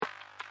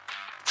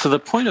So the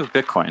point of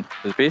Bitcoin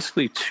is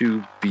basically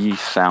to be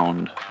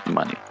sound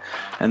money.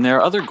 And there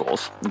are other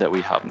goals that we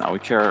have now. We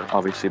care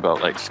obviously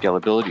about like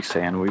scalability,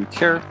 say, and we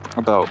care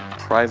about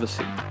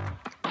privacy.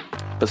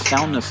 But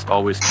soundness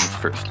always comes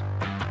first.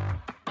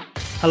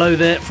 Hello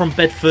there from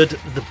Bedford,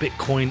 the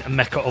Bitcoin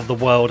mecca of the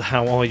world.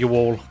 How are you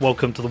all?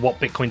 Welcome to the What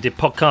Bitcoin Did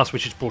podcast,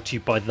 which is brought to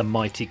you by the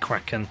mighty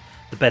Kraken,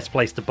 the best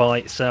place to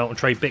buy, sell and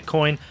trade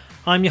Bitcoin.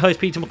 I'm your host,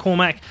 Peter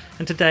McCormack,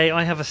 and today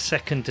I have a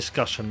second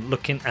discussion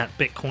looking at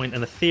Bitcoin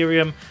and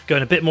Ethereum,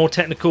 going a bit more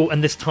technical,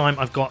 and this time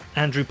I've got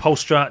Andrew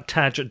Poelstra,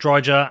 Tadge,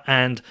 Dryja,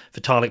 and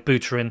Vitalik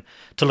Buterin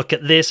to look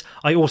at this.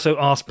 I also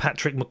asked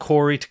Patrick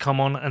McCorry to come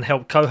on and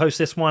help co-host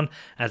this one,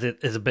 as it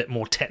is a bit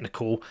more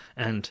technical,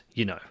 and,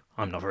 you know,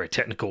 I'm not very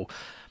technical.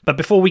 But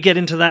before we get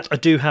into that, I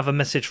do have a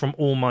message from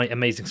all my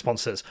amazing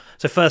sponsors.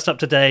 So first up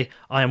today,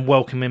 I am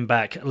welcoming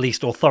back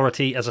Least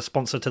Authority as a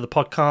sponsor to the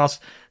podcast.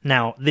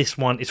 Now, this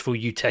one is for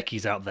you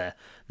techies out there,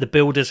 the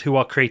builders who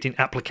are creating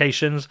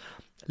applications.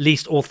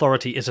 Least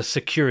Authority is a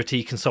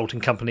security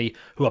consulting company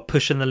who are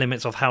pushing the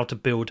limits of how to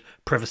build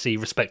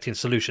privacy-respecting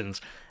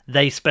solutions.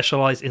 They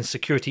specialize in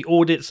security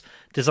audits,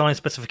 design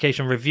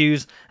specification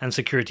reviews, and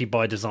security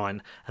by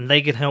design. And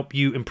they can help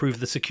you improve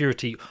the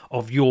security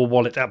of your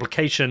wallet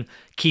application,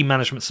 key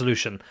management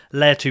solution,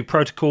 layer 2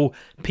 protocol,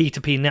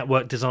 P2P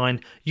network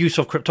design, use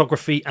of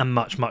cryptography, and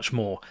much, much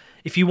more.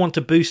 If you want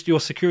to boost your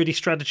security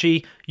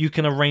strategy, you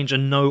can arrange a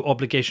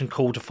no-obligation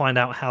call to find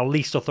out how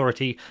Least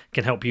Authority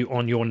can help you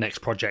on your next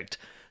project.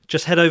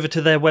 Just head over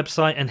to their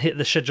website and hit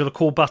the schedule a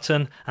call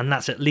button, and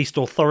that's at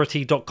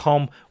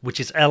leastauthority.com,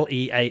 which is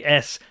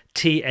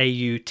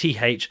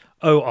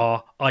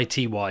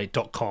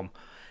leastauthority.com.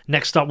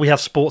 Next up, we have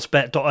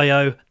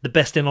sportsbet.io, the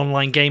best in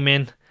online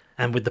gaming,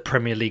 and with the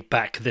Premier League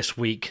back this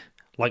week,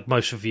 like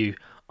most of you,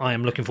 I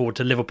am looking forward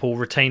to Liverpool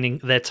retaining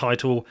their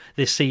title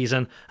this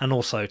season, and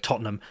also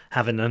Tottenham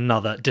having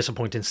another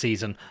disappointing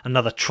season,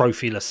 another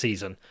trophyless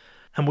season.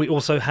 And we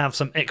also have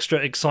some extra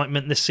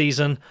excitement this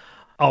season.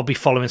 I'll be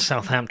following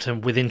Southampton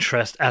with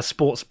interest, as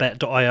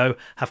Sportsbet.io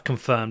have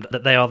confirmed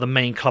that they are the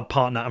main club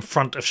partner and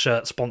front of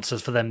shirt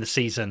sponsors for them this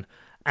season.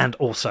 And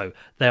also,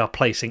 they are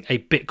placing a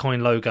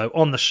Bitcoin logo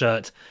on the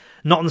shirt,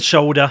 not on the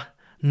shoulder,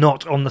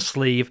 not on the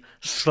sleeve,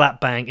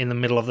 slap bang in the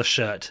middle of the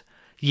shirt.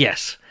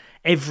 Yes,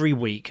 every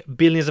week,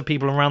 billions of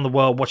people around the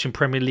world watching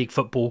Premier League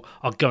football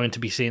are going to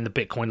be seeing the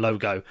Bitcoin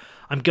logo.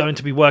 I'm going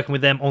to be working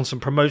with them on some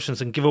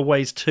promotions and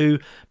giveaways too,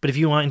 but if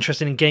you are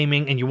interested in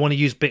gaming and you want to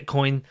use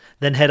Bitcoin,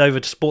 then head over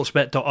to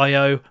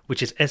sportsbet.io,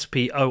 which is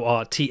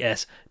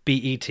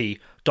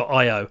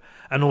sportsbet.io.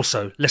 And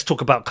also, let's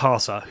talk about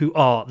Casa, who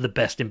are the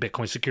best in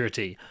Bitcoin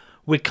security.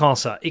 With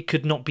Casa, it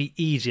could not be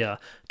easier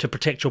to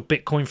protect your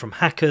Bitcoin from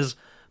hackers,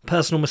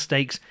 personal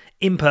mistakes,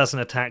 in-person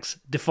attacks,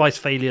 device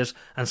failures,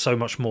 and so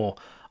much more.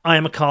 I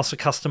am a Casa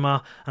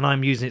customer, and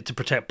I'm using it to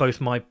protect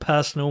both my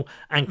personal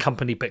and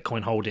company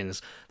Bitcoin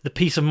holdings. The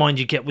peace of mind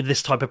you get with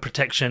this type of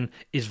protection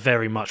is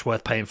very much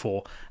worth paying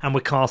for. And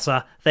with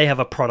Casa, they have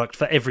a product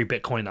for every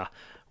Bitcoiner.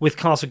 With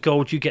Casa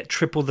Gold, you get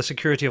triple the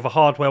security of a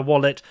hardware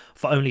wallet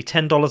for only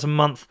 $10 a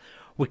month.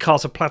 With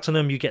Casa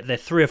Platinum, you get their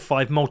 3 of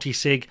 5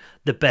 multi-sig,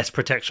 the best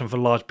protection for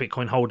large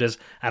Bitcoin holders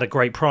at a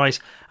great price.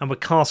 And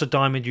with Casa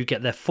Diamond, you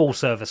get their full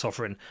service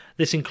offering.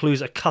 This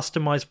includes a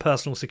customized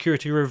personal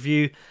security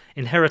review,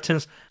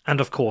 inheritance, and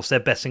of course, their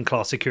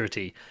best-in-class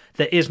security.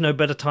 There is no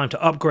better time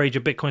to upgrade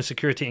your Bitcoin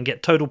security and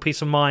get total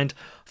peace of mind.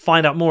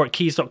 Find out more at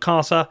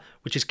keys.casa,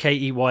 which is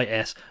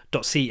keys.casa.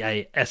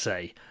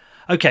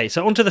 Okay,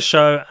 so onto the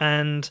show,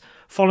 and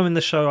following the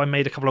show I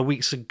made a couple of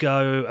weeks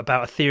ago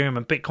about Ethereum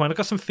and Bitcoin, I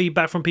got some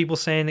feedback from people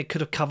saying it could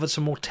have covered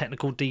some more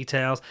technical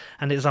details,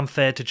 and it is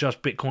unfair to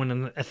judge Bitcoin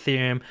and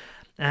Ethereum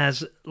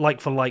as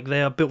like for like.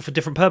 They are built for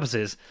different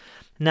purposes.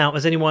 Now,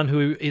 as anyone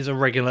who is a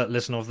regular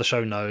listener of the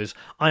show knows,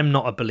 I'm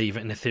not a believer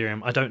in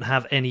Ethereum. I don't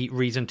have any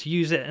reason to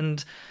use it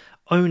and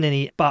own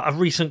any, but a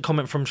recent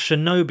comment from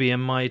Shinobi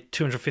in my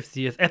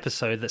 250th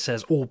episode that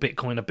says all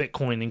Bitcoin are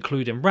Bitcoin,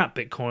 including wrap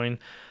Bitcoin,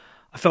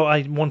 I felt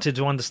I wanted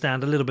to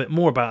understand a little bit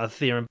more about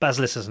Ethereum. But as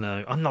listeners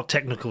know, I'm not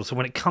technical, so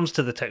when it comes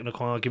to the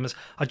technical arguments,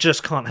 I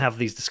just can't have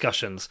these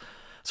discussions.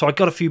 So I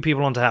got a few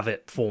people on to have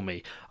it for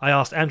me. I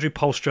asked Andrew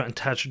Poelstra and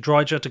Tadge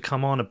Dryja to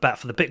come on and bat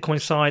for the Bitcoin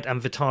side,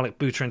 and Vitalik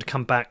Buterin to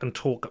come back and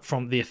talk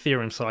from the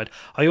Ethereum side.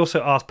 I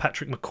also asked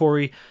Patrick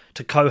McCorry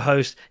to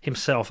co-host,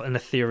 himself an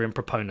Ethereum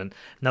proponent.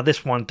 Now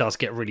this one does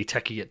get really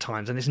techie at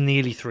times, and it's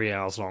nearly 3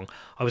 hours long.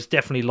 I was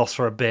definitely lost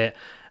for a bit,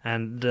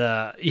 and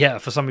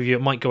for some of you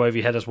it might go over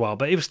your head as well,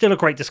 but it was still a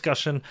great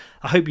discussion.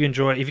 I hope you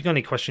enjoy it. If you've got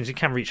any questions, you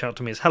can reach out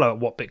to me. It's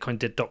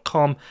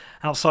hello@whatbitcoindid.com.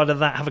 Outside of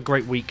that, have a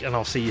great week, and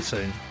I'll see you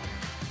soon.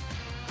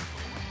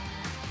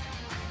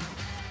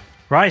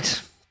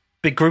 Right,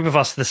 big group of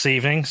us this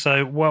evening,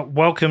 so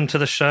welcome to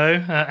the show.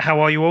 How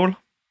are you all?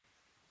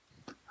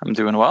 I'm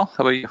doing well.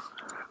 How about you?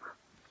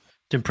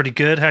 Doing pretty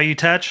good. How are you,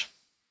 Tadge?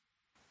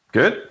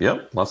 Good,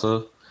 yep. Lots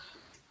of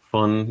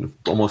fun,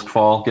 almost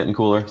fall, getting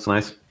cooler. It's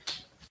nice.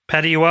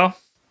 Paddy, you well?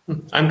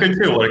 I'm good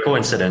too. What a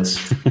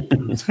coincidence.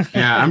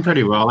 Yeah, I'm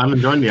pretty well. I'm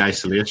enjoying the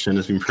isolation.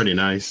 It's been pretty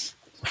nice.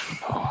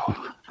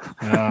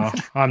 No,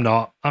 I'm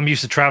not. I'm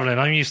used to traveling.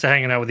 I'm used to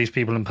hanging out with these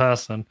people in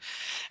person.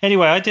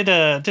 Anyway, I did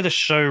a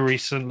show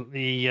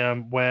recently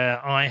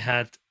where I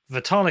had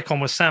Vitalik on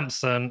with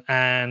Samson,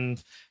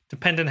 and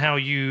depending how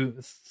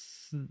you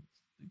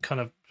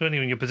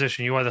depending on your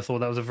position, you either thought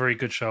that was a very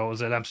good show or it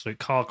was an absolute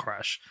car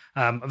crash.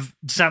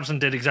 Samson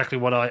did exactly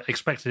what I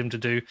expected him to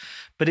do,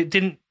 but it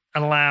didn't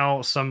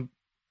allow some,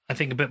 I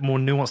think, a bit more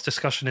nuanced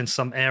discussion in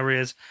some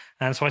areas.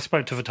 And so I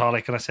spoke to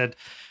Vitalik and I said,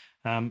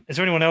 is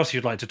there anyone else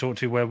you'd like to talk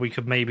to where we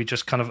could maybe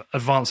just kind of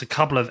advance a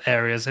couple of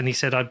areas? And he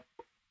said, I'd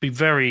be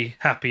very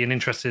happy and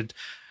interested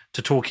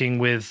to talking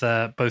with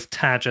both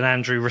Tadge and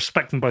Andrew,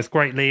 respect them both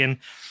greatly. And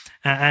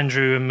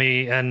Andrew and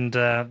me and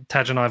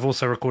Tadge and I have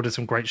also recorded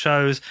some great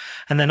shows.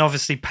 And then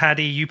obviously,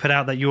 Paddy, you put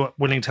out that you're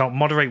willing to help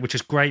moderate, which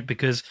is great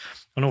because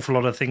an awful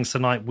lot of things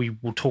tonight we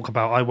will talk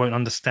about I won't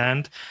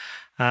understand.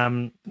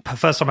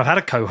 First time I've had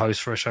a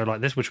co-host for a show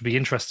like this, which would be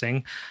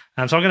interesting.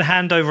 So I'm going to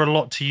hand over a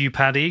lot to you,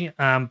 Paddy.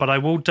 But I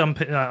will jump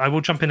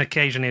in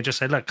occasionally and just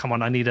say, look, come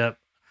on, I need a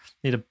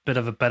bit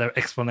of a better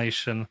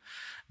explanation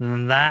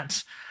than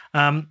that.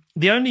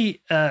 The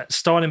only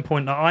starting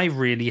point that I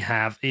really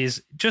have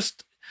is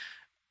just,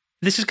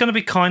 this is going to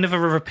be kind of a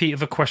repeat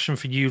of a question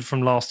for you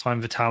from last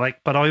time, Vitalik,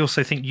 but I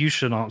also think you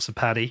should answer,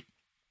 Paddy.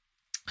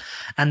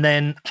 And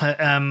then,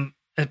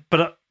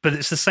 but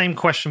it's the same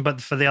question,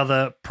 but for the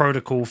other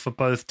protocol for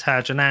both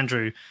Tadge and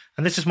Andrew.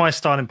 And this is my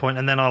starting point,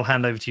 and then I'll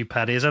hand over to you,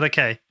 Paddy. Is that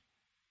okay?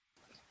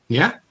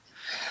 Yeah.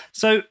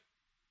 So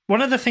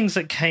one of the things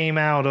that came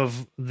out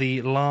of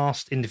the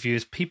last interview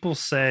is people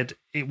said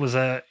it was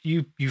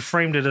you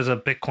framed it as a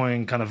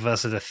Bitcoin kind of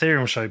versus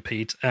Ethereum show,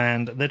 Pete,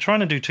 and they're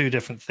trying to do two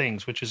different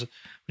things, which is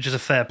a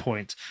fair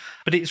point.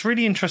 But it's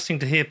really interesting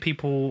to hear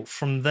people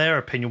from their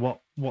opinion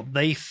what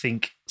they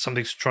think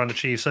something's trying to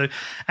achieve. So,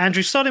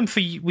 Andrew, starting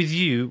with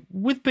you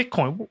with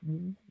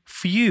Bitcoin,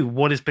 for you,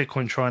 what is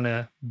Bitcoin trying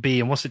to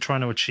be, and what's it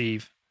trying to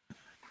achieve?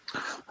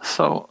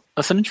 So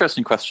that's an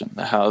interesting question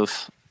that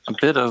has a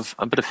bit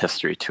of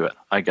history to it,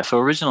 I guess. So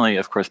originally,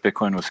 of course,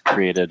 Bitcoin was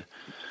created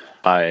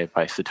by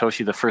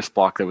Satoshi. The first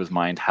block that was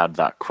mined had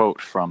that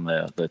quote from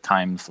the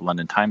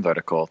London Times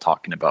article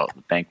talking about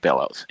bank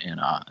bailouts in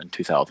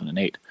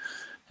 2008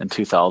 and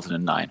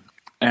 2009.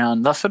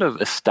 And that sort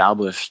of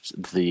established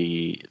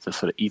the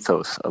sort of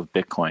ethos of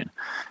Bitcoin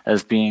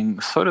as being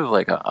sort of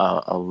like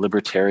a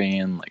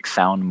libertarian, like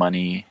sound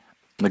money.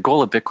 The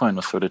goal of Bitcoin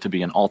was sort of to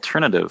be an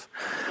alternative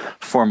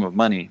form of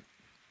money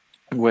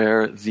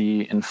where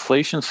the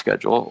inflation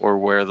schedule or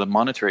where the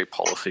monetary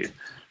policy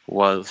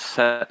was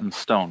set in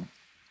stone.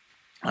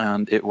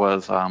 And it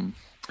was,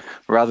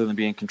 rather than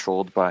being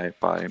controlled by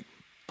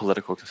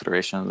political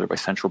considerations or by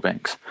central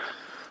banks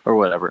or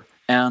whatever.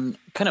 And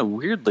kind of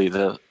weirdly,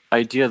 the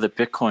idea that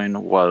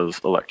Bitcoin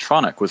was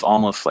electronic was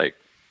almost like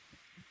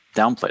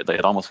downplayed. Like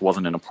it almost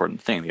wasn't an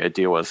important thing. The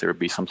idea was there would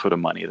be some sort of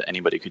money that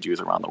anybody could use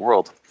around the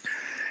world.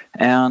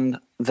 And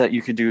that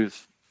you could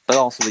use, but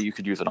also that you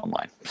could use it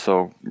online.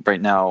 So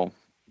right now,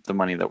 the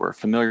money that we're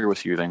familiar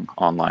with using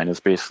online is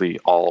basically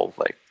all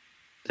like,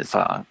 it's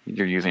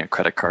you're using a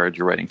credit card,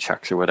 you're writing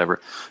checks or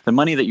whatever. The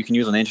money that you can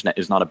use on the internet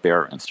is not a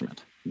bearer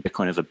instrument.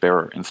 Bitcoin is a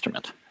bearer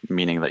instrument,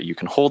 meaning that you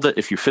can hold it.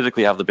 If you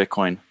physically have the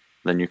Bitcoin,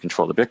 then you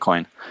control the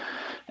Bitcoin.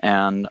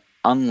 And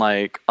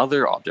unlike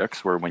other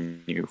objects where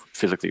when you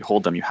physically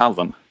hold them, you have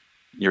them,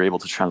 you're able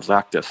to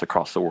transact this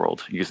across the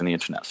world using the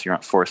internet. So you're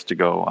not forced to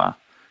go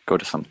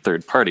to some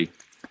third party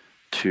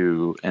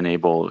to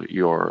enable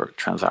your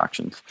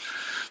transactions.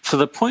 So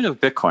the point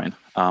of Bitcoin,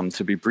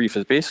 to be brief,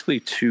 is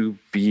basically to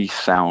be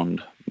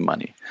sound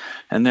money.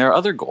 And there are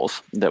other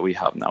goals that we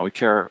have now. We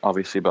care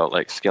obviously about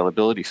like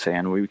scalability, say,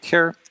 and we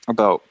care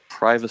about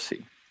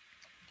privacy.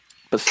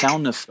 But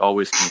soundness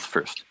always comes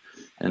first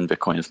in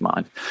Bitcoin's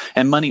mind.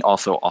 And money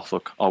also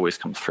always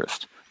comes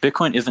first.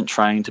 Bitcoin isn't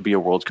trying to be a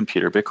world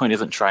computer. Bitcoin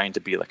isn't trying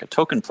to be like a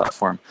token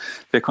platform.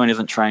 Bitcoin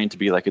isn't trying to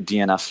be like a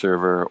DNS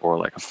server or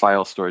like a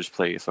file storage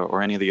place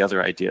or any of the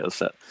other ideas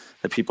that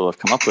people have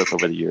come up with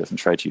over the years and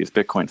tried to use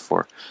Bitcoin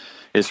for.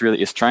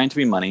 It's trying to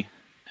be money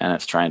and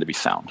it's trying to be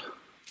sound.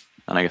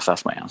 And I guess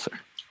that's my answer.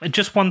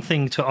 Just one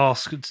thing to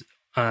ask, to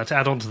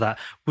add on to that.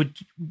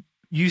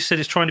 You said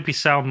it's trying to be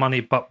sound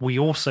money, but we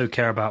also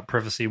care about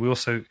privacy. We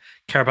also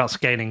care about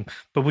scaling.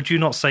 But would you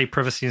not say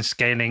privacy and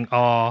scaling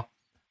are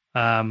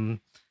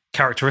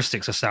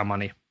characteristics of sound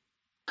money?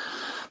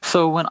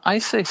 So when I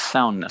say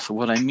soundness,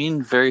 what I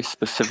mean very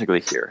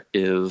specifically here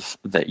is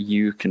that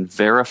you can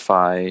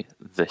verify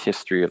the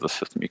history of the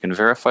system. You can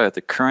verify that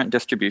the current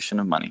distribution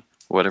of money,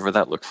 whatever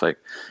that looks like,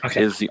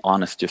 is the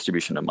honest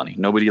distribution of money.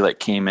 Nobody like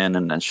came in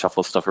and then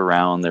shuffled stuff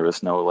around. There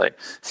was no like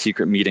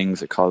secret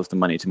meetings that caused the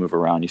money to move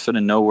around. You sort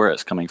of know where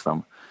it's coming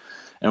from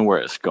and where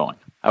it's going.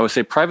 I would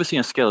say privacy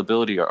and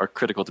scalability are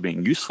critical to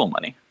being useful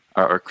money,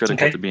 are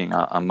critical to being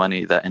a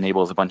money that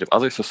enables a bunch of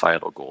other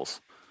societal goals.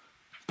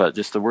 But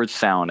just the word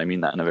sound, I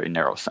mean that in a very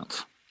narrow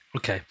sense.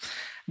 Okay.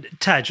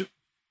 Tadge,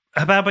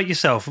 how about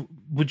yourself?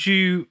 Would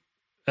you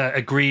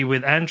agree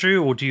with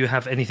Andrew, or do you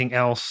have anything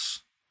else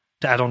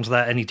to add on to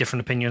that? Any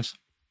different opinions?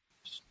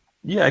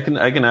 Yeah, I can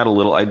add a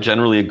little. I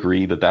generally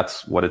agree that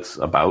that's what it's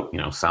about.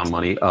 Sound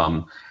money.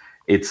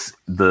 It's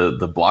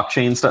the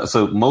blockchain stuff.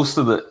 So most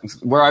of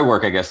where I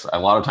work, I guess a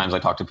lot of times I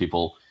talk to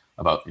people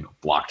about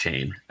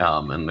blockchain,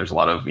 and there's a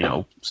lot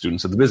of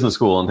students at the business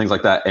school and things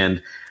like that,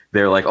 and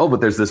they're like, oh,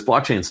 but there's this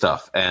blockchain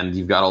stuff, and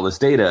you've got all this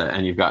data,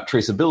 and you've got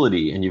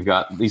traceability, and you've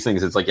got these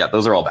things. It's like, yeah,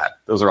 those are all bad.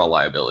 Those are all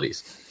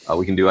liabilities.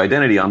 We can do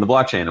identity on the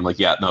blockchain. I'm like,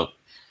 yeah, no,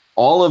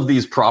 all of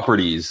these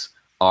properties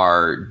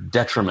are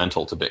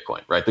detrimental to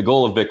Bitcoin, right? The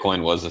goal of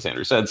Bitcoin was, as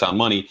Andrew said, sound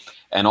money,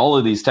 and all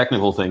of these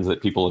technical things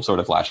that people have sort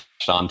of latched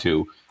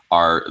onto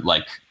are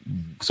like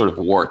sort of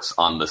warts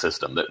on the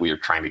system that we are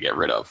trying to get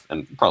rid of,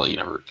 and probably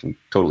never can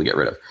totally get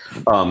rid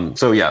of.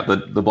 So yeah,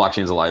 the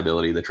blockchain is a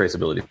liability, the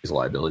traceability is a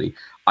liability.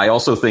 I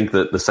also think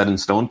that the set in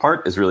stone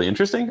part is really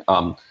interesting.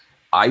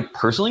 I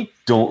personally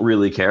don't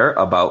really care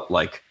about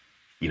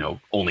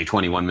only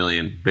 21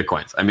 million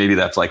Bitcoins. And maybe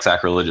that's like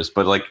sacrilegious,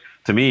 but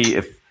to me,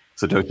 if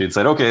Satoshi had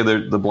said, okay,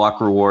 the block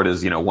reward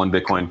is 1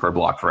 Bitcoin per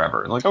block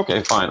forever, and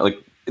okay, fine.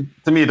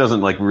 To me, it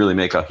doesn't really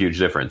make a huge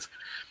difference.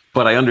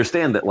 But I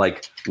understand that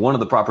one of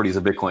the properties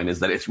of Bitcoin is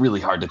that it's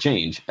really hard to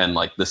change, and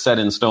the set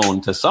in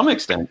stone to some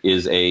extent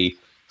is a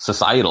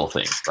societal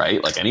thing,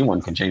 right?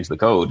 Anyone can change the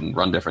code and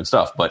run different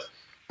stuff, but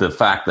the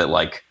fact that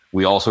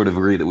we all sort of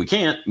agree that we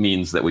can't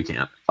means that we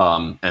can't.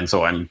 And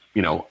so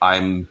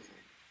I'm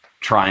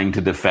trying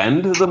to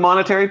defend the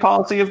monetary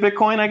policy of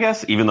Bitcoin, I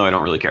guess, even though I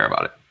don't really care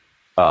about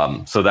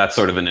it. So that's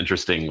sort of an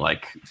interesting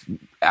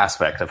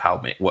aspect of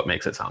what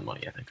makes it sound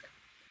money, I think.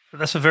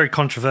 That's a very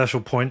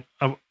controversial point.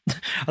 I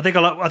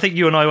think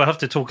you and I will have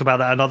to talk about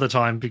that another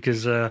time,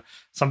 because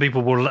some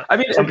people will.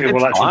 Some people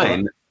will actually.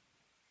 Fine.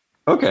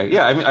 Okay,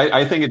 yeah.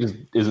 I think it just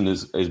isn't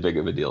as big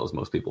of a deal as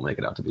most people make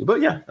it out to be.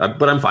 But yeah,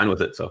 but I'm fine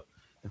with it. So.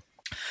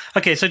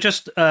 Okay, so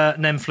just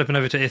Nem flipping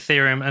over to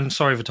Ethereum, and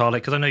sorry, Vitalik,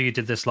 because I know you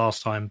did this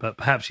last time, but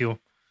perhaps it'll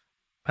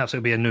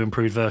be a new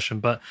improved version.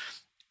 But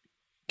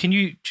can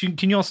you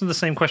answer the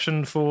same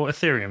question for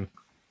Ethereum?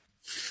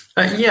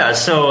 Yeah,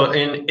 so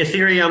in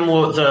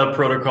Ethereum, the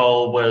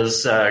protocol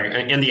was,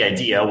 and the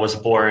idea was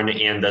born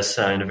in this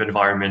kind of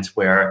environment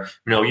where,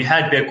 you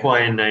had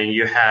Bitcoin and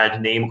you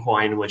had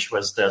Namecoin, which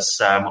was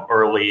this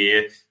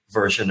early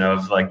version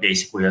of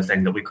basically a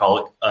thing that we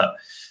call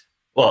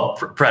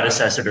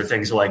predecessor to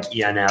things like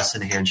ENS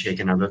and Handshake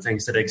and other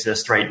things that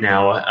exist right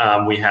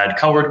now. We had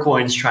colored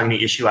coins trying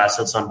to issue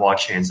assets on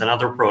blockchains and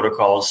other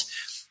protocols.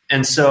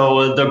 And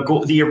so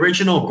the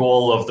original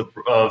goal of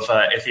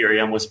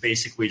Ethereum was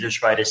basically to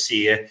try to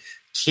see,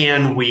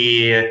 can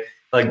we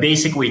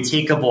basically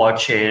take a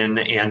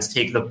blockchain and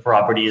take the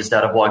properties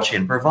that a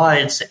blockchain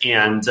provides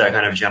and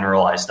kind of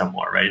generalize them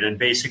more, right? And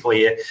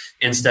basically,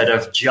 instead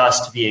of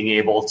just being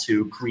able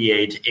to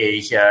create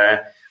a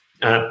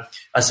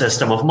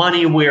system of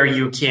money where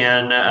you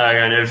can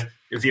kind of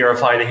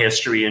verify the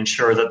history,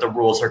 ensure that the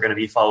rules are going to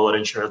be followed,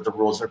 ensure that the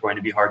rules are going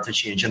to be hard to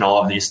change, and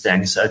all of these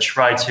things.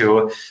 Try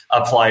to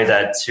apply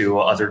that to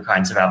other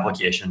kinds of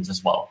applications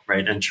as well,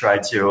 right? And try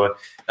to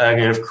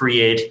kind of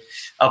create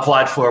a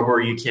platform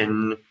where you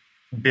can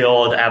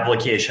build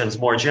applications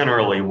more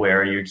generally,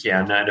 where you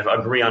can kind of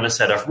agree on a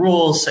set of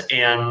rules,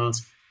 and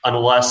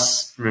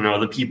unless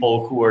the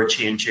people who are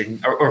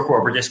changing or who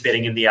are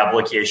participating in the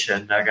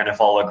application are kind of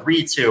all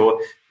agree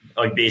to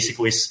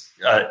basically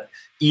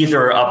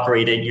either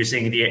upgrade it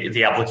using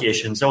the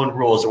application's own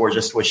rules or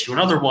just switch to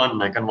another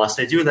one. Unless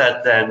they do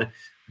that, then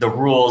the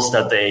rules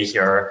that they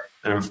are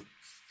kind of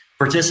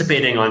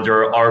participating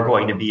under are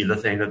going to be the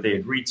thing that they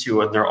agreed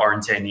to, and there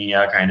aren't any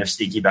kind of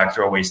sneaky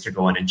backdoor ways to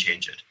go in and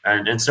change it.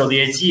 And so the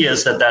idea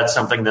is that that's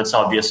something that's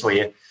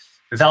obviously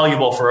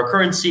valuable for a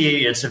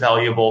currency. It's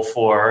valuable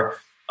for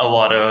a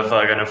lot of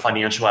kind of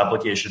financial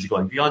applications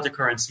going beyond the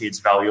currency. It's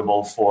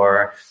valuable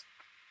for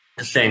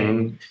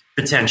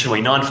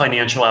potentially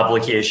non-financial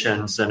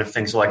applications, and if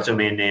things like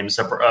domain names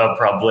are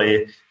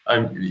probably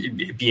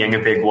being a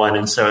big one.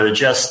 And so to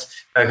just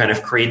kind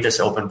of create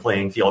this open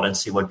playing field and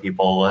see what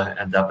people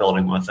end up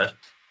building with it.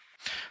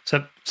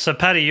 So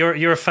Paddy,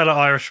 you're a fellow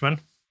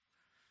Irishman,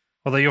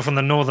 although you're from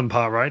the northern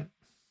part, right?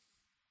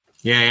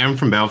 Yeah, I'm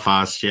from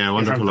Belfast. Yeah,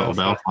 wonderful little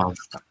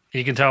Belfast.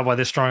 You can tell by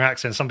this strong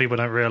accent. Some people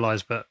don't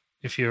realise, but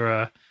if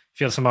you're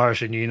some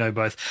Irish and you know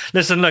both.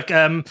 Listen, look,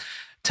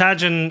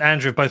 Tadge and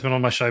Andrew have both been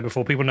on my show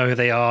before. People know who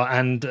they are,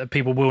 and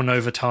people will know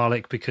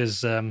Vitalik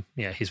because,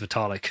 he's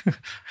Vitalik.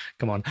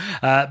 Come on.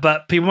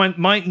 But people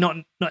might not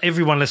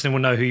everyone listening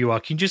will know who you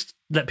are. Can you just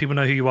let people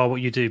know who you are,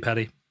 what you do,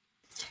 Paddy?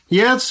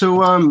 Yeah,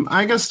 so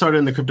I got started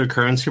in the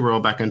cryptocurrency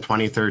world back in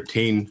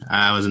 2013.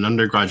 I was an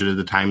undergraduate at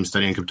the time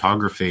studying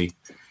cryptography.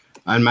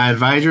 And my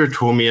advisor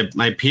told me,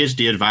 my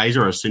PhD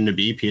advisor, or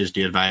soon-to-be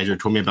PhD advisor,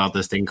 told me about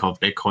this thing called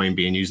Bitcoin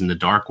being used in the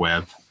dark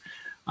web.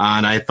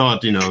 And I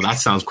thought, that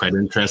sounds quite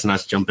interesting.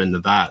 Let's jump into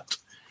that.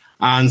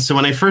 And so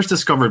when I first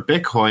discovered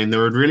Bitcoin, there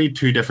were really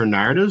two different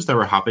narratives that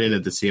were happening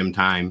at the same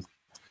time.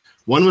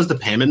 One was the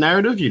payment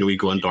narrative. We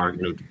go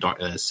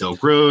on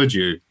Silk Road,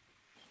 you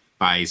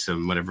buy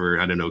some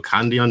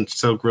candy on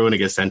Silk Road and it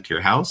gets sent to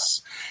your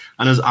house.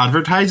 And it was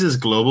advertised as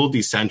global,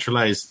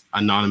 decentralized,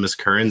 anonymous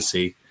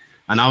currency.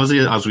 And obviously,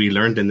 as we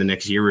learned in the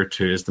next year or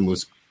two, is the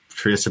most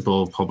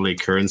traceable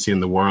public currency in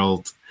the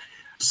world.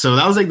 So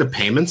that was like the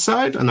payment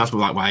side, and that's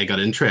why I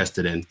got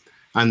interested in.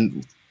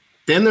 And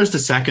then there's the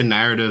second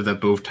narrative that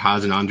both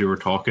Tadge and Andrew were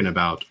talking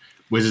about,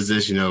 which is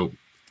this,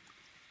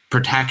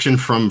 protection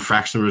from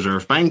fractional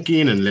reserve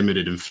banking and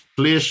limited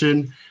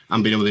inflation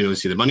and being able to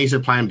see the money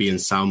supply and being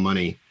sound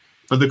money.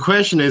 But the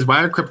question is,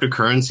 why are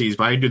cryptocurrencies,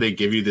 why do they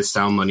give you this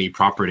sound money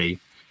property?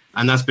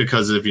 And that's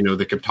because of,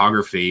 the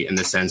cryptography, in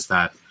the sense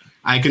that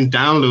I can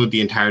download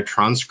the entire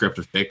transcript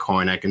of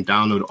Bitcoin. I can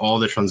download all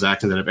the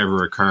transactions that have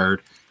ever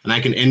occurred, and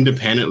I can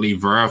independently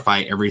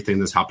verify everything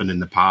that's happened in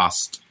the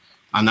past.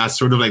 And that's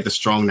sort of like the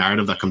strong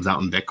narrative that comes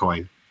out in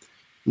Bitcoin.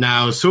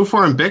 Now, so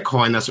far in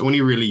Bitcoin, that's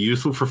only really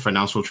useful for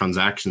financial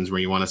transactions where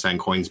you want to send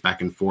coins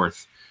back and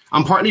forth.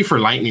 And partly for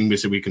Lightning,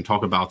 which we can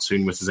talk about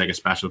soon, which is like a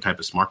special type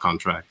of smart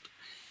contract.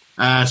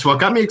 So what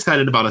got me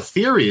excited about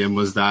Ethereum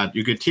was that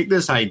you could take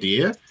this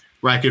idea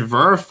where I could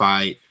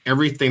verify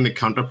everything the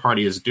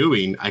counterparty is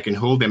doing. I can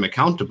hold them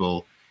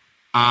accountable,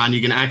 and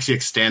you can actually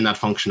extend that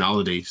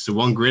functionality. So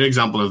one great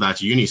example of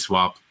that is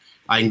Uniswap.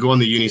 I can go on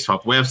the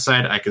Uniswap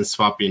website. I can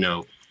swap,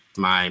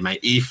 my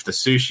ETH, the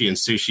sushi, and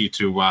sushi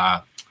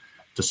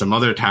to some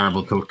other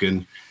terrible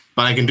token.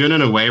 But I can do it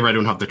in a way where I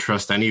don't have to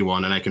trust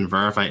anyone, and I can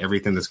verify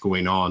everything that's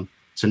going on.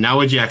 So now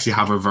would you actually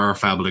have a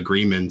verifiable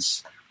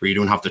agreements where you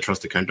don't have to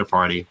trust the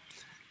counterparty?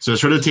 So it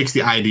sort of takes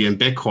the idea in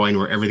Bitcoin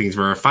where everything's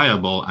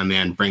verifiable and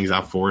then brings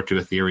that forward to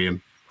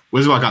Ethereum,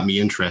 which is what got me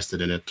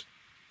interested in it.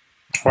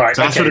 Right.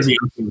 So that's sort of the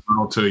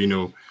answer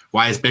to,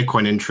 why is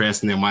Bitcoin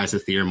interesting and why is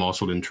Ethereum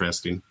also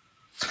interesting?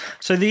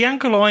 So the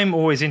angle I'm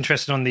always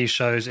interested on these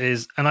shows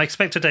is, and I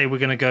expect today we're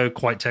going to go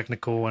quite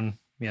technical, and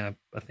I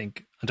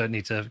think I don't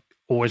need to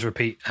always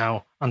repeat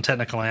how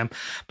untechnical I am.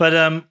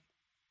 But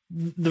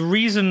the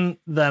reason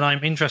that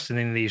I'm interested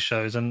in these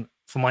shows and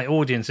for my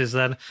audience is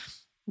that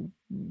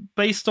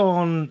based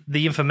on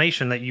the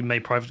information that you may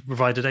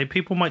provide today,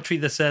 people might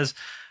treat this as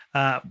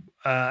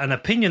an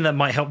opinion that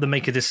might help them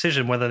make a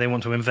decision whether they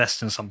want to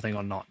invest in something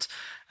or not.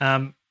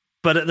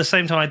 But at the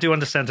same time, I do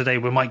understand today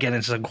we might get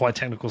into some quite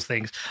technical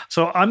things.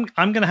 So I'm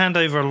going to hand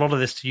over a lot of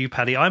this to you,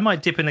 Paddy. I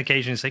might dip in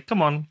occasionally and say,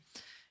 come on,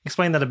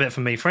 explain that a bit for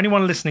me. For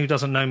anyone listening who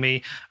doesn't know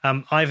me,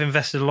 I've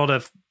invested a lot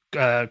of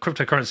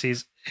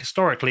cryptocurrencies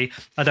historically.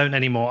 I don't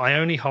anymore. I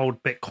only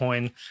hold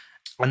Bitcoin,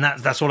 and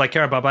that's all I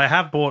care about. But I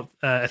have bought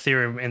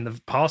Ethereum in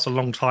the past, a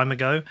long time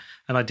ago,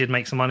 and I did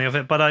make some money of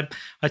it. But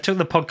I took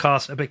the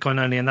podcast at Bitcoin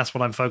only, and that's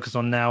what I'm focused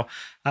on now.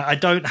 I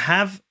don't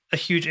have a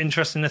huge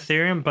interest in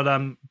Ethereum,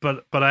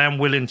 but I am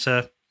willing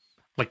to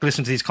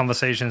listen to these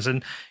conversations,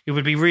 and it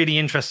would be really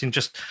interesting.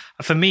 Just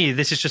for me,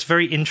 this is just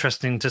very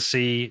interesting to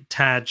see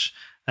Tadge,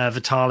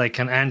 Vitalik,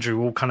 and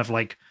Andrew all kind of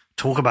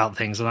talk about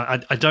things, and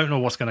I don't know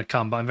what's going to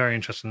come, but I'm very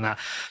interested in that.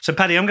 So,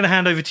 Paddy, I'm going to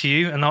hand over to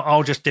you, and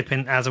I'll just dip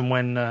in as and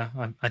when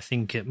I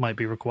think it might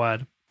be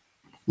required.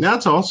 Yeah,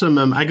 that's awesome.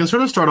 I can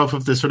sort of start off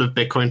with this sort of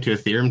Bitcoin to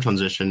Ethereum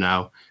transition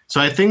now.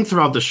 So I think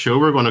throughout the show,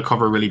 we're going to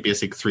cover really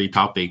basic three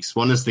topics.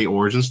 One is the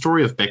origin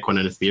story of Bitcoin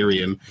and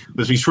Ethereum,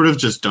 which we sort of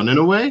just done in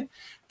a way.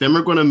 Then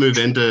we're going to move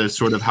into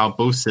sort of how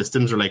both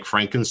systems are like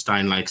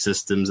Frankenstein-like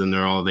systems, and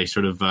they're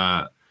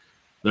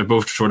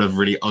both sort of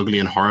really ugly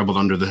and horrible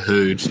under the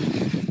hood.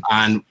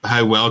 And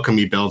how well can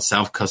we build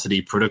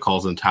self-custody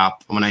protocols on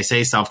top? And when I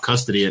say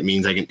self-custody, it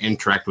means I can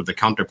interact with the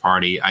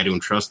counterparty. I don't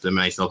trust them,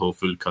 and I still hold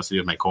full custody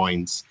of my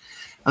coins.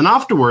 And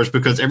afterwards,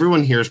 because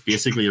everyone here is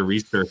basically a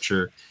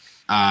researcher,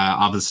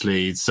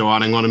 obviously, so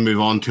what I'm going to move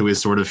on to is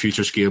sort of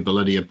future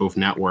scalability of both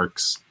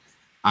networks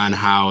and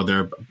how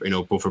they're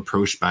both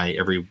approached by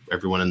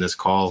everyone in this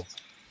call.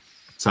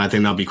 So I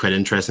think that'll be quite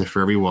interesting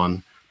for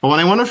everyone. But what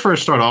I want to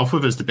first start off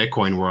with is the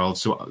Bitcoin world.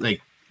 So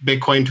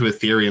Bitcoin to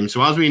Ethereum.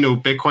 So as we know,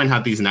 Bitcoin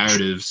had these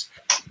narratives: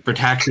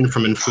 protection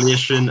from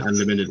inflation and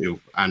limited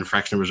and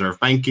fractional reserve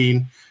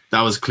banking.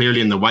 That was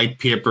clearly in the white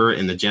paper,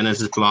 in the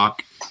Genesis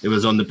block. It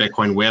was on the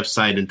Bitcoin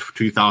website in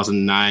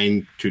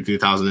 2009 to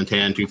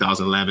 2010,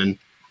 2011.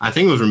 I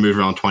think it was removed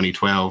around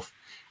 2012.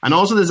 And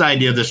also this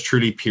idea of this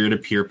truly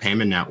peer-to-peer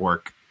payment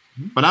network.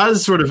 But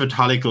as sort of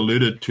Vitalik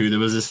alluded to, there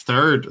was this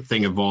third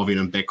thing evolving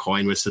in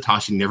Bitcoin, which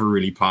Satoshi never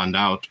really planned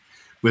out,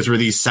 which were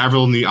these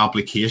several new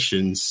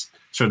applications,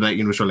 sort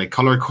of like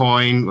Color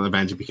Coin, will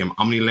eventually become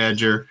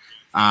OmniLedger,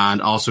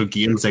 and also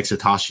games like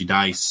Satoshi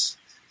Dice.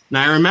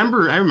 Now, I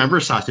remember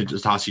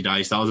Satoshi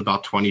Dice. That was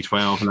about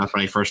 2012, and that's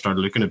when I first started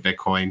looking at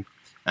Bitcoin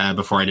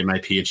before I did my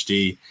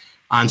PhD.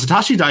 And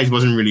Satoshi Dice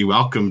wasn't really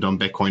welcomed on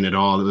Bitcoin at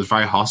all. It was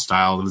very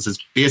hostile. It was this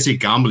basic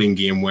gambling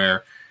game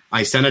where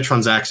I send a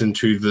transaction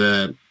to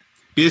the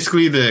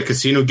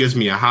casino gives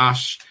me a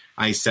hash.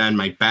 I send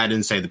my bet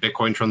inside the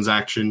Bitcoin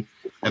transaction.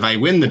 If I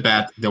win the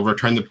bet, they'll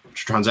return the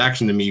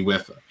transaction to me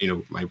with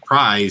my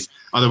prize.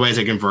 Otherwise,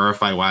 I can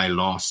verify why I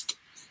lost.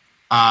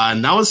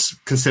 And that was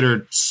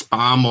considered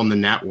spam on the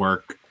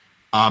network.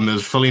 It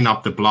was filling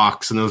up the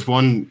blocks. And there was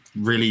one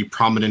really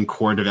prominent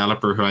core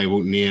developer who I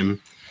won't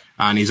name.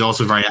 And he's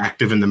also very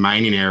active in the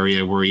mining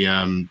area where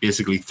he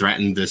basically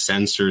threatened to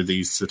censor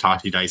these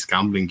Satoshi Dice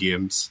gambling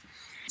games.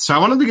 So I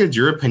wanted to get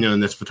your opinion on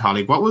this,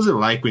 Vitalik. What was it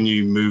like when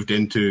you moved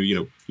into,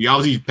 you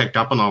obviously picked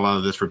up on a lot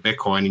of this for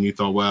Bitcoin and you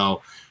thought,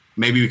 well,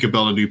 maybe we could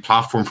build a new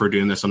platform for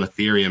doing this on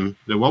Ethereum.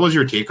 What was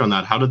your take on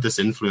that? How did this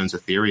influence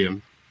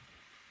Ethereum?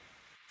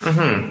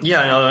 Mm-hmm.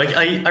 Yeah, no,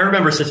 I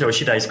remember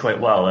Satoshi Dice quite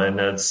well, and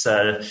it's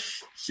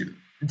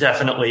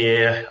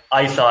definitely,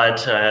 I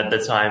thought at the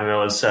time it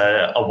was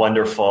a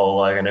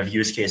wonderful kind of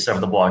use case of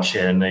the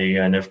blockchain, a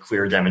kind of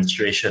clear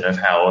demonstration of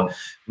how,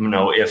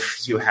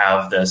 if you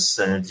have this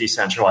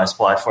decentralized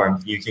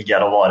platform, you can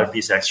get a lot of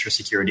these extra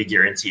security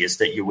guarantees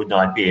that you would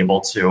not be able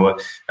to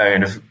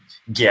kind of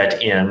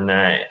get in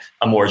a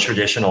more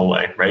traditional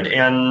way, right?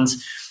 And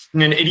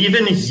it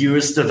even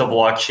used the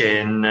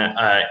blockchain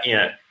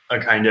in a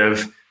kind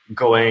of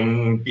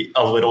going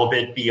a little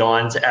bit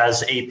beyond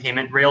as a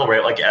payment rail,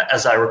 right? Like,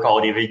 as I recall,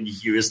 it even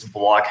used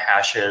block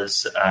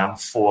hashes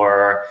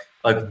for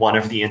like one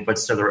of the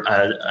inputs to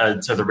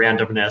the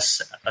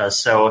randomness.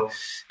 So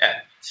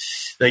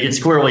like,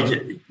 it's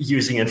clearly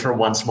using it for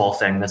one small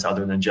thing that's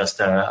other than just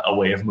a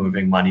way of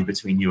moving money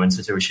between you and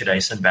Satoshi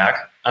Dice and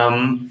back.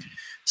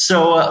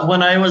 So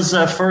when I was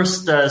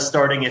first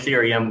starting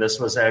Ethereum, this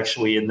was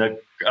actually in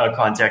the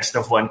context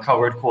of when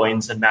Colored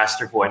Coins and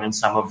Mastercoin and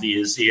some of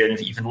these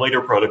even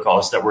later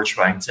protocols that were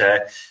trying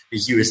to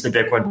use the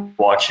Bitcoin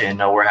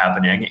blockchain were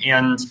happening.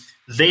 And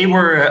they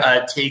were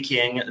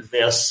taking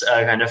this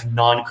kind of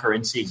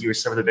non-currency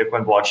use of the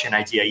Bitcoin blockchain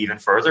idea even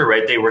further,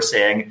 right? They were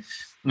saying,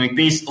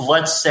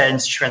 let's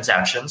send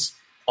transactions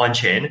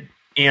on-chain.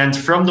 And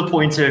from the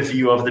point of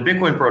view of the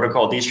Bitcoin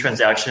protocol, these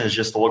transactions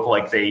just look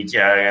like they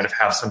kind of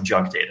have some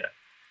junk data.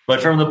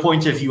 But from the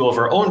point of view of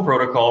our own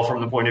protocol,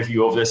 from the point of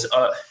view of this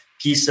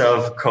piece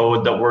of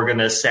code that we're going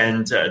to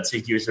send to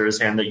users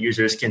and that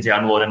users can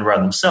download and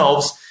run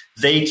themselves,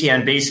 they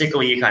can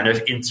basically kind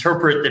of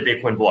interpret the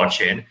Bitcoin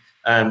blockchain.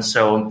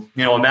 So,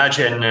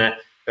 imagine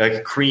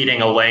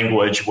creating a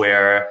language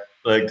where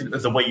like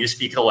the way you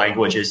speak the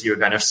language is you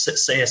kind of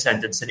say a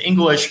sentence in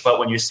English, but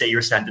when you say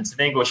your sentence in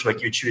English,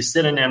 like you choose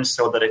synonyms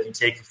so that if you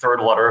take the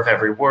third letter of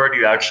every word,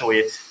 you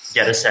actually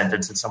get a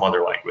sentence in some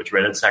other language,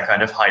 right? It's that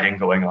kind of hiding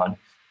going on.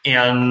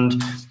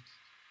 And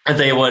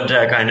they would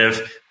kind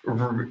of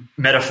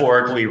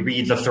metaphorically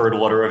read the third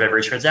letter of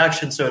every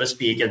transaction, so to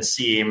speak, and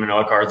see,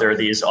 like, are there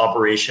these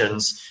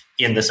operations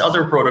in this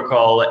other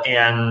protocol?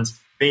 And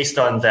based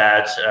on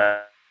that,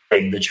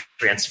 the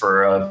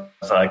transfer of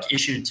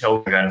issued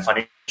token and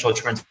financial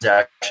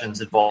transactions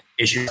involved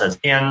issues.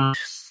 And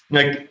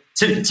like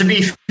to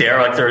be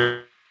fair, like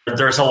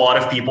there's a lot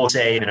of people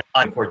say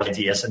I record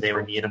ideas and they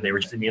were mean and they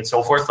rejected me and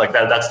so forth. Like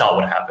that's not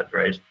what happened,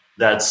 right?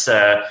 That's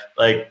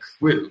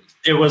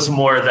it was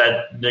more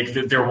that like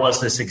there was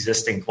this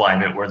existing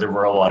climate where there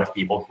were a lot of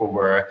people who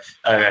were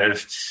kind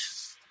of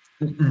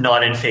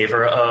not in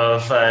favor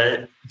of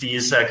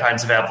these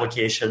kinds of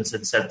applications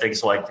and said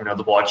things like, the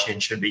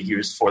blockchain should be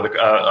used for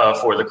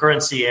the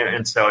currency.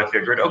 And so I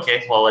figured,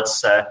 okay, well,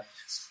 it's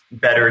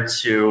better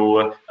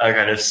to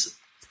kind of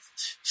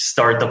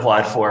start the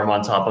platform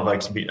on top of a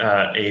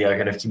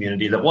kind of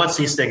community that wants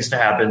these things to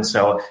happen.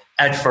 So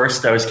at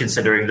first I was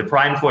considering the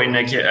Prime Coin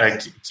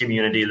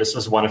community. This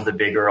was one of the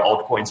bigger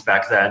altcoins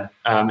back then.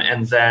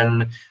 And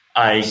then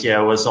I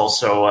was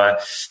also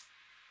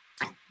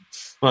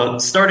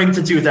starting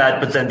to do that,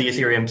 but then the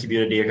Ethereum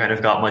community kind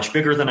of got much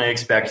bigger than I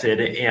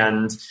expected,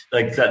 and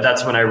like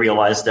that's when I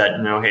realized that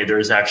hey, there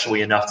is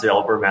actually enough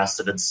developer mass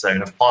that it's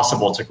kind of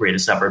possible to create a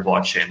separate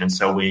blockchain, and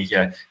so we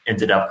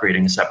ended up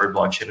creating a separate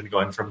blockchain and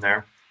going from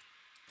there.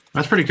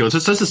 That's pretty cool. So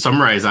just to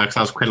summarize that, because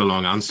that was quite a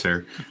long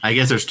answer, I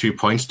guess there's 2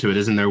 points to it,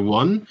 isn't there?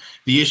 One,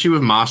 the issue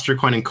with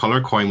Mastercoin and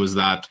Colorcoin was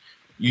that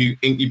you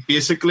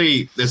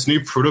basically this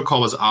new protocol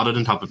was added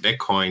on top of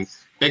Bitcoin.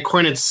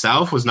 Bitcoin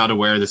itself was not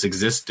aware this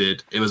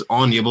existed. It was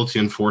unable to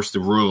enforce the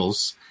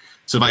rules.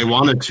 So if I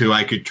wanted to,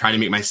 I could try to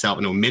make myself,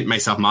 mint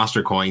myself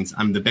master coins,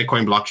 and the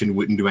Bitcoin blockchain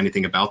wouldn't do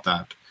anything about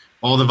that.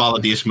 All the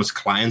validation was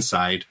client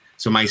side.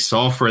 So my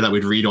software that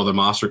would read all the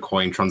master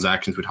coin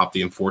transactions would have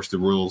to enforce the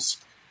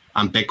rules,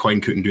 and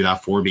Bitcoin couldn't do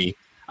that for me.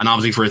 And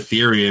obviously for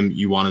Ethereum,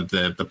 you wanted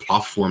the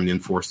platform to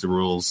enforce the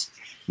rules,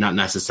 not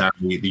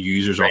necessarily the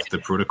users of the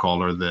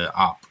protocol or the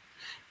app.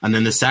 And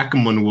then the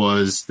second one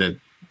was that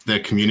the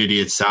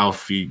community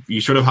itself, you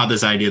sort of had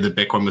this idea that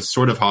Bitcoin was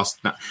sort of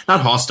not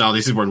hostile.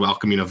 This is word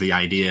welcoming of the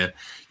idea.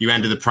 You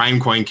entered the Prime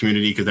Coin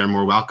community because they're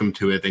more welcome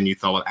to it. Then you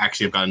thought, well,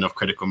 actually, I've got enough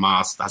critical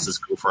mass. Let's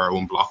just go for our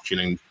own blockchain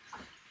and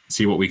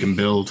see what we can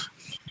build.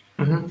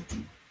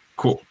 Mm-hmm.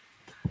 Cool.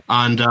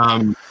 And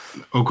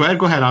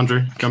go ahead,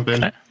 Andrew. Jump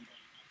in. Okay.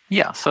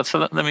 Yeah. So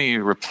let me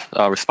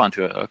respond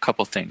to a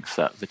couple of things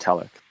that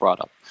Vitalik brought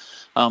up.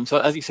 So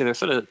as you say, there's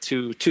sort of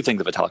two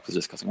things that Vitalik was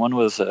discussing. One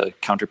was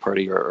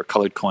counterparty or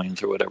colored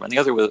coins or whatever, and the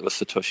other was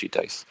Satoshi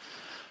Dice.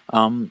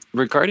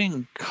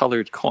 Regarding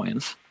colored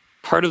coins,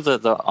 part of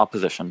the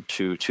opposition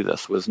to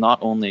this was not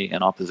only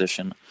an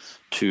opposition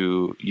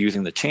to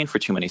using the chain for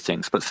too many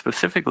things, but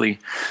specifically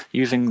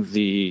using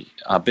the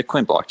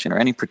Bitcoin blockchain or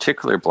any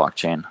particular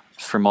blockchain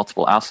for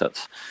multiple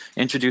assets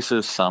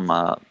introduces some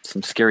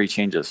scary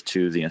changes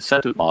to the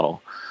incentive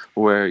model,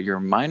 where your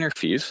miner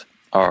fees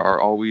are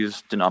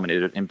always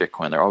denominated in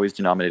Bitcoin. They're always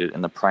denominated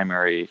in the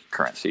primary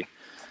currency.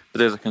 But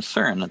there's a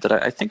concern that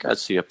I think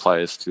actually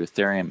applies to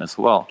Ethereum as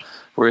well,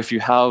 where if you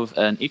have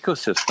an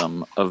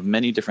ecosystem of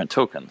many different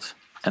tokens,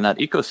 and that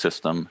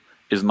ecosystem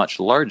is much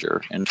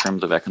larger in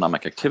terms of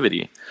economic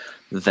activity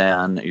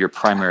than your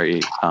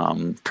primary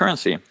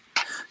currency,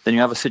 then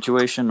you have a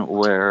situation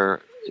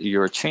where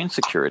your chain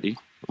security,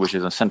 which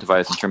is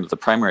incentivized in terms of the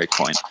primary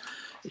coin,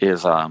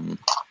 is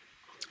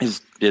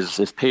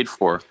paid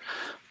for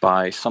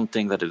by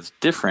something that is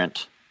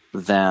different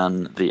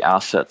than the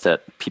asset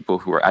that people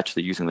who are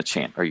actually using the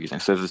chain are using.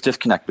 So there's a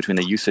disconnect between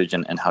the usage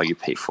and how you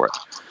pay for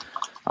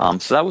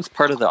it. So that was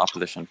part of the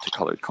opposition to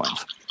colored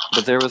coins.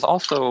 But there was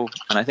also,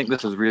 and I think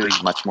this is really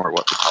much more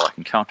what Vitalik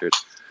encountered,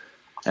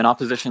 an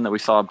opposition that we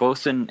saw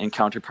both in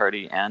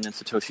Counterparty and in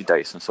Satoshi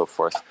Dice and so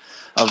forth,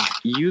 of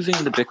using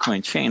the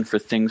Bitcoin chain for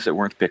things that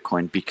weren't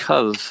Bitcoin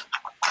because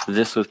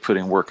this was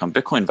putting work on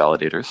Bitcoin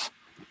validators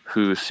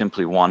who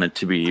simply wanted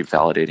to be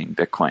validating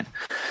Bitcoin.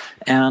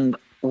 And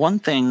one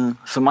thing,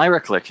 so my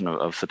recollection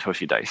of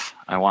Satoshi Dice,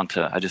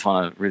 I just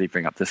want to really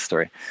bring up this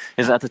story,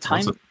 is at the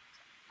time,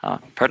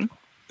 pardon?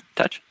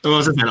 Tadge? It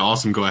wasn't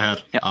awesome. Go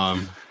ahead. Yeah.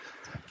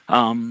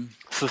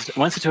 So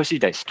when Satoshi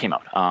Dice came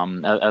out,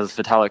 as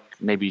Vitalik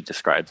maybe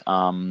described,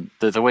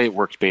 the way it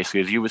worked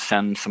basically is you would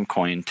send some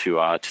coin to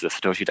the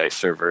Satoshi Dice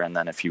server, and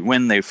then if you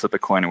win, they flip a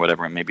coin or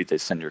whatever, and maybe they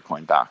send your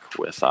coin back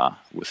with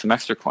some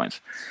extra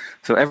coins.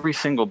 So every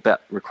single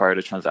bet required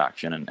a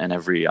transaction, and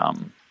every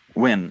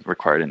win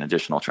required an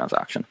additional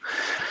transaction.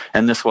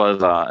 And this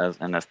was,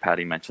 as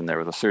Patty mentioned, there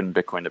was a certain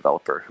Bitcoin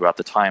developer who at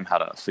the time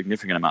had a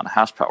significant amount of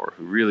hash power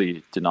who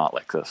really did not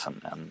like this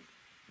and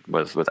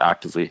was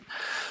actively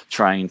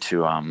trying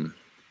to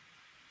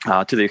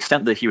the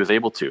extent that he was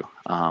able to,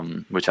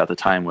 which at the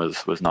time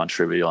was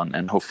non-trivial,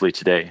 and hopefully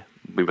today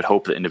we would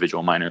hope that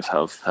individual miners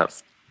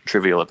have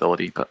trivial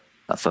ability, but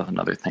that's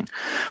another thing,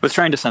 was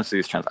trying to censor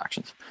these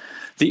transactions.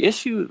 The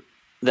issue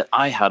that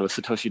I had with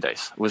Satoshi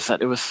Dice was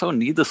that it was so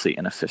needlessly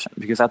inefficient,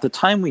 because at the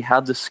time we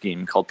had this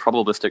scheme called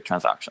probabilistic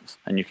transactions,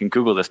 and you can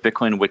Google this,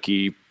 Bitcoin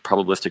Wiki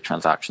probabilistic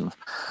transactions.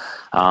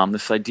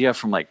 This idea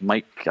from like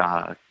Mike,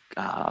 the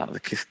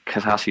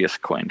Cassius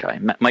coin guy,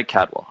 Mike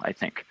Cadwell, I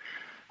think,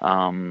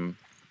 from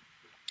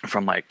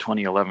like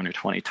 2011 or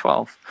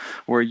 2012,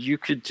 where you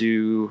could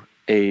do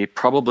a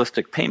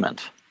probabilistic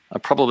payment, a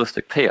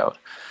probabilistic payout,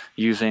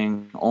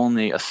 using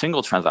only a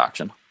single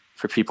transaction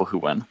for people who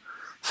win.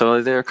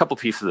 So there are a couple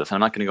pieces of this. I'm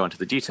not going to go into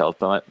the details,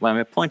 but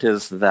my point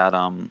is that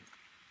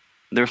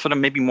there are sort of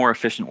maybe more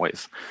efficient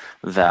ways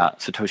that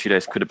Satoshi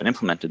Dice could have been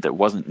implemented that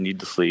wasn't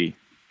needlessly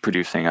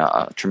producing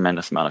a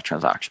tremendous amount of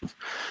transactions.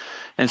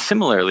 And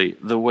similarly,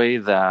 the way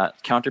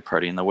that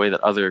Counterparty and the way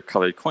that other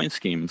colored coin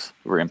schemes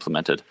were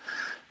implemented,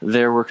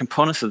 there were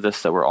components of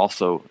this that were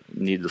also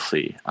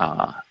needlessly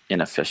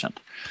inefficient.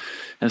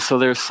 And so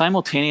there's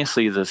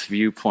simultaneously this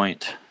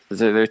viewpoint.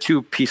 There are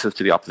two pieces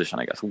to the opposition,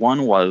 I guess.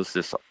 One was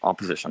this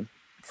opposition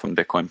from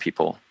Bitcoin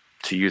people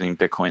to using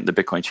the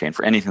Bitcoin chain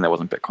for anything that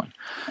wasn't Bitcoin.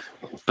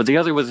 But the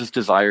other was this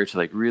desire to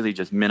like really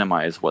just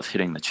minimize what's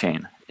hitting the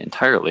chain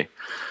entirely.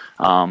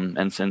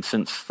 And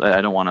since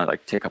I don't want to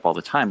like take up all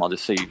the time, I'll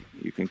just say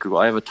you can Google.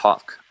 I have a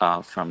talk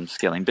from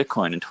Scaling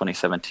Bitcoin in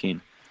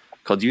 2017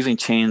 called "Using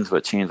Chains: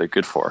 What Chains Are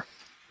Good For,"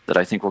 that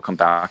I think we'll come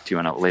back to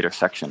in a later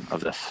section of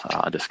this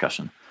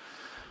discussion,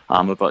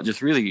 about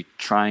just really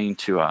trying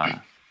to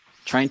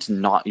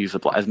not use the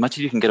block as much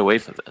as you can get away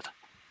with it.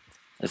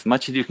 As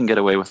much as you can get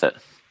away with it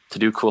to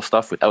do cool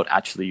stuff without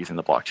actually using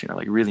the blockchain, or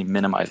like really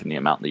minimizing the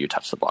amount that you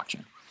touch the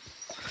blockchain.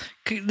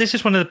 This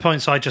is one of the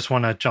points I just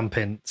want to jump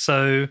in.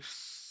 So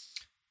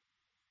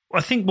I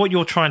think what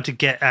you're trying to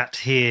get at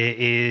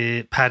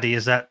here, Paddy,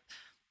 is that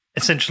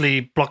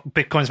essentially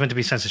Bitcoin's meant to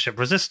be censorship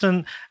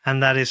resistant,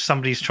 and that is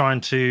somebody's trying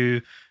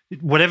to,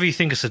 whatever you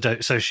think of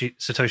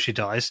Satoshi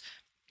Dice,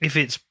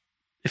 if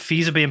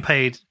fees are being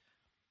paid,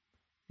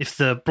 if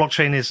the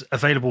blockchain is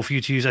available for you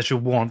to use as you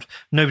want,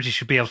 nobody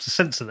should be able to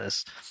censor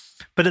this.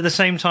 But at the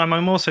same time,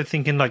 I'm also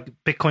thinking like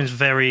Bitcoin's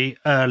very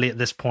early at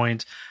this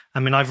point. I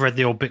mean, I've read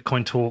the old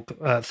Bitcoin talk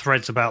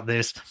threads about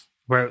this,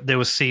 where there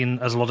was seen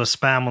as a lot of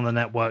spam on the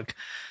network.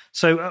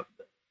 So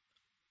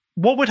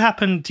what would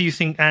happen, do you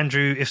think,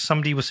 Andrew, if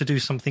somebody was to do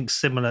something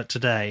similar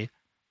today?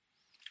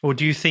 Or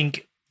do you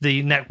think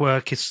the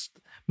network is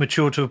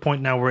mature to a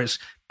point now where it's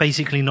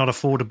basically not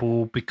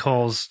affordable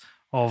because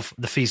of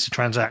the fees to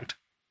transact?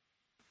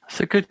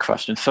 That's a good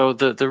question. So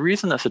the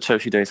reason that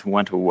Satoshi Dice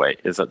went away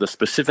is that the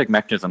specific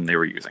mechanism they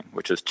were using,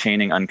 which is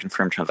chaining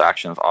unconfirmed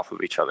transactions off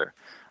of each other,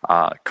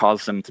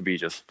 caused them to be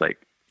just like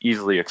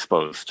easily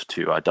exposed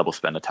to double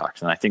spend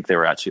attacks. And I think they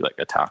were actually like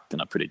attacked in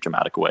a pretty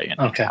dramatic way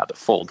and had to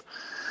fold.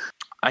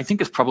 I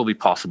think it's probably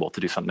possible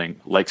to do something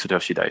like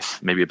Satoshi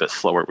Dice, maybe a bit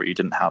slower, where you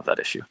didn't have that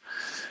issue.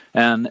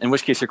 And in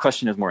which case your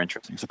question is more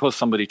interesting. Suppose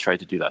somebody tried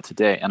to do that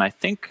today. And I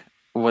think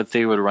what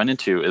they would run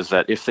into is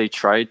that if they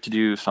tried to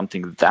do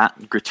something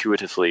that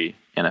gratuitously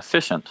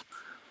inefficient,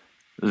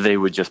 they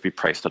would just be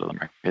priced out of the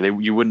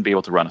market. You wouldn't be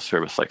able to run a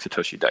service like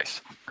Satoshi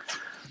Dice.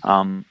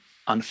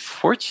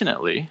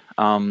 Unfortunately,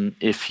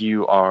 if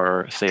you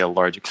are, say, a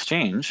large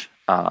exchange,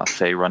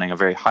 say running a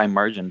very high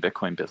margin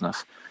Bitcoin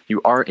business,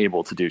 you are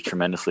able to do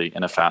tremendously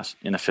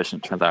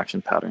inefficient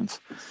transaction patterns.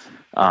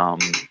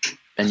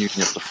 And you can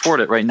just afford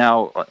it. Right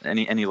now,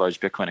 any large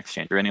Bitcoin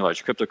exchange or any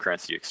large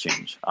cryptocurrency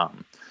exchange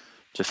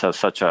just has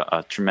such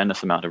a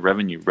tremendous amount of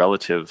revenue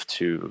relative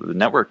to the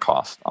network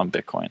cost on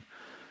Bitcoin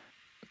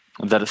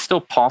that it's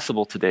still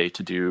possible today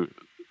to do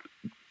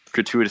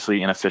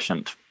gratuitously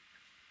inefficient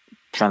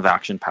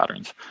transaction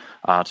patterns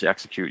to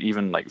execute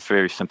even like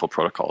very simple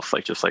protocols,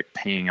 like just like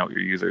paying out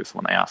your users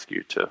when they ask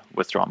you to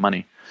withdraw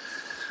money.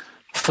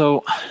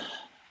 So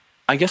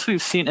I guess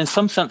we've seen, in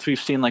some sense,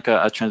 like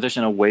a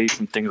transition away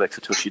from things like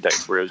Satoshi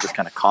Dice, where it was just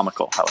kind of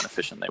comical how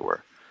inefficient they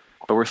were.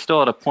 But we're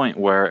still at a point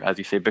where, as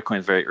you say, Bitcoin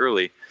is very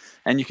early,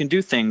 and you can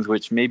do things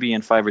which maybe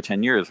in 5 or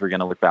 10 years we're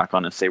going to look back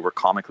on and say were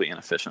comically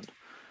inefficient.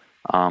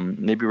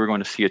 Maybe we're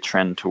going to see a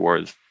trend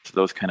towards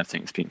those kind of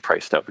things being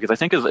priced out. Because I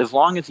think as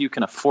long as you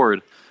can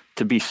afford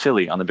to be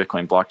silly on the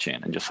Bitcoin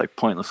blockchain and just like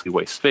pointlessly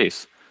waste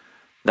space,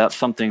 that's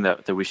something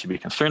that we should be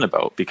concerned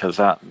about, because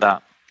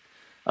that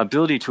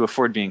ability to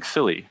afford being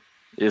silly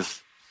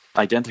is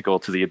identical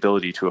to the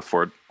ability to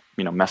afford,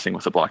 messing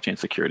with the blockchain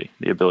security,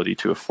 the ability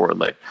to afford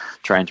like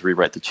trying to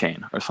rewrite the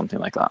chain or something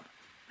like that.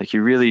 Like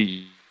you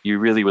really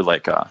would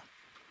like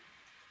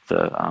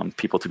the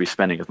people to be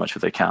spending as much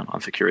as they can on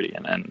security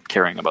and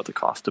caring about the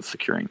cost of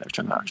securing their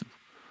transactions.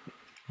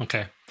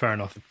 Okay, fair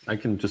enough. I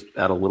can just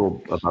add a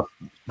little about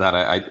that.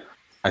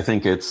 I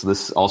think it's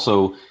this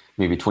also,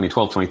 maybe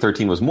 2012,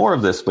 2013 was more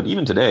of this, but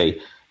even today,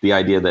 the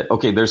idea that,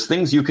 okay, there's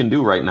things you can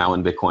do right now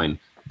in Bitcoin,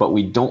 but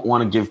we don't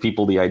want to give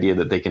people the idea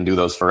that they can do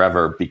those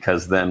forever,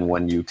 because then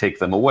when you take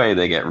them away,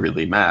 they get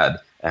really mad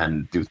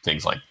and do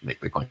things like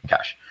make Bitcoin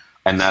Cash.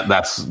 And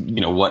that's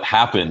what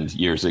happened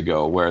years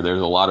ago, where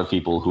there's a lot of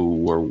people who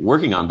were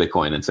working on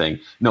Bitcoin and saying,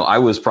 no, I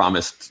was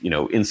promised,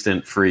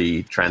 instant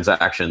free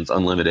transactions,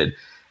 unlimited.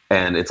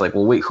 And it's like,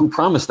 well, wait, who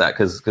promised that?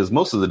 Because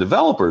most of the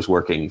developers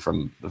working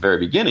from the very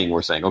beginning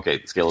were saying, okay,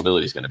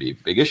 scalability is going to be a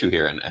big issue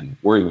here, and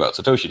worrying about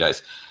Satoshi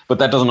Dice. But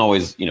that doesn't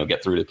always,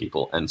 get through to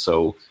people. And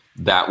so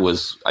that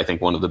was, I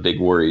think, one of the big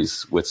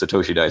worries with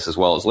Satoshi Dice, as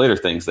well as later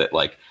things, that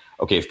like,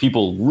 okay, if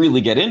people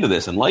really get into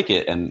this and like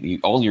it, and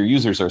all your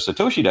users are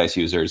Satoshi Dice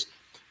users,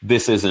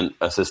 this isn't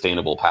a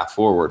sustainable path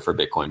forward for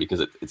Bitcoin,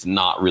 because it's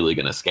not really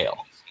going to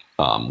scale.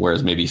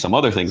 Whereas maybe some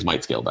other things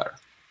might scale better.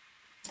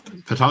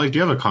 Vitalik, do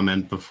you have a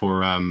comment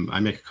before I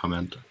make a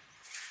comment?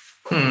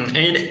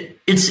 And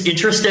it's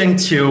interesting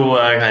to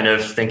kind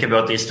of think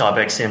about these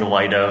topics in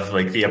light of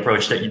like the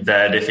approach that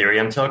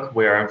Ethereum took,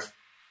 where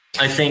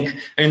I think,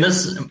 and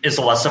this is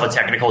less of a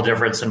technical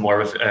difference and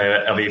more of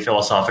a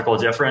philosophical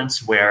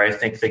difference, where I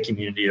think the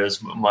community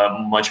is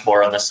much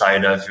more on the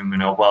side of,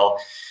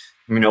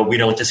 we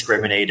don't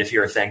discriminate. If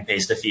your thing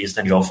pays the fees,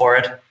 then go for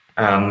it.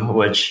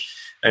 Which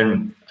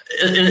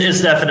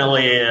is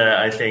definitely,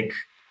 I think,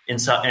 in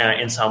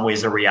some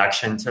ways a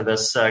reaction to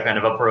this kind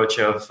of approach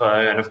of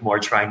kind of more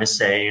trying to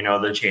say,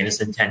 the chain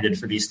is intended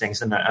for these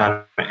things and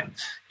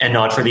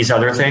not for these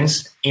other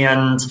things.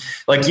 And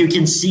like you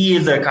can see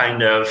the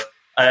kind of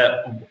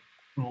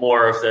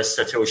more of the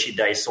Satoshi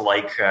Dice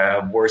like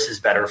worse is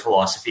better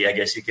philosophy, I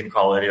guess you can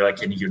call it,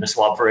 like in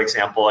Uniswap, for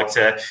example, like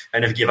to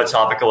kind of give a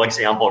topical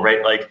example,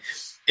 right? Like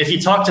if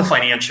you talk to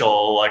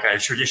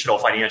traditional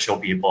financial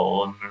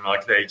people, and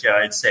like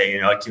I'd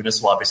say, like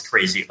Uniswap is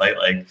crazy. Like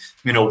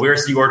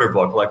where's the order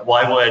book? Like,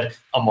 why would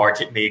a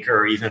market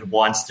maker even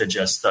wants to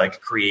just like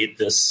create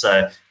this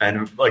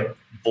and like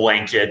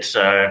blanket,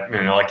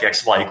 like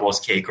X y equals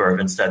K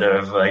curve instead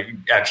of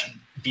actually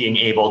being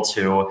able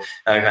to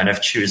kind of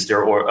choose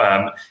their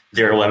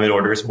limit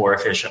orders more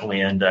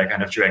efficiently and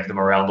kind of drag them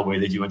around the way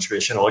they do in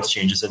traditional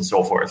exchanges and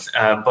so forth.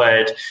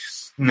 But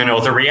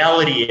the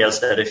reality is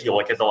that if you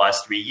look at the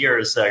last 3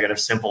 years, kind of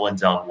simple and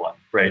dumb won,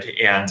 right?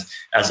 And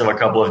as of a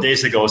couple of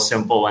days ago,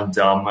 simple and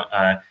dumb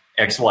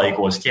X y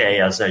equals K,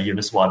 as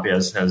Uniswap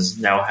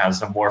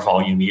has a more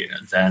volume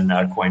than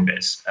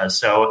Coinbase.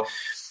 So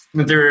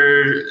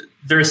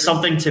there's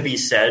something to be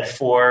said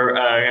for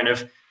kind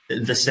of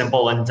the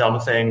simple and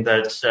dumb thing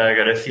that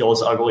kind of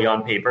feels ugly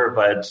on paper,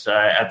 but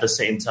at the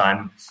same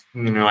time,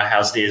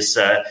 has these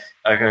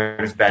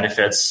kind of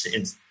benefits.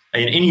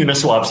 In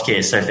Uniswap's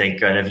case, I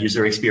think kind of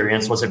user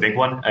experience was a big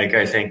one. Like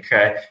I think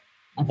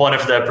one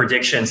of the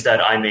predictions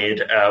that I made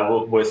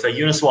with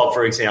Uniswap,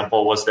 for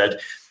example, was that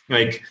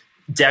like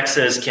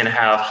DEXs can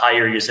have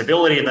higher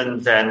usability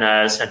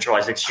than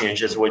centralized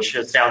exchanges, which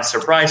sounds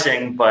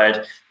surprising,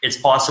 but it's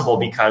possible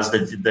because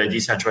the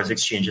decentralized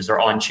exchanges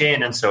are on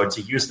chain, and so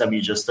to use them,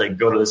 you just like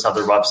go to this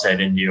other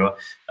website and you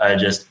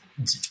just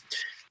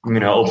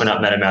open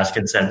up MetaMask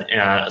and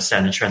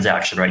send a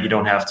transaction, right? You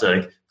don't have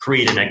to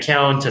create an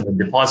account and then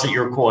deposit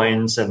your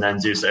coins and then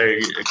do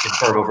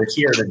confirm over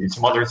here, then do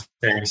some other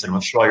things and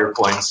withdraw your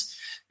coins.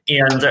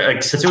 And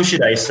Satoshi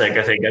Dice,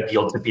 I think,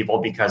 appealed to people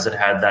because it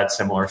had that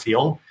similar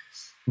feel.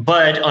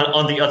 But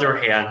on the other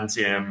hand,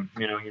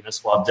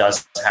 Uniswap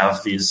does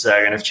have these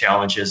kind of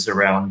challenges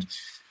around,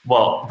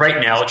 well,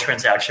 right now,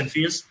 transaction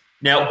fees.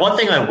 Now, one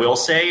thing I will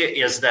say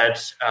is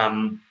that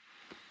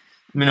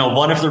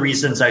one of the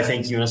reasons I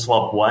think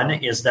Uniswap won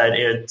is that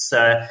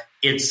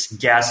its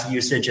gas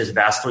usage is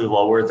vastly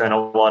lower than a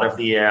lot of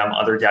the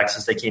other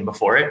DEXs that came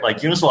before it. Like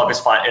Uniswap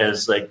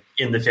is like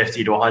in the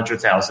 50 to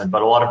 100,000,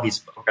 but a lot of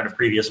these kind of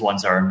previous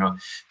ones are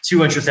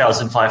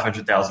 200,000,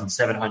 500,000,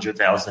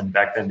 700,000.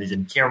 Back then they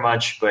didn't care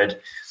much,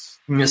 but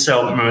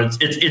so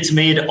it's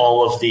made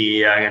all of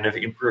the kind of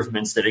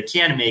improvements that it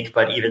can make,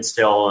 but even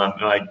still,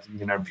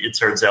 it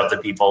turns out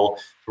that people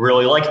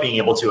really like being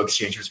able to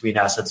exchange between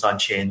assets on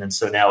chain, and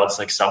so now it's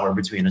like somewhere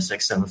between a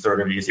sixth and a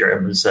third of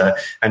Ethereum's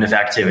kind of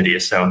activity.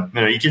 So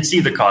you can see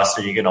the cost,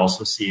 and you can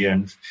also see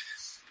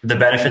the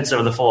benefits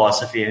of the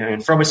philosophy.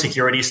 And from a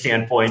security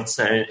standpoint,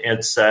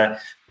 it's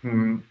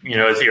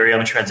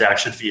Ethereum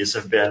transaction fees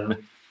have been,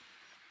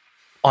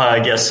 I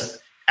guess,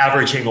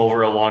 averaging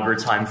over a longer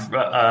time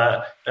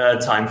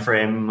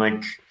frame,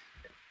 like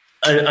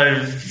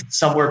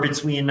somewhere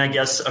between, I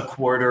guess, a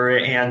quarter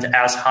and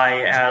as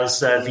high as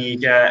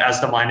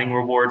the mining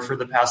reward for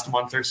the past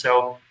month or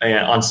so.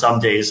 On some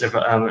days have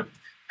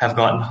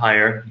gotten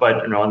higher,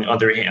 but on the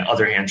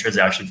other hand,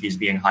 transaction fees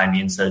being high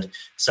means that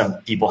some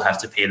people have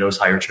to pay those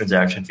higher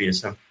transaction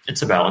fees. So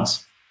it's a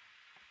balance.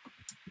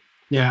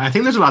 Yeah, I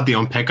think there's a lot to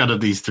unpick out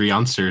of these three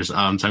answers. So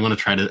I'm going to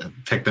try to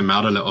pick them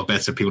out a little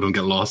bit so people don't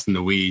get lost in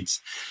the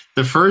weeds.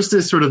 The first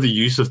is sort of the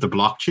use of the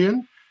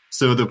blockchain.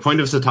 So the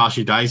point of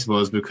Satoshi Dice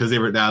was because they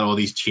had all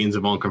these chains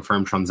of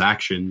unconfirmed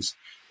transactions,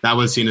 that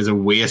was seen as a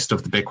waste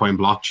of the Bitcoin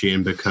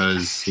blockchain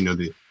because,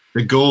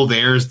 the goal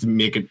there is to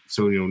make it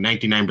so,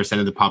 99%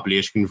 of the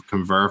population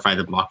can verify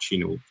the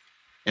blockchain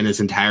in its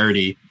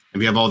entirety.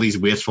 If you have all these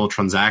wasteful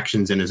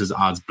transactions, and it just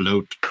adds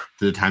bloat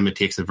to the time it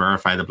takes to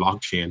verify the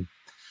blockchain.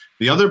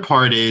 The other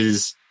part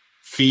is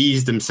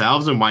fees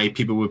themselves and why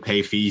people would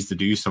pay fees to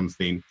do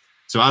something.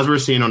 So as we're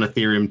seeing on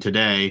Ethereum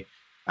today,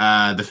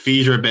 the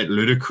fees are a bit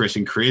ludicrous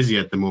and crazy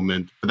at the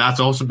moment. But that's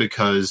also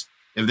because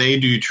if they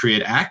do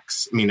trade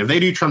X, if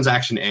they do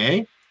transaction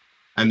A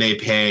and they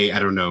pay,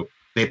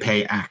 they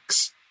pay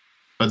X,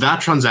 but that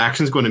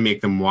transaction is going to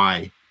make them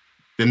Y,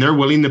 then they're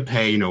willing to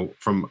pay,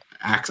 from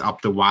X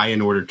up to Y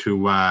in order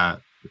to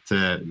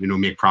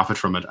make profit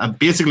from it.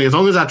 Basically, as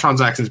long as that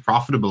transaction is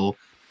profitable,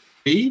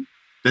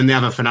 then they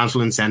have a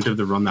financial incentive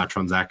to run that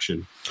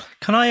transaction.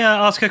 Can I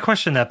ask a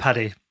question there,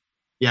 Paddy?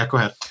 Yeah, go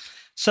ahead.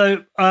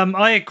 So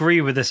I agree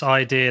with this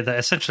idea that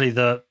essentially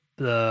the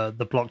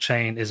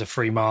blockchain is a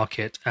free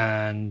market,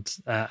 and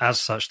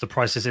as such, the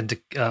prices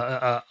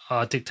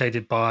are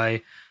dictated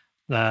by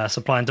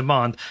supply and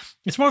demand.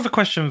 It's more of a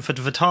question for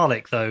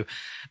Vitalik, though.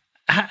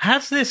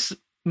 Has this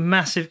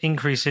massive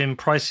increase in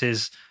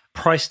prices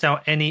priced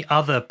out any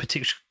other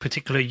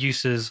particular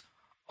uses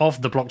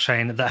of the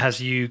blockchain that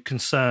has you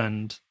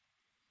concerned?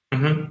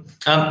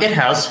 Mm-hmm. It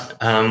has.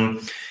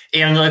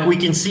 And we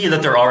can see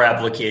that there are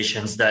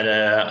applications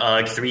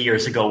that 3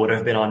 years ago would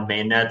have been on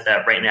mainnet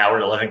that right now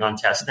are living on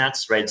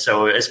testnets, right?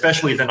 So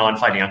especially the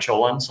non-financial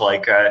ones,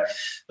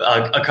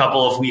 a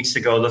couple of weeks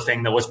ago, the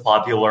thing that was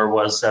popular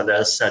was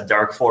this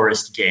Dark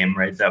Forest game,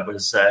 right? That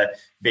was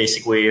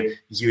basically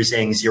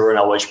using zero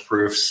knowledge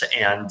proofs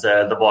and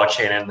the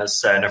blockchain in this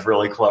kind of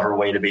really clever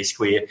way to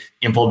basically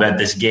implement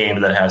this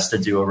game that has to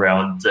do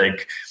around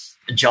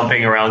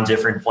jumping around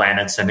different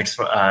planets and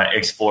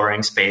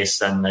exploring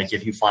space, and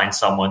if you find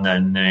someone,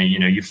 then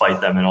you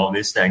fight them and all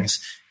these things.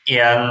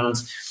 And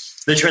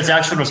the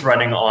transaction was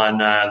running on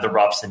the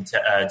Robson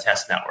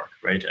test network,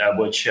 right?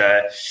 Which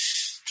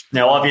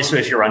now, obviously,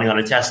 if you're running on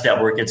a test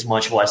network, it's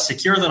much less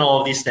secure than all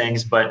of these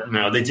things. But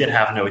they did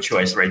have no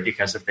choice, right?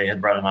 Because if they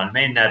had run it on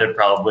mainnet, it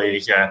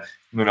probably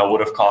would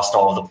have cost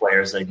all of the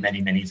players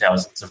many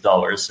thousands of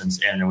dollars,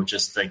 and it would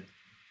just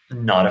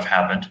not have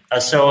happened.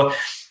 So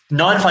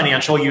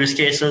non-financial use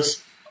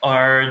cases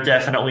are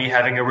definitely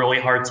having a really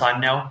hard time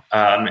now.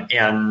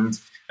 And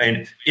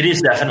it is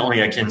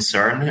definitely a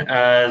concern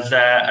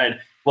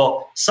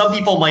some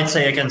people might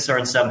say a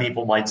concern. Some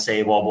people might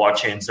say,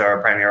 blockchains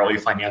are primarily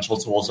financial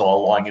tools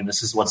all along, and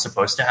this is what's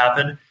supposed to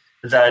happen.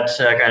 That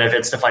kind of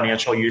it's the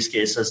financial use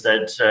cases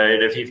that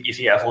if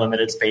you have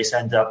limited space,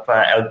 end up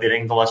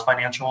outbidding the less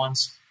financial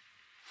ones.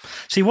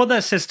 See, what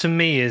that says to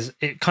me is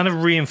it kind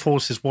of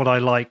reinforces what I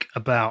like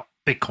about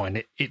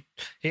Bitcoin. It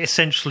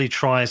essentially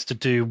tries to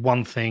do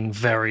one thing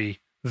very,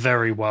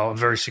 very well and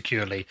very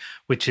securely,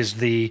 which is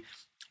the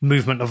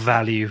movement of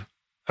value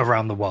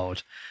around the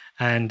world,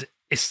 and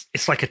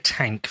it's like a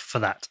tank for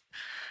that.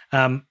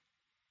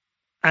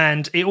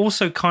 And it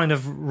also kind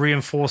of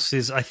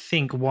reinforces, I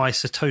think, why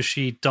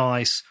Satoshi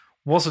Dice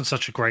wasn't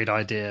such a great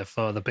idea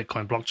for the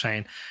Bitcoin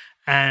blockchain,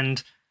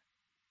 and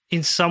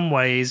in some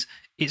ways,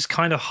 it's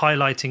kind of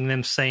highlighting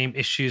them same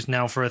issues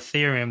now for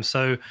Ethereum.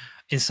 So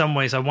in some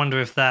ways, I wonder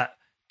if that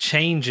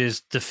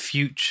changes the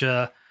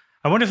future.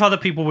 I wonder if other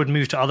people would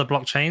move to other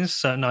blockchains,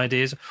 certain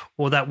ideas,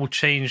 or that will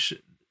change,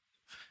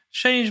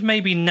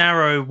 maybe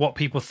narrow what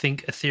people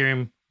think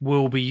Ethereum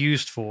will be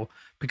used for.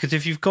 Because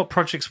if you've got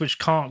projects which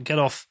can't get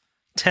off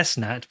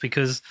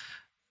testnet,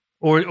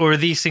 or are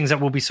these things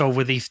that will be solved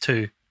with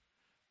ETH2?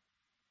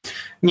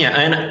 Yeah,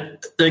 and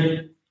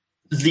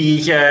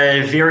the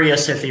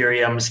various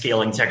Ethereum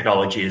scaling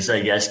technologies,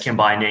 I guess,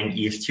 combining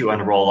ETH2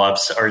 and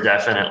rollups are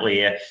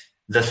definitely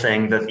the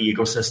thing that the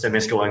ecosystem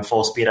is going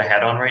full speed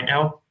ahead on right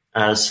now.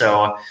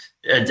 So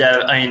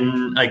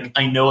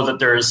I know that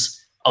there's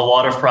a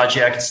lot of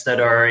projects that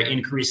are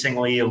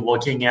increasingly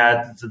looking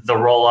at the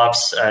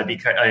rollups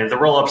because the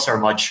rollups are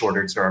much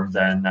shorter term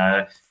than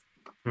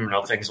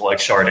things like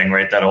sharding,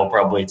 right? That'll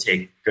probably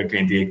take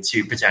maybe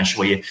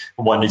potentially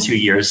 1 to 2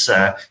 years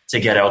to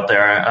get out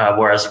there.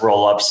 Whereas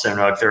rollups,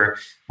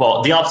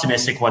 the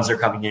optimistic ones are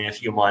coming in a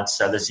few months.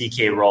 The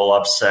ZK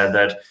rollups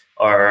that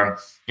are,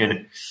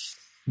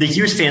 they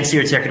use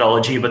fancier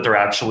technology, but they're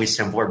actually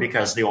simpler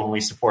because they only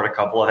support a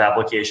couple of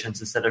applications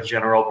instead of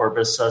general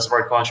purpose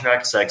smart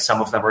contracts. Like some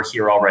of them are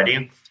here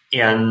already.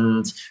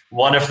 And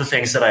one of the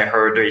things that I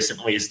heard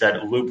recently is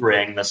that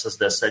Loopring, this is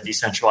this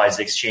decentralized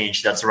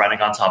exchange that's running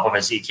on top of a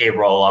ZK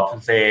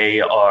rollup.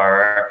 They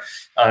are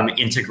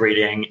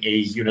integrating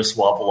a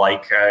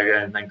Uniswap-like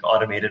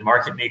automated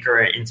market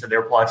maker into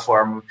their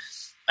platform,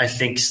 I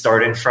think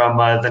starting from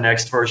the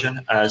next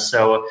version.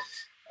 So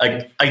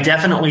I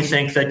definitely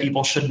think that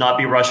people should not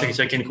be rushing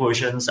to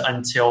conclusions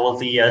until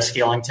the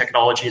scaling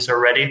technologies are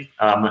ready.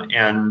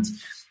 And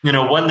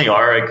when they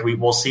are, we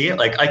will see.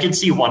 I can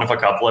see one of a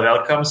couple of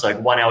outcomes.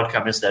 One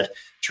outcome is that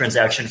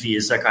transaction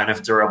fees kind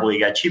of durably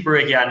get cheaper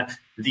again.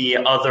 The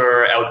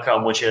other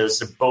outcome, which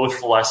is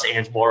both less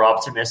and more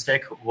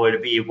optimistic,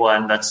 would be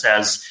one that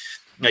says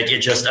it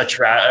just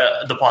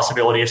the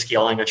possibility of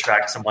scaling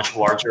attracts a much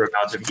larger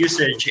amount of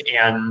usage,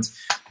 and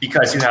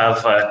because you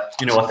have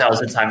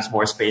 1,000 times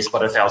more space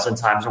but 1,000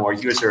 times more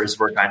users,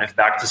 we're kind of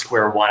back to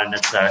square one, and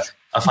it's a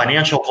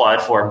financial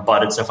platform,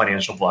 but it's a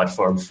financial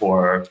platform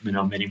for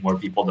many more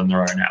people than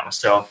there are now.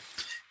 So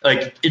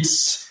and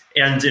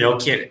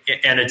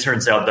it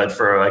turns out that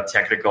for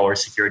technical or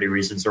security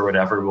reasons or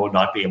whatever, we will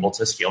not be able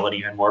to scale it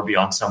even more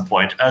beyond some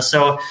point.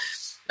 So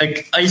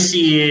I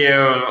see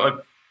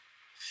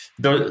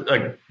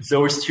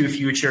those two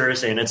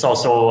futures, and it's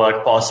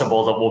also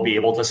possible that we'll be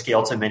able to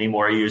scale to many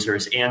more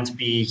users and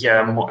be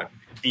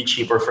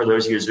cheaper for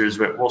those users.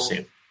 But we'll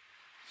see.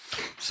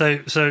 So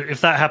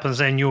if that happens,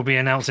 then you'll be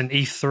announcing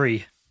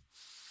ETH3.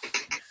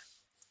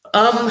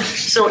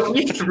 So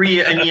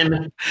ETH3, I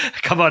mean,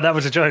 come on, that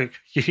was a joke.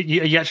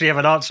 You actually have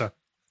an answer.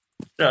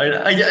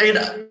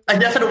 I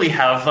definitely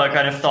have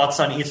kind of thoughts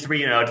on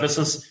ETH3.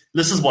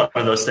 This is one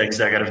of those things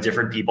that kind of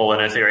different people in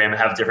Ethereum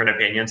have different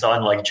opinions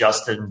on. Like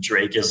Justin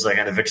Drake is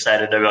kind of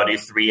excited about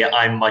ETH3.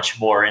 I'm much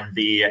more in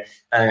the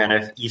kind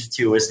of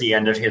ETH2 is the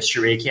end of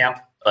history camp.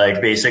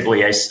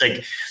 Basically, and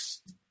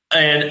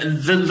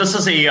this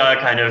is a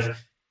kind of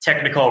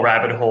technical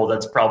rabbit hole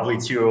that's probably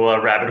too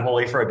rabbit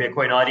holey for a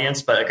Bitcoin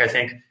audience. But I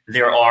think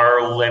there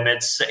are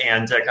limits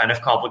and kind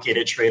of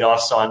complicated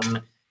trade-offs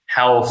on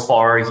how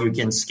far you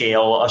can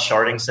scale a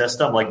sharding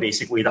system.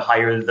 Basically, the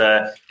higher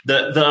the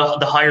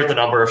higher the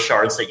number of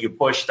shards that you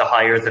push, the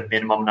higher the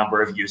minimum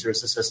number of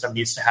users the system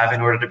needs to have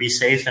in order to be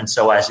safe. And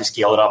so as you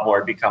scale it up more,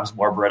 it becomes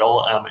more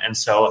brittle. And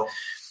so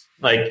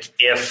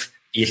if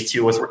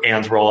ETH2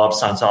 and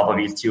rollups on top of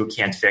ETH2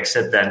 can't fix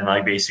it, then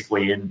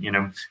basically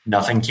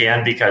nothing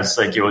can, because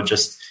you would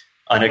just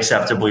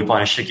unacceptably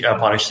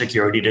punish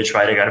security to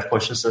try to kind of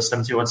push the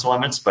system to its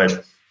limits.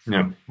 But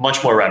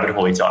much more rabbit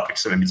hole topic,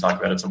 so maybe talk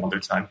about it some other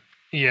time.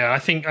 Yeah, I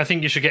think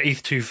you should get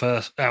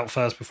ETH2 out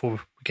first before we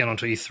get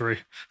onto ETH3.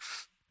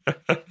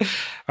 All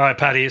right,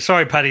 Paddy.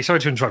 Sorry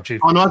to interrupt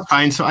you. Oh, no, it's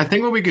fine. So I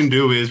think what we can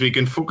do is we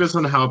can focus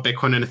on how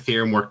Bitcoin and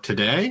Ethereum work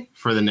today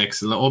for the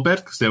next little bit,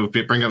 because they would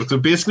bring up. So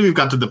basically, we've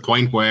got to the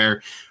point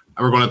where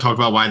we're going to talk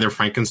about why they're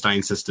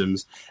Frankenstein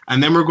systems,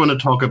 and then we're going to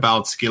talk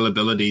about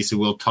scalability. So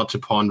we'll touch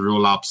upon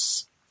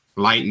rollups,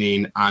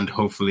 Lightning, and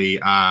hopefully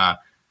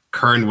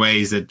current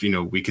ways that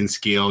we can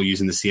scale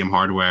using the same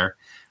hardware.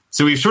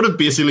 So we've sort of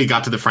basically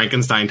got to the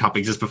Frankenstein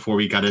topic just before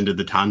we got into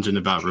the tangent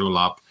about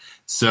rollup.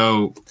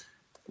 So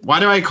why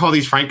do I call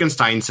these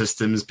Frankenstein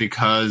systems?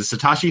 Because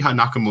Satoshi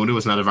Nakamoto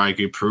was not a very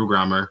good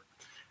programmer.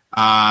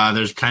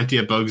 There's plenty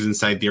of bugs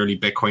inside the early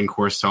Bitcoin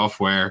core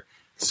software.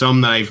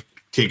 Some that I've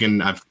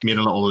made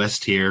a little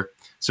list here.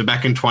 So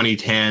back in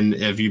 2010,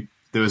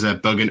 there was a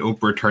bug in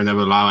OP return that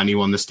would allow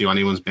anyone to steal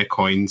anyone's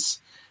Bitcoins.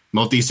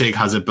 Multisig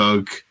has a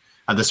bug.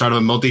 At the start of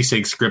a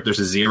multisig script, there's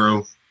a 0.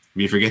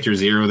 If you forget your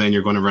 0, then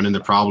you're going to run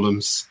into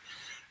problems.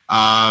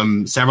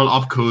 Several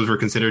opcodes were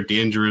considered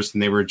dangerous,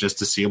 and they were just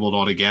disabled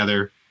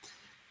altogether.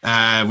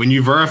 When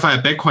you verify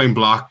a Bitcoin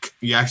block,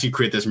 you actually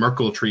create this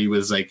Merkle tree.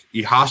 Was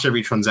you hash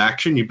every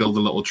transaction, you build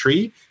a little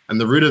tree, and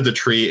the root of the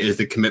tree is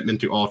the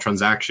commitment to all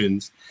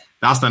transactions.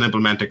 That's not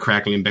implemented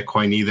correctly in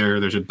Bitcoin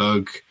either. There's a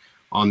bug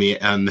on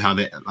how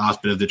the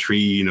last bit of the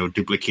tree,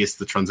 duplicates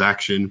the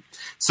transaction.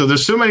 So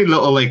there's so many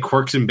little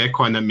quirks in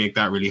Bitcoin that make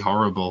that really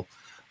horrible.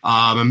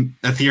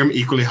 Ethereum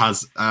equally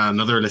has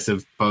another list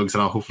of bugs that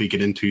I'll hopefully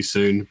get into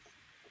soon.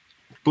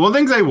 But one of the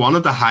things I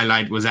wanted to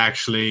highlight was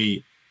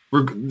actually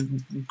we're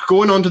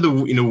going on to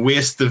the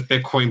waste of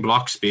Bitcoin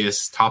block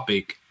space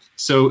topic.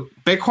 So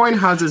Bitcoin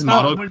has this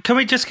model. Can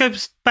we just go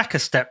back a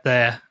step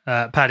there,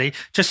 Paddy?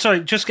 Just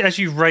as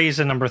you raise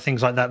a number of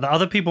things like that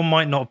other people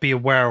might not be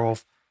aware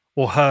of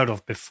or heard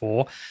of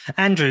before.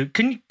 Andrew,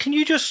 can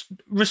you just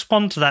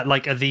respond to that?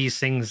 Like, are these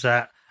things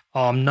that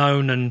are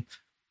known and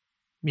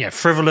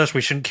frivolous?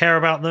 We shouldn't care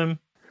about them?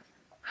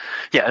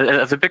 Yeah,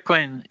 as a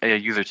Bitcoin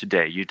user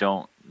today, you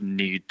don't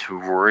need to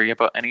worry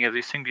about any of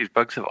these things. These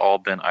bugs have all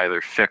been either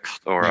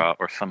fixed or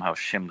somehow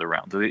shimmed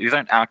around. These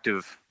aren't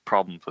active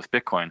problems with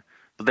Bitcoin.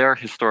 There are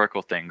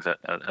historical things that,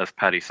 as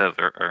Paddy says,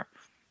 are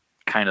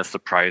kind of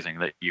surprising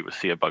that you would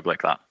see a bug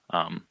like that.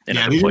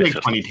 These are like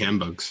 2010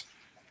 bugs.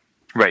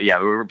 Right, yeah.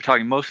 We're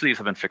talking, most of these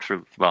have been fixed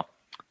for,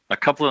 a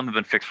couple of them have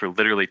been fixed for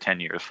literally 10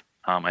 years.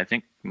 I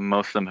think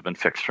most of them have been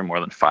fixed for more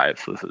than 5.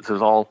 So this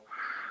is all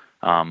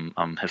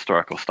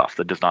historical stuff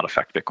that does not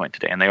affect Bitcoin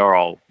today. And they are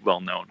all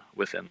well known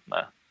within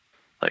the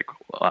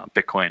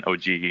Bitcoin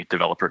OG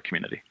developer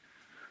community.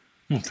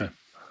 Okay.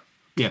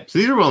 Yeah, so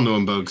these are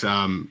well-known bugs.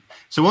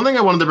 So one thing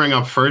I wanted to bring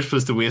up first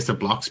was the waste of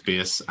block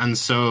space. And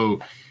so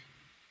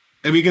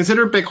if we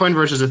consider Bitcoin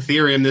versus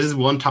Ethereum, this is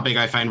one topic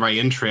I find very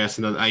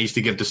interesting that I used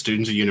to give to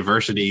students at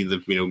university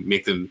that,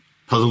 make them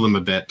puzzle them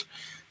a bit.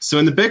 So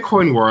in the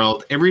Bitcoin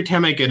world, every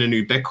time I get a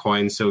new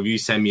Bitcoin, so if you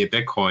send me a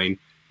Bitcoin,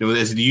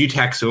 there's the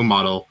UTXO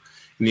model,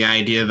 and the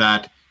idea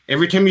that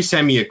every time you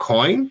send me a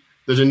coin,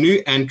 there's a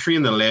new entry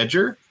in the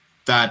ledger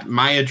that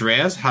my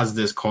address has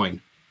this coin.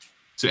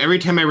 So every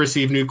time I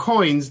receive new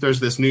coins, there's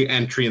this new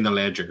entry in the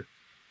ledger.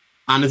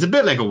 And it's a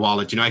bit like a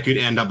wallet. I could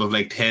end up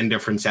with 10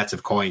 different sets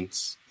of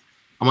coins.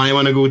 And when I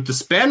want to go to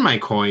spend my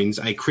coins,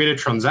 I create a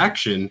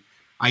transaction.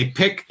 I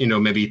pick,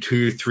 maybe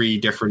 2-3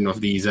 different of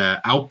these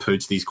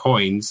outputs, these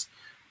coins,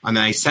 and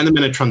then I send them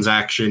in a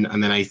transaction,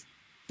 and then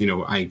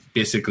I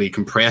basically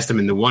compress them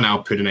into one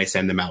output and I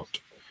send them out.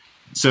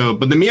 So,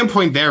 but the main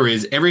point there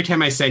is every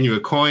time I send you a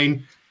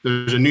coin,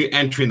 there's a new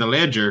entry in the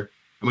ledger.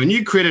 And when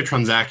you create a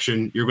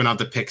transaction, you're going to have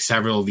to pick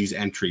several of these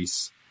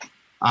entries.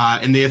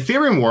 In the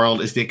Ethereum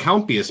world, it's the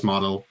account-based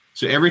model.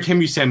 So every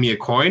time you send me a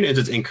coin, it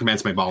just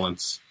increments my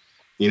balance.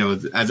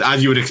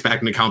 As you would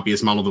expect an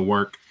account-based model to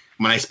work.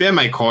 When I spend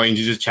my coins,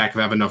 you just check if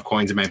I have enough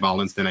coins in my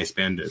balance, then I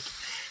spend it.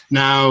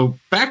 Now,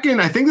 back in,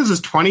 I think this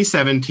is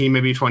 2017,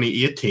 maybe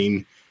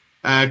 2018,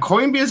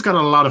 Coinbase got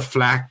a lot of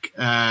flack,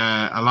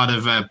 a lot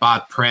of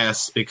bad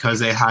press because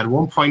they had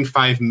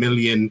 1.5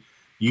 million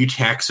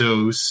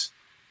UTXOs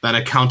that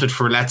accounted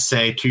for, let's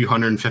say,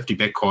 250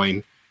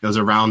 Bitcoin. It was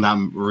around that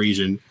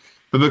region.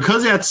 But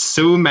because they had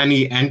so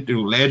many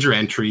ledger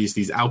entries,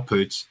 these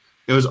outputs,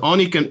 it was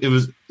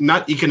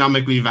not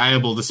economically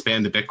viable to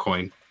spend the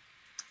Bitcoin.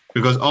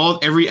 Because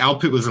every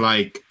output was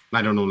 $5,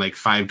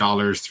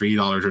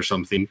 $3 or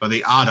something, but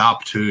they add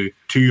up to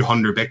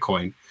 200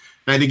 Bitcoin.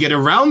 Now, to get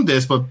around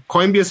this, what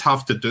Coinbase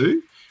have to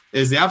do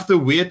is they have to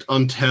wait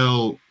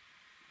until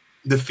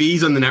the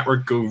fees on the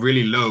network go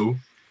really low.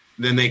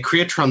 Then they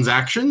create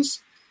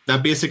transactions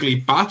that basically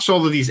batch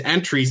all of these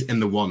entries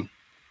into one.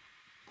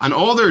 And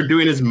all they're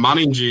doing is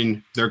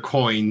managing their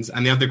coins,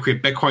 and they have to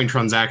create Bitcoin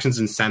transactions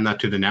and send that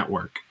to the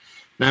network.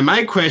 Now,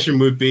 my question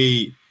would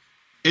be,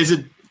 is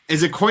it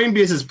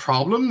Coinbase's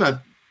problem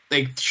that,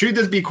 should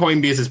this be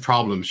Coinbase's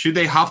problem? Should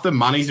they have to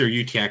manage their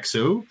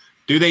UTXO?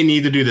 Do they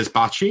need to do this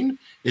batching?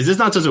 Is this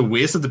not just a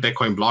waste of the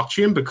Bitcoin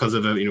blockchain because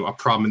of a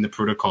problem in the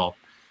protocol?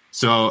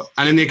 So,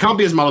 and in the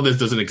account-based model, this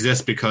doesn't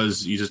exist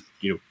because you just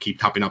keep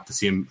topping up the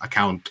same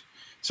account.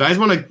 So I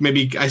just want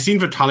to I seen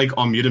Vitalik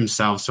unmute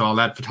himself, so I'll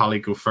let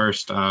Vitalik go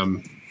first,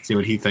 see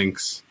what he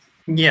thinks.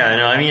 Yeah,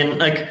 no, I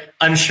mean,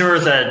 I'm sure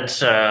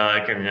that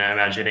I can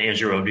imagine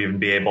Andrew would even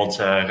be able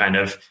to kind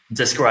of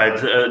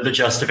describe the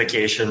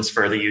justifications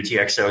for the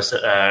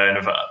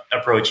UTXO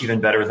approach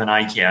even better than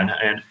I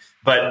can.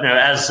 But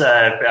as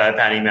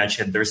Patty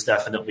mentioned, there's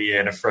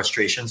definitely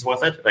frustrations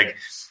with it.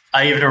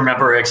 I even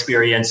remember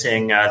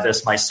experiencing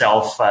this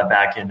myself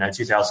back in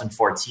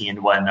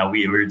 2014 when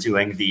we were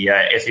doing the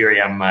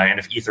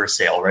Ethereum Ether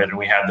sale, right? And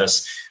we had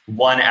this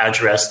one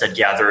address that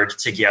gathered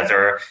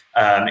together.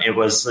 It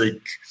was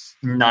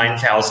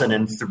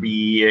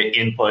 9,003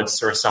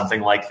 inputs or something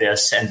like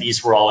this, and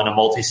these were all in a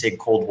multi-sig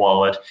cold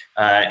wallet.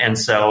 And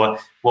so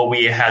what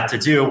we had to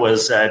do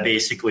was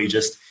basically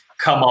just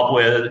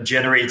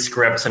generate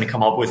scripts and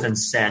come up with and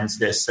send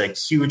this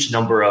huge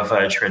number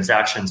of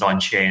transactions on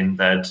chain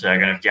that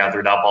kind of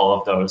gathered up all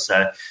of those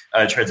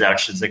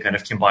transactions that kind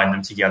of combined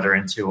them together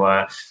into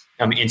a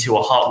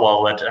hot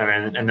wallet.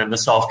 And then the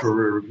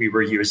software we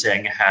were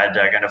using had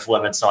kind of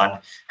limits on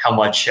how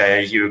much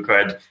you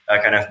could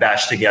kind of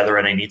batch together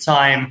at any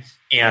time.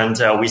 And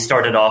we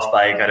started off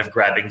by kind of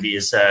grabbing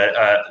these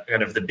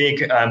kind of the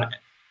big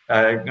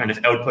kind of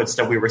outputs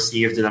that we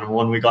received. And then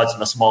when we got to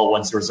the small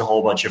ones, there was a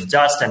whole bunch of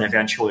dust. And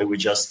eventually we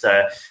just,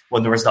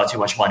 when there was not too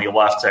much money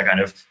left, I kind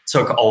of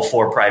took all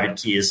 4 private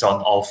keys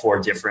on all 4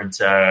 different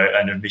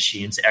kind of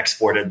machines,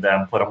 exported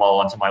them, put them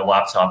all onto my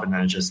laptop, and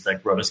then just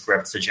wrote a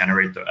script to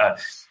generate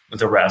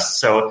the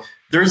rest. So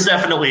there's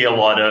definitely a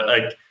lot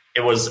of,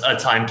 it was a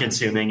time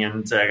consuming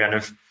and kind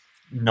of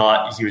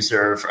not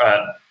user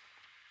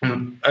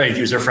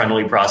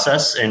friendly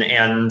process.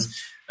 And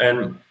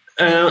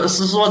This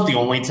was the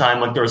only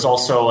time. Like, there was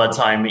also a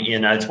time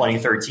in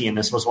 2013.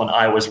 This was when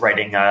I was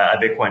writing a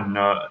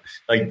Bitcoin,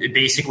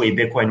 basically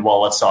Bitcoin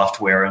wallet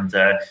software, and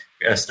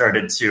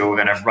started to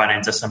kind of run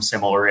into some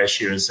similar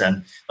issues.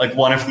 And like,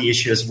 one of the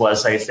issues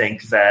was, I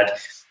think, that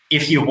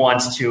if you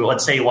want to,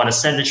 let's say you want to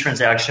send a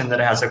transaction that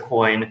has a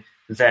coin,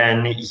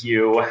 then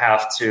you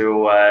have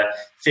to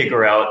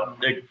figure out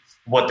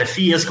what the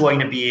fee is going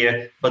to be,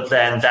 but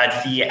then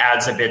that fee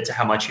adds a bit to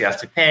how much you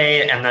have to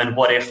pay. And then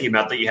what if the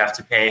amount that you have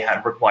to pay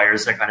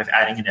requires a kind of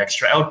adding an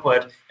extra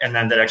output, and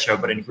then that extra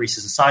output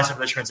increases the size of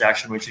the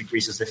transaction, which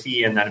increases the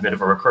fee, and then a bit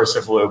of a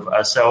recursive loop.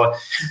 So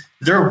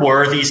there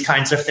were these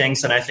kinds of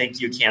things, and I think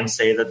you can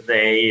say that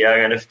they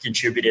kind of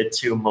contributed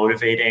to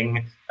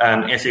motivating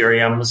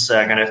Ethereum's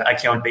kind of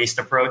account-based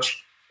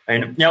approach.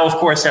 And now, of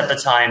course, at the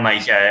time, I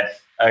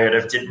kind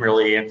of didn't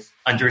really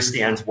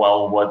understand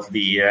well what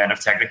the kind of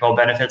technical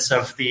benefits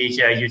of the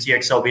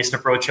UTXO-based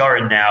approach are.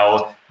 And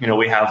now,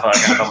 we have kind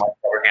of a much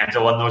better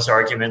handle on those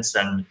arguments.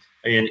 And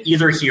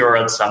either here or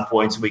at some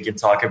point, we can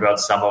talk about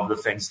some of the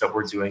things that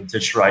we're doing to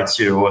try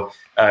to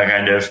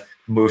kind of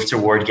move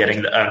toward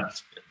getting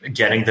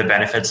the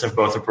benefits of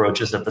both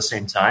approaches at the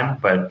same time.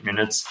 But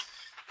it's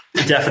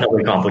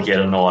definitely complicated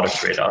and a lot of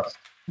trade-offs.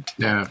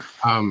 Yeah.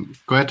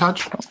 Go ahead,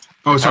 Tadge.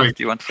 Oh, sorry.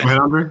 Do you want to go ahead,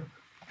 Andre?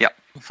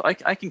 So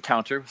I can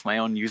counter with my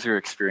own user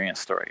experience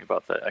story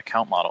about the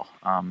account model,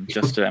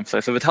 just to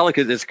emphasize. So Vitalik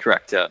is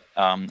correct that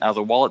as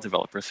a wallet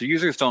developer, so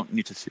users don't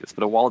need to see this,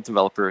 but a wallet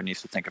developer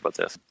needs to think about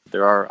this.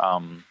 There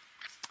are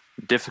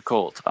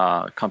difficult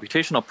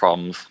computational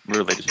problems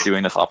related to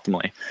doing this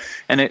optimally.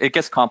 And it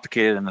gets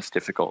complicated and it's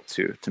difficult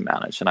to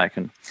manage. And I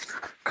can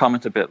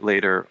comment a bit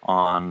later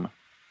on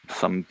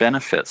some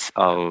benefits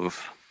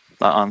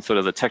on sort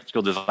of the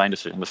technical design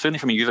decision. But certainly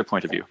from a user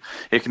point of view,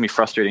 it can be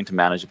frustrating to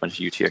manage a bunch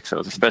of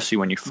UTXOs, especially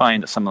when you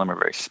find that some of them are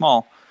very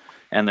small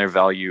and their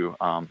value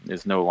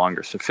is no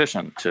longer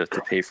sufficient to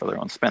pay for their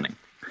own spending.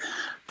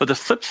 But the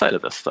flip side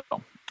of this,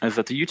 though, is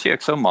that the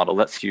UTXO model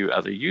lets you,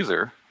 as a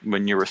user,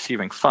 when you're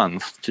receiving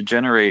funds, to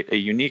generate a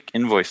unique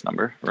invoice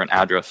number, or an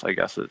address, I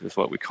guess is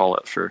what we call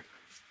it for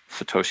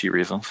Satoshi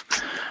reasons,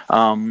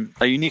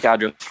 a unique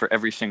address for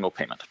every single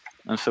payment.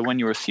 And so when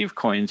you receive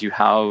coins, you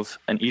have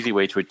an easy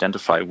way to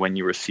identify when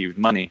you received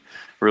money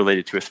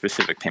related to a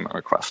specific payment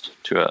request,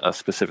 to a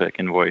specific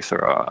invoice or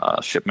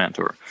a shipment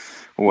or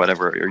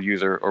whatever, your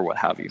user or what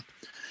have you.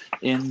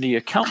 In the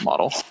account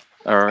model,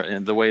 or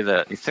in the way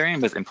that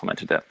Ethereum has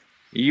implemented it,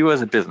 you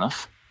as a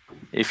business,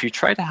 if you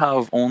try to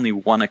have only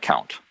one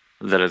account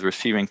that is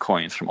receiving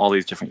coins from all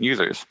these different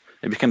users,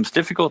 it becomes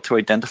difficult to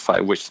identify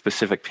which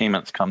specific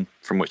payments come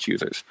from which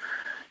users.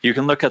 You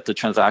can look at the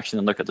transaction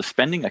and look at the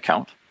spending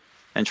account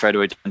and try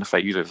to identify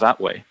users that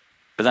way.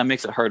 But that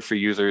makes it hard for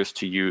users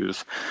to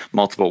use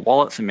multiple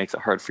wallets and makes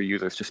it hard for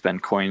users to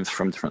spend coins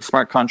from different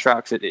smart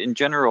contracts. It in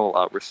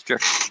general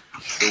restricts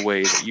the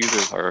way that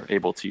users are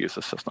able to use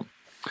the system.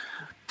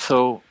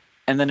 So,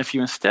 and then if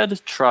you instead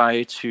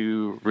try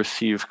to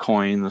receive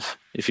coins,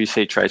 if you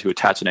say try to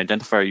attach an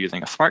identifier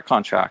using a smart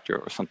contract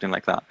or something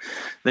like that,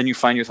 then you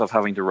find yourself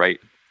having to write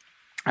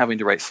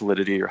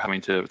Solidity or having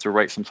to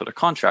write some sort of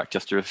contract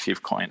just to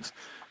receive coins,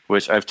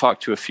 which I've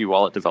talked to a few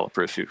wallet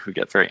developers who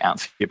get very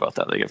antsy about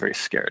that. They get very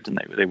scared and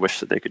they wish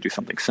that they could do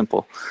something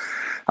simple.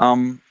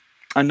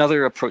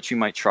 Another approach you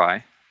might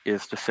try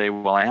is to say,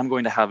 well, I am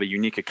going to have a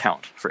unique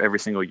account for every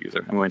single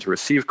user. I'm going to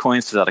receive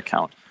coins to that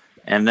account,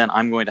 and then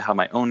I'm going to have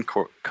my own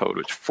code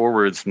which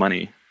forwards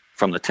money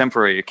from the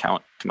temporary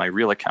account to my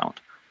real account,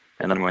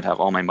 and then I'm going to have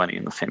all my money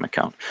in the same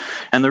account.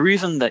 And the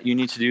reason that you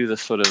need to do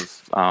this sort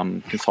of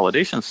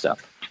consolidation step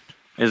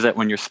is that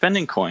when you're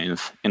spending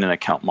coins in an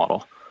account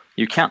model,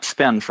 you can't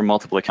spend from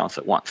multiple accounts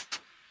at once.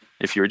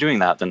 If you were doing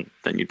that, then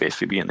you'd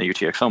basically be in the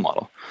UTXO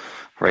model,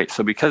 right?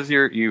 So because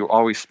you're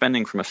always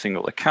spending from a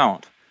single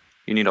account,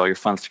 you need all your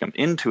funds to come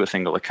into a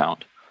single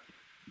account.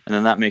 And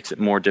then that makes it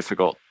more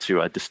difficult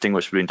to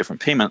distinguish between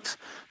different payments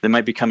that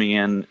might be coming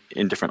in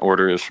different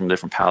orders from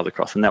different paths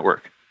across the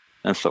network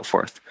and so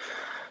forth.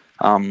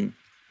 And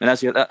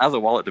as a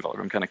wallet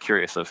developer, I'm kind of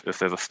curious if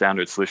there's a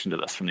standard solution to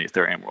this from the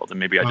Ethereum world, and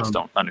maybe I just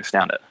don't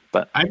understand it.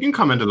 But I can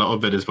comment a little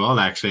bit as well,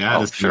 actually. I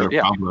had a similar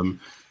problem.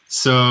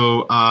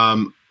 So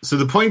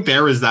the point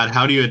there is that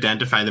how do you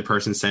identify the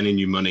person sending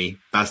you money?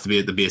 That's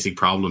the basic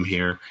problem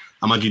here.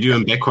 And what you do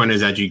in Bitcoin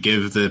is that you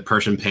give the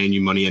person paying you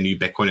money a new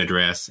Bitcoin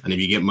address. And if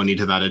you get money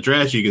to that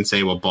address, you can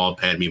say, well, Bob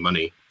paid me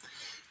money.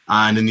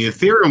 And in the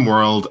Ethereum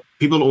world,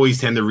 people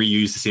always tend to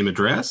reuse the same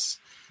address.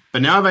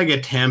 But now if I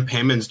get 10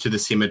 payments to the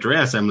same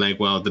address, I'm like,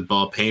 well, did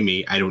Bob pay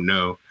me? I don't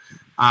know.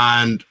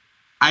 And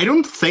I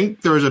don't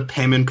think there's a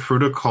payment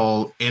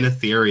protocol in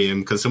Ethereum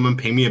because someone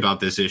pinged me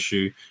about this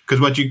issue. Because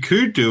what you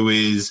could do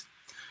is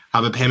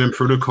have a payment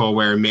protocol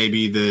where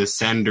maybe the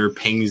sender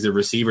pings the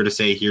receiver to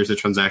say, here's the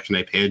transaction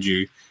I paid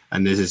you.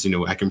 And this is,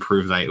 I can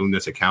prove that I own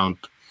this account.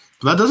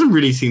 But that doesn't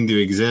really seem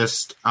to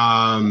exist.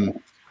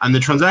 And the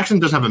transaction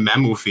does have a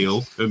memo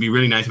field. It would be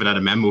really nice if it had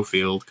a memo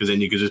field because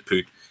then you could just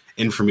put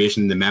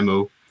information in the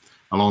memo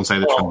alongside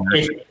the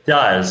transaction. It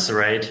does,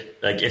 right?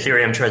 Like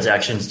Ethereum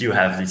transactions do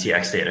have the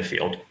TX data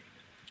field.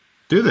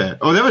 Do they?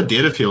 Oh, they have a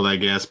data field, I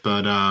guess,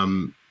 but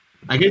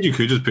I guess you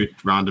could just put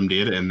random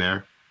data in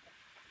there.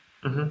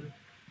 Mm-hmm.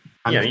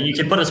 Yeah, you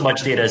can put as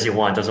much data as you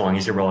want as long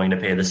as you're willing to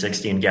pay the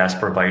 16 gas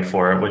per byte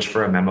for it, which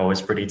for a memo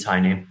is pretty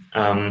tiny.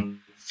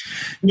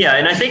 Yeah,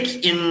 and I think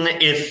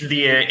if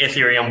the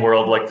Ethereum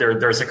world, like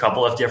there's a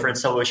couple of different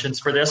solutions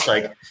for this.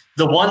 Like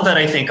the one that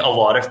I think a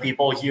lot of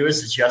people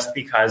use is just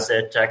because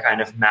it kind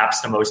of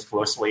maps the most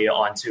closely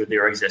onto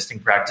their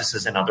existing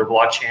practices in other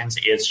blockchains.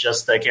 It's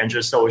just the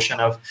Kendra's solution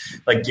of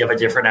like give a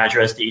different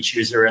address to each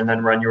user and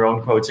then run your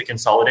own code to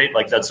consolidate.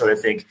 Like that's what I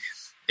think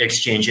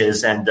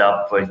exchanges end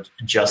up like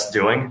just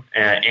doing.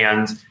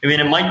 And I mean,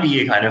 it might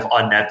be kind of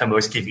on net the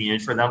most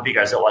convenient for them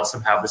because it lets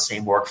them have the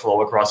same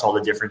workflow across all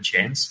the different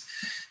chains.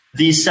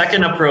 The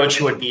second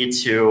approach would be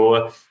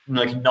to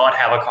like not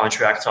have a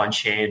contract on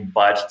chain,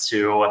 but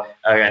to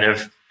kind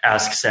of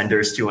ask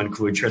senders to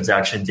include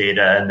transaction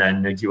data, and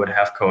then you would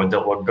have code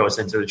that goes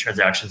into the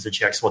transactions that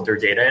checks what their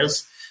data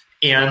is.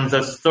 And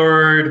the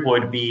third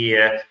would be,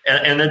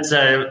 and it's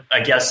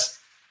I guess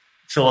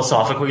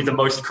philosophically the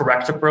most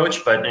correct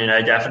approach, but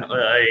I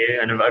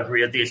kind of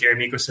agree that the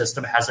Ethereum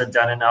ecosystem hasn't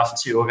done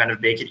enough to kind of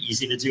make it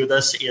easy to do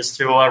this, is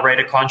to write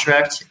a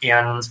contract,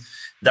 and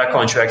that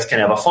contract can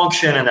have a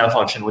function, and that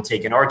function would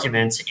take an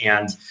argument,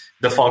 and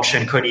the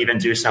function could even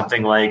do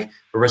something like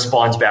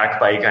respond back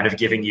by kind of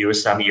giving you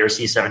some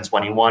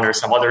ERC-721 or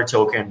some other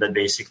token that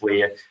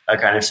basically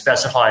kind of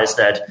specifies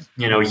that,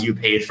 you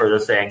paid for the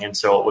thing, and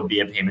so it would be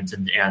a payment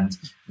and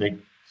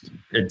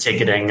a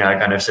ticketing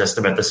kind of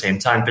system at the same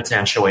time,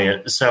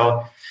 potentially.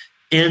 So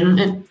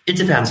it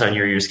depends on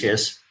your use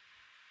case.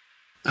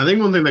 I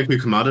think one thing that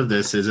could come out of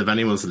this is if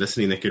anyone's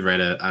listening, they could write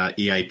a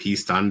EIP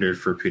standard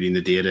for putting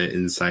the data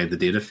inside the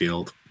data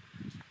field.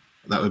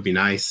 That would be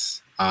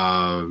nice.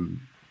 Yeah,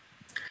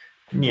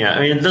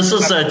 I mean, this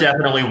is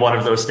definitely one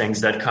of those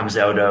things that comes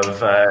out of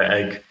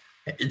like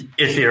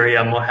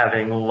Ethereum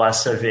having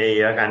less of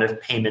a kind of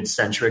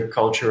payment-centric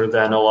culture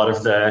than a lot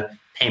of the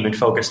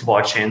payment-focused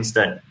blockchains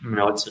that,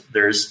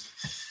 there's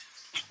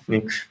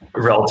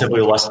relatively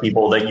less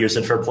people that use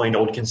it for plain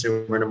old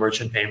consumer to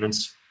merchant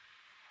payments.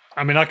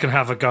 I mean, I can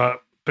have a go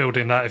at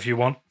building that if you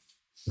want.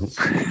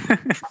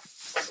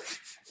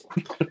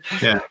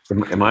 Yeah.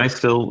 Am I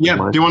still? Yeah.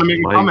 Do you want to make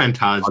a comment,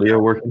 Tadge? Audio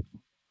working?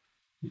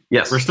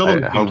 Yes. We're still.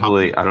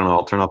 Hopefully, I don't know.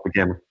 I'll turn off the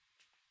camera.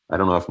 I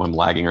don't know if I'm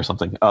lagging or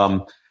something.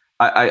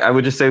 I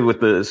would just say with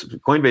the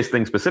Coinbase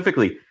thing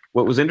specifically,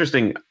 what was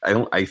interesting.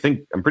 I'm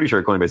pretty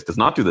sure Coinbase does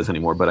not do this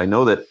anymore, but I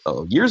know that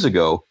years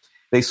ago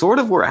they sort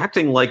of were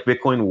acting like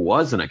Bitcoin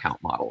was an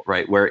account model,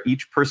 right? Where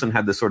each person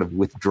had this sort of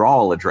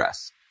withdrawal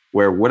address,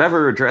 where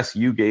whatever address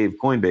you gave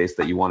Coinbase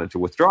that you wanted to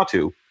withdraw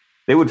to,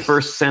 they would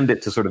first send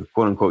it to sort of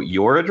quote unquote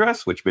your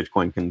address, which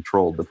Bitcoin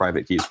controlled the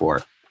private keys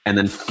for, and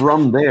then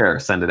from there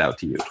send it out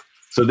to you.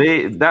 So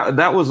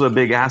that was a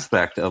big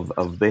aspect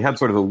of they had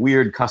sort of a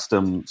weird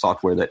custom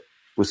software that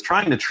was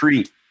trying to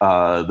treat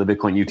the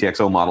Bitcoin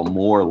UTXO model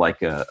more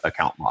like a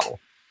account model.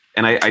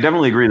 And I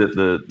definitely agree that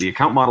the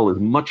account model is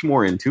much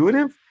more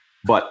intuitive,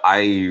 but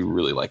I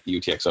really like the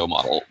UTXO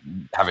model,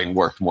 having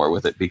worked more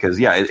with it, because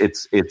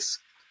it's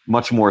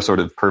much more sort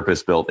of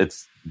purpose built.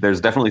 There's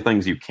definitely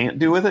things you can't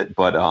do with it,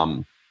 but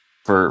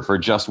for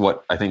just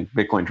what I think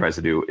Bitcoin tries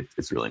to do,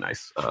 it's really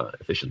nice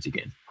efficiency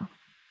gain.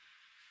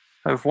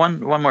 I have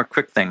one more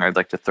quick thing I'd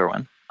like to throw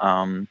in,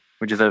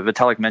 which is that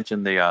Vitalik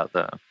mentioned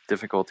the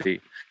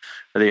difficulty,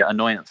 the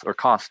annoyance or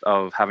cost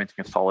of having to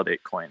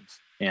consolidate coins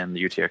in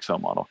the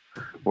UTXO model,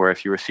 where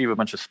if you receive a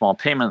bunch of small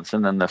payments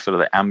and then the sort of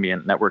the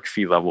ambient network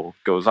fee level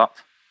goes up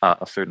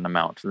a certain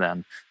amount,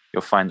 then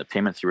you'll find that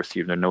payments you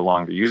received are no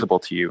longer usable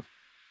to you,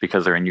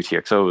 because they're in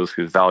UTXOs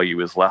whose value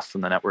is less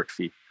than the network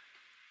fee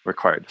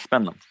required to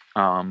spend them.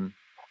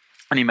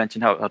 And he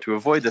mentioned how to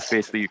avoid this.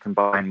 Basically, you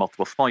combine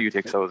multiple small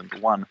UTXOs into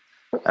one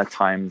at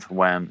times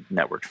when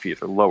network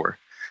fees are lower.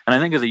 And I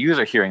think as a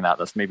user hearing that,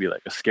 that's maybe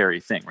like a scary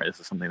thing, right?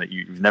 This is something that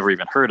you've never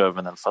even heard of,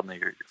 and then suddenly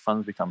your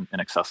funds become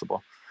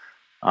inaccessible.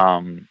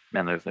 And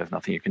there's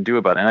nothing you can do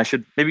about it. And I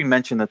should maybe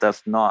mention that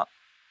that's not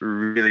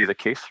really the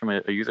case from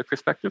a user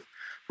perspective.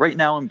 Right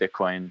now in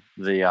Bitcoin,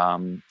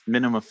 the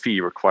minimum fee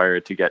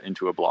required to get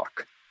into a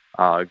block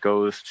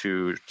goes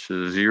to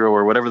zero,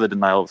 or whatever the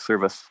denial of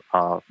service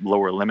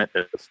lower limit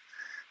is,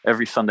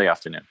 every Sunday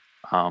afternoon.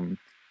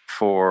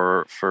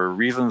 For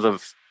reasons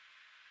of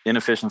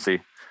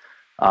inefficiency,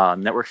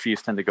 network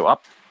fees tend to go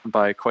up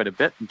by quite a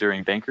bit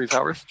during bankers'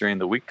 hours during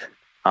the week.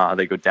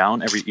 They go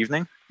down every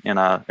evening, and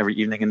every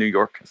evening in New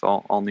York. It's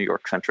all New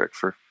York centric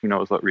for who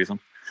knows what reason.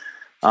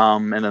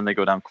 And then they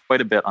go down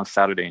quite a bit on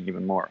Saturday and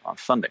even more on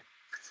Sunday.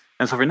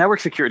 And so for network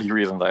security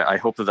reasons, I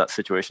hope that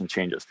situation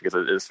changes, because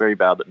it is very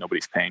bad that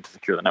nobody's paying to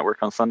secure the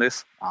network on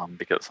Sundays,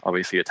 because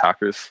obviously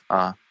attackers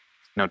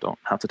don't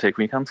have to take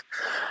weekends.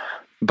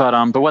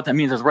 But what that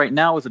means is right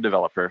now as a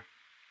developer,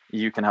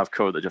 you can have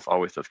code that just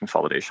always does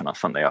consolidation on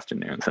Sunday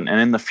afternoons. And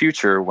in the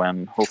future,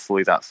 when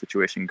hopefully that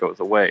situation goes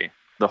away,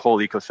 the whole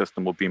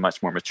ecosystem will be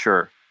much more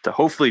mature to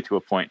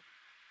a point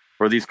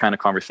where these kind of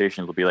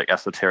conversations will be like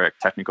esoteric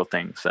technical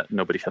things that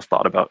nobody has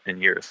thought about in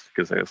years,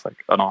 because there's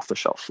like an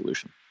off-the-shelf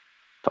solution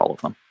to all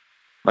of them.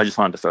 I just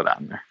wanted to throw that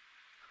in there.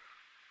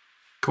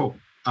 Cool.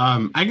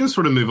 I can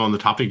sort of move on the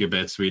topic a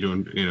bit so we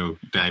don't,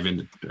 dive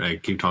into,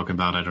 keep talking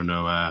about, I don't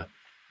know,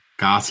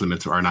 gas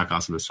limits or not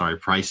gas limits, sorry,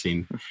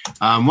 pricing.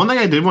 One thing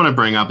I did want to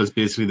bring up is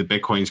basically the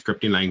Bitcoin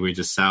scripting language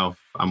itself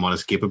and what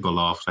it's capable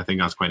of. I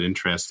think that's quite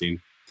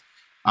interesting.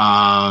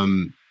 I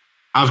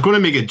was going to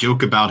make a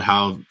joke about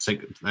how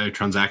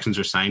transactions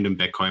are signed in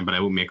Bitcoin, but I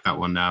won't make that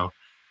one now.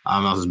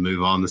 I'll just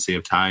move on to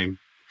save time.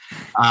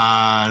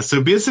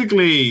 So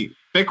basically,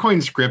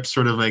 Bitcoin scripts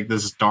sort of like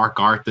this dark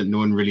art that no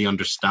one really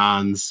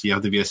understands. You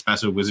have to be a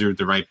special wizard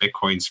to write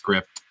Bitcoin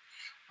script.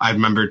 I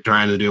remember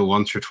trying to do it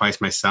once or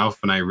twice myself,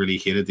 and I really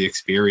hated the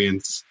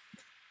experience.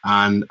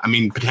 And I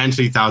mean,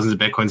 potentially thousands of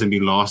Bitcoins have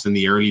been lost in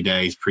the early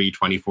days,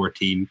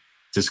 pre-2014,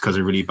 just because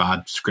of really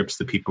bad scripts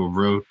that people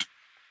wrote.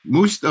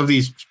 Most of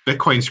these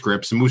Bitcoin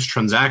scripts and most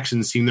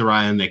transactions seem to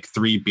rely on like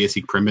three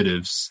basic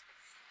primitives.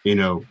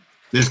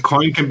 This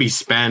coin can be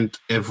spent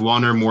if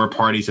one or more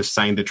parties have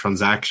signed the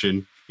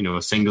transaction,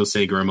 a single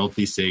sig or a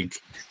multi-sig.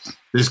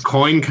 This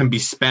coin can be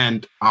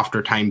spent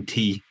after time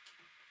t.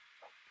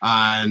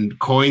 And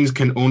coins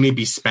can only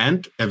be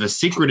spent if a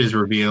secret is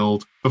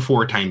revealed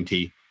before time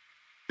t.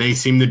 They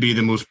seem to be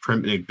the most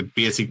primitive, the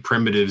basic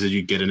primitives that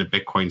you get in a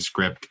Bitcoin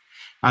script.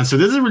 And so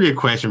this is really a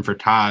question for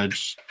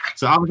Tadge.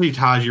 So obviously,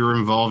 Tadge, you were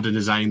involved in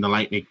designing the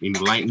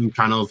Lightning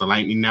channels, the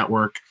Lightning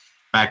network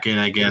back in,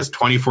 I guess,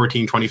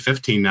 2014,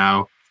 2015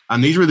 now.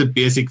 And these were the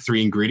basic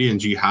three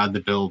ingredients you had to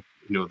build,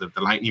 the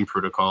Lightning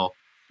protocol.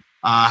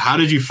 How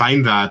did you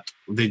find that?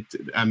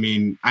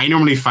 I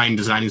normally find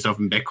designing stuff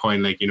in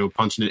Bitcoin, like,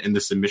 punching it in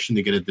the submission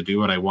to get it to do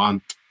what I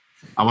want.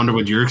 I wonder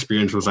what your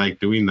experience was like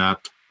doing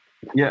that.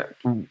 Yeah,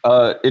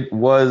 it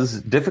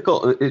was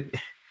difficult.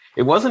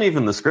 It wasn't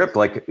even the script,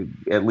 like,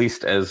 at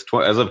least as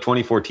of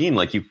 2014,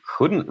 like, you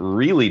couldn't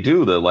really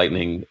do the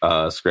Lightning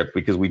script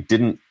because we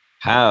didn't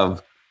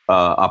have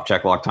op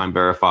check lock time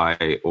verify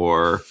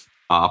or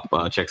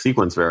op check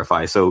sequence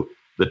verify. So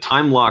the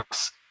time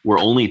locks were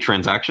only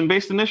transaction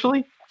based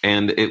initially.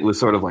 And it was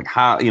sort of like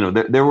how,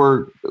 there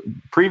were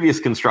previous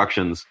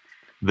constructions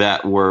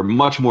that were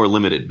much more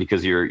limited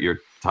because your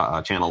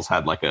channels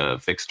had like a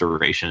fixed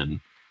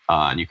duration,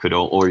 and you could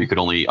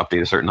only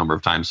update a certain number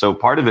of times. So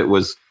part of it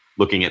was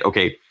looking at,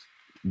 okay,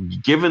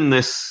 given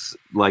this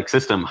like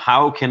system,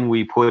 how can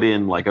we put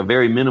in like a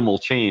very minimal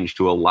change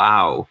to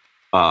allow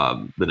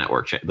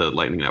the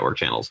Lightning Network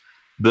channels?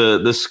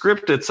 The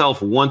script itself,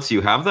 once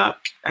you have that,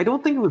 I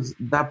don't think it was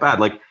that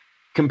bad. Like,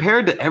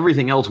 compared to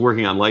everything else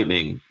working on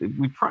Lightning,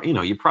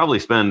 you probably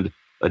spend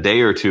a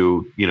day or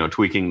two,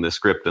 tweaking the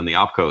script and the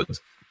opcodes.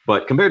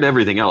 But compared to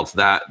everything else,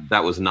 that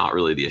was not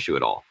really the issue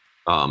at all.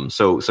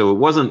 So it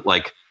wasn't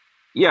like,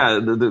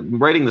 the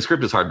writing the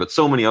script is hard, but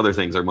so many other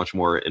things are much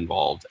more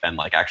involved, and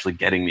like actually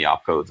getting the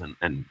opcodes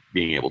and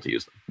being able to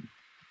use them.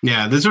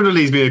 Yeah, this sort of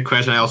leads me to a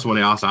question I also want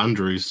to ask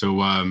Andrew. So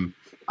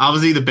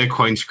obviously the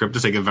Bitcoin script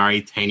is like a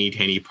very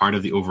tiny part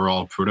of the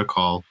overall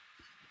protocol,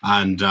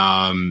 and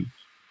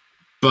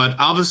but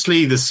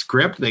obviously the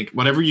script, like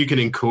whatever you can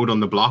encode on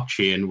the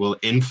blockchain, will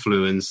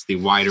influence the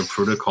wider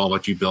protocol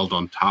what you build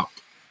on top.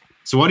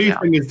 So what do you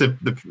think is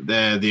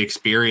the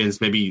experience?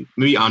 Maybe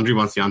Andrew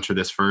wants to answer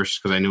this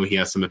first because I know he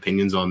has some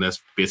opinions on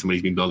this based on what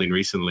he's been building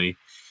recently.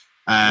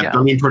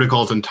 Building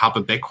protocols on top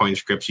of Bitcoin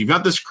scripts. You've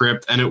got the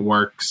script and it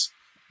works,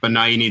 but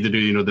now you need to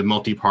do the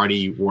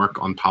multi-party work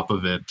on top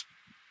of it.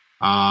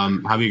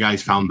 Have you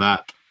guys found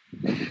that?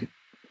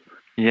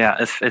 Yeah,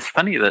 it's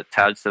funny that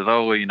Tadge says,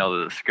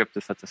 the script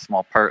is such a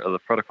small part of the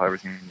protocol,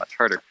 everything is much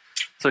harder.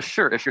 So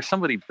sure, if you're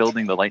somebody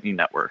building the Lightning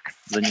Network,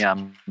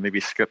 then maybe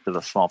script is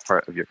a small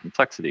part of your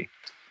complexity.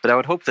 But I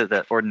would hope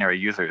that ordinary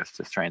users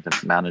just trying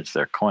to manage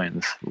their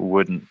coins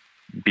wouldn't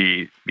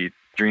be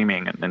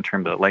dreaming in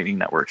terms of Lightning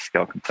Network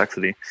scale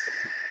complexity.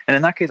 And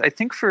in that case, I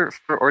think for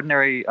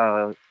ordinary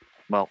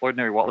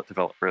wallet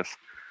developers,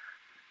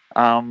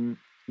 the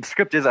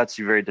script is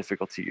actually very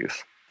difficult to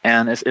use.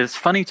 And it's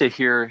funny to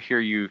hear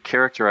you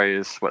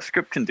characterize what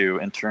script can do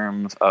in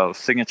terms of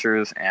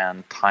signatures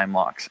and time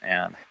locks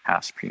and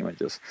hash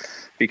preimages,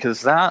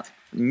 because that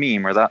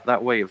meme or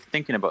that way of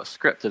thinking about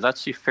script is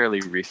actually fairly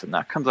recent.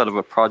 That comes out of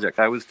a project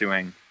I was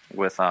doing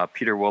with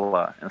Peter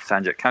Wola and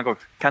Sanjit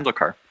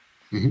Kandlekar,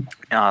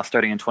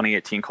 starting in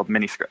 2018, called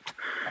Miniscript,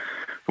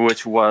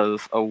 which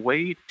was a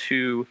way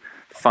to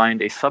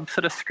find a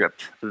subset of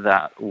script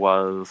that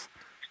was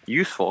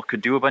useful,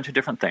 could do a bunch of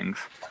different things,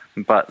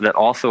 but that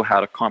also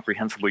had a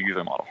comprehensible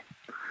user model.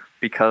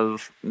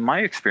 Because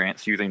my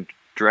experience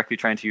directly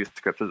trying to use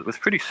script was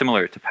pretty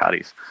similar to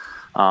Patty's.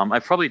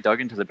 I've probably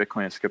dug into the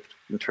Bitcoin script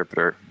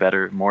interpreter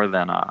more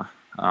than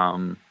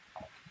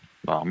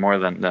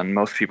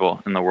most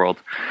people in the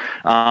world.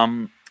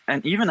 And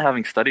even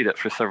having studied it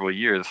for several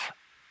years,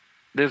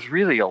 there's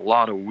really a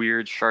lot of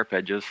weird sharp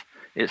edges.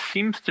 It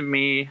seems to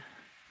me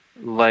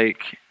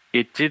like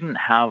it didn't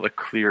have a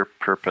clear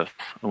purpose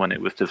when it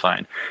was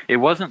designed. It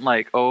wasn't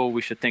like, we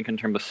should think in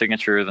terms of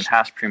signatures and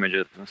hash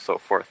preimages and so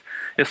forth.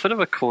 It's sort of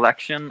a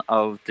collection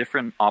of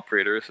different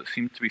operators that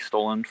seem to be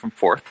stolen from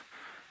Forth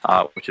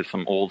which is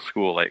some old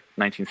school like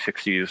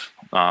 1960s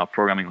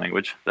programming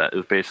language that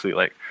is basically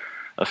like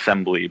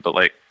assembly, but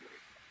like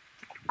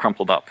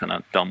crumpled up in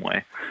a dumb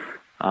way.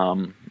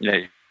 Yeah,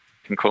 you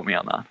can quote me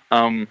on that.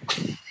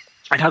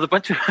 It has a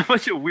bunch of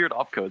weird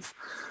opcodes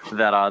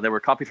that were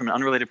copied from an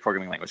unrelated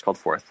programming language called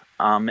Forth.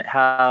 It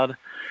had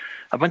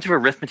a bunch of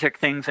arithmetic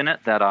things in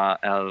it that,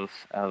 as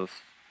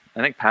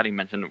I think Patty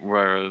mentioned,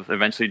 was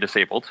eventually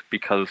disabled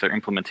because their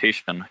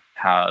implementation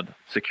had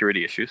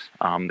security issues.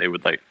 They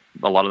would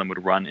a lot of them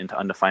would run into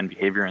undefined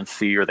behavior in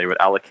C, or they would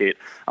allocate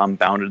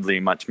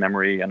unboundedly much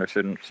memory under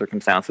certain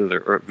circumstances,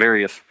 or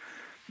various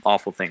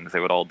awful things they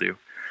would all do.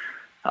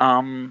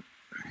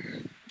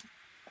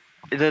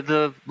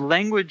 The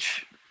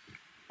language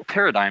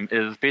paradigm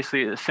is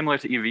basically similar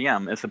to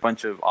EVM. It's a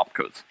bunch of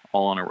opcodes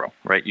all in a row,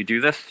 right? You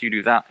do this, you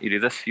do that, you do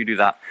this, you do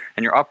that,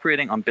 and you're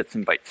operating on bits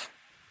and bytes.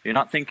 You're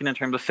not thinking in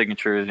terms of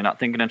signatures, you're not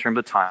thinking in terms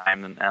of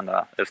time, and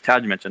as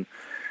Tadge mentioned,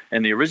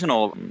 in the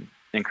original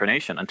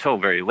incarnation, until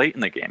very late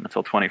in the game,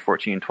 until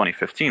 2014,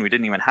 2015, we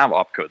didn't even have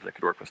opcodes that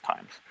could work with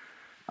times.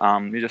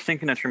 You're just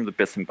thinking in terms of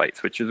bits and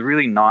bytes, which is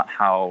really not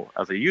how,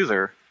 as a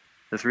user,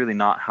 is really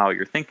not how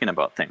you're thinking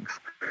about things.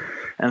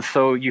 And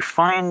so you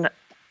find,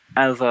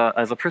 as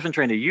a person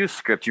trying to use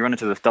script, you run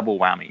into this double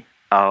whammy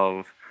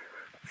of,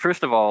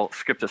 first of all,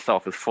 script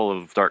itself is full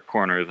of dark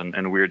corners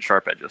and weird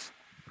sharp edges.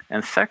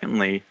 And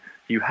secondly,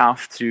 you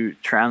have to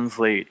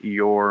translate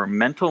your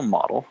mental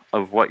model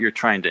of what you're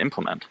trying to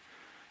implement,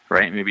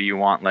 right? Maybe you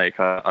want like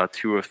a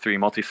 2 of 3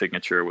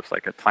 multi-signature with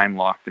like a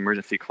time-locked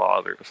emergency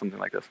clause or something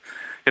like this.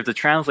 You have to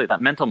translate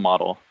that mental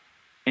model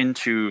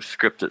into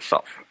script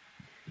itself.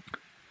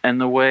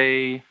 And the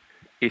way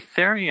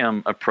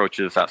Ethereum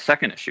approaches that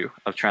second issue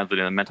of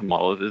translating the mental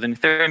model is in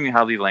Ethereum you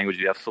have these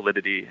languages, you have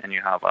Solidity and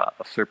you have a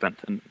Serpent,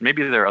 and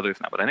maybe there are others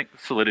now, but I think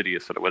Solidity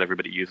is sort of what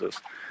everybody uses.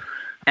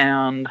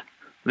 And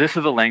this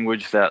is a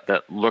language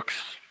that looks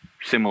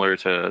similar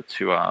to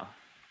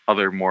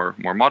other more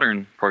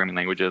modern programming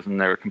languages,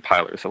 and there are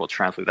compilers that will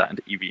translate that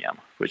into EVM,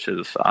 which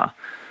is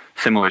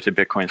similar to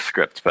Bitcoin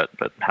script, but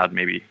had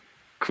maybe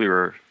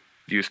clearer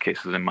use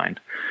cases in mind.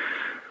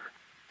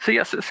 So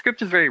yes,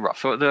 script is very rough.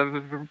 So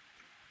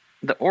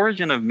the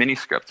origin of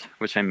miniscript,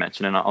 which I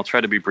mentioned, and I'll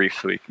try to be brief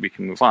so we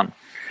can move on,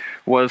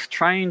 was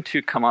trying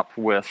to come up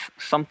with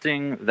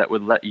something that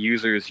would let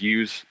users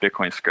use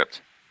Bitcoin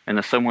script in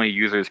the same way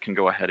users can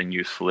go ahead and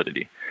use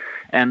Solidity.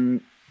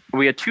 And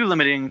we had two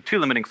limiting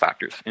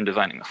factors in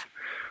designing this.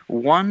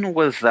 One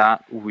was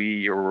that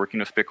we were working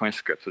with Bitcoin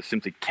script, so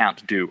simply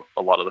can't do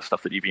a lot of the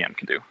stuff that EVM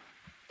can do.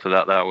 So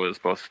that was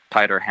both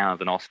tied our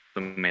hands and also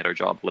made our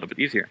job a little bit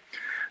easier.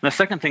 And the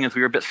second thing is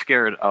we were a bit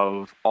scared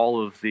of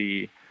all of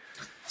the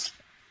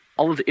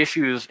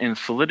issues in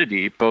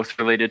Solidity, both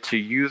related to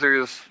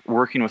users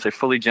working with a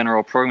fully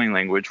general programming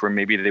language where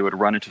maybe they would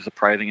run into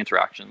surprising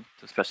interactions,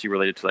 especially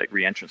related to like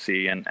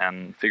reentrancy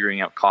and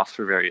figuring out costs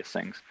for various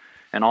things.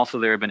 And also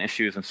there have been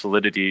issues in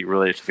Solidity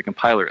related to the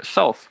compiler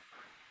itself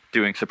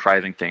doing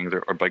surprising things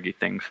or buggy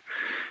things.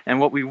 And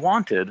what we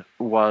wanted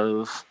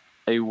was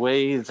a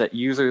way that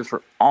users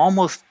were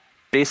almost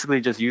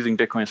basically just using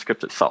Bitcoin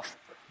script itself.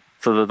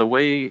 So the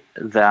way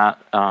that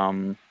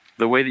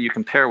you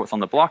compare what's on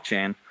the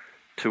blockchain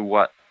to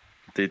what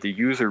the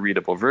user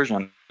readable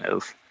version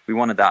is, we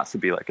wanted that to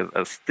be like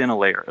as thin a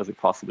layer as we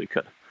possibly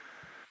could.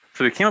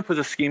 So we came up with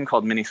a scheme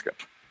called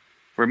miniscript,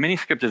 where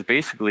miniscript is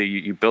basically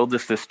you build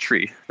this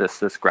tree,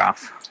 this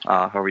graph,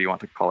 however you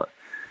want to call it,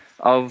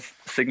 of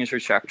signature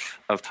checks,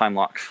 of time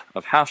locks,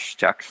 of hash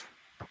checks.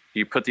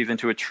 You put these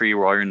into a tree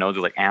where all your nodes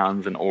are like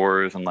ands and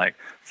ors and like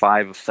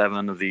 5 of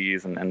 7 of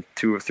these and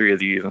 2 of 3 of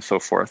these and so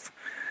forth.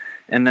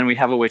 And then we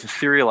have a way to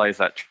serialize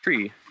that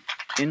tree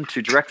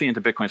directly into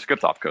Bitcoin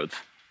script opcodes,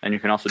 and you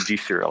can also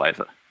deserialize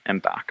it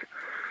and back.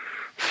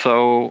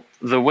 So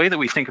the way that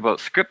we think about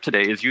script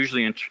today is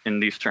usually in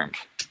these terms,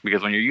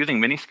 because when you're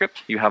using miniscript,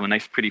 you have a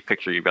nice pretty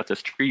picture. You've got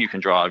this tree you can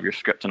draw of your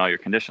script and all your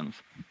conditions.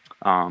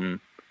 And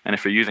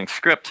if you're using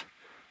script,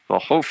 well,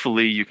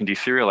 hopefully you can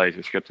deserialize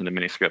your script into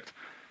miniscript,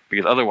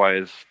 because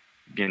otherwise,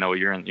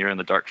 you're in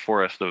the dark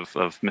forest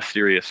of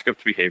mysterious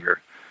script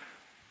behavior.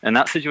 And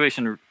that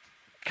situation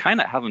kind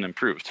of hasn't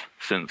improved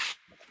since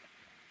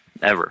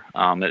ever.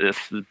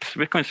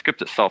 Bitcoin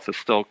script itself is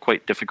still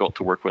quite difficult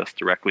to work with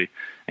directly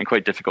and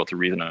quite difficult to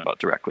reason about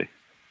directly.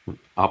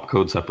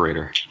 Opcode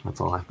separator. That's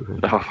all I have to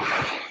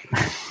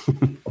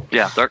say.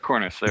 Yeah, dark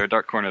corners. There are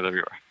dark corners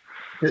everywhere.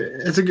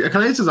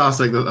 Can I just ask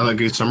like a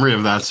good summary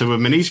of that? So with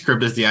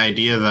miniscript is the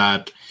idea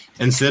that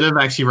instead of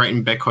actually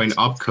writing Bitcoin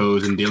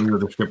opcodes and dealing with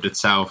the script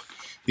itself,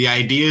 the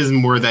idea is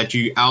more that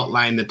you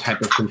outline the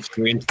type of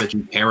constraints that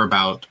you care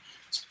about.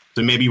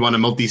 So maybe you want a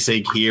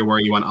multi-sig here where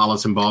you want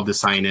Alice and Bob to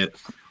sign it.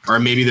 Or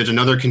maybe there's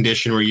another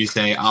condition where you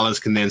say Alice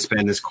can then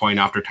spend this coin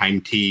after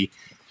time T.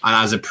 And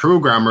as a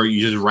programmer,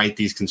 you just write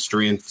these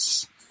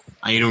constraints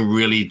and you don't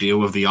really deal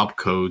with the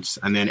opcodes.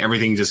 And then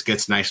everything just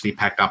gets nicely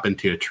packed up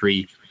into a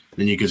tree. And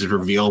then you can just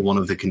reveal one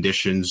of the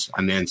conditions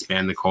and then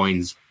spend the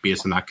coins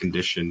based on that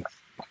condition.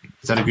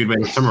 Is that a good way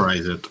to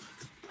summarize it?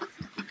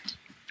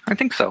 I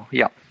think so,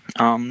 yeah.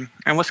 And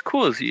what's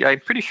cool is I'm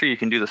pretty sure you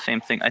can do the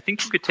same thing. I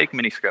think you could take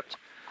Miniscript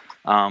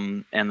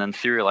and then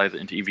serialize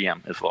it into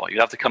EVM as well. You'd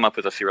have to come up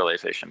with a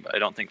serialization, but I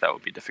don't think that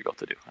would be difficult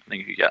to do. I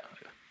think you could get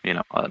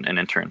an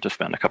intern to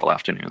spend a couple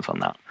afternoons on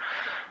that.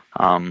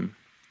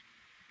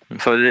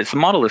 And so the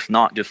model is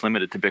not just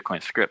limited to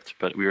Bitcoin script,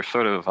 but we were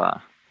sort of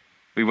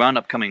we wound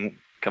up coming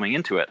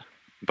into it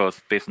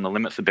both based on the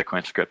limits of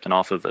Bitcoin script and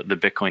also the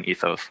Bitcoin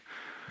ethos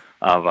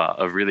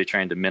of really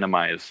trying to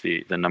minimize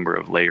the number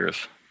of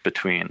layers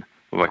between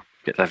what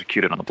gets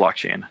executed on the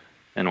blockchain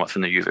and what's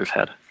in the user's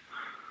head.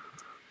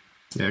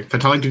 Yeah,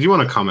 Vitalik, did you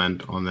want to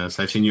comment on this?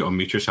 I've seen you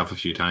unmute yourself a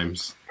few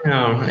times.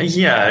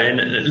 Yeah,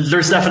 and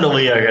there's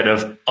definitely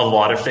a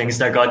lot of things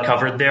that got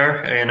covered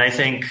there, and I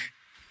think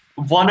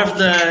one of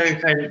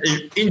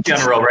the in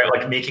general, right,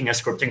 like making a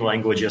scripting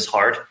language is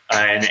hard,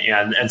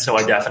 and so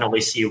I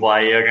definitely see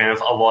why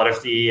a lot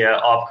of the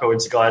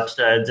opcodes got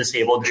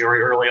disabled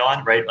very early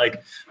on, right?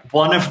 Like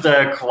one of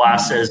the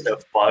classes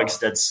of bugs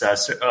that's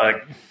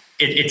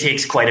it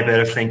takes quite a bit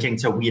of thinking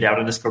to weed out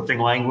in the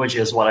scripting language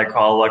is what I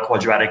call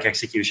quadratic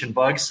execution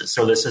bugs.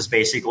 So this is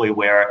basically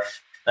where,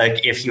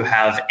 like, if you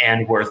have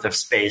n worth of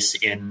space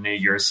in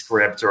your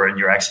script or in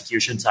your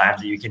execution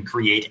time, you can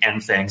create n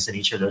things, and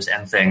each of those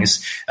n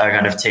things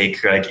kind of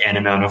take like n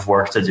amount of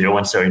work to do.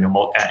 And so,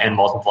 n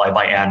multiply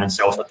by n. And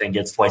so if a thing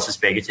gets twice as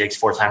big, it takes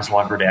 4 times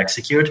longer to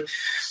execute.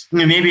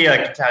 Maybe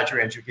Tadge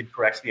or Andrew could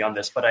correct me on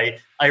this, but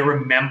I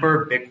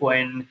remember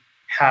Bitcoin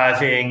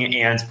having,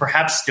 and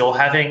perhaps still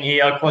having,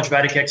 a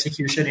quadratic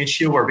execution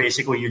issue where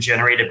basically you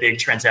generate a big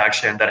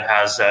transaction that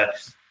has a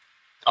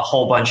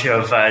whole bunch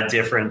of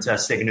different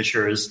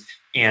signatures,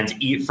 and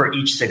for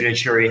each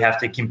signature you have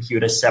to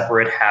compute a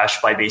separate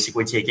hash by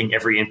basically taking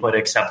every input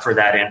except for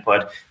that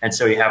input, and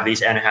so you have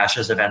these n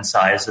hashes of n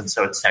size, and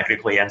so it's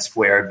technically n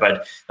squared,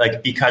 but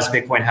like because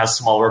Bitcoin has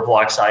smaller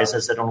block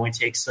sizes, it only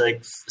takes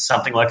like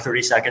something like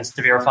 30 seconds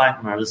to verify.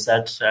 Notice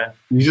that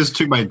you just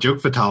took my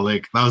joke,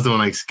 Vitalik. That was the one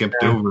I skipped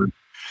over.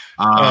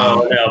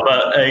 No,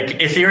 but like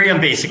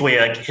Ethereum basically,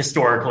 like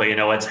historically,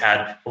 it's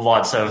had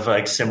lots of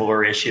like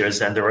similar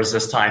issues, and there was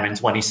this time in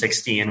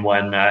 2016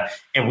 when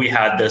and we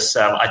had this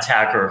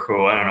attacker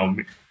who, I don't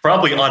know,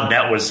 probably on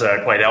net was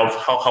quite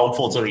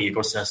helpful to the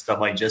ecosystem,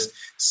 like just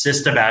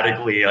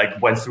systematically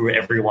like went through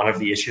every one of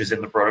the issues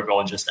in the protocol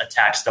and just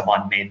attacked them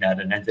on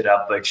mainnet, and ended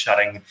up like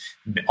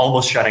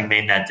almost shutting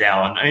mainnet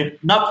down. I mean,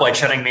 not quite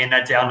shutting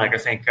mainnet down. Like I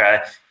think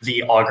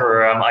the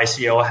Augur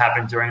ICO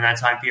happened during that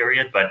time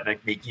period, but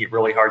like making it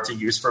really hard to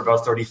use for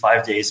about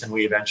 35 days. And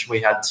we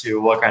eventually had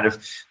to kind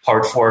of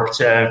hard fork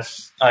to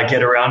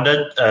get around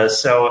it.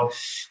 So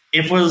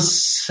it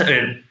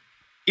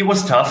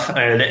was tough,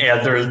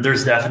 and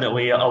there's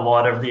definitely a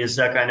lot of these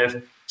kind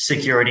of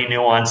security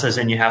nuances,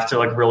 and you have to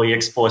like really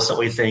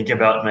explicitly think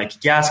about like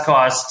gas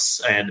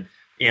costs, and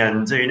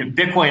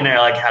Bitcoin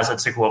like has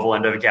its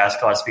equivalent of gas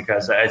costs,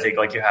 because I think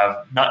like you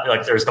have not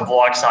like there's the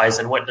block size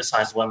and witness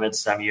size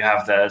limits. You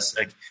have this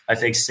like I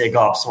think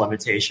SIGOPS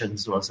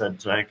limitations, was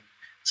it like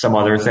some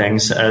other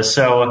things.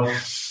 So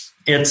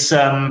it's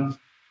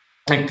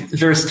like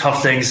there's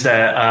tough things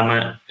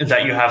that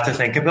you have to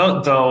think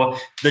about, though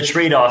the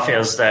trade-off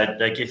is that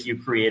like if you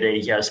create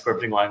a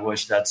scripting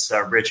language that's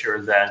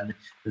richer than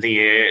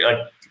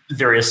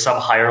there is some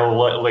higher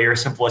layer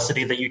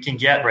simplicity that you can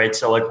get, right?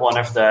 So like one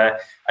of the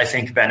I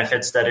think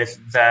benefits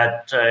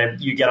that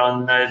you get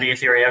on the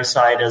Ethereum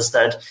side is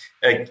that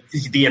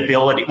the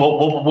ability,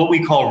 what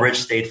we call rich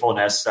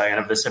statefulness, and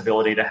of this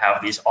ability to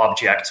have these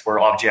objects where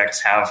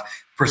objects have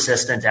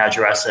persistent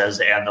addresses,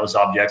 and those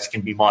objects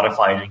can be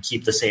modified and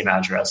keep the same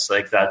address.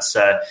 Like that's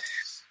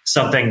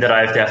something that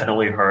I've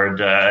definitely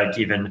heard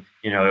even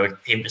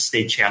payment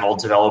state channel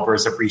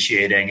developers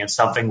appreciating. It's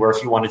something where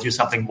if you want to do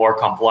something more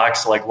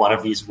complex, like one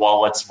of these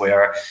wallets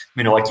where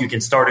like you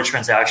can start a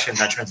transaction,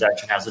 that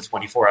transaction has a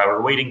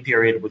 24-hour waiting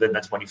period. Within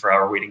that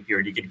 24-hour waiting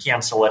period, you can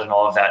cancel it and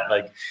all of that.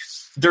 Like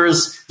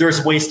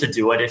there's ways to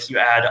do it if you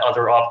add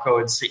other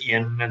opcodes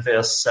in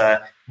this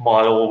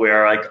model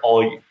where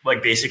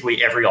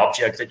basically every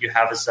object that you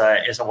have is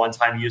a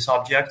one-time use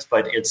object,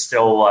 but it's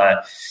still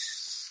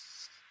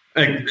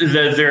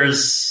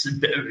there's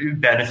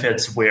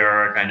benefits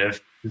where kind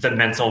of the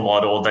mental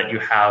model that you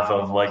have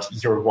of like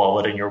your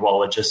wallet, and your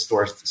wallet just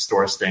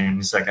stores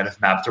things that kind of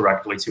map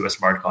directly to a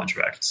smart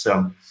contract.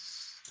 So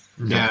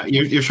yeah,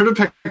 you've sort of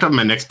picked up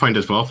my next point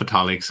as well,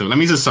 Vitalik. So let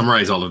me just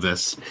summarize all of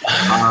this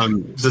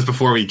just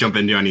before we jump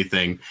into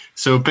anything.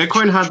 So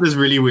Bitcoin had this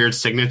really weird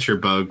signature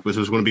bug, which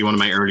was going to be one of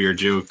my earlier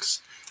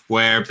jokes,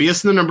 where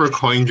based on the number of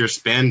coins you're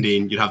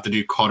spending, you'd have to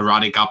do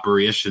quadratic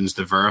operations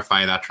to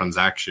verify that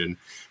transaction.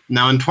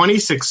 Now, in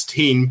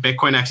 2016,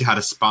 Bitcoin actually had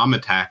a spam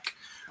attack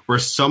where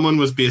someone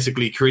was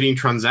basically creating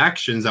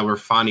transactions that were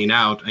fanning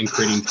out and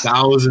creating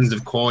thousands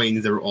of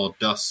coins that were all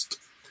dust.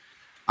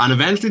 And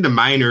eventually the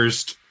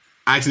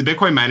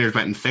Bitcoin miners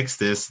went and fixed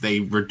this. They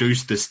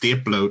reduced the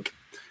state bloat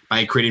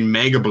by creating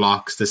mega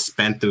blocks to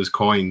spend those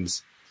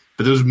coins.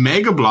 But those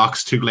mega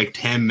blocks took like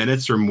 10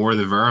 minutes or more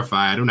to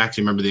verify. I don't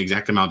actually remember the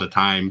exact amount of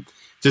time,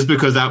 just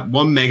because that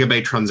 1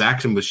 megabyte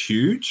transaction was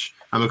huge.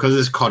 And because of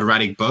this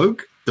quadratic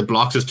bug, the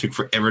blocks just took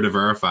forever to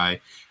verify.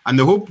 And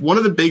the hope, one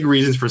of the big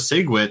reasons for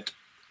SegWit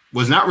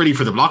was not really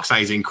for the block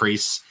size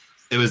increase.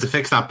 It was to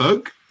fix that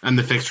bug and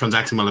to fix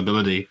transaction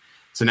malleability.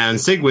 So now in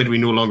SegWit, we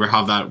no longer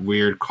have that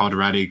weird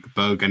quadratic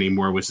bug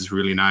anymore, which is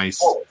really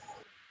nice.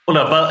 Well,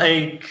 no,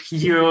 but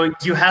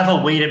you have a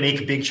way to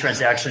make big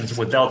transactions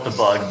without the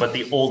bug, but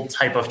the old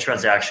type of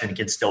transaction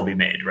can still be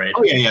made, right?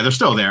 Oh yeah, they're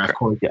still there. Of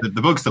course, yeah.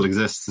 The bug still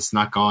exists. It's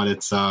not gone.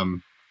 It's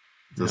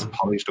just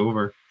polished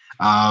over.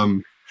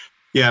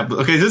 Yeah.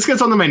 Okay. This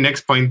gets on to my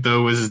next point,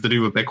 though, is to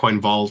do with Bitcoin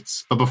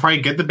vaults. But before I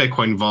get the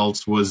Bitcoin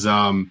vaults, was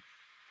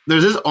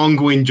there's this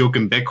ongoing joke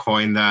in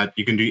Bitcoin that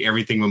you can do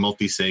everything with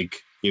multi-sig.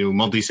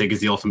 Multi-sig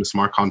is the ultimate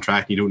smart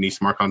contract. You don't need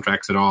smart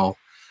contracts at all.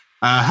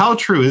 How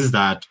true is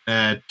that?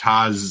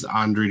 Taz,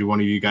 Andrew, do one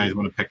of you guys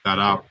want to pick that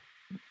up?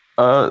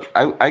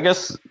 I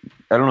guess,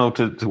 I don't know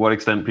to what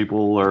extent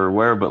people are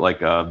aware, but like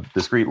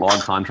discrete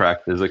log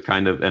contract is a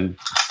kind of, and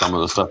some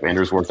of the stuff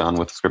Andrew's worked on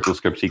with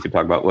scripts, he could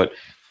talk about what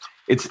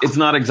it's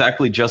not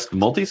exactly just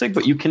multi-sig,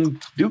 but you can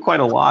do quite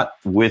a lot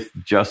with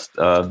just,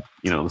 the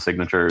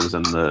signatures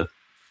and the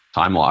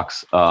time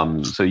locks.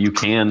 So you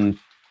can,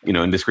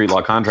 in discrete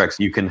log contracts,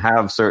 you can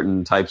have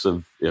certain types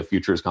of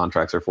futures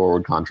contracts or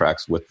forward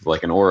contracts with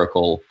like an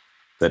oracle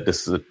that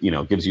this,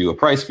 gives you a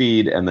price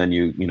feed. And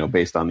then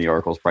based on the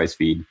oracle's price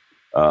feed,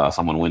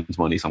 someone wins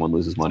money, someone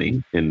loses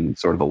money in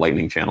sort of a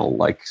lightning channel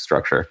like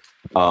structure.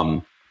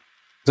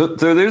 So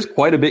there's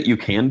quite a bit you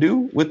can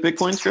do with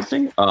Bitcoin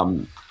scripting.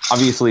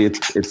 Obviously,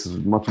 it's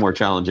much more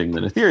challenging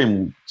than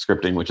Ethereum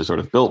scripting, which is sort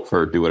of built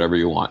for do whatever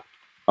you want.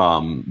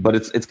 But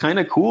it's kind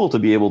of cool to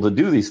be able to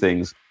do these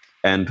things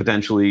and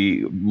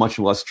potentially much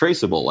less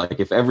traceable. Like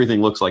if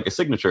everything looks like a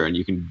signature, and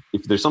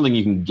if there's something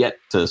you can get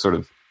to sort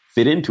of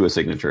fit into a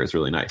signature, it's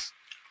really nice.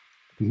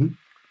 Mm-hmm.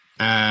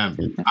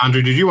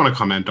 Andrew, did you want to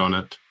comment on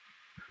it?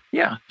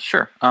 Yeah,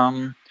 sure.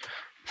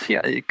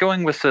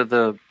 Going with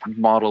the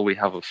model we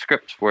have of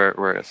script,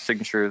 where it's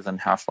signatures and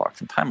hash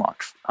locks and time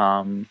locks.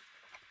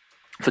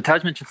 So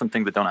Tadge mentioned some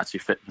things that don't actually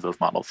fit into those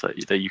models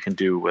that you can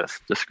do with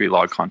discrete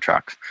log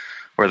contracts,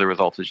 where the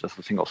result is just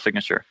a single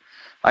signature.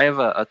 I have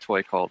a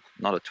toy called,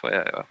 not a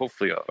toy,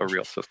 hopefully a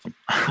real system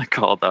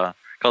called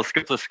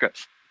Scriptless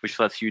Scripts, which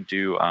lets you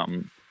do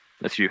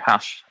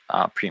hash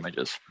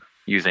pre-images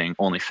using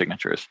only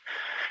signatures,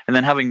 and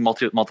then having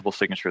multiple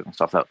signatures and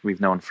stuff that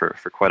we've known for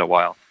quite a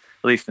while.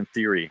 At least in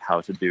theory,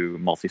 how to do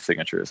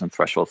multi-signatures and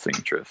threshold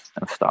signatures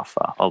and stuff.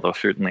 Although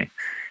certainly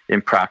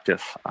in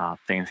practice,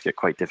 things get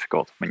quite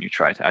difficult when you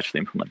try to actually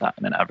implement that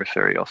in an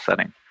adversarial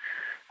setting.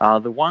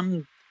 The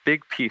one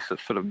big piece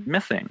that's sort of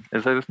missing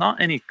is that there's not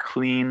any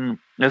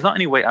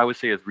way I would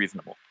say is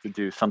reasonable to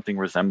do something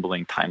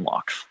resembling time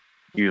locks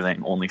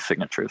using only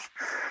signatures.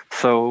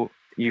 So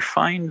you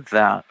find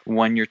that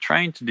when you're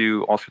trying to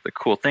do all sorts of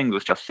cool things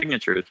with just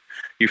signatures,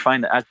 you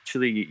find that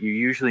actually you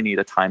usually need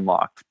a time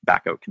locked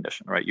backout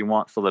condition, right? You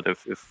want so that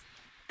if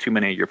too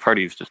many of your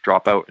parties just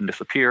drop out and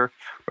disappear,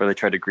 or they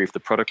try to grief the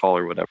protocol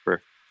or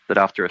whatever, that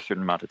after a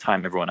certain amount of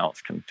time, everyone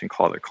else can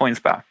call their coins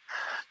back.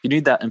 You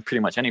need that in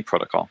pretty much any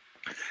protocol.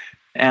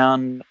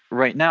 And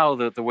right now,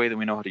 the way that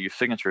we know how to use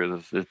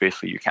signatures is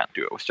basically you can't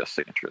do it with just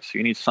signatures. So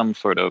you need some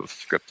sort of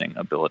scripting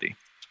ability.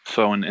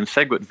 So in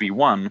SegWit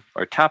v1,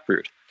 or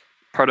Taproot,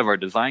 part of our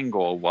design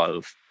goal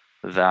was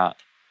that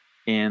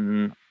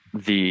in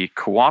the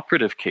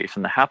cooperative case,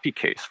 in the happy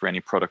case for any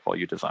protocol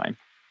you design,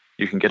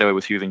 you can get away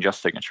with using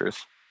just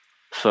signatures.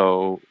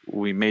 So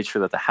we made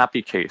sure that the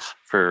happy case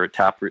for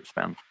Taproot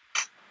spend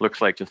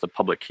looks like just a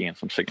public key and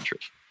some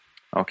signatures.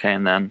 Okay,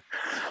 and then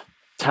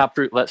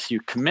Taproot lets you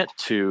commit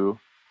to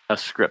a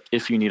script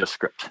if you need a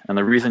script. And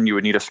the reason you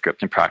would need a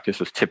script in practice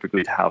is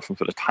typically to have some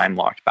sort of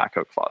time-locked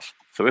backup clause.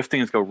 So if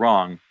things go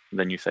wrong,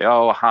 then you say,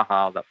 oh,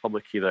 haha, that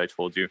public key that I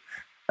told you,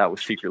 that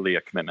was secretly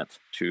a commitment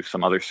to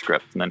some other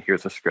script. And then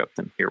here's a script,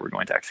 and here we're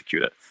going to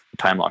execute it. The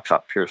time lock's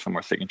up, here's some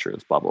more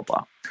signatures, blah, blah,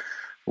 blah,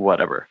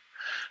 whatever.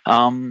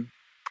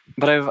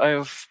 But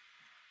I've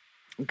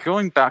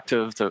going back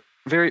to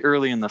very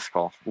early in this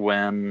call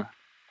when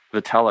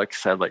Vitalik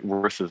said, like,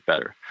 worse is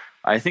better.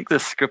 I think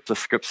this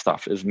script-to-script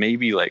stuff is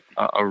maybe like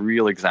a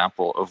real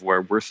example of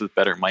where worse is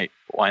better might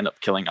wind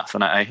up killing us.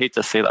 And I hate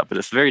to say that, but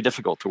it's very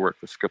difficult to work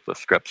with scriptless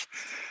scripts.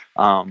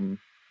 I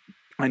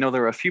know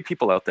there are a few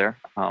people out there,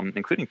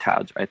 including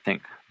Tadge, I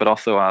think, but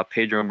also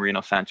Pedro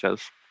Marino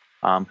Sanchez,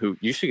 who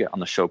you should get on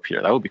the show,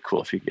 Peter. That would be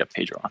cool if you could get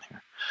Pedro on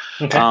here.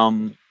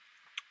 Okay.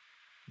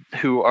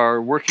 Who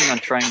are working on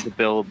trying to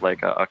build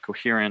like a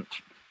coherent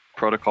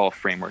protocol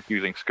framework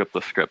using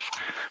scriptless scripts.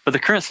 But the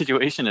current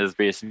situation is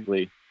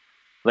basically,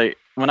 like,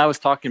 when I was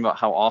talking about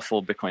how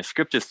awful Bitcoin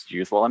script is to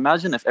use, well,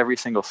 imagine if every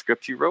single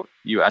script you wrote,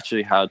 you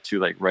actually had to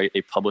like write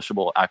a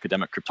publishable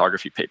academic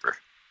cryptography paper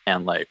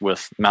and like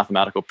with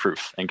mathematical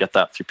proofs and get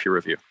that through peer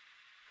review.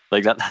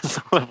 Like that's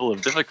the level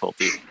of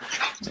difficulty.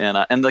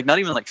 And like not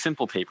even like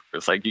simple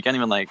papers. Like you can't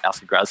even like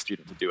ask a grad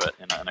student to do it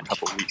in a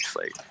couple of weeks.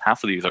 Like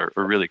half of these are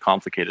really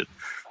complicated,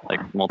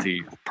 like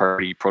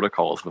multi-party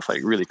protocols with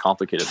like really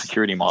complicated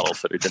security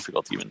models that are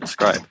difficult to even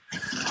describe.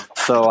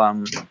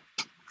 So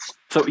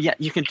yeah,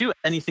 you can do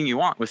anything you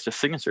want with just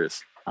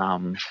signatures.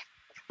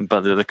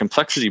 but the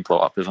complexity blow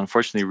up is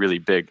unfortunately really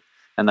big.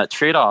 And that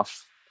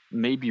trade-off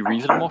may be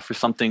reasonable for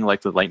something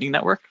like the Lightning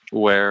Network,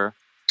 where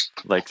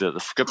like the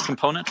script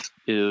component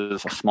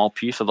is a small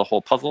piece of the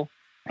whole puzzle,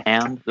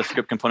 and the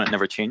script component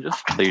never changes.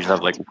 They usually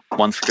have like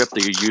one script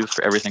that you use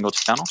for every single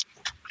channel.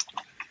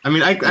 I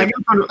mean, I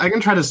can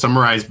try to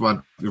summarize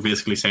what you're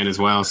basically saying as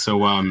well. So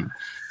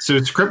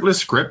scriptless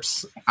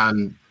scripts,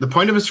 and the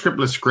point of a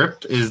scriptless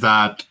script is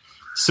that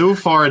so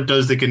far it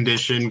does the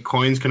condition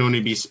coins can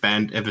only be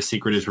spent if a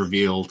secret is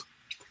revealed.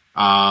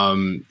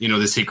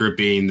 The secret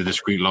being the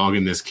discrete log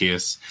in this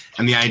case.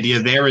 And the idea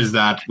there is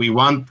that we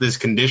want this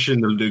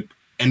condition to look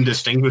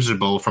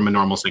indistinguishable from a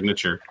normal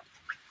signature.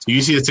 So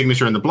you see a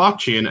signature in the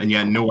blockchain and you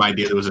had no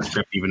idea there was a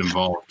script even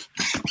involved.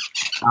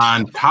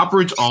 And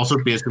Taproot's also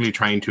basically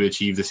trying to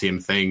achieve the same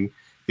thing.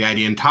 The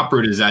idea in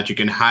Taproot is that you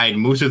can hide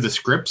most of the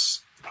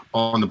scripts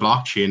on the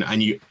blockchain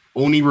and you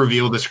only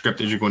reveal the script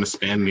that you're going to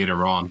spend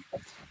later on.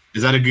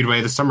 Is that a good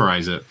way to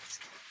summarize it?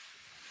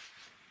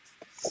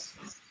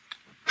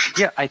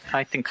 Yeah,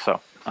 I think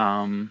so.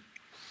 And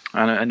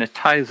it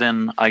ties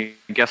in, I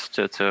guess,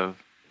 to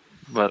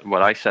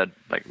what I said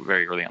like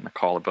very early on the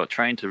call about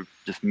trying to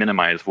just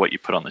minimize what you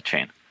put on the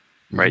chain,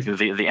 right?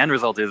 Mm-hmm. The end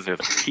result is there's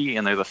a key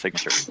and there's a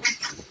signature,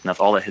 and that's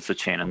all that hits the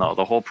chain. And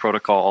the whole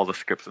protocol, all the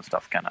scripts and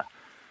stuff, kind of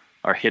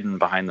are hidden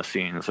behind the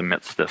scenes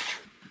amidst this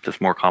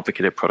more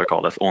complicated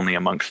protocol that's only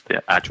amongst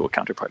the actual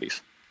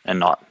counterparties and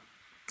not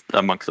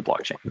amongst the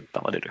blockchain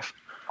validators.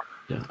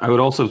 Yeah, I would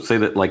also say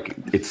that like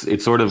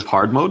it's sort of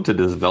hard mode to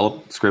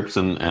develop scripts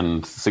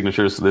and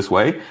signatures this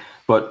way.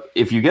 But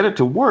if you get it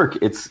to work,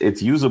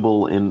 it's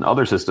usable in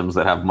other systems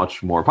that have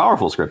much more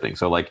powerful scripting.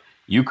 So like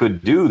you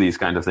could do these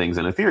kind of things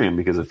in Ethereum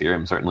because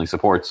Ethereum certainly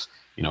supports,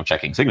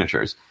 checking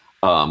signatures.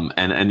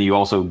 And you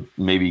also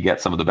maybe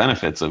get some of the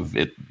benefits of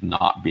it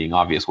not being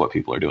obvious what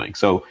people are doing.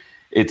 So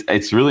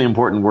it's really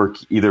important work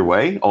either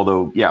way.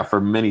 Although, yeah, for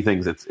many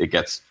things, it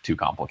gets too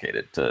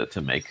complicated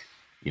to make.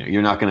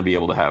 You're not going to be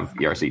able to have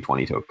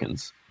ERC20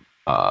 tokens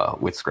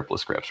with scriptless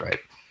scripts, right?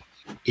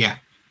 Yeah.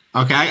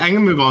 Okay, I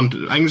can move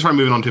on. I can start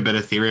moving on to a bit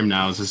of Ethereum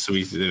now, just so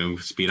we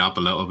speed up a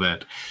little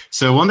bit.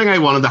 So one thing I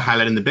wanted to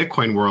highlight in the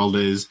Bitcoin world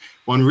is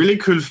one really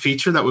cool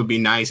feature that would be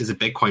nice is a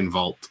Bitcoin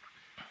vault.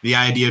 The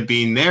idea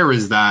being there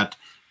is that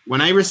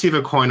when I receive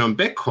a coin on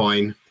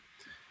Bitcoin,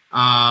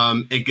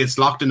 it gets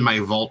locked into my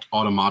vault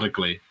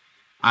automatically.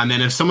 And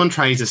then if someone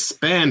tries to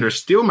spend or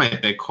steal my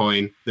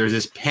Bitcoin, there's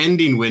this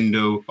pending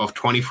window of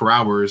 24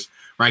 hours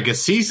where I could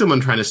see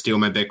someone trying to steal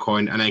my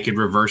Bitcoin and I could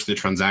reverse the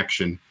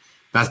transaction.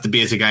 That's the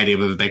basic idea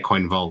of a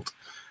Bitcoin vault.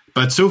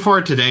 But so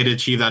far today, to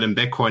achieve that in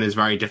Bitcoin is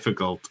very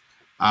difficult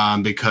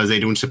because they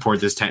don't support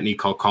this technique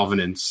called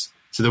covenants.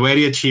 So the way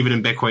to achieve it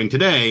in Bitcoin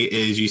today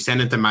is you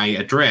send it to my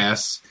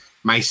address,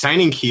 my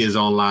signing key is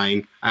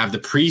online, I have to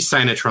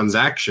pre-sign a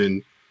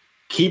transaction,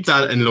 keep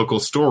that in local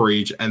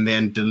storage, and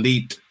then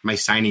delete my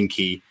signing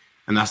key.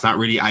 And that's not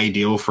really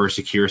ideal for a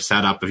secure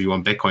setup if you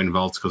want Bitcoin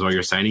vaults because all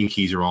your signing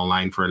keys are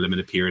online for a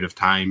limited period of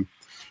time.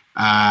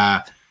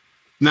 Now,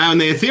 in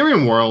the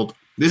Ethereum world,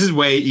 this is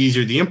way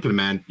easier to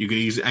implement.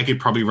 I could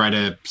probably write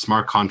a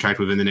smart contract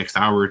within the next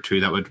hour or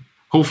two that would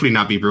hopefully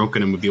not be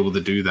broken and would be able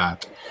to do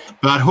that.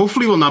 But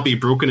hopefully will not be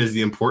broken is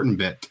the important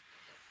bit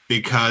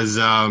because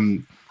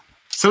the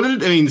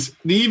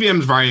EVM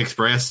is very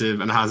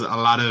expressive and has a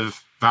lot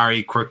of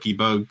very quirky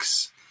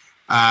bugs.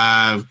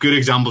 Good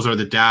examples are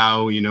the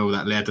DAO,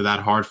 that led to that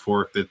hard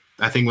fork that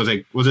I think was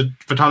it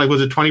Vitalik,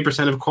 was it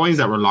 20% of coins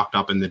that were locked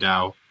up in the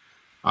DAO?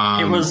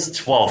 It was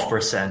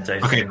 12%, I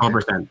think. Okay,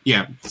 12%.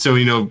 Yeah. So,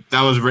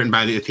 that was written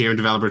by the Ethereum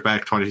developers back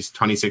in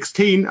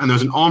 2016, and there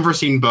was an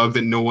unforeseen bug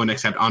that no one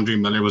except Andrew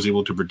Miller was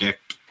able to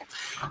predict.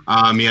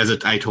 He has a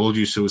I told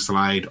you so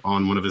slide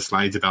on one of his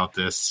slides about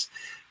this.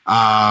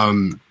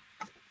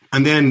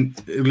 And then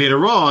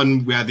later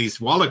on, we had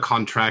these wallet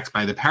contracts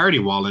by the Parity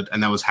wallet,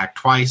 and that was hacked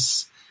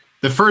twice.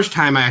 The first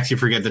time, I actually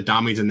forget the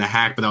damage in the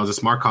hack, but that was a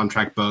smart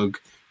contract bug.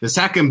 The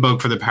second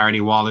bug for the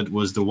Parity wallet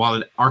was the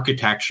wallet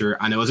architecture,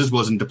 and it just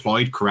wasn't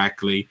deployed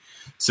correctly.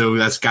 So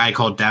this guy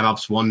called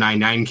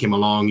DevOps199 came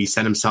along. He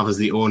set himself as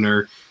the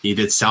owner. He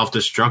did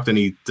self-destruct, and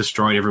he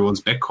destroyed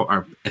everyone's Bitcoin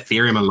or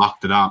Ethereum and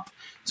locked it up.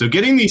 So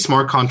getting these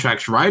smart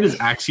contracts right is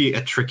actually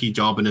a tricky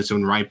job in its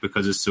own right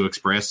because it's so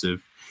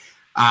expressive.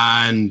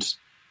 And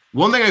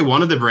one thing I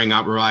wanted to bring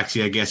up were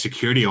actually, I guess,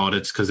 security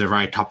audits because they're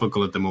very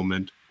topical at the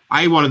moment.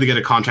 I wanted to get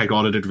a contract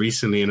audited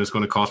recently, and it was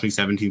going to cost me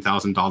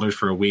 $17,000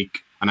 for a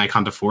week, and I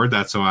can't afford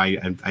that, so I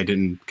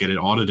didn't get it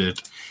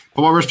audited.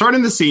 But what we're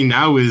starting to see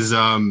now is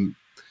a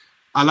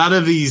lot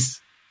of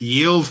these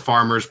yield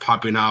farmers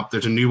popping up.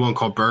 There's a new one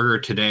called Burger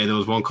today. There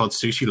was one called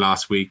Sushi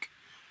last week.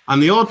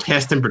 And they all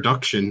test in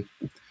production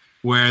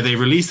where they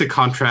release the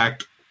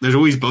contract. There's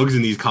always bugs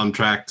in these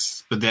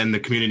contracts, but then the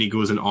community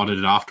goes and audit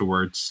it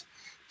afterwards.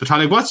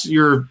 Vitalik, what's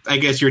your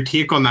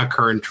take on that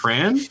current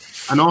trend?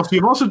 And also,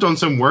 you've also done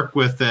some work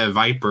with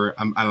Viper,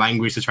 a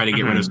language to try to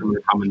get rid of some of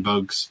the common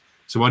bugs.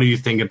 So what do you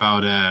think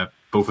about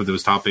both of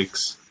those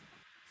topics?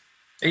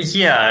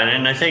 Yeah,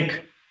 and I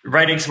think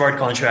writing smart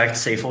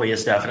contracts safely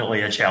is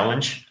definitely a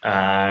challenge,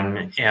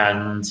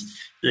 and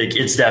like,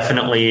 it's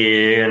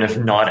definitely kind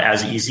of not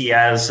as easy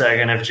as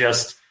kind of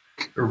just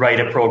write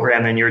a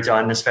program and you're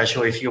done,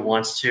 especially if you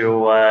want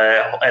to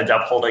end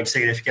up holding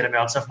significant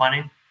amounts of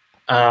money.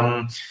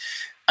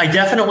 I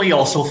definitely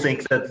also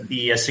think that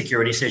the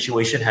security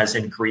situation has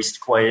increased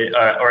quite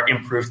or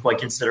improved quite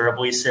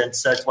considerably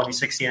since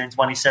 2016 and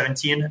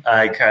 2017.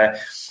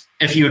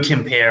 If you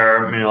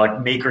compare, like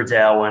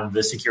MakerDAO and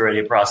the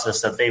security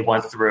process that they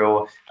went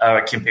through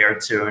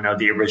compared to,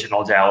 the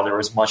original DAO, there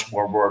was much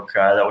more work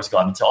that was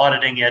gone into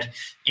auditing it.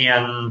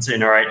 And,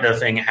 the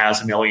thing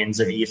has millions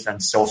of ETH,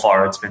 and so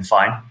far it's been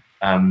fine.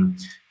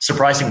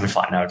 Surprisingly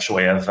fine,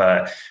 actually. In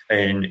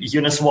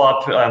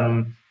Uniswap,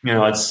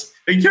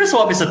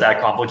 Uniswap isn't that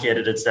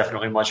complicated. It's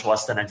definitely much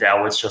less than a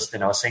DAO. It's just,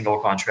 a single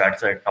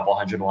contract, a couple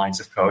hundred lines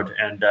of code,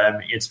 and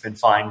it's been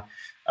fine.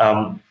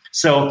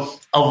 So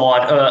a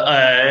lot,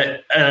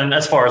 and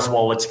as far as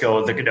wallets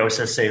go, the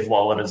Gnosis Safe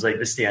wallet is like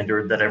the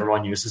standard that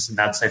everyone uses, and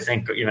that's, I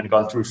think, even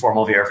gone through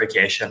formal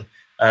verification.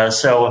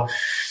 So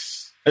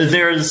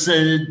there's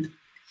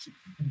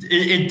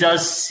it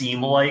does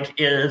seem like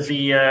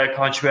the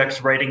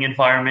contract writing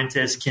environment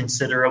is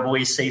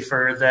considerably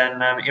safer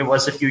than it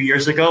was a few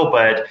years ago,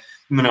 but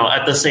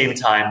at the same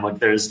time, like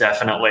there's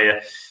definitely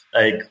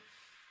like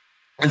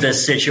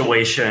this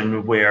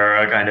situation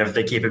where kind of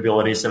the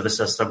capabilities of the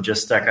system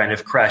just kind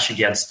of crash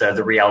against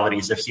the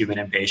realities of human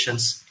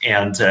impatience.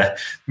 And,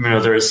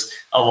 there's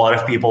a lot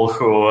of people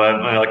who,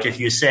 like if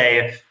you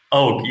say,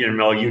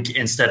 you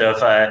instead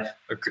of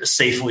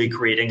safely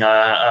creating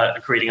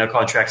a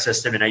contract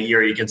system in a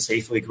year, you can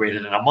safely create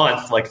it in a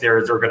month. Like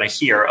they're going to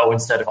hear,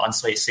 instead of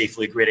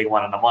safely creating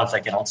one in a month,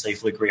 I can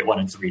unsafely create one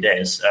in 3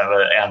 days,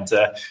 and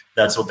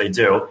that's what they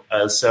do.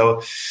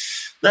 So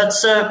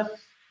that's.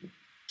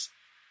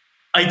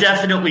 I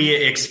definitely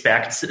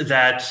expect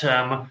that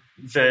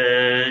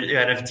the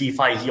kind of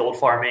DeFi yield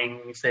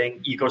farming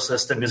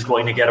ecosystem is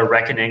going to get a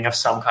reckoning of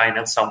some kind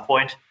at some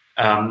point.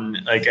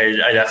 I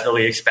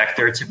definitely expect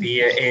there to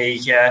be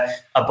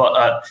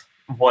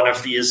one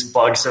of these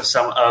bugs of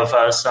some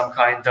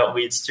kind that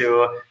leads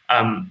to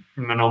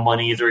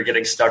money either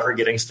getting stuck or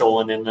getting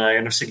stolen in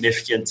kind of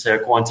significant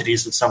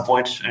quantities at some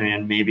point,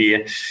 and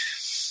maybe.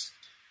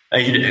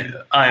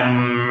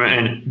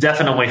 I'm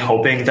definitely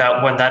hoping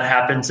that when that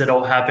happens,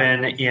 it'll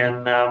happen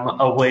in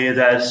a way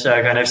that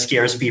kind of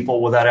scares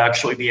people without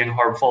actually being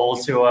harmful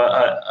to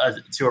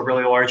a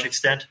really large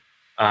extent.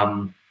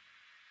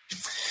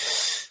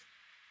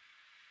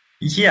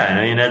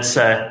 It's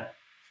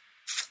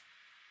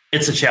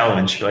a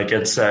challenge. Like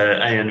it's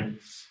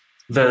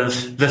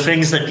the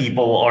things that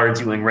people are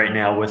doing right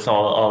now with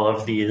all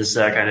of these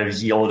kind of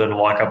yield and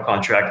lockup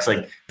contracts,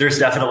 like there's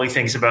definitely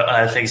things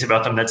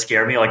about them that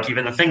scare me. Like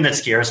even the thing that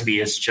scares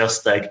me is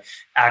just like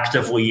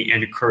actively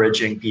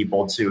encouraging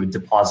people to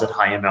deposit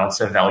high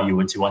amounts of value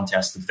into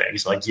untested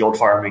things. Like yield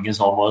farming is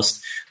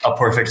almost a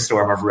perfect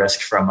storm of risk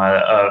from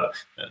that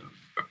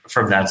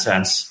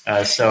sense.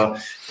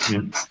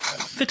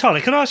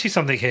 Vitalik, can I ask you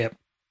something here?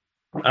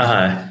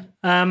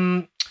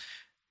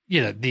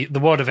 The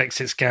world of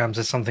exit scams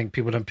is something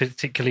people don't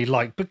particularly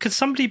like, but could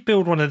somebody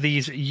build one of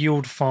these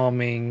yield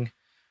farming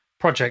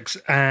projects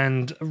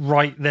and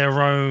write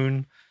their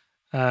own,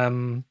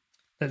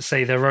 let's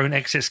say their own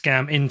exit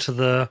scam into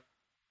the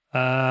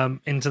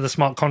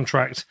smart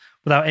contract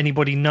without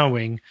anybody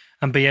knowing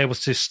and be able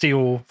to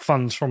steal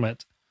funds from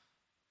it?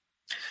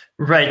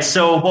 Right.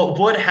 So what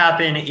would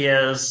happen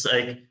is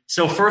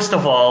first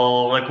of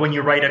all, like when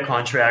you write a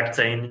contract,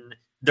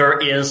 there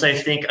is, I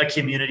think, a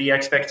community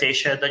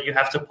expectation that you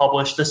have to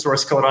publish the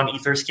source code on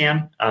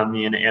Etherscan.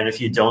 And if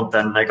you don't,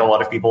 then like a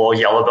lot of people will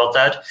yell about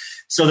that.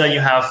 So then you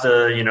have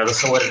the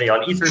solidity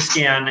on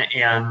Etherscan,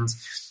 and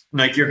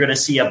like you're going to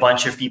see a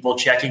bunch of people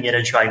checking it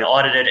and trying to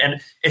audit it.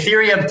 And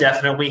Ethereum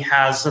definitely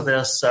has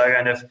this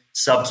kind of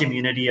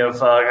sub-community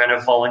of kind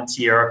of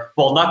volunteer,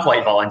 well, not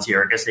quite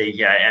volunteer, because they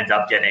end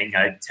up getting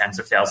tens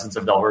of thousands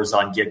of dollars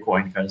on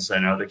Gitcoin because I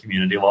know the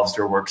community loves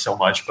their work so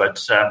much.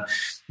 But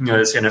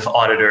there's kind of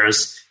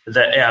auditors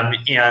that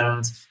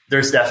and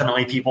there's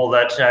definitely people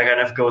that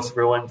kind of go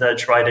through and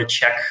try to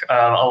check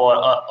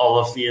all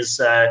of these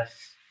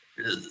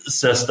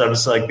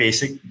systems, like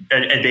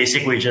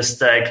basically just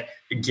like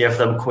give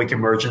them quick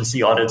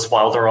emergency audits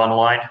while they're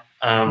online.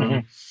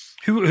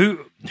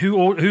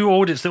 Who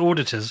audits the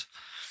auditors?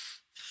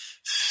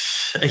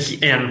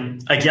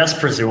 And I guess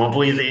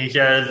presumably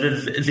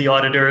the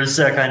auditors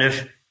kind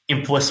of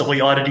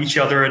implicitly audit each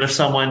other, and if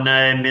someone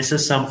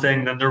misses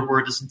something, then their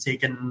word isn't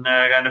taken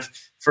kind of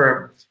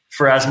for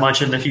as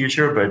much in the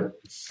future. But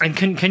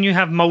can you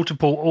have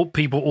multiple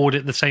people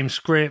audit the same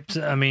script?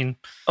 I mean,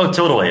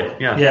 totally,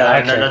 yeah.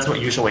 Okay. That's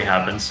what usually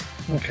happens.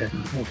 Okay.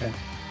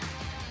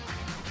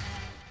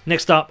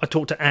 Next up, I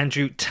talked to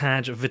Andrew,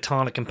 Tadge,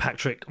 Vitalik, and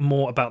Patrick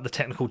more about the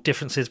technical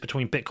differences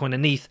between Bitcoin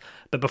and ETH.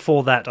 But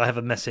before that, I have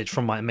a message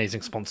from my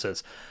amazing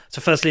sponsors.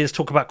 So firstly, let's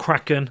talk about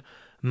Kraken,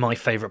 my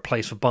favorite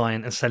place for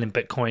buying and selling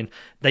Bitcoin.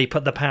 They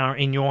put the power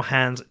in your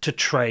hands to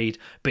trade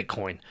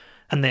Bitcoin.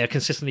 and they are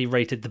consistently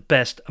rated the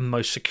best and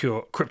most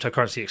secure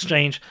cryptocurrency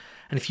exchange.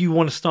 And if you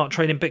want to start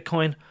trading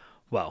Bitcoin,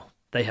 well,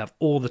 they have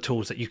all the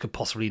tools that you could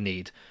possibly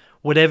need.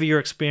 Whatever your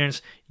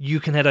experience,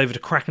 you can head over to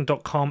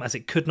kraken.com, as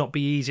it could not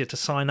be easier to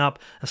sign up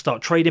and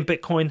start trading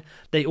Bitcoin.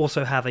 They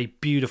also have a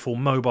beautiful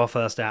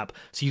mobile-first app,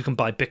 so you can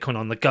buy Bitcoin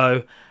on the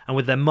go. And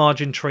with their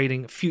margin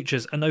trading,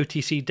 futures, and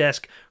OTC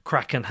desk,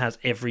 Kraken has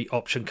every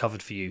option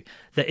covered for you.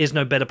 There is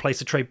no better place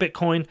to trade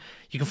Bitcoin.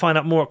 You can find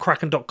out more at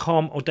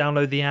kraken.com or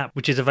download the app,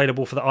 which is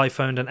available for the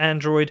iPhone and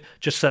Android.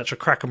 Just search for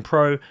Kraken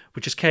Pro,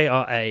 which is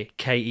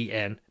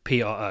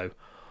KrakenPro.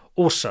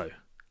 Also,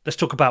 let's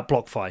talk about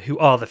BlockFi, who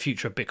are the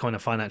future of Bitcoin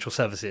and financial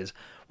services.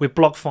 With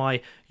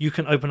BlockFi, you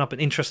can open up an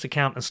interest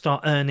account and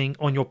start earning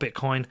on your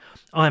Bitcoin.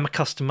 I am a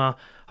customer.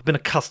 I've been a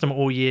customer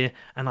all year,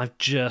 and I've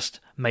just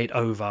made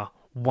over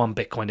 1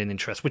 Bitcoin in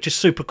interest, which is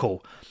super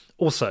cool.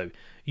 Also,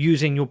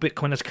 using your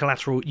Bitcoin as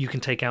collateral, you can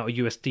take out a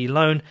USD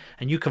loan,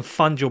 and you can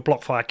fund your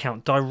BlockFi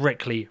account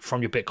directly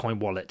from your Bitcoin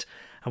wallet.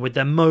 And with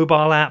their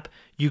mobile app,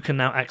 you can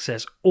now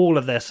access all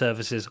of their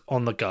services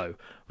on the go.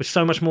 With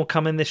so much more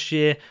coming this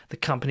year, the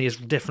company is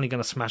definitely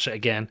going to smash it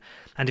again.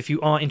 And if you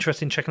are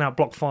interested in checking out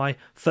BlockFi,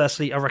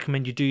 firstly, I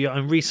recommend you do your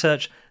own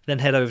research, then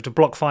head over to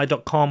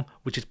blockfi.com,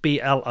 which is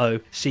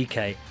blockfi.com.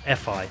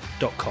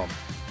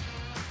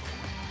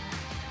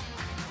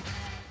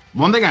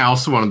 One thing I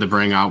also wanted to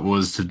bring up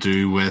was to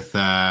do with,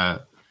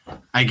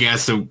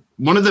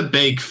 one of the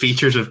big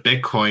features of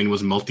Bitcoin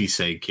was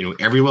multi-sig. You know,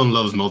 everyone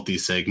loves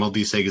multi-sig.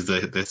 Multi-sig is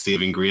the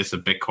saving grace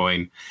of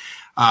Bitcoin.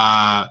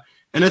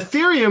 In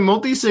Ethereum,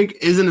 multi-sig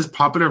isn't as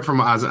popular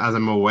as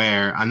I'm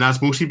aware, and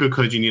that's mostly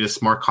because you need a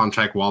smart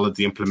contract wallet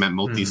to implement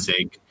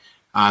multi-sig.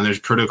 And there's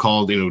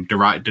protocol,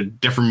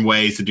 different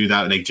ways to do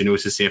that, like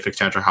Genosis, Safe,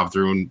 etc., have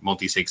their own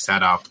multi-sig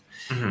setup.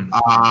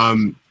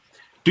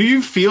 Do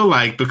you feel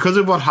like, because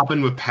of what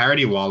happened with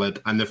Parity Wallet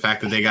and the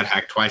fact that they got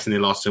hacked twice and they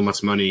lost so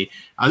much money,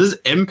 has this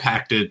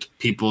impacted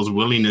people's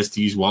willingness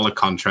to use wallet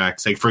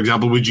contracts? Like, for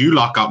example, would you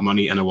lock up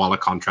money in a wallet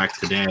contract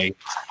today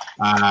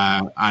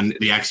and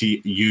they actually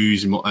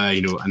use,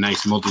 a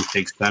nice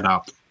multi-sig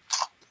setup?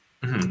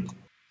 So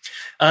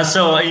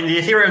the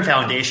Ethereum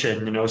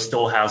Foundation,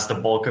 still has the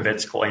bulk of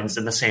its coins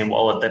in the same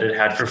wallet that it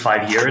had for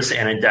 5 years,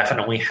 and it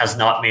definitely has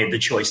not made the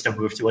choice to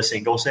move to a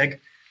single sig.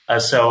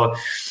 So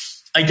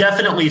I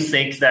definitely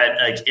think that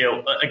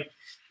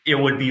it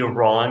would be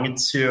wrong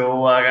to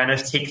kind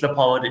of take the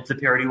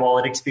Parity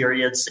Wallet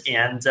experience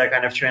and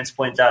kind of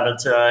transplant that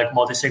into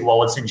multi-sig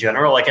wallets in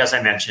general. Like, as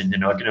I mentioned,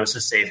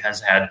 Gnosis Safe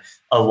has had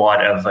a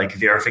lot of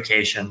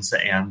verifications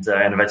and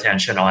of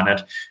attention on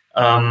it.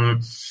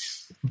 But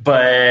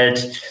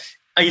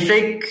I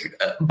think,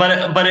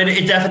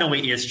 it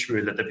definitely is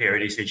true that the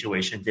parity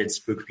situation did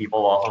spook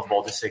people off of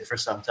multi-sig for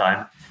some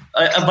time.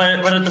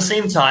 But at the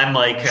same time,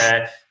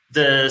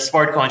 the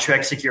smart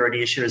contract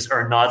security issues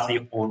are not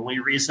the only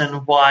reason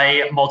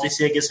why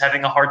multi-sig is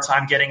having a hard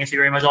time getting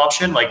Ethereum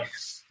adoption.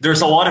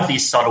 There's a lot of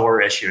these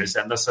subtler issues,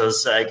 and this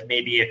is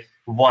maybe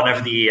one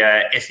of the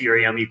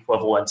Ethereum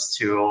equivalents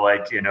to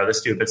the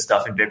stupid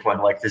stuff in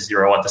Bitcoin, like the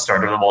zero at the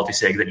start of the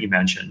multi-sig that you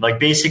mentioned.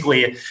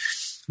 Basically,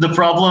 the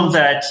problem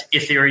that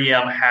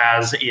Ethereum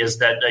has is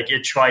that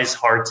it tries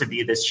hard to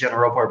be this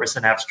general purpose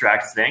and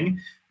abstract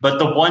thing. But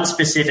the one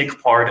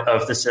specific part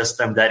of the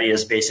system that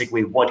is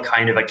basically what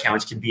kind of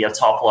account can be a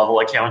top-level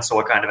account, so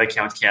what kind of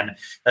account can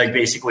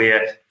basically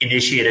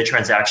initiate a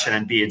transaction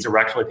and be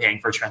directly paying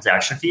for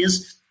transaction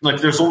fees.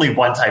 There's only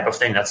one type of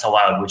thing that's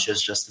allowed, which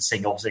is just a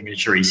single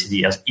signature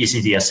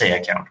ECDSA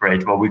account,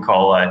 right? What we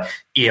call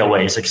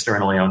EOAs,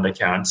 externally owned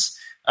accounts.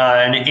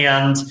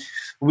 And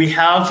we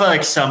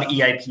have some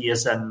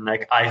EIPs, and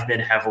I've been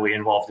heavily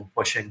involved in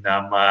pushing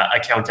them.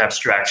 Account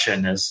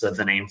abstraction is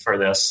the name for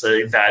this,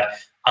 that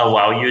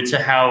allow you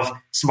to have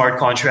smart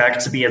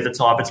contracts be at the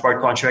top and smart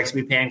contracts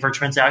be paying for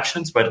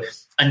transactions. But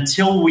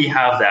until we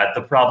have that,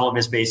 the problem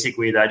is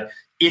basically that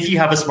if you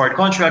have a smart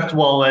contract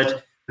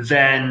wallet,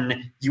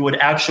 then you would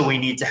actually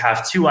need to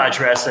have 2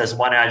 addresses.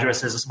 One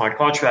address is a smart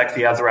contract.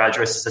 The other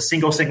address is a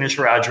single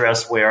signature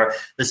address, where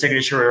the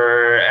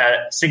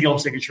single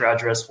signature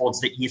address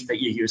holds the ETH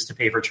that you use to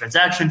pay for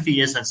transaction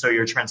fees. And so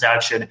your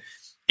transaction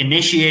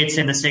initiates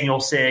in the single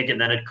sig,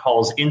 and then it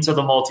calls into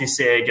the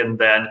multi-sig, and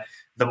then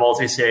the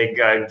multi-sig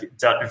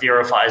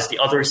verifies the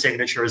other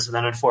signatures, and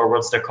then it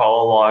forwards the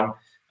call along.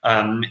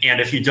 And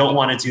if you don't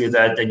want to do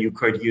that, then you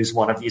could use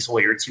one of these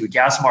layer 2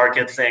 gas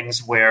market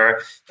things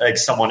where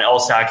someone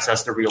else acts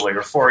as the real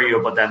layer for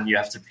you, but then you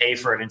have to pay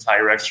for an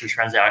entire extra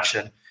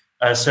transaction.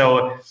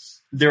 So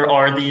there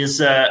are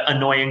these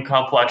annoying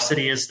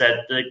complexities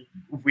that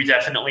we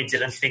definitely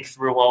didn't think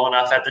through well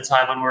enough at the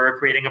time when we were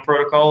creating a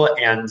protocol.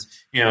 And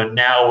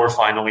now we're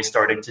finally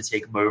starting to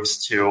take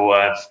moves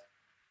to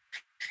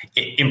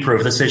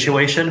improve the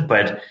situation.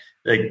 But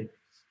that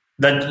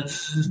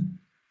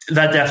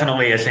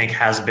definitely, I think,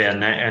 has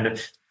been,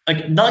 and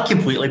not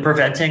completely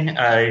preventing,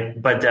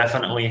 but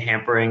definitely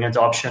hampering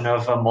adoption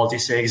of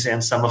multi-sigs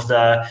and some of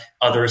the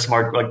other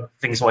smart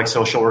things like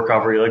social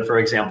recovery, for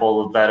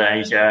example, that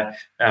I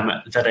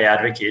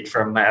advocate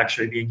from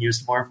actually being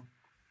used more.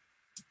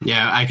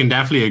 Yeah, I can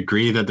definitely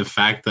agree that the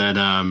fact that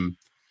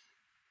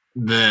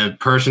the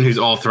person who's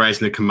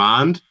authorizing the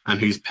command and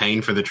who's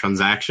paying for the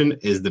transaction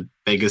is the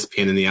biggest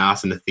pain in the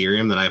ass in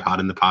Ethereum that I've had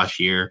in the past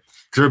year.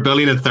 Because we're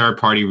building a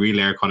third-party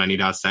relay called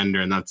Any.Sender,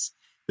 and that's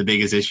the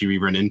biggest issue we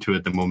run into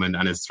at the moment,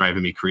 and it's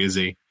driving me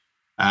crazy.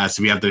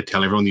 So we have to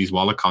tell everyone these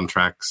wallet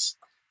contracts.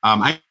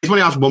 I just want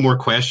to ask one more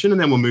question, and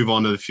then we'll move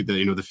on to the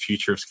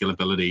future of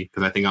scalability,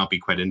 because I think that'll be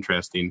quite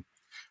interesting.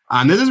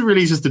 And this is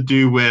really just to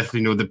do with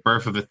the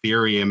birth of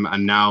Ethereum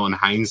and now in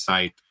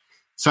hindsight.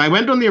 So I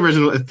went on the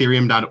original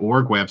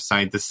Ethereum.org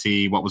website to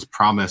see what was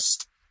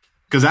promised,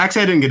 because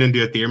actually I didn't get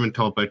into Ethereum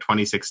until about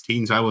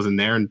 2016, so I wasn't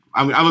there. And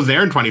I was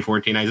there in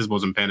 2014. I just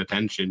wasn't paying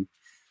attention.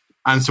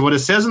 And so what it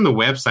says on the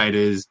website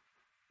is,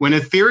 when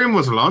Ethereum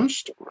was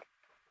launched,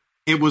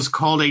 it was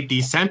called a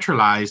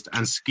decentralized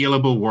and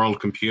scalable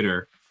world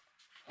computer.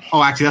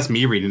 Oh, actually, that's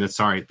me reading it.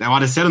 Sorry. Now,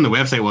 what it said on the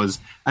website was,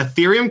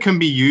 Ethereum can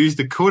be used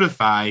to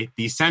codify,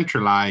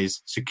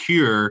 decentralize,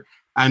 secure,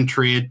 and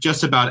trade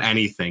just about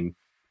anything.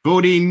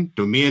 Voting,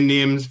 domain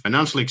names,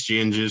 financial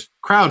exchanges,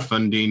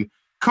 crowdfunding,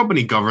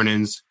 company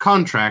governance,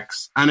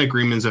 contracts, and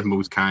agreements of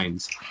most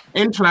kinds.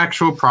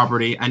 Intellectual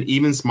property, and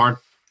even smart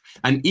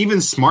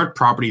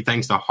property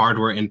thanks to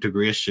hardware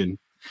integration.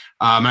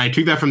 And I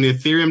took that from the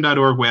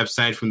Ethereum.org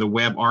website, from the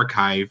web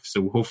archive.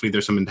 So hopefully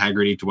there's some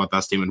integrity to what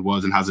that statement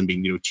was and hasn't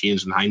been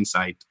changed in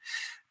hindsight.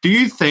 Do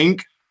you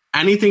think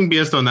anything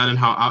based on that and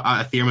how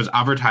Ethereum was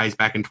advertised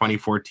back in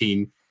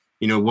 2014,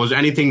 was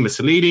anything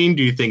misleading?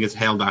 Do you think it's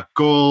held that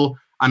goal?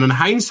 And in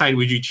hindsight,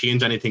 would you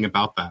change anything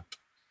about that?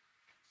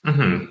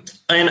 Mm-hmm.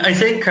 And I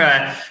think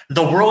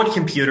the world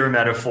computer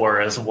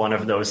metaphor is one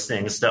of those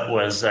things that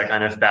was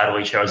kind of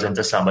badly chosen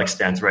to some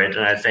extent, right?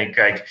 And I think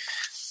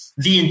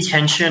the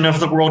intention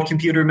of the world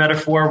computer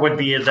metaphor would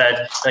be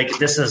that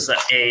this is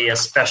a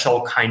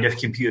special kind of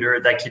computer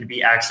that can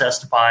be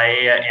accessed by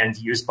and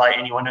used by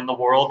anyone in the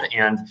world,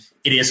 and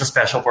it is a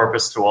special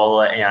purpose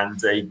tool, and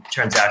the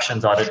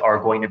transactions on it are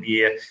going to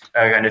be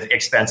kind of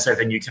expensive,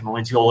 and you can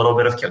only do a little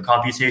bit of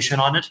computation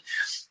on it.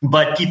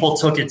 But people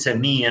took it to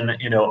mean,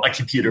 a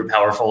computer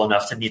powerful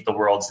enough to meet the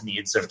world's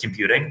needs of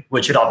computing,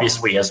 which it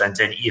obviously isn't.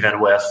 And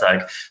even with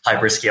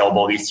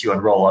hyperscalable ETH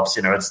and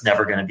rollups, it's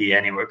never going to be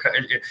anywhere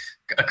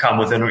come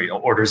within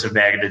orders of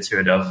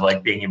magnitude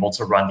of being able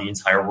to run the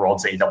entire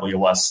world's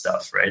AWS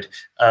stuff, right?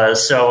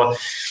 So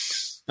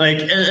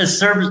as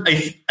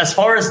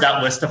far as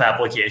that list of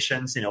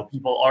applications,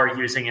 people are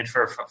using it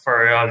for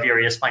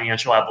various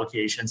financial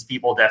applications.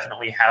 People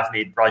definitely have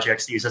made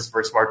projects use it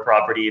for smart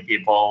property.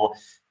 People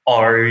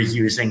are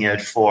using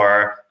it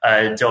for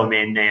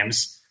domain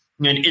names.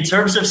 And in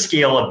terms of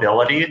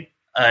scalability,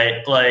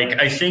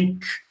 I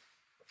think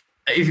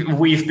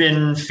we've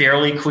been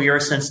fairly clear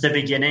since the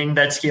beginning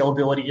that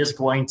scalability is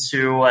going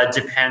to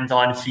depend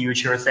on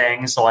future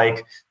things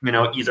like,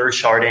 either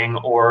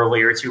sharding or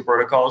layer 2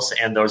 protocols.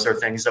 And those are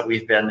things that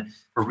we've been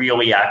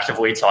really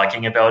actively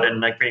talking about in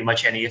pretty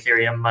much any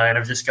Ethereum kind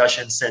of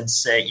discussion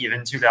since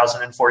even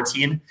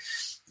 2014.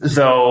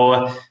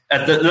 Though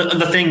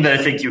the thing that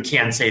I think you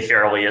can say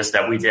fairly is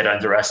that we did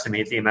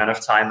underestimate the amount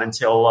of time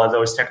until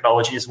those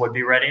technologies would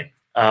be ready.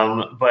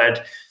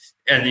 But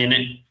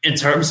in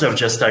terms of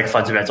just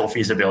fundamental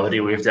feasibility,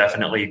 we've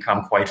definitely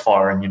come quite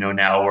far. And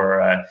now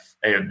we're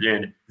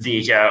in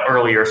the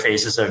earlier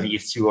phases of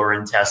ETH2 are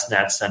in test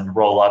nets and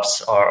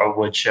rollups,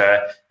 which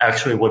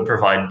actually would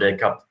provide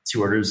up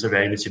 2 orders of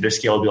magnitude of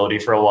scalability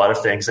for a lot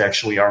of things.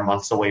 Actually, are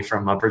months away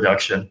from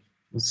production.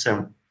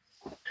 So.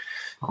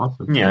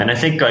 Awesome. Yeah, and I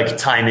think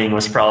timing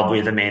was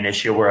probably the main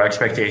issue, where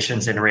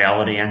expectations in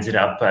reality ended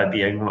up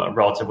being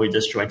relatively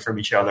disjoint from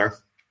each other.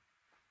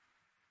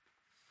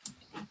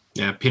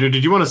 Yeah, Peter,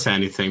 did you want to say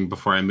anything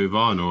before I move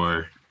on,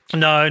 or?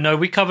 No,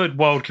 we covered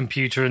world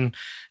computer and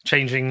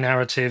changing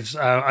narratives.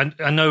 I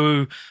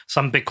know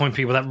some Bitcoin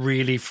people that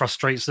really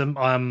frustrates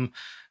them.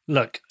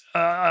 Look,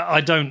 I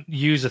don't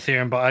use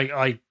Ethereum, but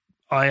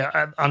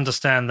I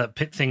understand that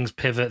things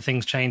pivot,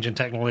 things change in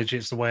technology.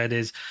 It's the way it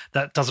is.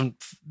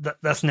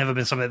 That's never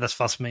been something that's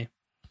fussed me.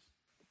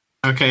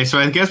 Okay, so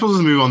I guess we'll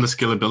just move on to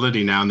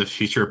scalability now in the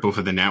future of both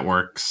of the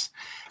networks.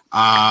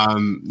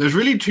 There's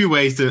really 2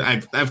 ways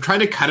I've tried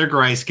to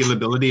categorize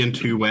scalability in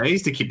 2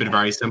 ways to keep it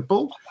very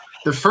simple.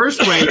 The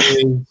first way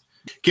is,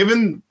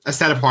 given a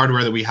set of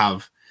hardware that we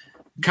have,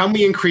 can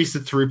we increase the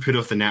throughput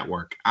of the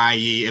network?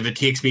 I.e., if it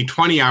takes me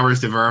 20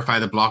 hours to verify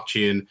the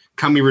blockchain,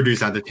 can we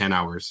reduce that to 10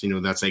 hours?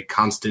 That's a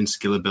constant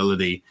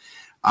scalability.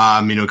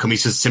 Can we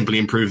just simply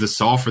improve the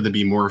software to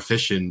be more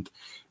efficient?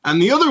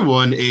 And the other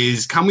one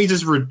is, can we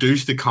just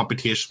reduce the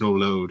computational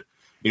load?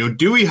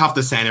 Do we have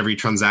to send every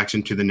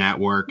transaction to the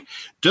network?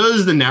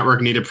 Does the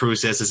network need to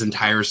process this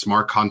entire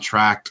smart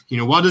contract?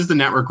 What does the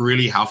network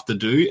really have to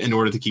do in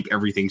order to keep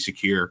everything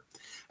secure?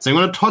 So I'm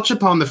going to touch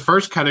upon the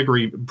first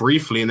category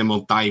briefly, and then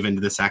we'll dive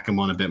into the second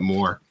one a bit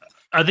more.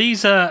 Are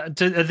these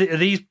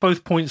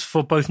both points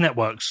for both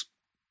networks?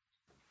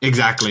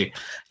 Exactly.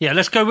 Yeah,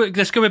 let's go with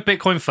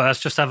Bitcoin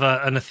first. Just have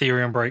an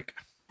Ethereum break.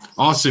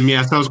 Awesome.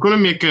 Yeah. So I was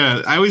going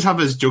to I always have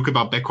this joke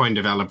about Bitcoin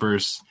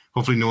developers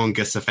hopefully no one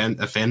gets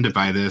offended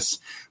by this.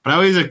 But I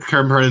always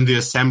compare them to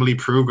assembly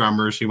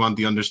programmers who want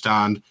to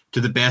understand,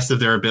 to the best of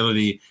their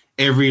ability,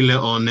 every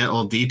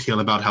little detail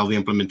about how the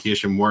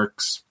implementation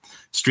works,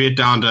 straight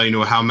down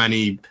to how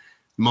many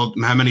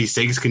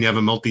SIGs can you have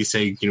a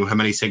multi-sig, how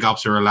many SIG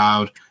ops are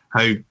allowed,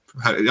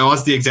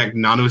 what's the exact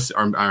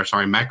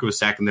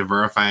microsecond to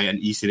verify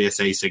an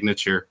ECDSA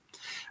signature.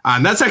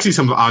 And that's actually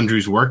some of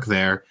Andrew's work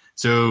there.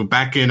 So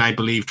back in, I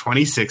believe,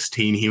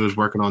 2016, he was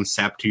working on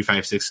SEP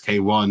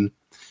 256K1,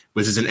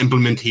 which is an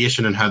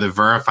implementation on how to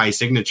verify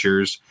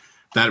signatures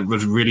that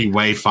was really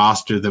way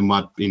faster than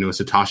what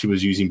Satoshi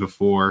was using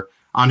before.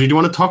 Andrew, do you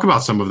want to talk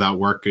about some of that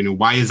work?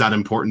 Why is that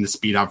important to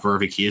speed up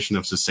verification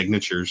of the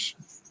signatures?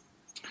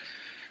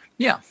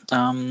 Yeah.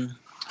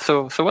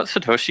 So what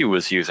Satoshi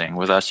was using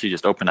was actually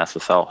just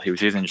OpenSSL. He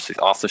was using just these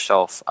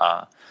off-the-shelf,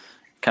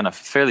 kind of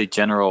fairly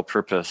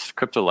general-purpose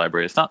crypto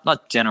libraries.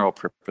 Not general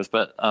purpose,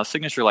 but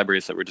signature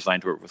libraries that were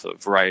designed to work with a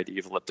variety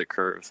of elliptic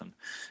curves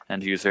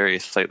and use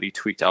various slightly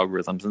tweaked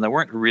algorithms, and they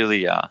weren't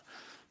really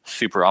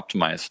super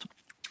optimized.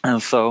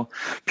 And so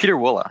Peter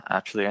Wolla,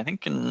 actually, I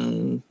think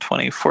in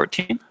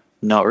 2014,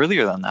 no,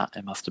 earlier than that,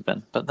 it must have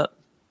been, but that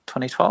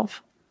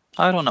 2012?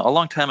 I don't know, a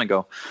long time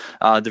ago,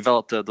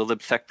 developed the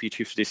libsecp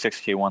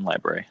 256K1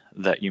 library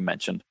that you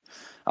mentioned,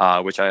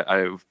 which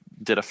I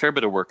did a fair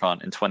bit of work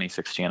on in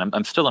 2016.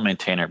 I'm still a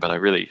maintainer, but I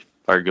really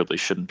arguably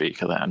shouldn't be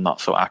because I'm not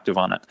so active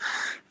on it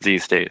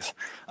these days,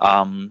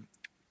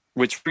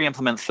 which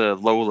pre-implements the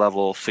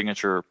low-level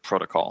signature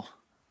protocol,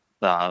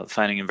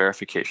 signing and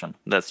verification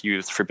that's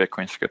used for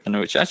Bitcoin script, and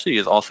which actually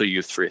is also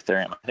used for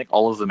Ethereum. I think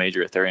all of the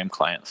major Ethereum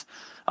clients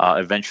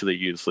eventually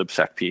use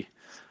libsecp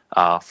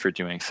for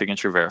doing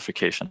signature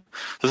verification.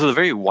 This is a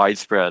very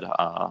widespread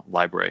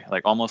library.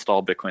 Like almost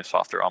all Bitcoin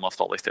software, almost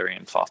all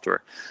Ethereum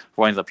software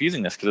winds up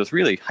using this because it's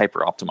really hyper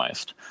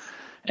optimized.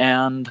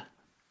 And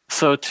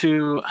so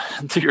to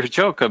your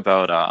joke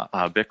about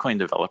Bitcoin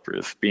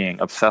developers being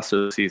obsessed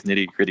with these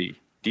nitty gritty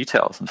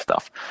details and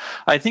stuff,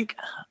 I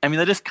mean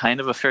that is kind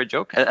of a fair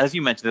joke. As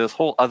you mentioned, there's this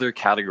whole other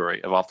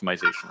category of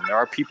optimization. And there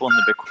are people in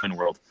the Bitcoin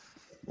world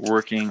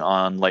working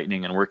on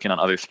Lightning and working on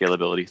other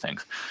scalability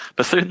things,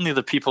 but certainly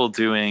the people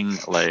doing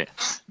like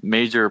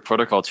major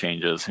protocol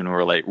changes and who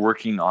are like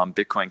working on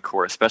Bitcoin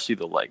Core, especially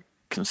the like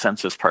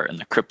consensus part and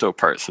the crypto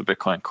parts of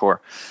Bitcoin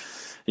Core,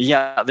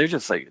 yeah, they're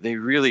just like they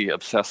really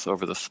obsess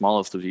over the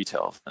smallest of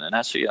details. And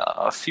actually,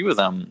 a few of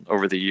them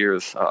over the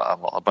years,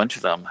 a bunch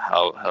of them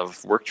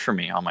have worked for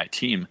me on my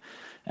team.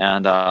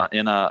 And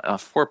in a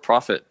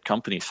for-profit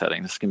company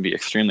setting, this can be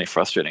extremely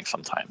frustrating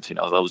sometimes.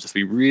 They'll just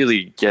be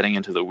really getting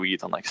into the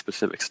weeds on like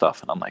specific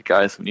stuff, and I'm like,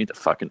 guys, we need to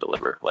fucking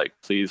deliver. Like,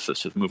 please,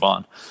 let's just move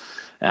on,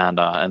 and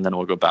then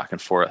we'll go back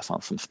and forth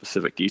on some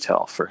specific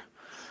detail for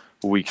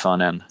weeks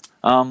on end.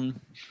 So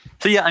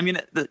yeah, I mean,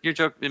 your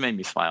joke, it made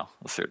me smile.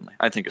 Certainly,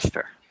 I think it's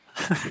fair.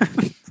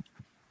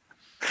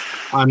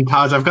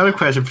 Tadge, I've got a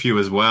question for you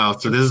as well.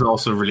 So this is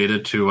also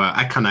related to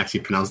I can't actually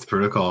pronounce the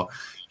protocol.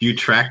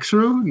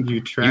 Utrexo?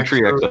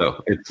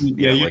 Utrexo.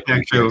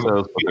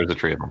 Utrexo. There's a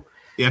tree of them.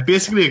 Yeah,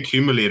 basically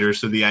accumulators.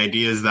 So the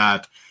idea is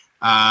that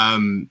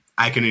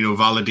I can,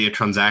 validate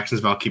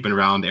transactions while keeping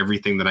around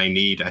everything that I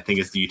need. I think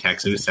it's the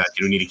Utrexo set.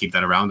 You don't need to keep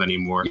that around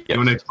anymore. Yes. You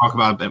want to talk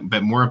about a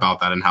bit more about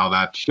that and how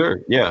that? Sure.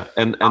 Yeah,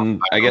 and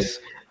I guess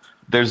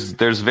there's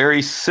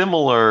very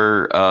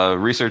similar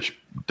research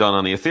done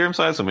on the Ethereum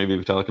side. So maybe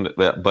Vitalik can do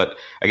that. But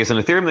I guess in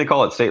Ethereum they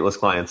call it stateless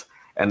clients.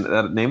 And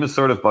that name has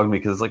sort of bugged me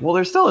because it's like, well,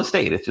 there's still a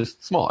state. It's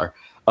just smaller.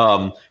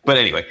 But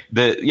anyway,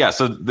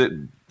 so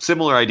the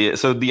similar idea.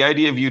 So the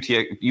idea of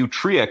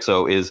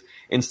Utrexo is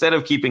instead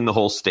of keeping the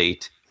whole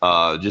state,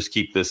 just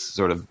keep this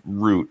sort of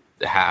root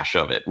hash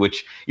of it,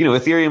 which,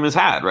 Ethereum has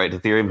had, right?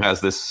 Ethereum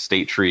has this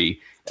state tree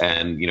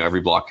and,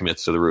 every block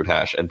commits to the root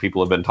hash. And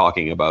people have been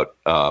talking about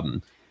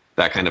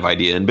that kind of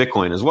idea in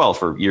Bitcoin as well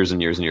for years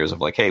and years and years of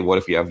like, hey, what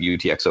if you have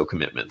UTXO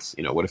commitments?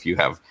 What if you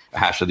have a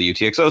hash of the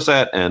UTXO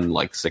set and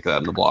like stick that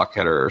in the block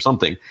header or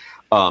something?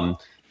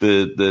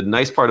 The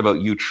nice part about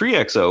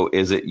Utrexo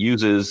is it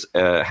uses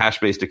a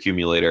hash-based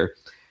accumulator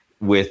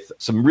with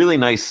some really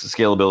nice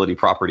scalability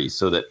properties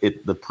so that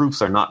the proofs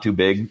are not too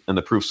big and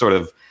the proofs sort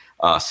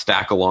of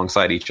stack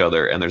alongside each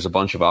other. And there's a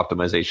bunch of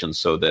optimizations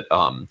so that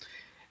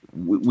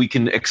we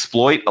can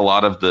exploit a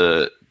lot of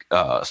the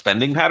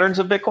spending patterns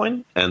of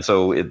Bitcoin. And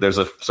so there's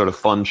a sort of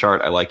fun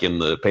chart I like in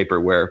the paper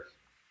where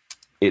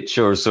it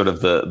shows sort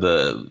of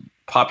the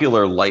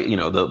popular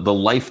the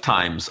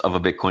lifetimes of a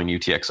Bitcoin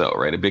UTXO,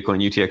 right? A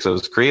Bitcoin UTXO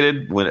is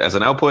created as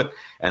an output,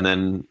 and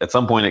then at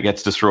some point it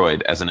gets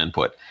destroyed as an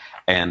input.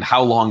 And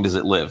how long does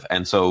it live?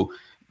 And so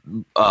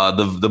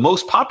the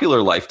most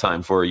popular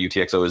lifetime for a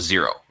UTXO is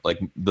 0. Like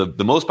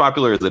the most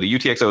popular is that a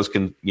UTXO is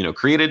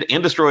created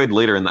and destroyed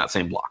later in that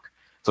same block.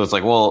 So it's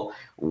like, well,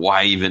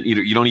 why even?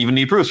 You don't even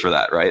need proofs for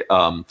that, right?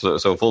 So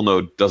a full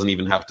node doesn't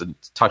even have to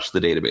touch the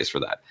database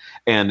for that,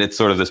 and it's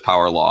sort of this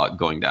power law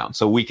going down.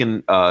 So we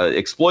can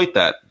exploit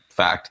that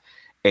fact,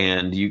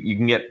 and you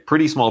can get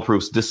pretty small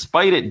proofs,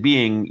 despite it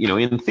being,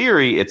 in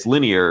theory, it's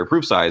linear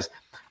proof size,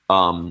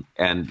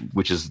 and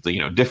which is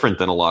different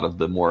than a lot of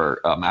the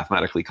more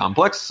mathematically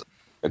complex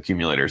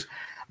accumulators.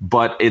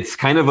 But it's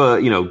kind of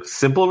a,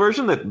 simple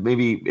version that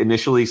maybe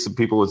initially some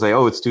people would say,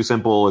 oh, it's too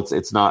simple.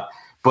 It's not.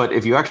 But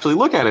if you actually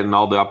look at it and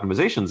all the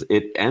optimizations,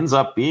 it ends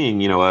up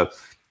being, a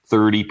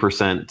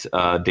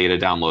 30% data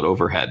download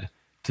overhead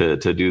to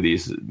do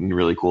these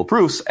really cool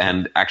proofs,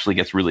 and actually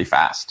gets really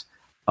fast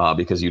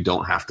because you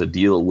don't have to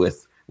deal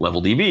with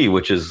level DB,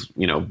 which is,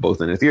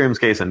 both in Ethereum's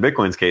case and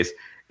Bitcoin's case,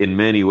 in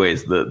many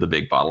ways, the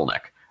big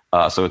bottleneck.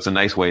 So it's a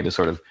nice way to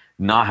sort of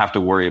not have to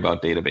worry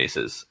about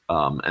databases.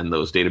 And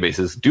those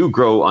databases do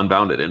grow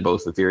unbounded in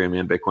both Ethereum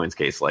and Bitcoin's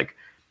case. Like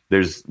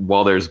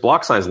while there's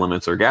block size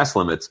limits or gas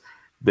limits,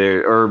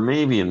 or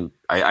maybe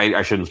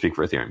I shouldn't speak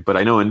for Ethereum, but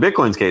I know in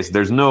Bitcoin's case,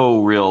 there's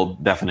no real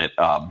definite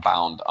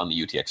bound on the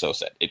UTXO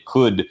set. It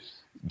could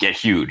get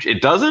huge.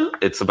 It doesn't.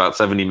 It's about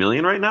 70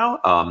 million right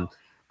now.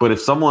 But if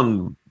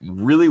someone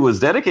really was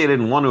dedicated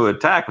and wanted to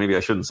attack, maybe I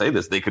shouldn't say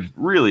this, they could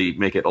really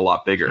make it a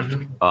lot bigger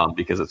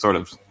because it sort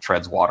of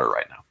treads water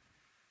right now.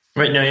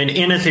 Right now,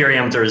 in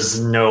Ethereum, there's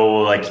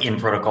no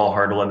in-protocol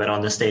hard limit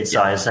on the state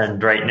size.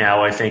 And right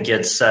now, I think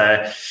it's,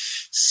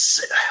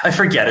 I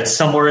forget, it's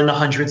somewhere in the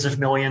hundreds of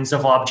millions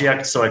of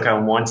objects. So I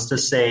want to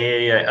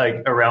say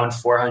around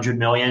 400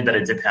 million, but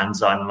it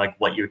depends on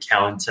what you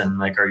count and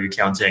are you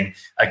counting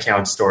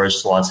account storage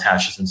slots,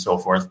 hashes, and so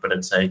forth. But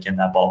it's in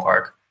that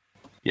ballpark.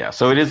 Yeah,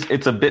 so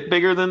it's a bit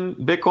bigger than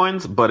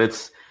Bitcoin's, but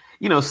it's,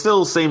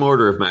 still same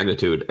order of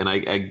magnitude. And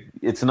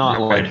it's not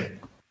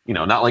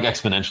not like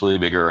exponentially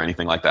bigger or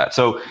anything like that.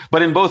 So,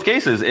 but in both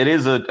cases, it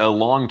is a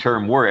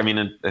long-term work. I mean,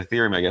 in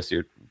Ethereum, I guess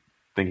you're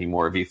thinking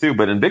more of ETH,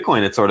 but in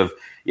Bitcoin, it's sort of,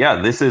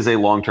 this is a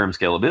long-term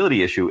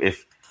scalability issue.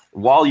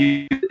 While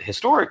you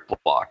historic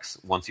blocks,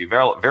 once you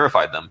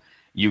verified them,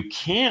 you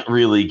can't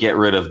really get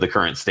rid of the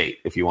current state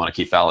if you want to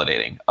keep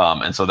validating.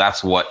 And so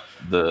that's what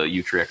the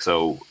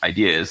UTXO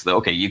idea is. That,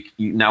 okay, you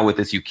now with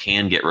this, you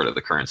can get rid of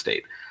the current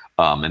state.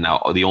 And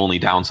now the only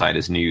downside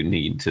is you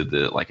need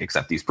to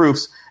accept these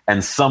proofs,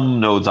 and some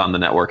nodes on the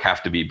network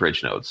have to be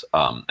bridge nodes.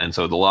 And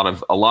so a lot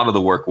of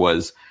the work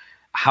was,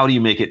 how do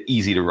you make it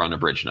easy to run a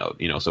bridge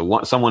node?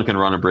 So someone can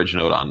run a bridge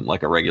node on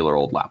a regular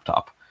old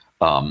laptop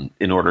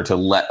in order to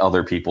let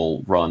other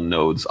people run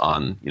nodes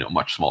on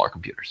much smaller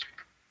computers.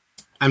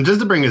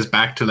 Just to bring us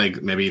back to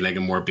maybe a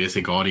more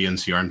basic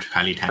audience who aren't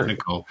highly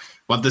technical,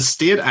 what the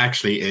state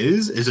actually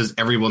is just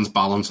everyone's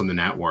balance on the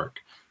network.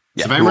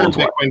 So if I run a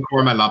Bitcoin Core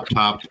on my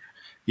laptop,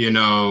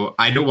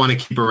 I don't want to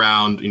keep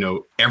around,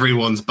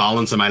 everyone's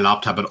balance on my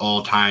laptop at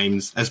all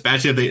times,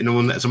 especially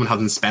if someone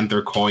hasn't spent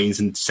their coins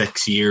in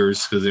 6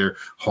 years because they're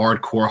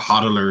hardcore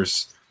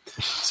hodlers.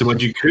 So what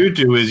you could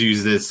do is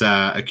use this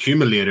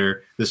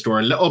accumulator to store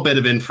a little bit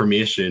of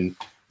information.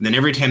 And then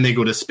every time they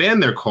go to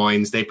spend their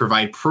coins, they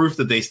provide proof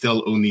that they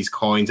still own these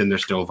coins and they're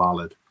still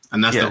valid.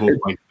 And that's the whole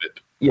point of it.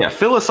 Yeah,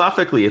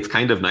 philosophically, it's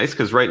kind of nice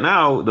because right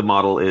now the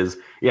model is,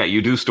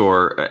 you do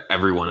store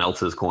everyone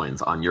else's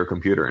coins on your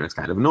computer, and it's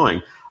kind of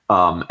annoying.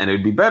 And it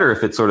would be better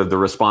if it's sort of the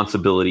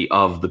responsibility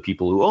of the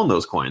people who own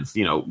those coins.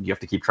 You have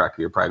to keep track of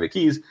your private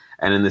keys.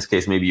 And in this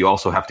case, maybe you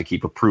also have to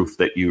keep a proof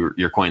that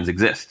your coins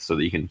exist so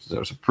that you can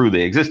sort of prove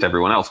they exist to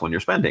everyone else when you're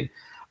spending.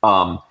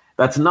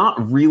 That's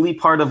not really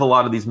part of a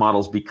lot of these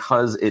models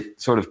because it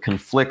sort of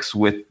conflicts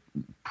with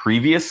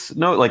previous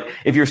node.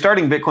 If you're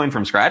starting Bitcoin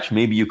from scratch,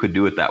 maybe you could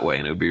do it that way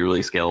and it would be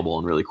really scalable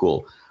and really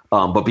cool.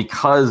 But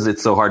because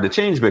it's so hard to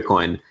change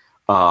Bitcoin,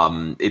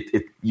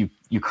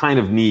 you kind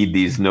of need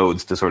these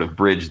nodes to sort of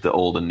bridge the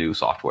old and new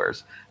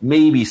softwares.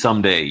 Maybe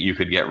someday you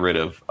could get rid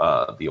of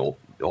the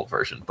old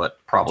version,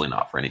 but probably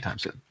not for any time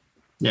soon.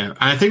 Yeah, and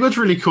I think what's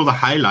really cool to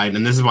highlight,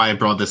 and this is why I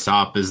brought this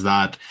up, is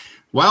that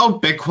while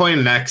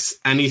Bitcoin lacks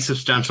any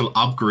substantial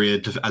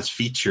upgrade as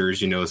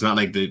features, it's not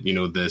like the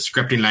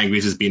scripting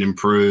language is being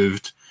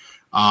improved.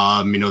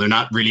 They're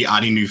not really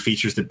adding new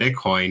features to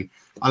Bitcoin.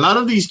 A lot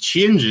of these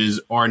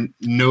changes are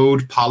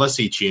node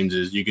policy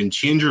changes. You can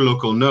change your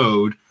local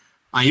node,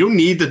 and you don't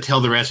need to tell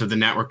the rest of the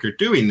network you're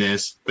doing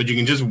this, but you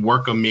can just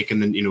work on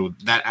making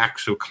that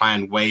actual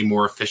client way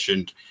more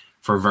efficient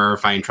for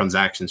verifying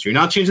transactions. So you're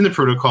not changing the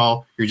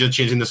protocol, you're just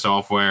changing the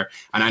software,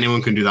 and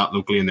anyone can do that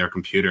locally in their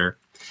computer.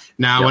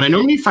 Now, what I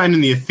normally find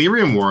in the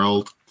Ethereum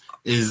world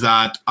is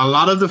that a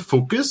lot of the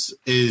focus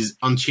is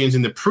on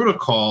changing the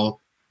protocol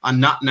and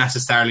not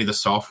necessarily the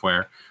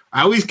software.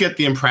 I always get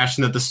the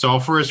impression that the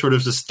software is sort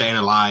of just staying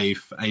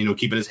alive and,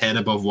 keeping its head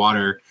above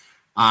water.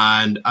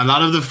 And a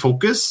lot of the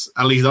focus,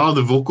 at least all of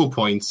the vocal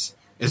points,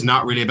 is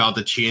not really about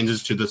the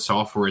changes to the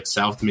software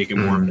itself to make it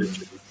more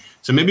efficient.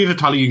 So maybe,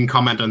 Vitalik, you can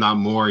comment on that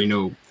more.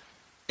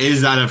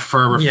 Is that a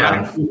fair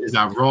reflection? Yeah. Is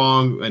that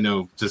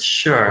wrong?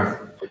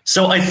 Sure.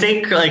 So I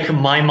think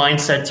my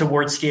mindset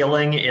towards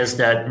scaling is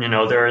that,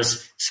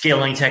 there's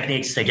scaling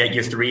techniques to get you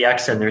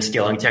 3x, and there's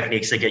scaling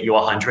techniques to get you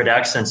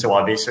 100x. And so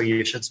obviously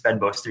you should spend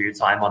most of your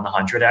time on the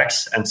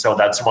 100x. And so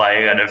that's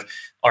why kind of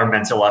our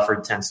mental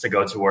effort tends to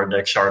go toward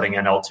like sharding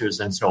and L2s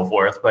and so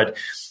forth. But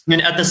I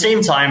mean, at the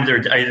same time,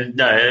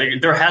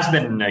 there has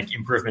been like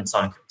improvements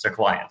to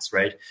clients,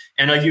 right?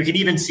 And like you can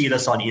even see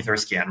this on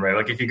Etherscan, right?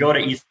 Like if you go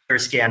to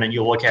Etherscan and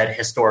you look at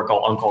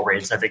historical uncle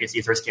rates, I think it's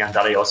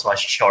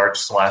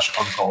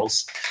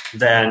etherscan.io/chart/uncles,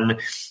 then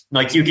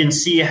like you can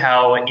see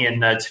how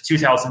in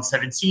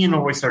 2017,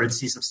 when we started to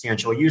see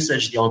substantial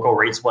usage, the uncle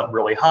rates went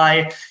really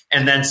high.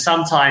 And then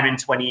sometime in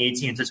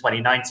 2018 to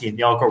 2019,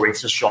 the uncle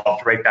rates just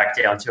dropped right back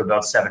down to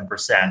about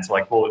 7%,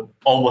 like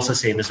almost the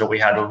same as what we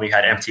had when we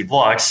had empty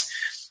blocks.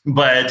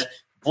 But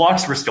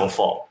blocks were still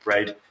full,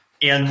 right?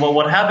 And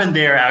what happened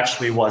there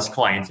actually was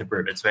client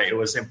improvements, right? It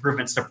was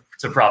improvements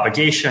to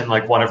propagation.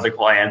 Like one of the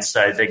clients,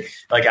 I think,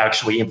 like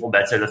actually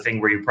implemented a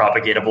thing where you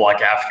propagate a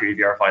block after you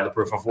verify the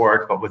proof of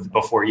work, but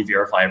before you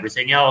verify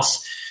everything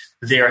else.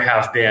 There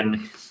have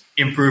been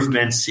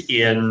improvements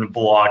in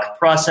block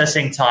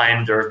processing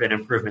time. There have been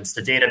improvements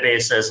to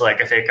databases.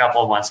 Like I think a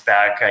couple of months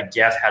back,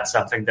 Geth had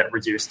something that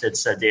reduced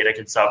its data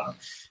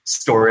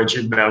storage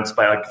amounts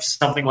by like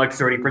something like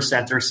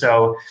 30% or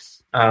so.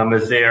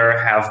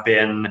 There have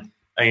been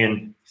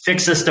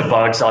fixes to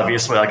bugs,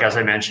 obviously, like as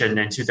I mentioned,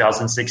 in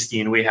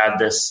 2016, we had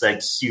this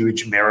like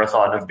huge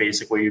marathon of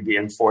basically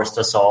being forced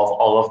to solve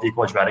all of the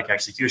quadratic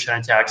execution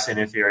attacks in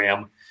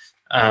Ethereum.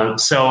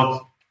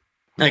 So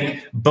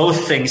like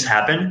both things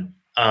happen.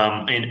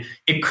 And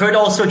it could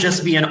also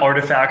just be an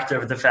artifact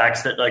of the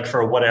fact that like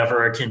for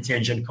whatever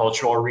contingent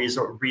cultural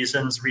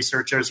reasons,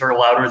 researchers are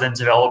louder than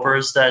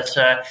developers, that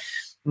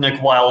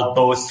like while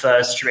both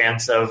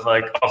strands of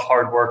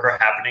hard work are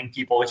happening,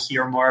 people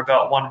hear more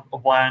about one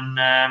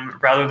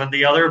rather than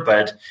the other.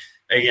 But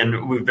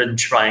again, we've been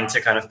trying to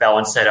kind of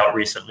balance that out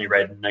recently,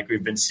 right? And like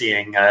we've been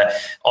seeing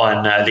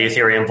on the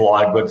Ethereum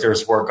blog, but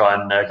there's work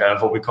on kind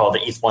of what we call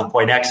the ETH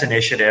 1.x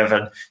initiative,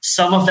 and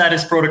some of that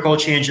is protocol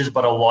changes,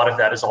 but a lot of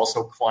that is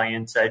also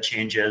client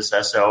changes.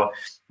 So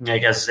I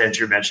guess, as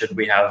Andrew mentioned,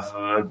 we have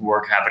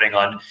work happening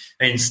on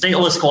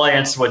stateless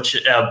clients, which,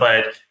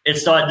 but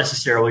it's not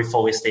necessarily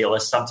fully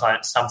stateless.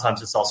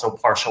 Sometimes it's also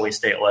partially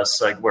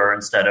stateless, like where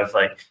instead of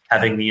like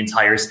having the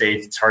entire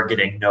state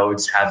targeting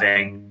nodes,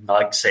 having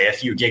like say a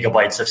few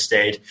gigabytes of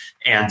state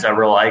and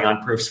relying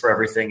on proofs for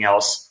everything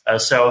else.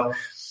 So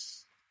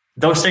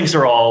those things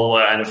are all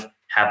kind of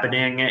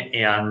happening,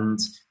 and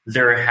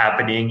they're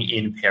happening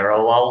in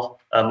parallel.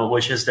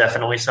 Which is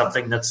definitely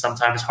something that's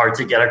sometimes hard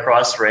to get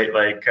across, right?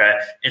 Like,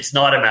 it's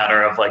not a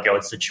matter of like, oh,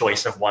 it's the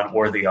choice of one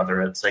or the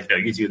other. It's like, no,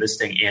 you do this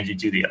thing and you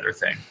do the other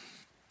thing.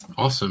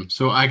 Awesome.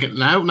 So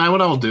now what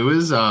I'll do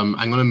is I'm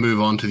going to move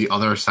on to the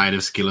other side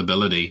of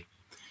scalability,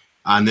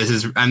 and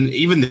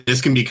even this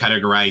can be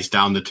categorized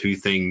down to two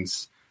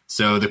things.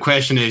 So the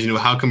question is,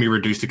 how can we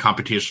reduce the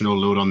computational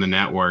load on the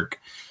network?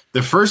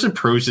 The first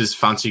approach is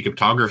fancy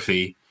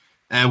cryptography.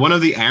 One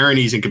of the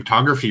ironies in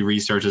cryptography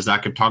research is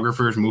that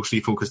cryptographers mostly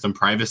focused on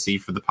privacy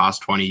for the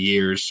past 20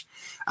 years.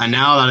 And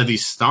now a lot of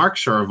these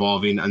snarks are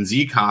evolving, and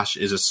Zcash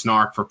is a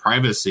snark for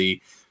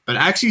privacy. But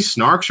actually,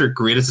 snarks are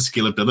great as a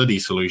scalability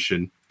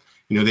solution.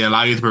 They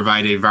allow you to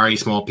provide a very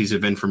small piece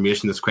of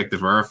information that's quick to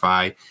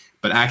verify.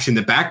 But actually, in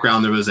the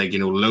background, there was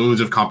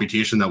loads of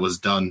computation that was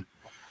done.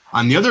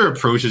 And the other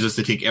approach is just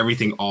to take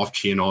everything off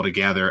chain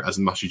altogether as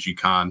much as you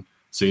can.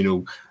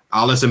 So,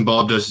 Alice and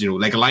Bob does,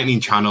 like a lightning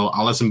channel,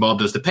 Alice and Bob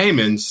does the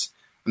payments,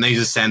 and they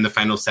just send the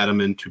final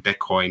settlement to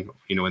Bitcoin.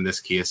 In this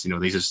case,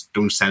 they just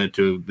don't send it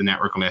to the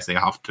network unless they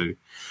have to.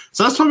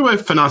 So let's talk about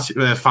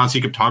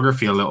fancy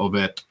cryptography a little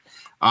bit.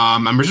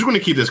 And we're just going to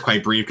keep this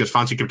quite brief because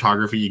fancy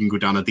cryptography, you can go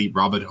down a deep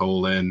rabbit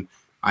hole, and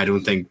I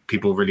don't think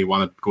people really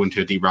want to go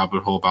into a deep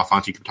rabbit hole about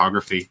fancy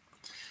cryptography.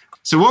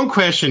 So one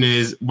question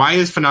is, why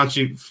is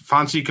fancy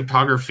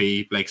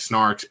cryptography, like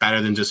snarks, better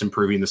than just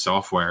improving the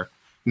software?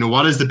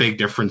 What is the big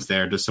difference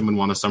there? Does someone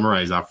want to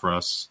summarize that for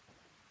us?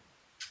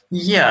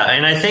 Yeah,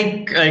 and I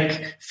think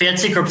like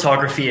fancy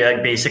cryptography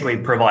basically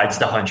provides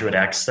the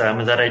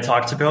 100x that I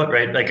talked about,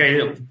 right? Like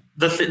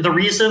the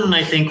reason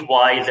I think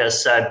why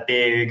this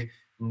big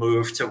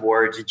move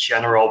toward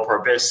general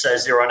purpose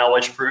zero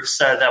knowledge proofs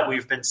that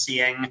we've been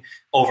seeing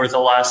over the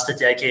last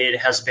decade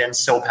has been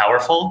so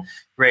powerful,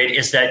 right,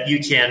 is that you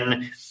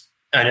can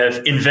kind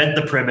of invent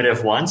the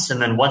primitive once,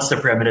 and then once the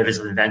primitive is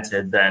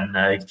invented, then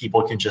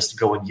people can just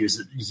go and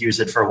use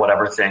it for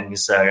whatever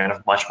things kind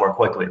of much more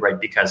quickly,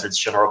 right? Because it's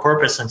general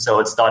purpose, and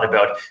so it's not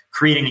about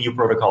creating a new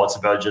protocol; it's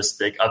about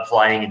just like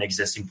applying an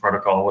existing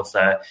protocol with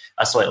a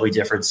slightly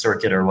different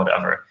circuit or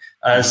whatever.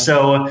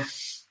 So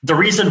the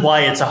reason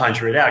why it's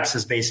 100x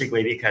is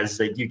basically because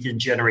you can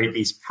generate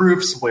these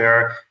proofs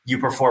where you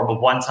perform a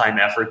one-time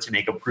effort to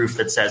make a proof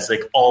that says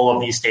like all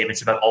of these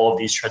statements about all of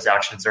these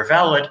transactions are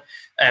valid.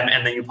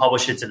 And then you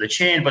publish it to the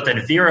chain, but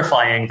then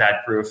verifying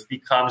that proof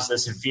becomes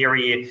this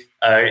very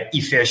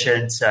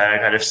efficient,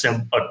 kind of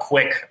a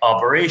quick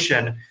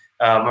operation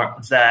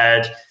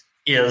that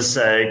is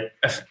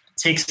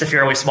takes a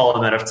fairly small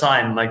amount of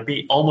time,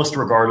 almost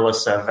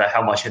regardless of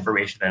how much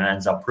information it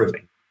ends up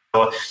proving.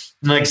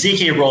 like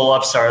ZK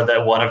rollups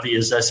are one of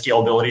these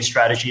scalability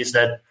strategies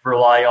that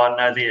rely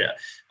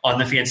on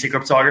the fancy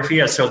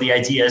cryptography. So the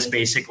idea is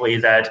basically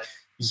that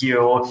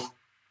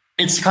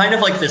it's kind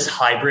of like this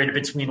hybrid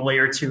between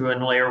layer 2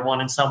 and layer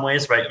 1 in some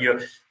ways, right?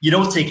 You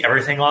don't take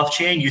everything off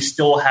chain. You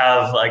still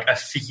have like a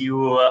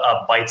few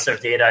bytes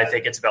of data. I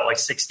think it's about like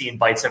 16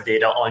 bytes of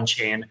data on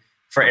chain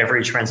for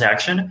every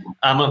transaction.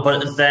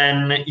 But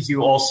then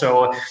you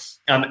also,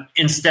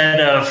 instead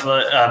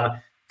of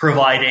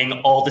providing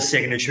all the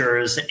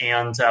signatures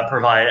and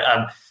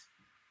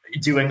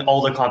doing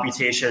all the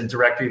computation,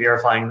 directly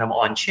verifying them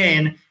on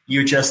chain,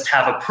 you just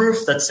have a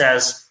proof that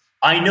says,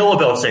 I know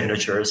about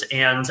signatures,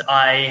 and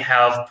I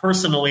have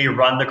personally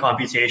run the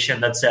computation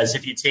that says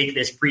if you take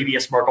this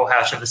previous Merkle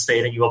hash of the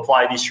state and you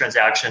apply these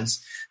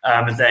transactions,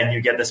 then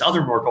you get this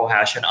other Merkle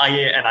hash. And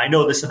I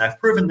know this, and I've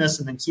proven this,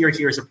 and then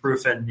here's a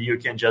proof, and you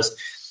can just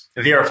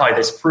verify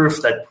this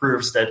proof that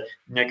proves that,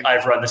 Nick,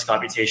 I've run this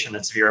computation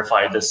that's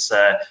verified this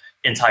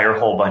entire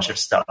whole bunch of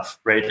stuff,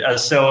 right?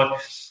 So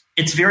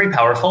it's very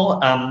powerful.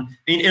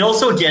 It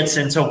also gets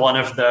into one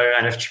of the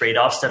kind of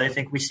trade-offs that I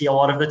think we see a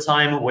lot of the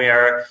time,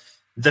 where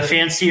the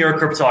fancier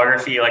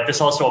cryptography, like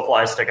this also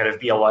applies to kind of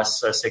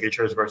BLS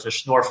signatures versus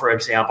Schnorr, for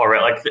example,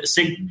 right? Like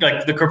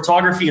the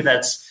cryptography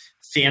that's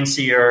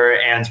fancier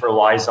and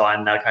relies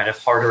on kind of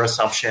harder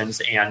assumptions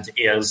and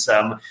is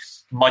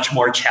much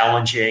more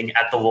challenging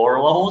at the lower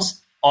levels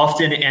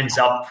often ends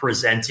up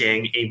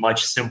presenting a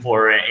much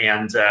simpler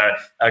and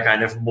a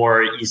kind of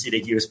more easy to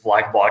use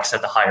black box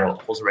at the higher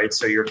levels, right?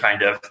 So you're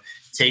kind of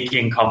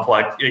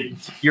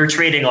you're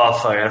trading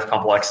off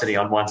complexity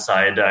on one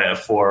side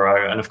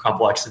for enough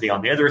complexity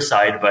on the other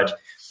side. But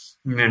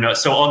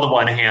so on the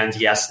one hand,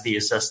 yes,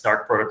 these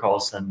Snark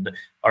protocols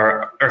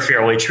are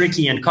fairly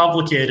tricky and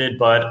complicated.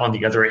 But on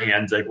the other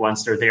hand, like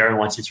once they're there and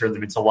once you turn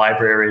them into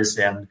libraries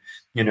and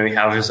you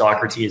have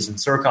Socrates and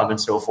Circom and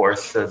so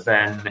forth,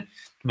 then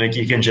like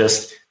you can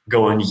just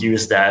go and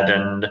use that,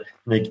 and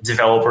like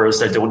developers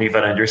that don't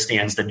even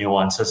understand the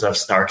nuances of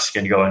Snarks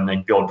can go and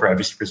like build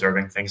privacy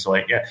preserving things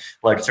like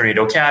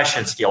Tornado Cache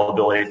and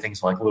scalability,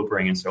 things like loop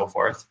ring and so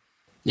forth.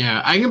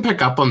 Yeah, I can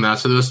pick up on that.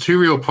 So there was two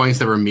real points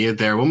that were made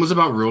there. One was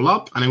about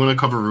rollup, and I want to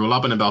cover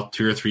rollup in about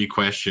 2 or 3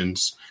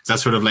 questions.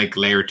 That's sort of like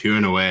layer 2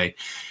 in a way.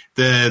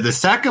 The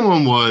second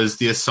one was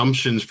the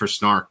assumptions for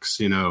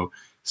Snarks.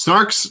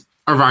 Snarks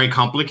are very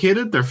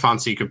complicated. They're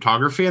fancy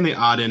cryptography, and they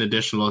add in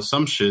additional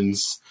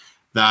assumptions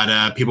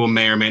that people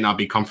may or may not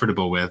be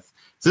comfortable with.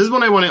 So this is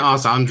what I want to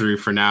ask Andrew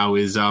for now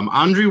is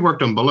Andrew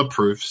worked on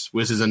bulletproofs,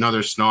 which is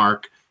another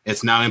Snark.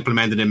 It's now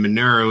implemented in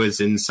Monero. It's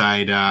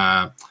inside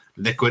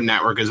Liquid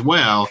Network as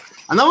well.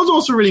 And that was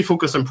also really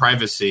focused on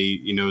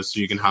privacy, so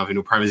you can have,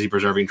 privacy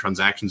preserving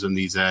transactions on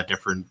these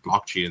different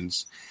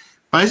blockchains.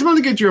 But I just want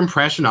to get your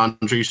impression,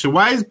 Andrew. So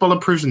why is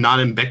bulletproofs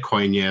not in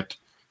Bitcoin yet?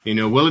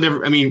 Will it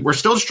ever? I mean, we're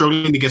still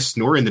struggling to get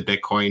Snore into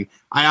Bitcoin.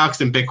 I asked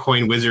in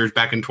Bitcoin Wizards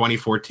back in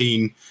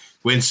 2014,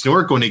 when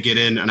Snore going to get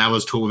in, and I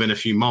was told within a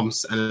few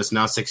months, and it's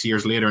now 6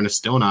 years later, and it's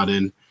still not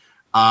in.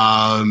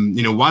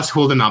 What's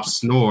holding up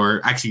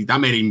Snore? Actually, that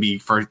might even be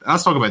first.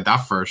 Let's talk about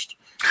that first.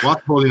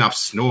 What's holding up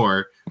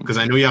Snore? Because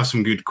I know you have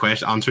some good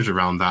answers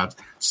around that.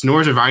 Snore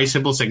is a very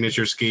simple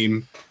signature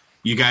scheme.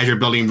 You guys are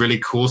building really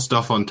cool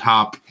stuff on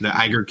top that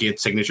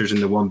aggregate signatures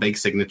into one big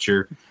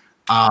signature.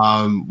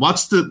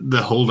 What's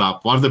the hold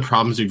up? What are the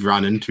problems you've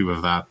run into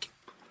with that?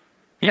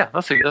 Yeah,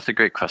 that's a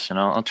great question.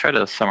 I'll try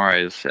to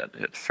summarize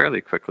it fairly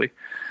quickly.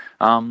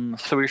 So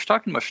we were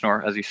talking about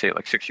Schnorr, as you say,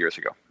 like 6 years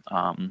ago.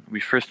 We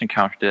first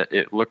encountered it.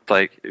 It looked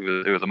like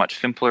it was a much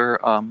simpler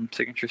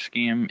signature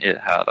scheme. It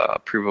had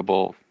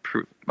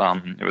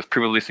it was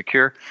provably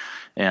secure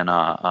and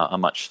a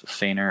much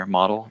saner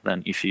model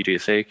than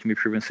ECDSA can be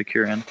proven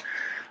secure in.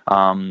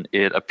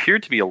 It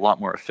appeared to be a lot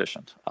more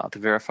efficient. To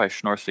verify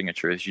Schnorr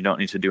signatures, you don't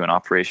need to do an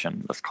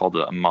operation that's called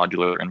a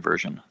modular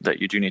inversion that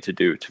you do need to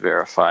do to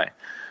verify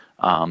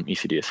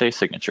ECDSA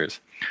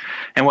signatures.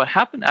 And what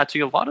happened,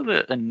 actually, a lot of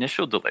the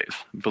initial delays,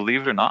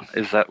 believe it or not,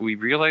 is that we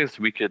realized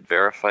we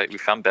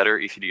found better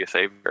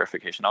ECDSA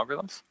verification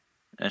algorithms,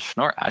 and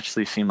Schnorr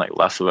actually seemed like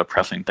less of a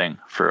pressing thing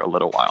for a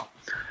little while.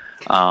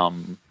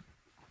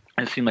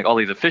 It seemed like all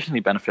these efficiency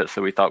benefits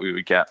that we thought we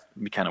would get,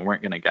 we kind of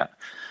weren't going to get.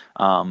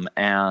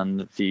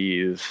 And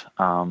these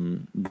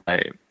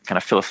kind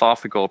of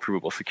philosophical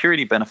provable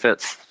security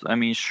benefits, I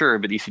mean, sure,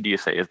 but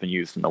ECDSA has been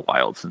used in the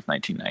wild since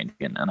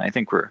 1990, and I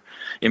think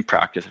in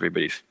practice,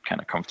 everybody's kind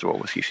of comfortable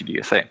with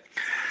ECDSA.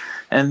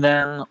 And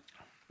then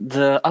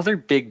the other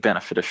big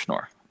benefit of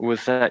Schnorr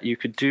was that you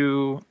could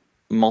do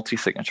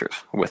multi-signatures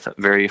with it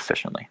very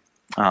efficiently.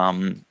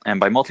 And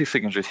by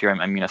multi-signatures here,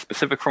 I mean a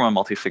specific form of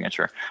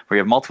multi-signature where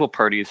you have multiple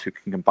parties who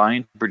can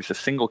combine to produce a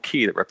single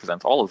key that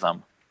represents all of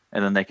them,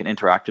 and then they can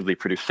interactively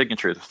produce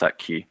signatures with that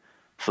key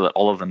so that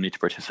all of them need to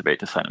participate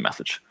to sign a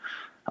message.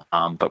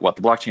 But what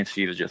the blockchain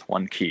sees is just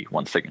one key,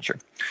 one signature.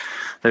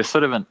 There's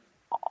sort of an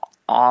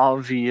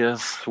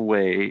obvious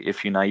way,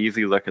 if you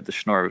naively look at the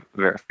Schnorr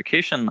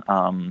verification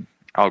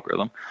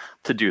algorithm,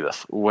 to do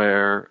this,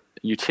 where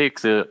you take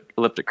the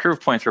elliptic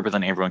curve points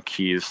representing everyone's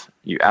keys,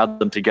 you add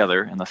them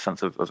together in the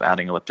sense of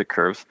adding elliptic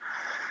curves,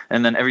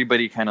 and then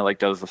everybody kind of like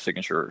does the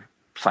signature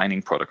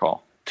signing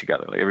protocol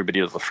together. Like everybody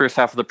does the first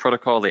half of the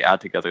protocol, they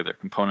add together their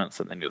components,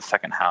 and then do the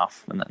second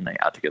half, and then they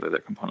add together their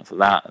components of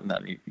that, and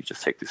then you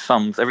just take these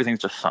sums. Everything's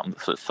just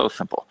sums, so it's so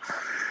simple.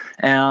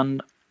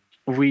 And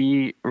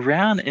we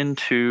ran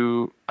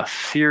into a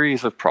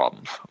series of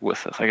problems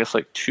with this. I guess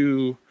like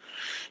two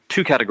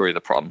categories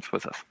of problems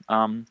with this.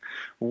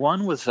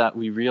 One was that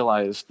we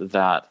realized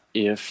that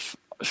if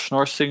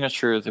Schnorr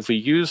signatures, if we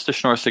use the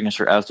Schnorr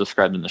signature as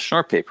described in the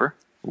Schnorr paper,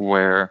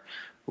 where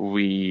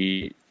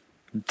we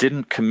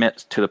didn't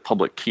commit to the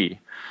public key,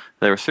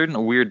 there are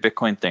certain weird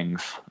Bitcoin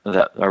things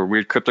that are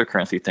weird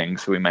cryptocurrency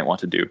things that we might want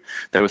to do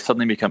that would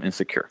suddenly become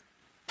insecure.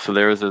 So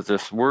there is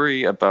this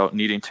worry about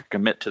needing to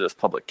commit to this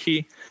public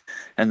key,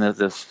 and there's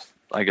this,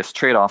 I guess,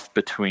 trade-off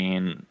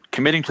between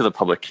committing to the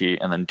public key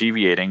and then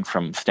deviating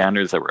from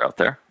standards that were out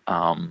there,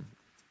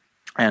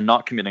 and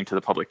not committing to the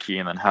public key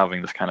and then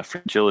having this kind of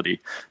fragility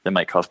that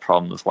might cause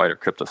problems with wider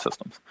crypto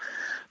systems.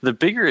 The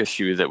bigger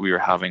issue that we were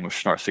having with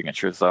Schnorr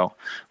signatures, though,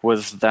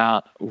 was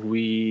that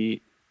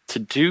to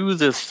do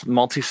this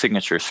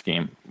multi-signature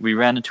scheme, we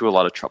ran into a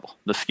lot of trouble.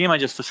 The scheme I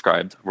just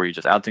described, where you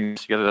just add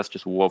things together, that's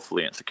just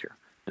woefully insecure.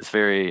 It's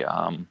very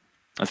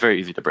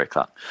easy to break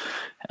that.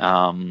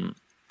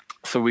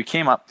 So we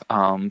came up,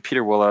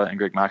 Peter Willa and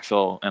Greg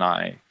Maxwell and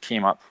I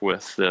came up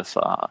with this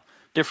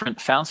different,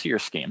 fancier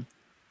scheme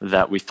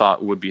that we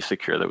thought would be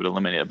secure, that would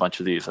eliminate a bunch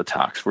of these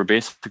attacks, where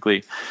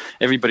basically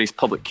everybody's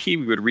public key,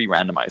 we would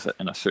re-randomize it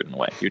in a certain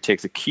way. You would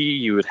take the key,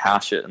 you would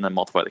hash it, and then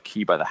multiply the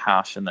key by the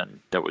hash, and then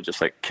that would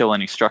just like kill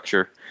any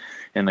structure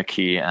in the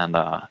key, and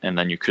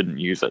then you couldn't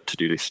use it to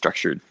do these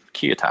structured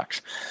key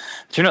attacks.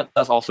 It turned out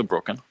that's also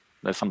broken.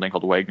 There's something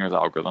called Wagner's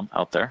algorithm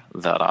out there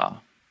that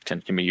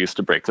can be used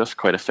to break this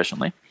quite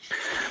efficiently.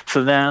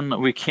 So then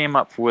we came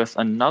up with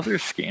another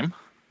scheme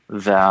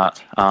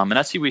that, and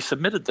actually we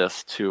submitted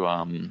this to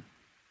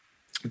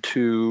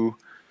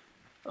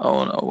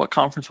what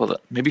conference was it?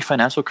 Maybe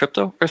Financial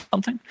Crypto or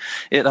something.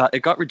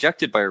 It got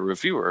rejected by a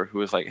reviewer who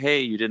was like,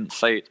 "Hey, you didn't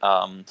cite.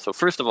 So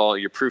first of all,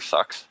 your proof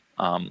sucks,"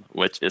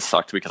 which is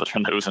sucked because it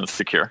turned out it was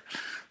insecure.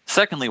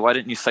 Secondly, why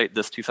didn't you cite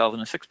this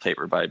 2006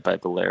 paper by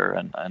Belair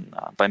and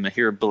by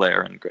Mahir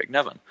Belair and Greg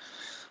Nevin?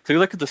 So you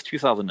look at this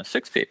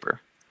 2006 paper,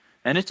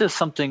 and it does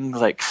something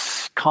like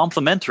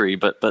complementary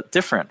but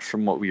different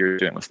from what we were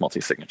doing with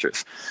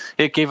multi-signatures.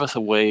 It gave us a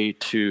way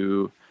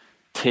to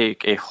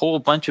take a whole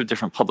bunch of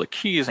different public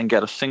keys and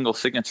get a single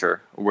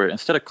signature, where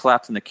instead of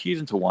collapsing the keys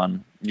into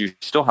one, you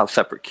still have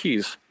separate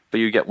keys, but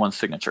you get one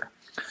signature.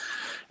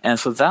 And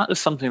so that is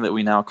something that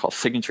we now call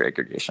signature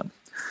aggregation.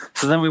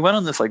 So then we went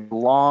on this like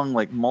long,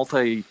 like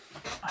I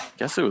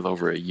guess it was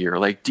over a year,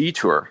 like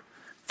detour,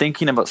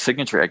 thinking about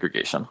signature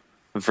aggregation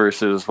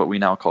versus what we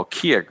now call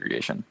key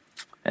aggregation,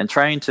 and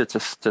trying to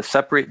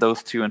separate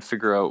those two and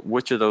figure out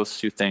which of those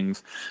two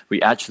things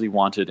we actually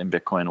wanted in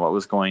Bitcoin, what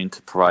was going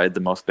to provide the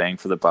most bang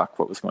for the buck,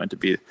 what was going to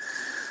be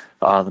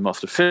the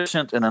most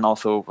efficient, and then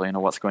also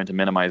what's going to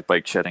minimize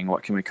bike shedding,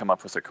 what can we come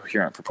up with a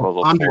coherent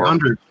proposal for.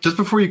 Andrew, just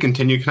before you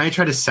continue, can I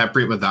try to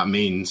separate what that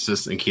means,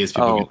 just in case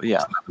people get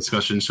into that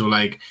discussion? So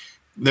like,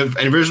 the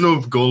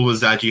original goal was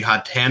that you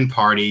had 10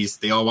 parties,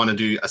 they all want to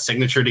do a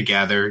signature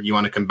together, you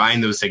want to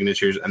combine those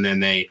signatures, and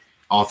then they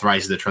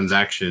authorize the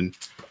transaction.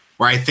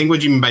 Where I think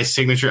what you mean by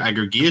signature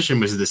aggregation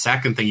was the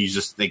second thing you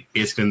just, like,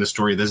 basically in the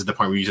story, this is the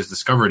point where you just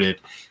discovered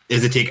it,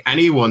 is to take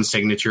any one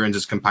signature and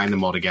just combine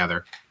them all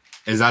together.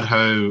 Is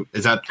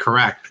that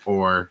correct?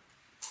 Or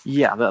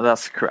yeah,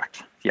 that's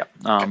correct. Yeah.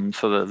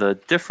 So the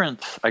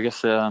difference, I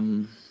guess,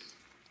 an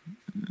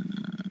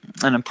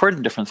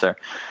important difference there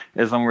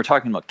is when we're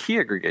talking about key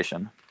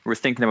aggregation, we're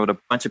thinking about a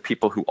bunch of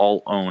people who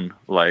all own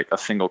like a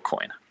single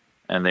coin,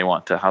 and they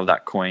want to have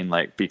that coin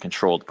like be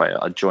controlled by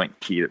a joint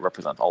key that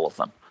represents all of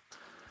them.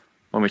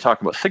 When we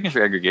talk about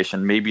signature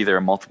aggregation, maybe there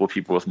are multiple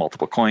people with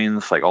multiple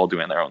coins, like all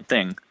doing their own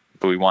thing,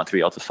 but we want to be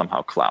able to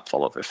somehow collapse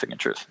all of their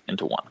signatures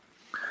into one.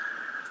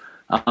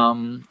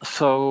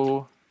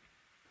 So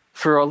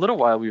for a little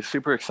while, we were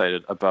super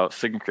excited about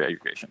signature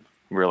aggregation.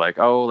 We were like,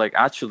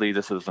 actually,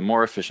 this is a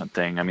more efficient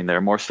thing. I mean, there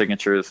are more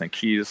signatures than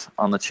keys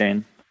on the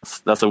chain.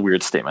 That's a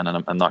weird statement,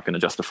 and I'm not going to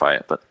justify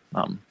it, but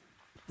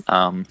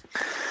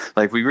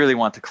we really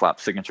want to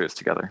collapse signatures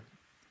together.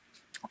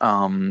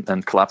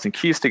 And collapsing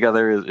keys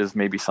together is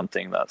maybe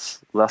something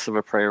that's less of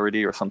a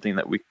priority, or something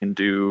that we can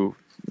do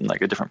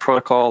like a different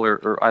protocol,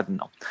 or I don't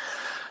know.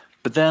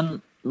 But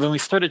then when we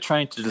started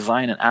trying to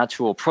design an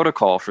actual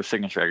protocol for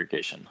signature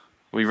aggregation,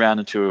 we ran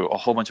into a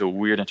whole bunch of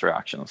weird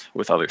interactions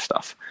with other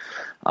stuff.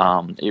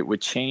 It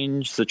would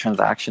change the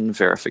transaction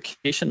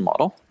verification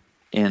model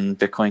in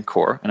Bitcoin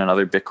Core and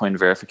another Bitcoin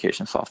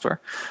verification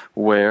software,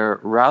 where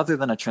rather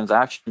than a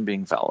transaction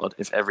being valid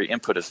if every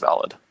input is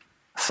valid,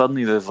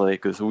 suddenly there's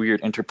like this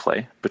weird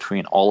interplay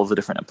between all of the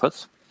different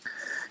inputs.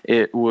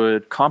 It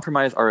would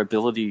compromise our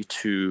ability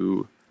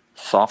to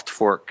soft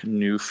fork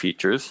new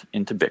features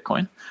into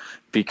Bitcoin,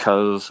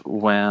 because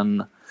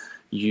when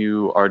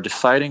you are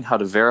deciding how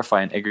to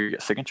verify an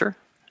aggregate signature,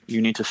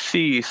 you need to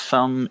see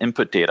some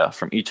input data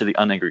from each of the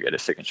unaggregated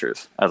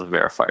signatures as a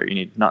verifier. You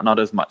need not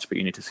as much, but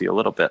you need to see a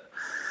little bit.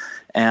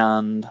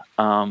 And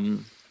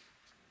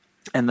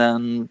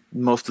then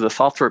most of the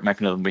soft fork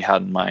mechanism we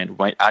had in mind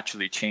might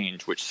actually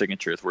change which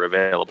signatures were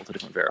available to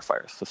different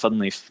verifiers. So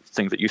suddenly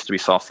things that used to be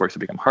soft forks would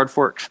become hard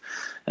forks,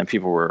 and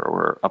people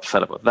were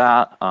upset about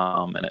that.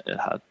 And it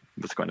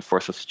was going to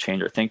force us to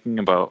change our thinking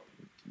about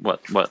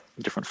what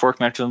different fork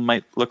mechanism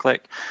might look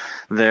like.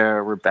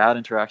 There were bad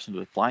interactions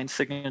with blind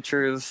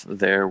signatures.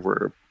 There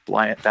were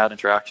bad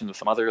interactions with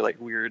some other like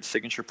weird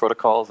signature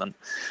protocols, and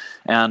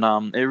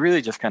it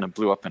really just kind of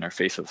blew up in our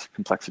faces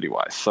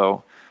complexity-wise.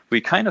 So we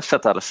kind of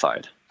set that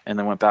aside and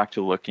then went back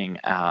to looking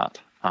at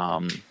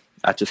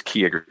just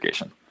key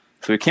aggregation.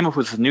 So we came up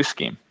with this new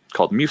scheme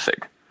called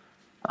MuSig,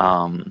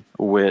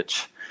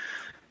 which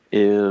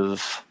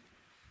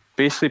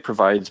basically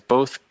provides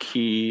both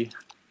key.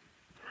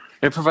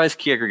 It provides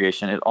key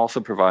aggregation. It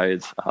also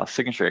provides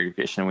signature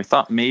aggregation. And we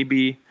thought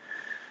maybe,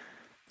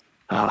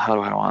 how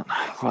do I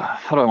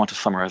want to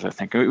summarize our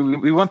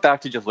thinking? We went back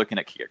to just looking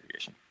at key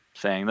aggregation,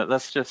 saying that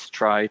let's just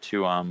try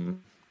to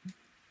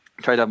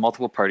have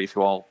multiple parties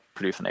who all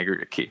produce an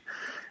aggregate key.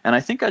 And I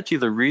think actually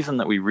the reason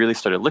that we really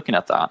started looking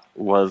at that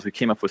was we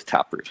came up with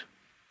Taproot.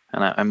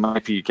 And I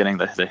might be getting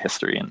the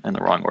history in the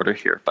wrong order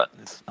here, but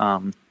this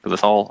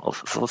is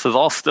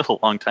all still a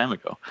long time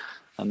ago.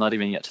 I'm not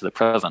even yet to the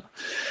present.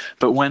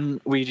 But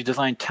when we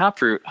designed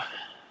Taproot,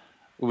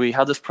 we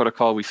had this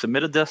protocol. We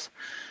submitted this.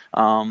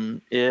 I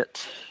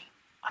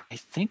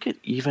think it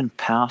even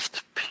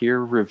passed peer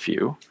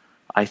review.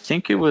 I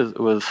think it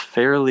was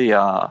fairly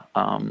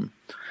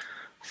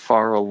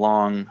far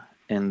along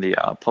in the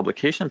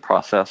publication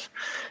process,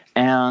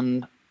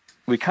 and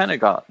we kind of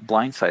got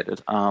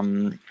blindsided.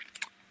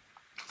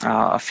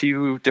 A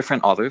few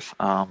different authors,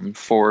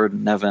 Ford,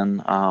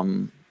 Nevin,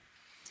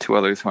 two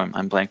others who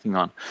I'm blanking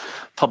on,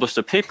 published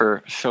a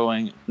paper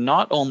showing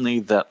not only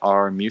that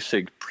our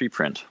MuSig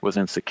preprint was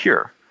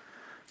insecure,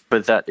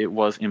 but that it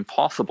was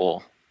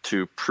impossible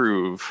to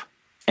prove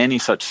any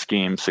such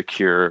scheme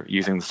secure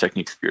using the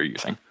techniques we were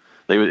using.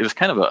 It was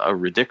kind of a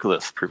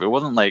ridiculous proof. It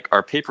wasn't like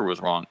our paper was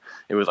wrong.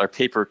 It was our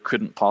paper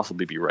couldn't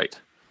possibly be right,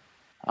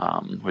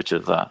 which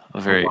is a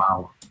very...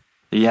 Wow.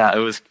 Yeah, it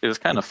was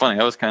kind of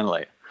funny. I was kind of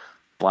like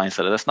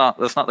blindsided. That's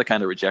not the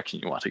kind of rejection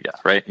you want to get,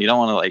 right? You don't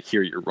want to like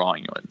hear you're wrong.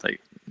 You don't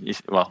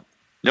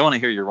want to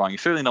hear you're wrong. You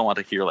certainly don't want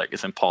to hear like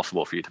it's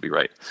impossible for you to be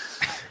right.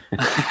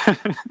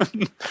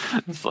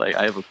 It's like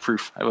I have a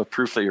proof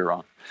that you're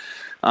wrong.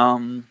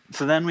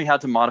 So then we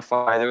had to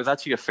modify. There was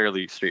actually a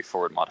fairly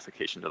straightforward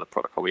modification to the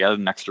protocol. We added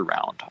an extra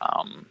round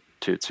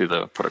to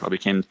the protocol. It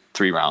became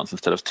 3 rounds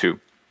instead of 2,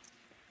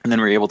 and then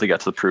we were able to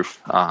get to the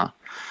proof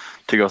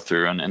to go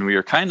through. And we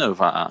were kind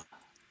of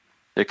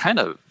it kind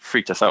of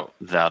freaked us out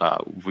that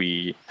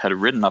we had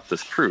written up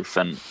this proof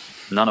and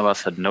none of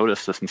us had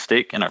noticed this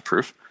mistake in our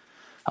proof.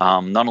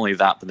 Not only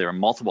that, but there were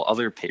multiple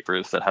other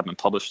papers that had been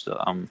published,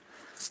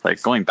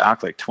 like going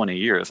back like 20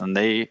 years, and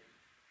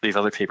these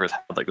other papers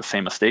had like the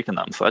same mistake in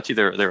them. So actually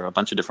there were a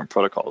bunch of different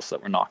protocols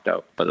that were knocked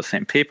out by the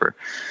same paper.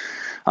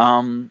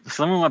 So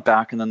then we went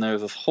back, and then there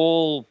was this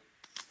whole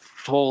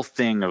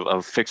thing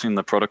of fixing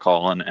the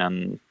protocol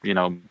and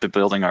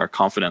building our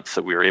confidence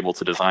that we were able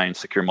to design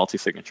secure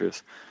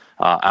multi-signatures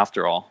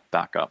after all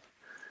backup.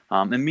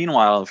 And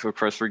meanwhile, of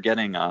course, we're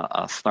getting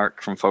a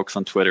snark from folks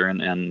on Twitter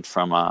and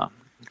from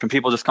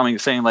people just coming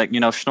saying like,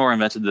 Schnorr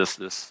invented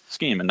this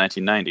scheme in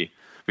 1990,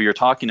 but you're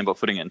talking about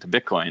putting it into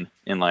Bitcoin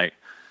in like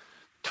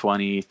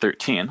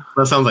 2013.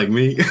 That sounds like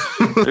me.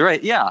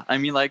 Right? Yeah. I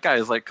mean, like,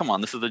 guys, like, come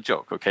on, this is a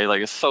joke, okay?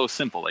 Like, it's so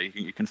simple. Like,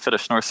 you can fit a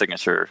Schnorr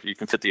signature. You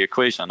can fit the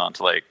equation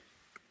onto like,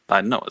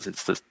 I don't know.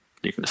 It's just,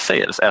 you can just say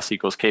it. It's S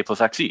equals K plus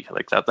XE.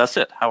 Like that's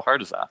it. How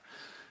hard is that?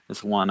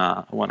 It's one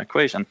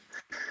equation.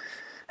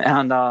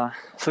 And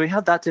so we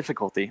had that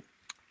difficulty.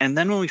 And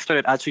then when we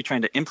started actually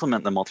trying to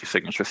implement the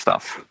multi-signature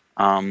stuff,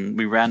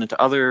 we ran into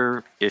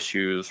other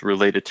issues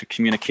related to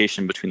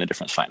communication between the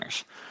different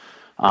signers.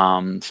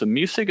 So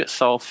MuSig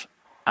itself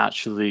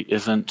actually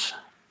isn't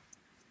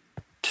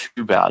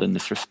too bad in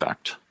this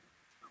respect.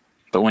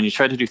 But when you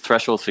try to do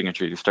threshold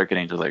signatures, you start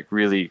getting into like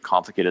really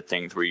complicated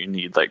things where you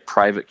need like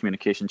private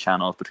communication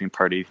channels between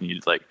parties. You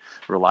need like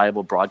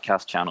reliable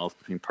broadcast channels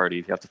between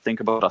parties. You have to think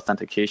about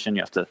authentication.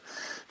 You have to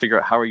figure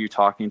out how are you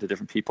talking to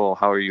different people?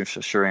 How are you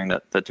assuring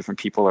that different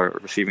people are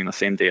receiving the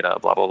same data?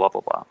 Blah, blah, blah,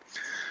 blah, blah.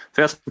 So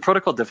we have some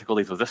protocol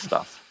difficulties with this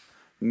stuff.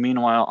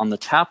 Meanwhile, on the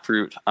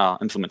Taproot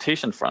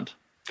implementation front,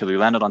 because we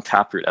landed on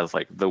Taproot as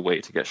like the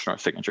way to get Schnorr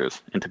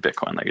signatures into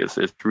Bitcoin. Like it's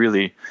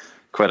really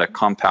quite a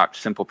compact,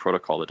 simple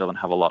protocol that doesn't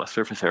have a lot of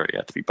surface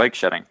area to be bike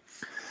shedding.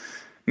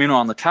 Meanwhile,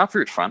 on the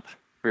Taproot front,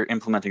 we're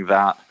implementing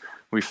that.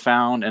 We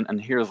found,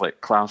 and here's like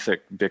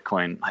classic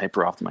Bitcoin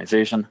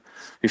hyper-optimization,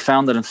 we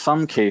found that in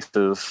some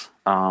cases,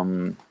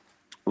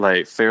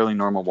 like fairly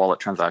normal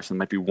wallet transactions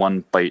might be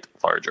 1 byte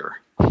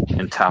larger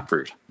in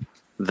Taproot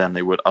than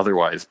they would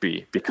otherwise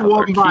be because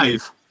our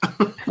keys...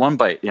 1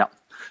 byte, yeah.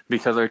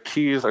 Because our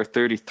keys are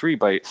 33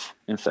 bytes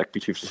in SEC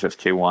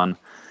B255K1,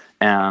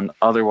 And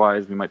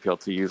otherwise, we might be able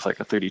to use like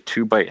a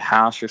 32-byte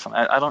hash or something.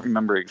 I don't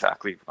remember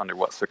exactly under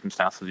what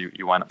circumstances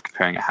you wind up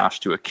comparing a hash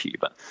to a key,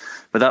 but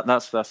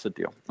that's the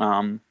deal.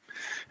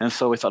 And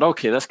so we thought,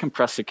 okay, let's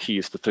compress the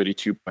keys to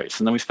 32 bytes.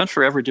 And then we spent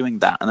forever doing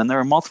that. And then there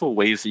are multiple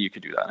ways that you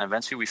could do that. And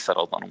eventually we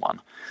settled on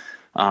one.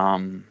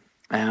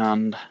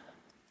 And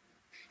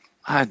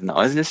I don't know.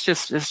 It's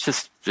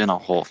just been a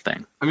whole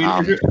thing. I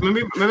mean,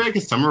 maybe I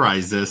can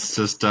summarize this.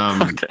 Just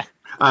okay.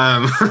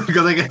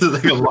 Because I guess it's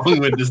like a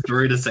long-winded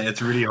story to say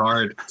it's really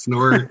hard.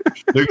 Snore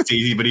looks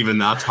easy, but even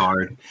that's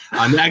hard.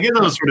 And I guess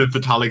that was sort of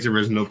Vitalik's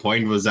original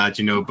point was that,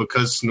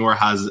 because Snore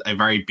has a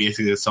very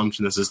basic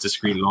assumption that's this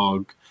discrete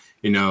log,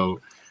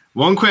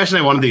 one question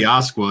I wanted to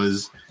ask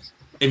was,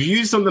 if you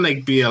use something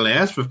like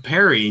BLS with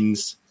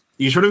pairings,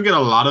 you sort of get a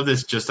lot of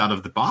this just out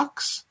of the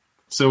box.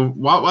 So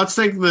what's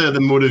like the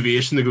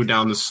motivation to go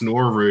down the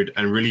Snore route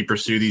and really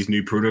pursue these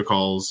new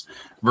protocols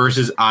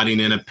versus adding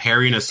in a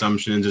pairing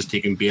assumption and just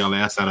taking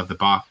BLS out of the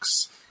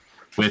box,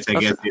 which I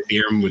guess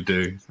Ethereum would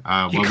do.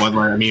 What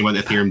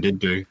Ethereum did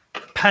do.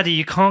 Paddy,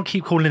 you can't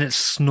keep calling it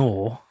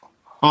Snore.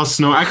 Oh,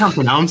 Snore. I can't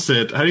pronounce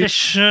it. It's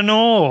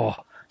Snore.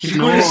 You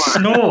call it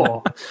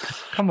Snore.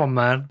 Come on,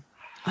 man.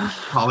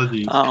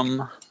 Apologies.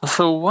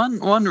 So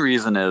one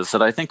reason is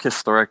that I think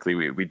historically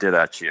we did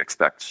actually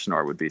expect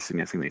Schnorr would be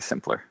significantly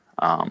simpler.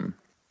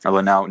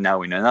 Although now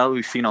we know, now that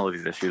we've seen all of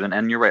these issues,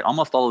 and you're right,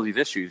 almost all of these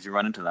issues, you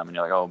run into them and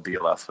you're like, oh,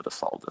 BLS would have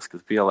solved this,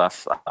 because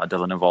BLS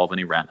doesn't involve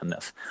any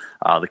randomness.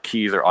 The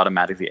keys are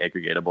automatically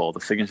aggregatable.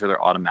 The signatures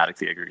are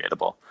automatically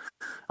aggregatable.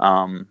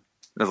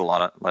 There's a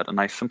lot of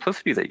nice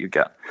simplicity that you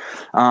get.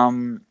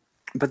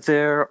 But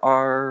there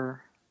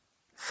are...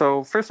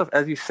 So first off,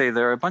 as you say,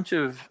 there are a bunch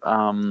of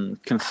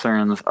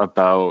concerns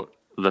about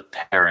the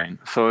pairing.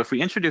 So if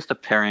we introduced a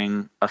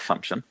pairing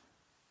assumption,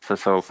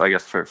 so I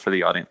guess for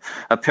the audience,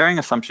 a pairing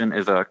assumption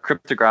is a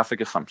cryptographic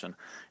assumption.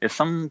 It's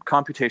some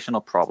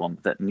computational problem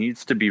that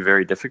needs to be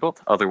very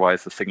difficult,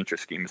 otherwise the signature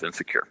scheme is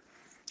insecure.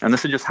 And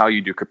this is just how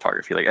you do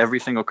cryptography. Like every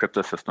single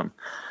crypto system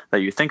that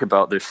you think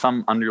about, there's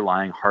some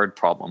underlying hard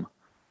problem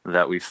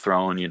that we've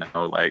thrown,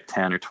 like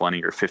 10 or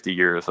 20 or 50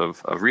 years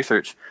of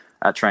research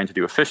at trying to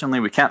do efficiently.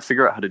 We can't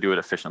figure out how to do it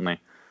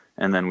efficiently,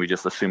 and then we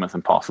just assume it's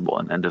impossible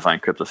and design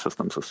crypto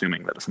systems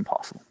assuming that it's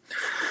impossible.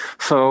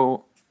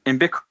 So in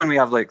Bitcoin, we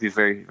have like these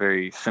very,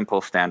 very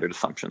simple standard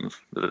assumptions.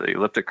 The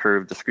elliptic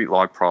curve discrete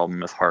log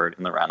problem is hard,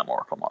 and the random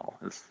oracle model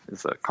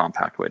is a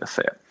compact way to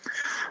say it.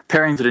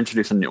 Pairings would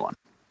introduce a new one.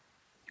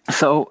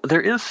 So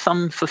there is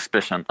some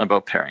suspicion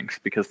about pairings,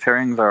 because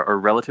pairings are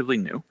relatively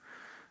new.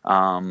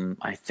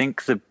 I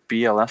think the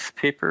BLS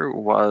paper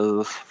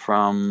was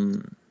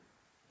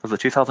it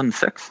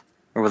 2006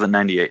 or was it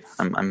 98?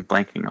 I'm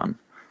blanking on.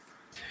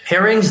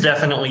 Pairings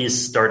definitely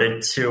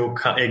started to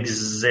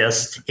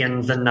exist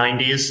in the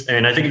 90s,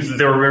 and I think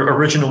they were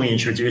originally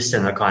introduced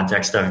in the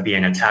context of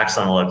being attacks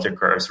on elliptic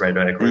curves, right?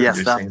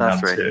 Yes,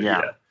 that's right.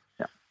 Yeah.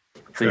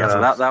 So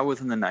that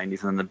was in the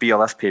 90s, and then the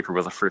BLS paper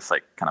was the first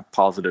kind of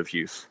positive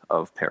use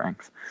of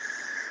pairings.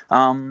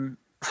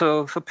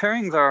 So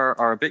pairings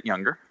are a bit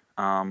younger.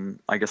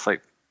 I guess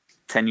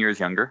 10 years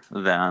younger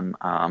than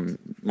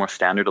more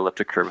standard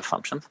elliptic curve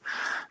assumptions.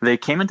 They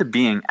came into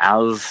being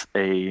as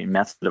a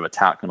method of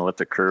attack on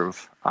elliptic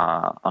curve,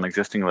 on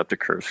existing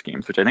elliptic curve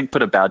schemes, which I think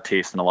put a bad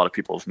taste in a lot of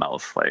people's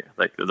mouths. Like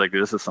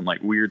this is some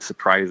weird,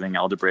 surprising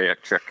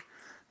algebraic trick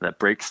that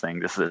breaks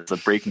things. This is a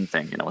breaking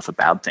thing. It's a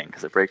bad thing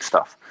because it breaks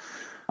stuff.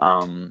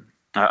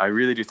 I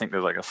really do think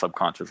there's a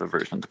subconscious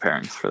aversion to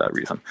pairings for that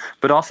reason,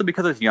 but also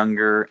because it's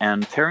younger,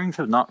 and pairings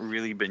have not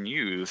really been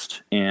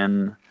used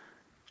in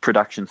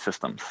production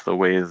systems the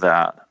way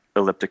that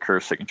elliptic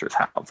curve signatures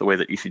have, the way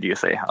that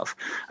ECDSA has.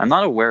 I'm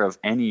not aware of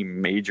any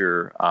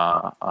major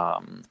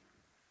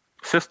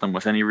system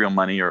with any real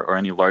money or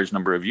any large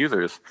number of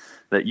users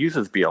that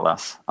uses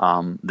BLS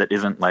that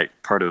isn't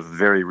part of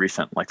very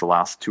recent, the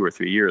last 2 or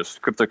 3 years,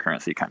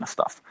 cryptocurrency kind of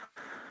stuff.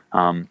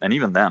 And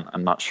even then,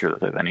 I'm not sure that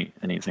there's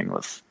anything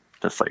that's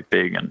just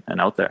big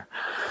and out there.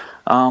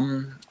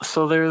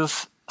 So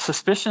there's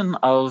suspicion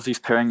of these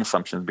pairing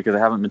assumptions because they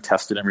haven't been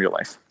tested in real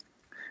life.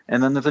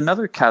 And then there's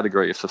another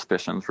category of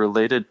suspicions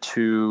related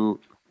to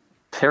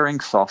pairing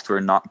software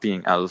not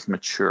being as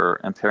mature,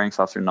 and pairing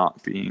software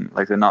not being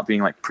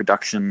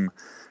production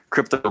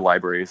crypto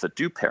libraries that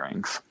do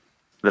pairings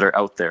that are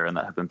out there and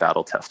that have been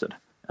battle tested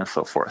and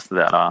so forth,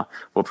 that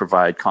will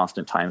provide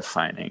constant time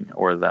signing,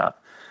 or that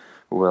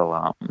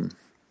will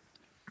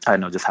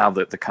just have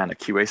the kind of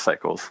QA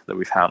cycles that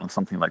we've had on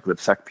something like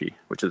libsecp,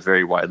 which is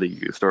very widely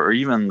used, or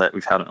even that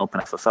we've had on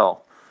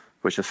OpenSSL,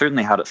 which has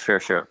certainly had its fair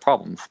share of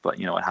problems, but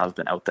it has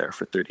been out there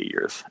for 30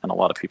 years, and a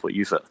lot of people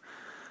use it.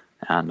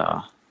 And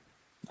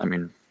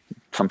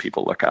some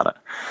people look at it.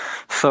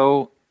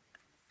 So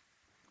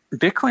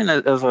Bitcoin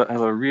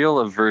has a real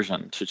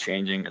aversion to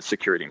changing its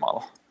security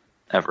model,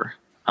 ever.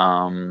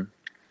 And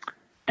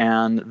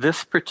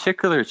this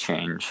particular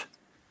change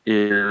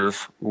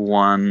is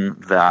one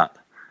that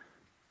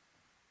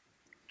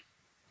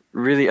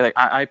really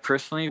I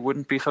personally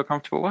wouldn't be so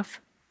comfortable with.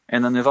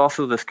 And then there's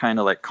also this kind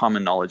of like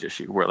common knowledge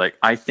issue where like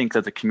I think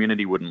that the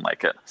community wouldn't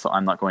like it, so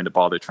I'm not going to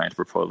bother trying to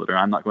propose it, or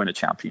I'm not going to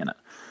champion it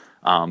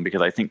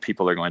because I think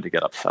people are going to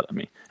get upset at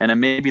me. And it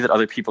may be that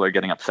other people are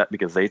getting upset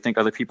because they think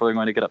other people are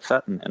going to get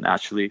upset, and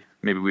actually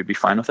maybe we'd be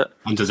fine with it.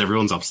 Until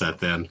everyone's upset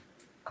then.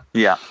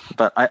 Yeah,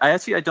 but I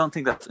actually don't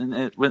think that's in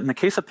the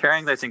case of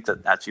pairings. I think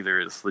that actually there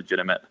is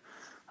legitimate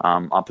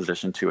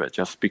opposition to it,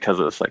 just because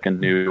it's like a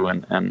new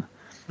and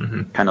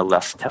kind of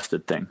less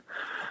tested thing.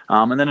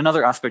 And then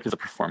another aspect is the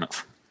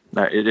performance.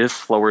 It is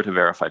slower to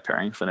verify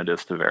pairings than it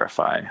is to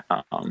verify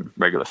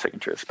regular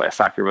signatures by a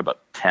factor of about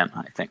 10,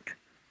 I think.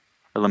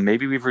 Although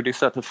maybe we've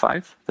reduced that to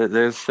 5.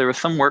 There was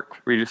some work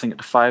reducing it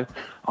to 5.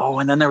 Oh,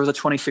 and then there was a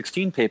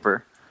 2016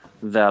 paper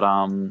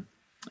that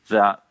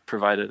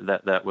provided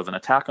that was an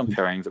attack on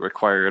pairings that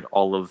required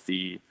all of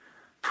the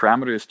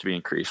parameters to be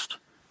increased,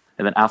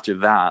 and then after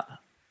that,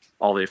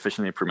 all the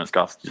efficiency improvements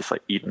got just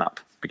like eaten up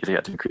because he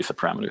had to increase the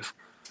parameters.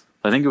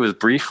 I think it was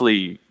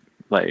briefly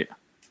like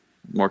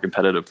more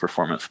competitive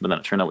performance, but then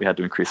it turned out we had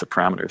to increase the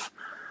parameters.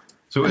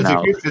 So it's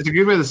a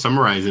good way to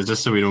summarize it,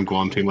 just so we don't go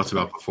on too much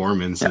about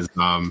performance. Is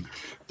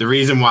the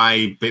reason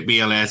why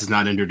BLS is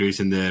not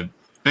introducing the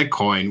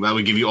Bitcoin, well,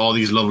 we give you all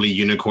these lovely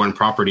unicorn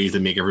properties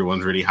that make everyone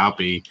really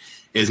happy,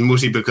 is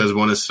mostly because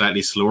one is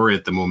slightly slower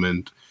at the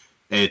moment.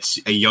 It's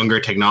a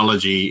younger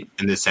technology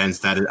in the sense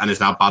that and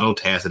it's not battle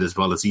tested as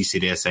well as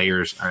ECDSA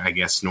or I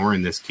guess Snore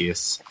in this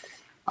case.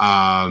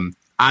 And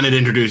it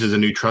introduces a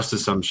new trust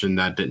assumption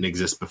that didn't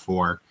exist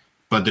before.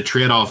 But the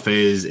trade-off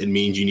is it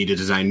means you need to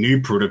design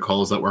new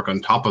protocols that work on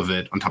top of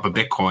it, on top of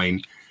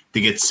Bitcoin,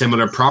 to get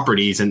similar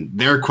properties. And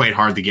they're quite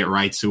hard to get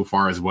right so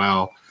far as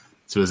well.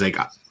 So it's like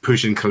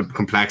pushing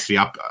complexity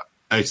up,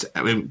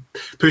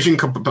 pushing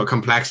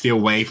complexity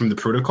away from the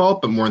protocol,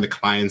 but more on the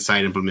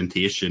client-side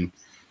implementation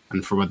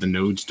and for what the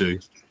nodes do.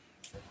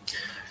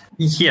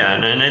 Yeah,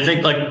 and I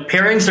think like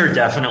pairings are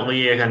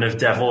definitely a kind of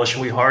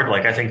devilishly hard.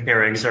 Like I think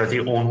pairings are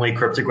the only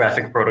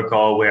cryptographic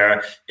protocol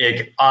where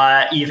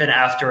even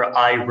after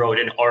I wrote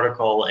an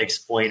article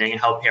explaining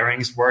how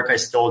pairings work, I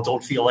still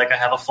don't feel like I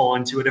have a full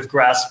intuitive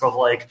grasp of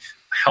like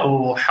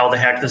how the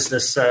heck does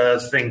this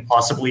thing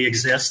possibly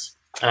exist.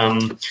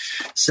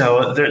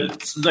 So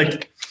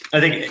like I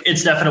think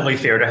it's definitely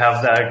fair to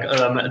have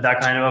that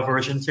kind of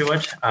aversion to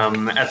it.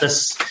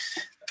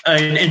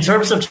 In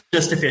terms of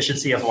just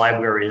efficiency of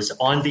libraries,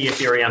 on the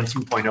Ethereum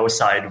 2.0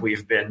 side,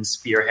 we've been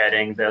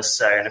spearheading this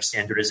kind of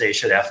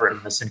standardization effort,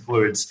 and this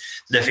includes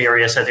the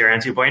various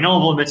Ethereum 2.0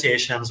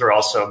 implementations. We're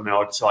also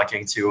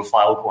talking to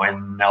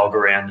Filecoin,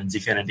 Algorand, and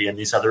Dfinity, and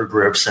these other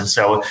groups. And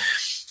so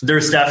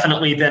there's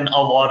definitely been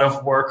a lot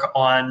of work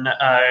on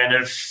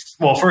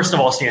first of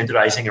all,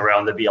 standardizing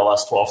around the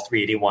BLS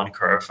 12381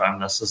 curve.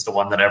 This is the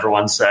one that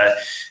everyone's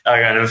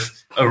kind of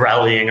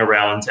rallying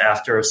around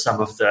after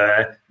some of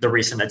the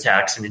recent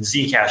attacks. I mean,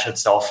 Zcash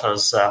itself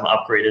has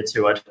upgraded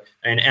to it,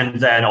 and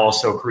then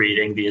also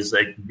creating these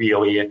like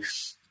really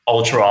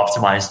ultra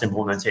optimized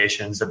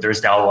implementations that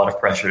there's now a lot of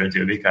pressure to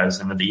do because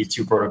the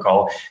E2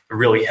 protocol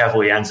really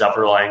heavily ends up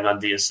relying on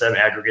these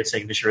aggregate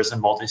signatures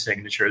and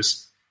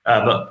multi-signatures.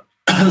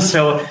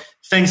 So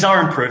things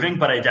are improving,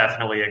 but I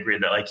definitely agree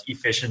that like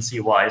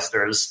efficiency-wise,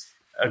 there's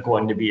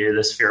going to be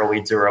this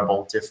fairly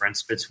durable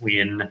difference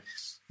between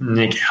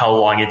like how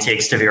long it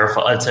takes to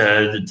verify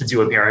to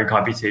do a pairing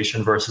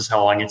computation versus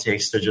how long it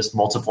takes to just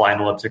multiply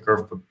an elliptic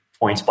curve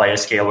points by a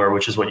scalar,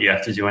 which is what you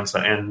have to do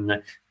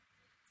in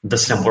the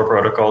simpler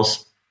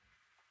protocols.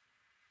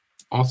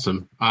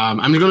 Awesome. I'm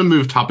going to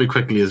move topic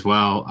quickly as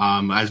well.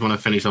 I just want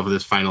to finish off with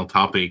this final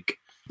topic.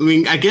 I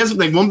mean, I guess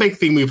like one big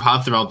thing we've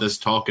had throughout this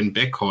talk in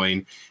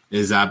Bitcoin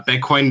is that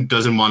Bitcoin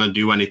doesn't want to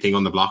do anything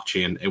on the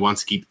blockchain. It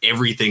wants to keep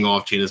everything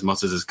off chain as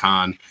much as it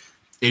can.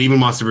 It even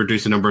wants to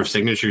reduce the number of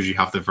signatures you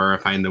have to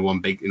verify in the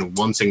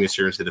one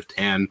signature instead of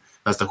 10.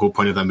 That's the whole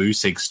point of the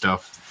MooSig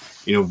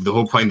stuff. The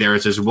whole point there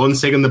is there's one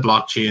sig on the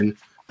blockchain.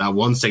 That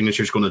one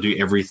signature is going to do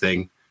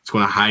everything. It's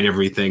going to hide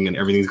everything, and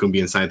everything's going to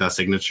be inside that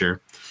signature.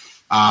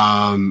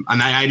 And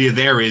the idea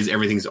there is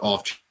everything's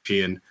off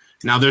chain.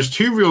 Now, there's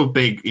two real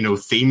big,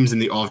 themes in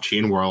the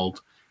off-chain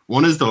world.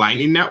 One is the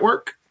Lightning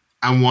Network,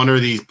 and one are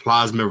these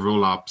plasma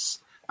rollups.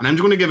 And I'm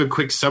just going to give a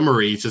quick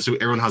summary just so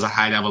everyone has a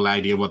high-level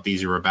idea what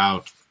these are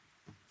about.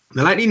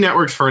 The Lightning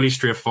Network's fairly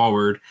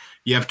straightforward.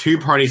 You have two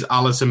parties,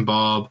 Alice and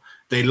Bob.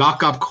 They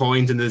lock up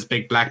coins in this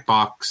big black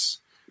box.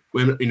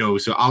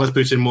 So Alice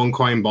puts in one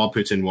coin, Bob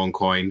puts in one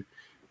coin.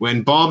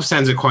 When Bob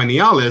sends a coin to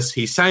Alice,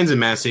 he signs a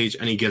message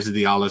and he gives it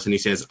to Alice, and he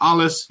says,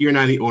 Alice, you're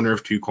now the owner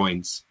of 2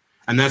 coins.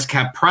 And that's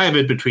kept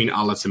private between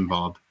Alice and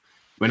Bob.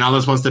 When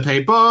Alice wants to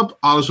pay Bob,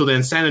 Alice will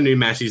then send a new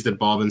message to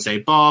Bob and say,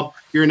 Bob,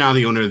 you're now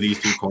the owner of these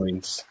 2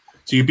 coins.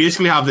 So you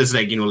basically have this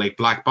like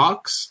black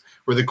box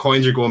where the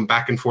coins are going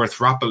back and forth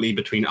rapidly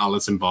between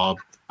Alice and Bob,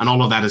 and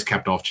all of that is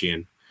kept off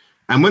chain.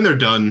 And when they're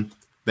done,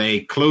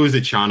 they close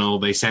the channel,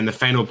 they send the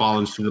final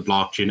balance to the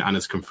blockchain, and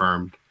it's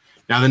confirmed.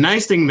 Now, the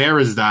nice thing there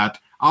is that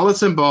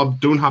Alice and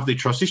Bob don't have to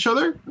trust each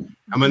other.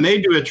 And when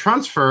they do a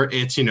transfer,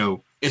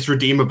 it's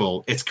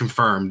redeemable. It's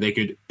confirmed. They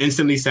could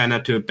instantly send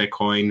it to a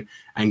Bitcoin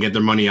and get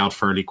their money out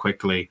fairly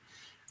quickly.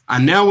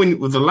 And now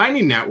with the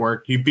Lightning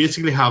Network, you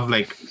basically have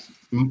like,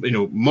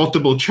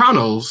 multiple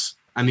channels.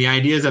 And the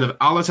idea is that if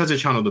Alice has a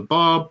channel to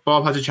Bob,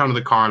 Bob has a channel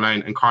to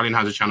Caroline, and Caroline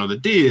has a channel to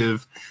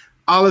Dave,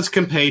 Alice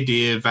can pay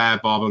Dave via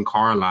Bob and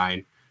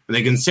Caroline, and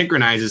they can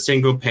synchronize a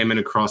single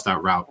payment across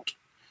that route.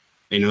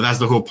 That's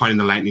the whole point in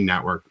the Lightning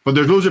Network. But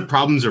there's loads of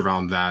problems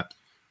around that.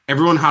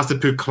 Everyone has to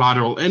put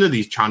collateral into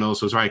these channels,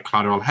 so it's very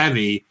collateral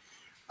heavy.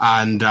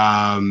 And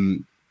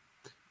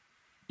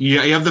you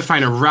have to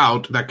find a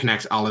route that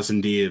connects Alice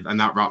and Dave, and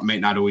that route might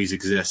not always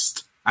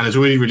exist. And it's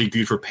only really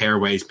good for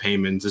pairwise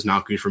payments. It's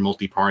not good for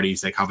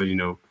multi-parties, like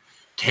having,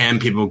 10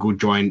 people go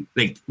join.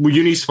 Like,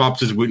 Uniswaps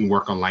just wouldn't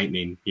work on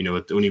Lightning.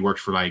 It only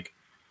works for, like,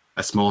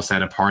 a small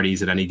set of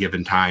parties at any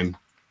given time.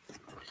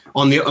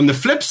 On the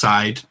flip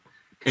side,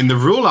 in the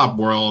rollup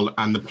world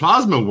and the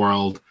plasma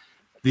world,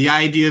 the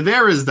idea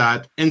there is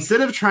that instead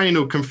of trying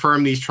to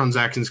confirm these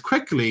transactions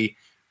quickly,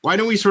 why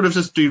don't we sort of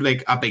just do,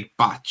 like, a big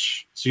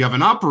batch? So you have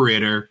an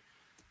operator.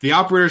 The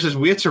operator just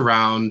waits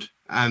around,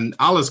 and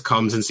Alice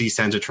comes and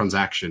sends a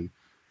transaction.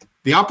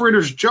 The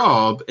operator's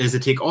job is to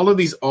take all of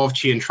these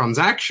off-chain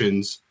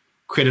transactions,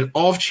 create an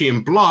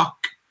off-chain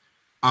block,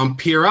 and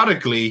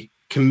periodically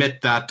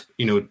commit that,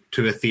 to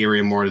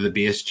Ethereum or to the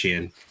base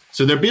chain.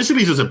 So they're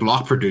basically just a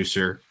block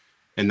producer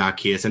in that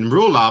case. In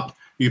Rollup,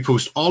 you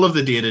post all of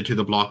the data to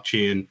the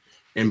blockchain.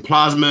 In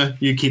Plasma,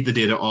 you keep the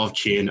data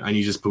off-chain, and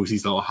you just post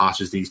these little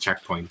hashes, these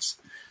checkpoints.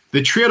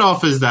 The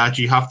trade-off is that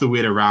you have to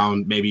wait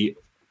around maybe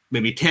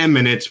 10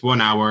 minutes, 1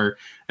 hour,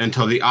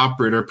 until the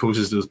operator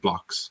posts those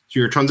blocks.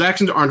 So your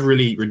transactions aren't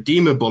really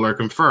redeemable or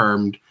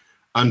confirmed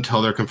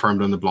until they're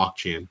confirmed on the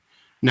blockchain.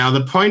 Now,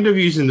 the point of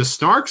using the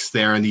snarks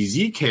there and these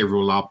ZK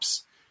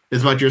rollups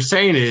is what you're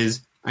saying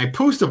is, I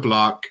post a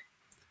block,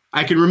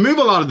 I can remove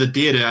a lot of the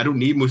data. I don't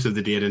need most of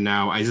the data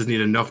now. I just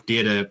need enough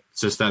data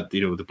just that,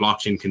 the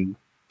blockchain can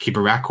keep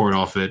a record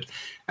of it.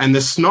 And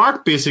the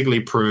snark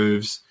basically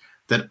proves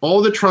that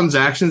all the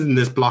transactions in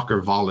this block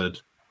are valid.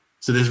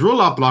 So this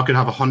rollup block could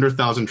have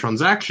 100,000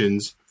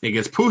 transactions. It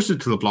gets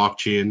posted to the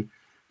blockchain,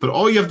 but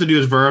all you have to do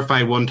is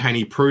verify one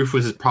tiny proof,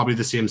 which is probably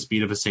the same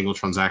speed of a single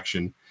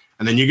transaction.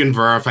 And then you can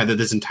verify that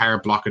this entire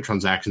block of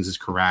transactions is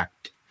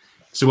correct.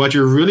 So what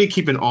you're really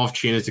keeping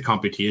off-chain is the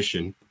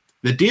computation.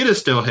 The data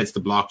still hits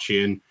the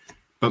blockchain,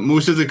 but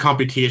most of the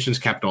computation is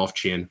kept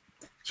off-chain.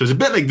 So it's a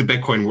bit like the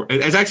Bitcoin.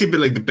 It's actually a bit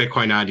like the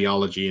Bitcoin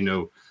ideology.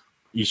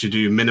 You should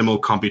do minimal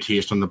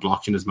computation on the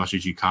blockchain as much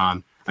as you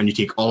can. And you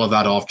take all of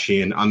that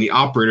off-chain, and the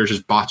operator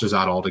just batches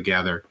that all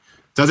together.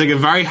 So it's like a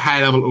very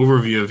high-level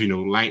overview of,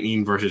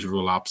 Lightning versus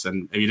rollups.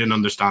 And if you didn't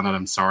understand that,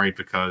 I'm sorry,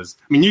 because,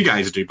 you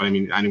guys do, but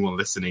anyone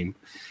listening,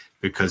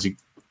 because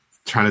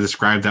trying to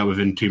describe that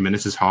within 2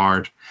 minutes is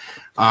hard.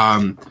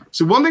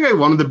 So one thing I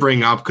wanted to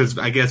bring up, because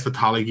I guess,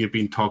 Vitalik, you've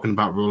been talking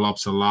about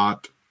rollups a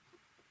lot.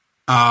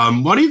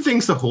 What do you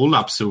think's the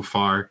holdup so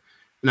far?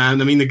 Now,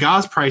 the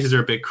gas prices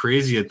are a bit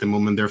crazy at the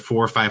moment. They're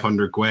 400 or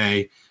 500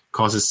 gwei.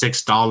 Causes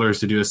 $6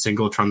 to do a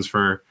single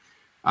transfer.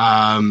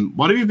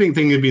 What do you think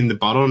have been the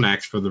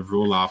bottlenecks for the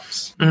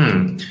rollups?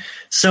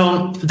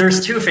 So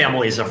there's two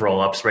families of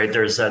rollups, right?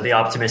 There's the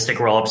optimistic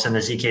rollups and the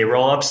ZK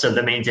rollups. So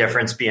the main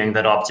difference being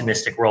that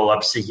optimistic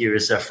rollups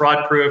use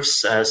fraud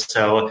proofs.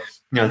 So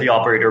the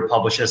operator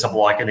publishes a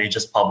block and they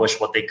just publish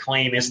what they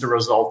claim is the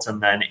result.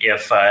 And then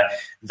if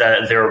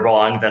they're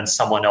wrong, then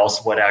someone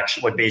else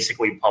would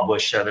basically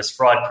publish this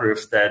fraud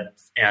proof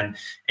and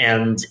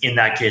in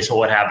that case, what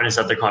would happen is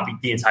that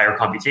the entire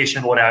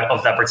computation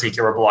of that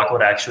particular block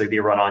would actually be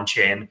run on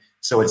chain.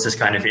 So it's this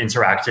kind of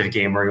interactive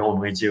game where you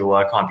only do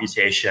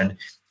computation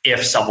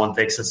if someone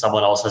thinks that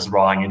someone else is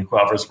wrong, and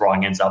whoever's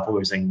wrong ends up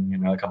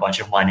losing, like a bunch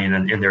of money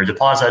in their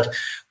deposit.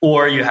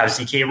 Or you have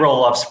ZK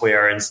rollups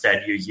where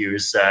instead you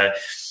use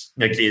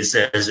these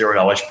zero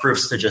knowledge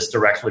proofs to just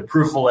directly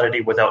prove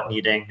validity without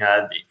needing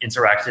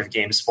interactive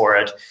games for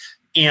it.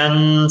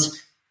 And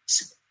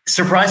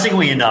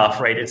surprisingly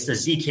enough, right, it's the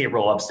ZK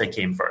rollups that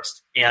came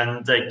first.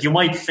 And you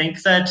might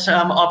think that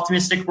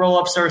optimistic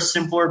rollups are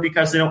simpler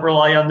because they don't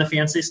rely on the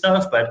fancy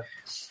stuff, but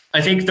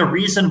I think the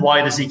reason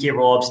why the ZK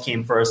rollups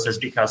came first is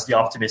because the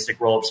optimistic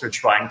rollups are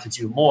trying to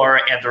do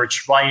more, and they're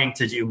trying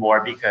to do more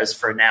because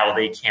for now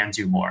they can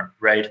do more,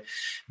 right?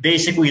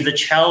 Basically, the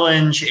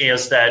challenge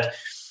is that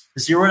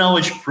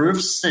zero-knowledge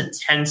proofs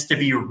tends to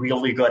be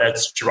really good at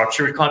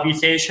structured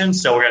computation.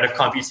 So we're at a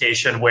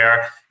computation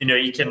where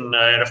you can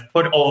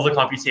put all the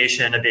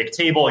computation in a big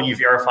table and you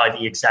verify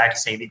the exact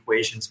same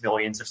equations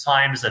millions of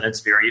times, and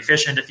it's very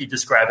efficient if you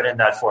describe it in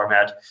that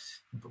format,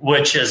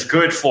 which is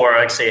good for,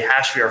 like, say,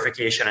 hash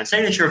verification and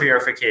signature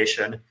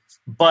verification.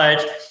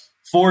 But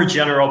for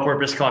general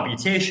purpose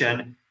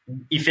computation,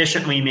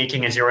 efficiently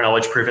making a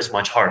zero-knowledge proof is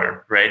much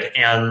harder, right?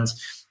 And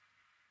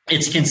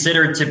it's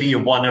considered to be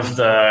one of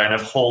the kind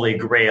of holy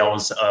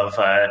grails of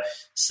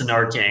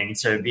snarking,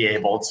 to be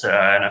able to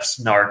kind of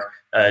snark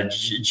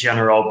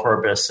general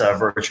purpose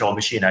virtual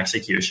machine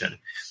execution.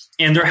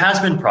 And there has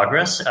been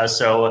progress.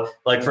 So,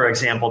 like, for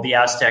example, the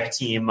Aztec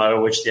team,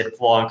 which did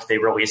Plonk, they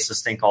released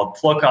this thing called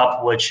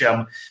Lookup, which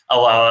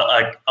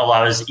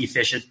allows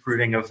efficient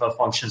proving of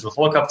functions with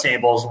lookup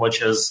tables,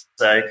 which is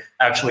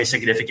actually a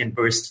significant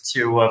boost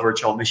to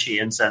virtual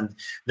machines. And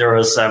there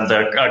was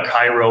the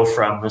Cairo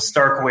from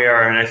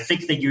Starkware, and I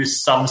think they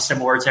use some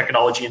similar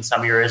technology in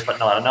some areas, but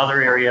not in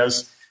other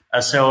areas.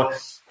 So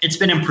it's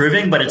been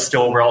improving, but it's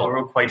still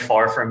quite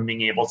far from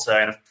being able to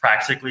kind of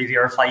practically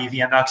verify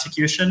EVM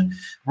execution.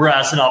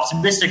 Whereas an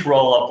optimistic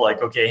rollup,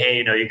 like, okay, hey,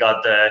 you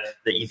got the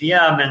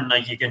EVM, and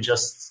like you can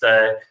just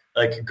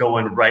like go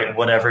and write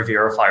whatever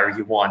verifier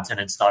you want, and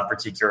it's not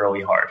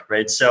particularly hard,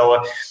 right?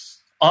 So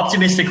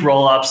optimistic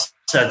rollups,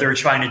 they're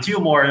trying to do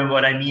more, and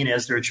what I mean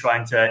is they're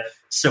trying to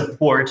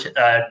support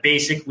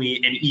basically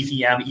an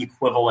EVM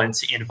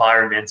equivalent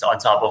environment on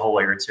top of a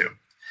layer 2.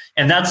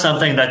 And that's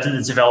something that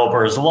the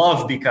developers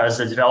love, because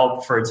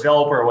for a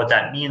developer, what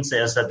that means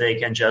is that they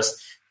can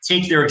just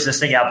take their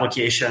existing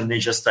application, they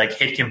just like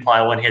hit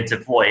compile and hit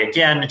deploy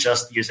again,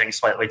 just using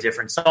slightly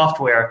different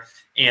software,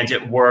 and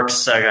it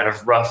works kind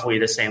of roughly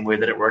the same way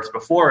that it worked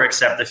before,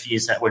 except the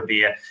fees that would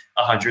be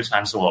 100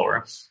 times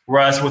lower.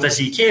 Whereas with a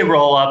ZK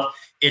rollup,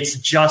 it's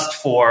just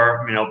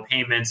for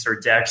payments or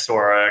DEX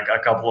or a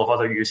couple of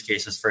other use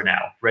cases for now,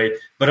 right?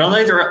 But on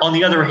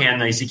the other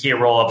hand, the ZK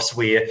rollups,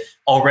 we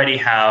already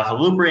have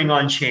Loopring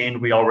on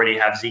chain, we already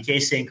have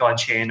ZK Sync on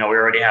chain, we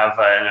already have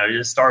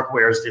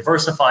Starkware's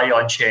Diversify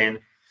on chain,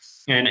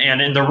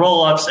 and in the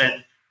rollups,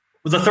 and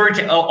the third,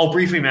 I'll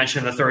briefly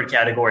mention the third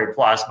category,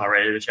 Plasma,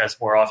 right, which has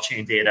more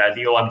off-chain data,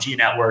 the OMG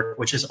network,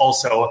 which is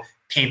also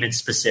payment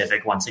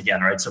specific once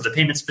again, right? So the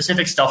payment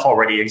specific stuff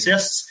already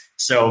exists.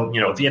 So,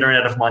 the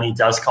Internet of Money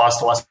does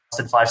cost less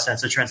than 5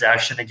 cents a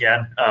transaction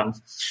again.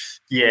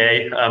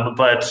 Yay.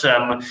 But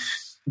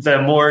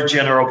the more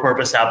general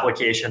purpose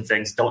application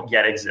things don't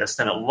yet exist.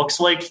 And it looks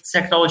like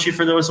technology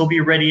for those will be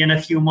ready in a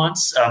few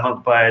months.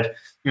 But,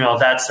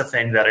 that's the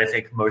thing that I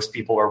think most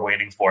people are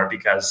waiting for,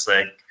 because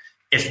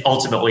if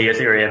ultimately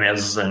Ethereum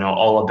is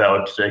all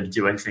about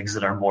doing things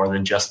that are more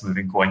than just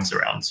moving coins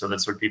around. So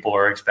that's what people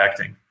are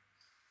expecting.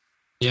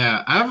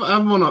 Yeah, I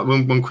have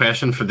one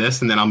question for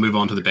this, and then I'll move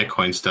on to the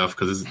Bitcoin stuff,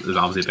 because there's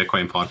obviously a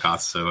Bitcoin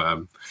podcast.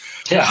 So,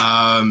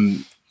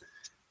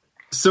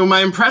 so my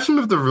impression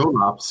of the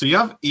rollup, so you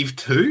have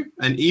ETH2,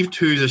 and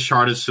ETH2 is a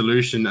sharded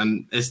solution,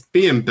 and it's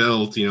being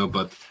built,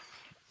 but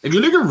if you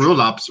look at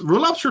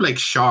rollups are like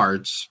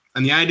shards,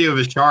 and the idea of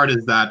a shard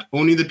is that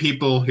only the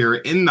people who are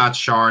in that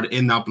shard,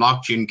 in that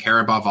blockchain, care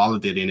about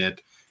validating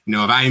it.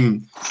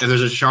 If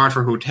there's a shard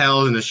for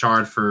hotels and a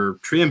shard for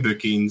train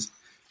bookings,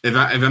 If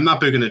I'm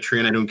not booking a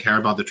train, I don't care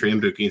about the train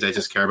bookings. I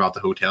just care about the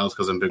hotels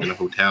because I'm booking a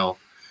hotel.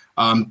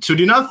 So do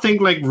you not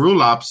think like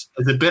rollups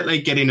is a bit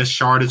like getting a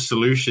sharded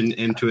solution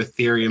into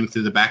Ethereum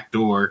through the back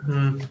door?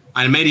 And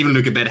it might even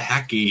look a bit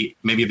hacky,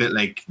 maybe a bit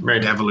like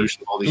the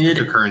evolution of all these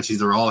cryptocurrencies.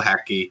 They're all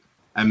hacky.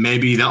 And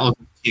maybe that'll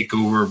take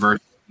over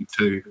version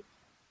 2.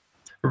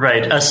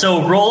 Right.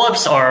 So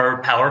rollups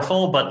are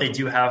powerful, but they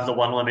do have the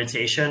one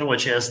limitation,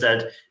 which is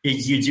that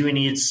you do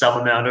need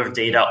some amount of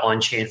data on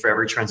chain for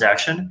every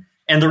transaction.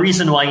 And the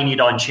reason why you need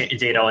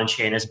data on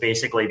chain is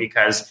basically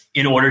because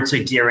in order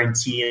to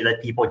guarantee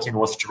that people can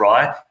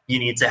withdraw, you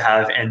need to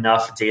have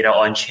enough data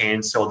on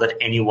chain so that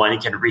anyone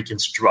can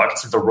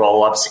reconstruct the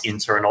rollups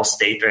internal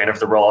state, and if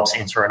the rollups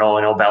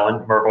internal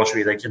balance Merkle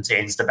tree that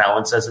contains the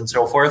balances and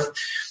so forth.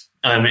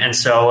 And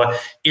so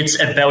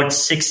it's about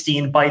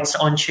 16 bytes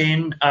on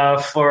chain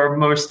for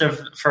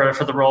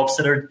the rollups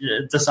that are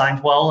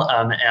designed well,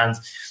 and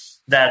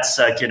that's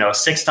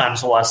 6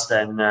 times less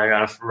than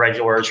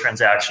regular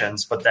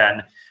transactions. But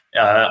then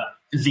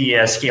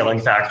the scaling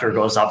factor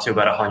goes up to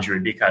about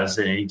 100 because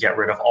you get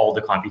rid of all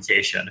the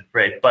computation,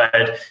 right?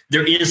 But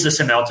there is this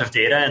amount of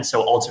data, and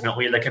so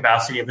ultimately the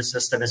capacity of the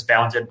system is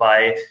bounded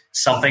by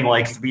something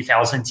like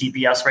 3,000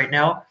 TPS right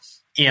now.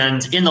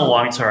 And in the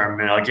long term,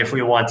 if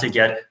we want to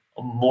get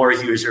more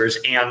users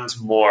and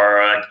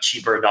more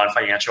cheaper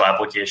non-financial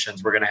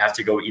applications, we're going to have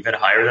to go even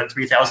higher than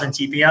 3,000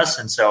 TPS.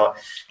 And so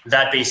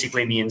that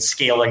basically means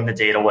scaling the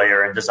data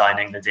layer and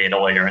designing the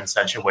data layer in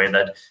such a way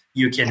that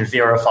you can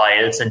verify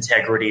its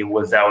integrity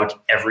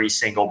without every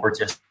single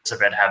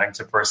participant having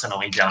to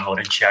personally download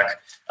and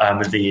check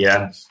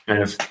the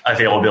kind of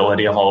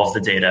availability of all of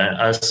the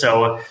data.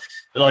 So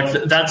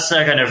that's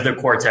kind of the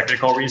core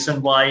technical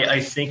reason why I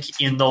think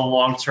in the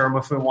long term,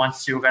 if we want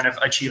to kind of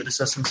achieve the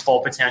system's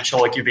full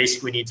potential, you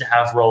basically need to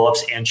have rollups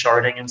and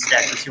sharding and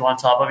stack the two on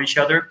top of each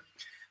other.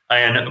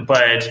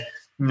 But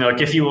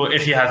if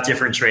you have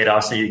different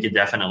trade-offs, so you could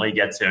definitely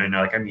get to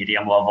a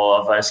medium level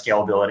of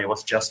scalability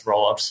with just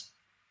rollups.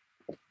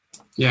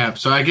 Yeah,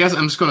 so I guess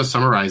I'm just going to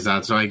summarize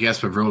that. So I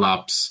guess with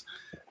rollups,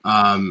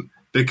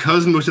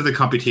 because most of the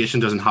computation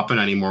doesn't happen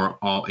anymore,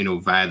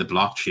 via the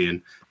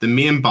blockchain, the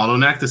main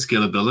bottleneck to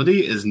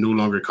scalability is no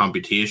longer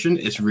computation.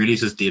 It's really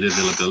just data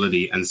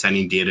availability and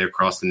sending data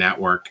across the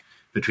network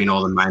between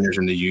all the miners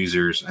and the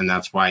users, and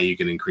that's why you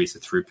can increase the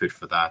throughput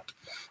for that.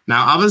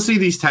 Now, obviously,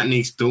 these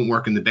techniques don't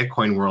work in the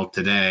Bitcoin world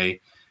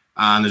today,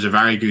 and there's a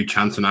very good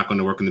chance they're not going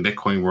to work in the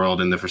Bitcoin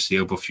world in the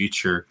foreseeable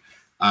future.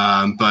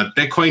 But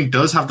Bitcoin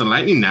does have the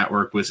Lightning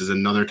Network, which is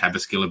another type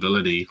of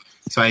scalability.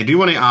 So I do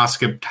want to ask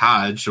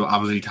Tadge. So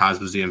obviously Tadge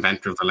was the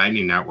inventor of the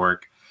Lightning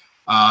Network.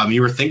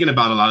 You were thinking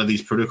about a lot of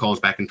these protocols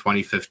back in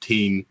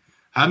 2015.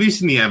 Have you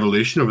seen the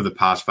evolution over the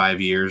past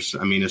 5 years?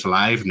 I mean, it's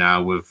live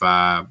now with,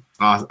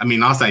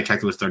 last I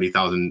checked, it was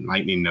 30,000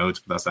 Lightning nodes,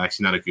 but that's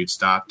actually not a good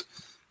stat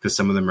because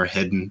some of them are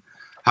hidden.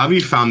 How have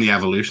you found the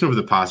evolution over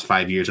the past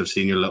 5 years of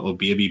seeing your little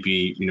baby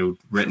be,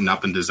 written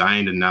up and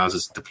designed, and now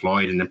it's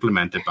deployed and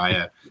implemented by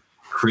a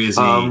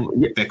crazy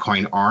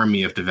Bitcoin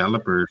army of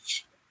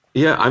developers?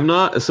 Yeah, I'm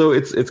not. So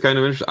it's kind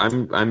of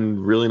interesting.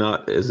 I'm really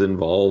not as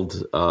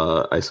involved.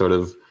 I sort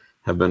of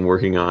have been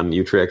working on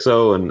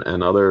UTXO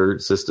and other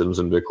systems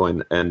in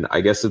Bitcoin, and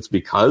I guess it's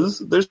because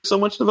there's so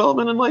much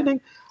development in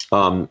Lightning,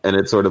 and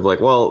it's sort of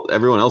like, well,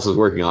 everyone else is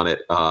working on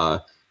it.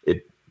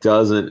 It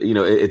doesn't,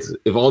 it's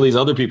if all these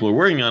other people are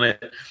working on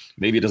it,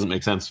 maybe it doesn't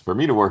make sense for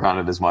me to work on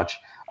it as much.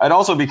 And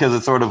also because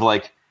it's sort of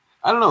like,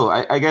 I don't know,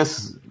 I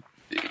guess,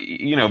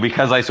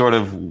 because I sort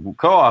of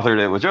co-authored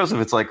it with Joseph,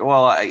 it's like,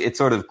 well, it's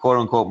sort of quote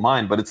unquote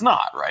mine, but it's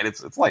not, right?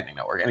 It's Lightning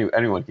Network.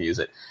 Anyone can use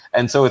it.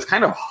 And so it's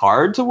kind of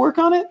hard to work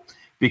on it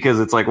because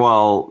it's like,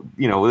 well,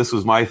 this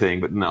was my thing,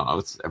 but no,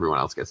 it's everyone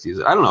else gets to use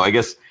it. I don't know. I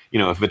guess,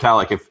 if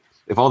Vitalik,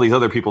 if all these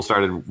other people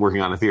started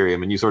working on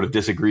Ethereum and you sort of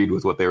disagreed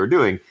with what they were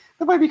doing,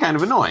 that might be kind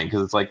of annoying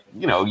because it's like,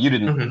 you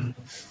didn't,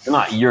 it's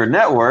not your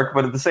network,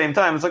 but at the same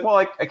time, it's like, well,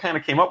 I kind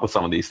of came up with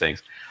some of these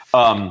things.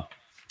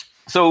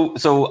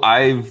 So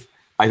I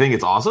think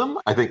it's awesome.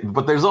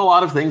 But there's a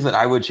lot of things that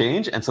I would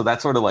change. And so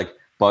that sort of like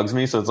bugs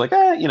me. So it's like,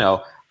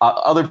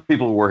 other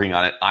people are working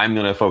on it. I'm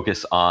going to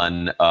focus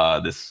on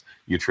this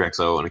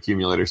UTXO and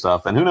accumulator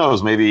stuff. And who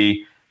knows,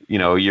 maybe,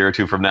 a year or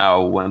two from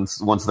now,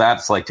 once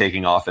that's like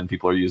taking off and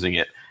people are using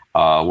it,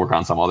 work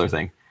on some other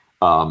thing.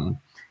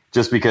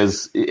 Just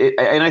because,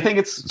 and I think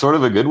it's sort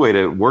of a good way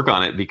to work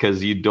on it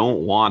because you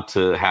don't want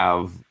to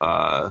have,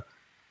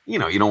 you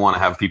don't want to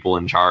have people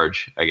in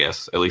charge, I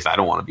guess. At least I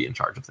don't want to be in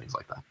charge of things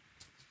like that.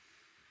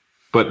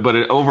 But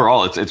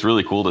overall, it's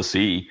really cool to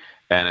see,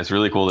 and it's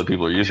really cool that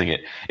people are using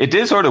it. It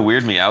did sort of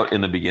weird me out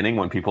in the beginning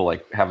when people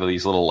like have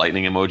these little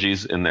lightning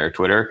emojis in their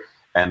Twitter,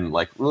 and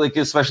like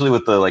especially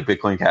with the like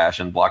Bitcoin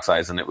Cash and block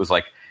size, and it was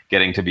like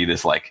getting to be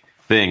this like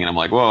thing, and I'm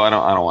like, whoa, I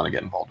don't want to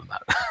get involved in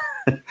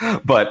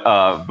that.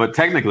 But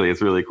technically,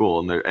 it's really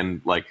cool,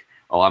 and like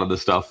a lot of the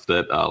stuff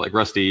that like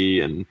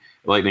Rusty and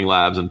Lightning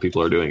Labs and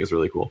people are doing is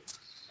really cool.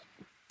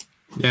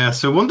 Yeah,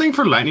 so one thing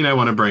for Lightning I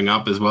want to bring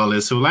up as well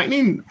is, so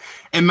Lightning,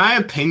 in my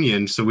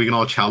opinion, so we can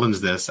all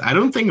challenge this, I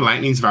don't think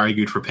Lightning's very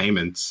good for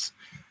payments.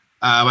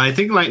 What I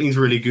think Lightning's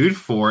really good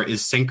for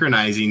is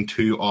synchronizing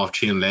two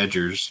off-chain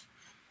ledgers.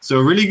 So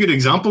a really good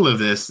example of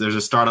this, there's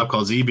a startup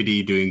called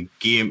ZBD doing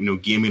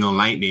gaming on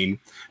Lightning.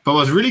 But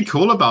what's really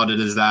cool about it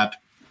is that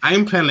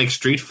I'm playing like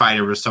Street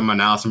Fighter with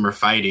someone else and we're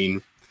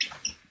fighting.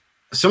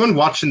 Someone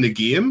watching the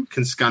game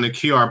can scan a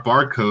QR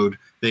barcode,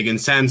 they can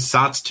send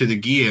sats to the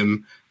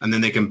game, and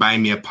then they can buy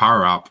me a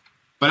power-up.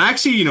 But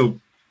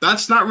actually,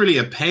 that's not really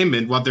a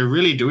payment. What they're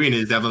really doing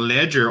is they have a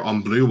ledger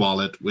on Blue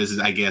Wallet, which is,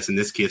 I guess, in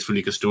this case,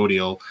 fully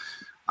custodial.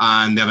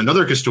 And they have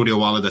another custodial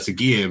wallet that's a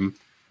game.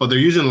 But they're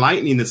using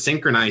Lightning to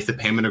synchronize the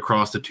payment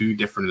across the two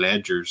different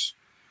ledgers.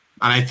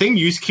 And I think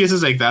use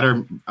cases like that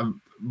are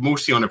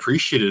mostly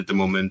unappreciated at the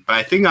moment. But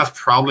I think that's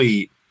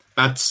probably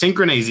that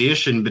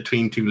synchronization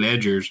between two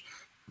ledgers,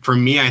 for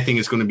me, I think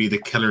is going to be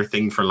the killer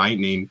thing for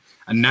Lightning.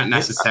 And not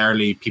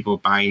necessarily people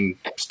buying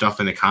stuff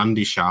in a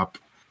candy shop.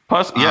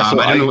 Plus, yeah. So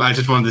I don't know. I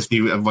just wanted to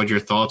see what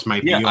your thoughts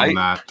might be on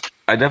that.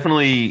 I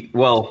definitely.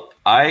 Well,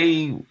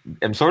 I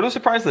am sort of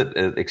surprised that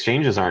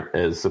exchanges aren't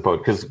as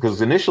supposed.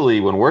 Because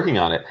initially, when working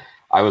on it,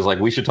 I was like,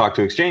 we should talk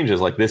to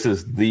exchanges. Like, this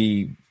is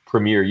the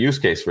premier use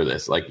case for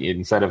this. Like,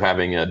 instead of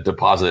having a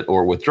deposit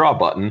or withdraw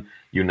button,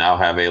 you now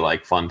have a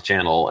like fund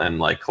channel and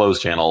like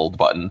close channel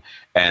button,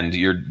 and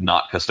you're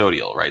not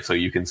custodial, right? So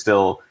you can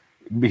still.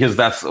 Because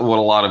that's what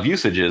a lot of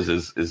usage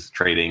is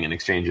trading and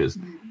exchanges.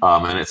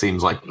 And it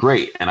seems like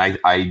great. And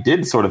I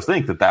did sort of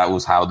think that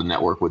was how the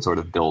network would sort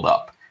of build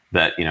up.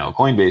 That,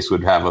 Coinbase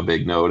would have a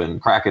big node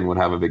and Kraken would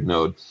have a big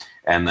node.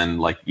 And then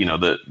like,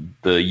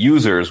 the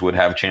users would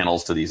have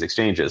channels to these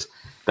exchanges.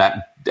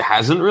 That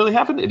hasn't really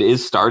happened. It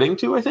is starting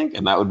to, I think.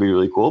 And that would be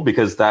really cool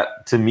because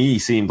that to me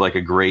seemed like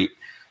a great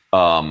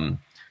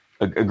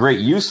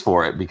use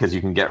for it because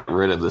you can get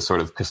rid of this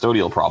sort of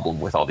custodial problem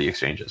with all the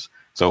exchanges.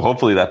 So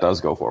hopefully that does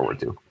go forward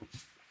too.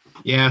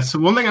 Yeah. So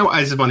one thing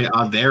I just want to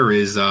add there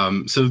is,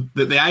 so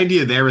the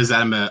idea there is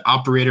that I'm an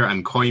operator.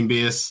 I'm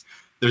Coinbase.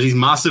 There's these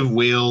massive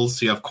whales.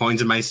 So you have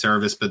coins in my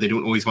service, but they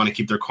don't always want to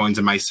keep their coins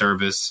in my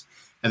service.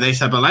 If they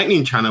set up a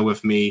Lightning channel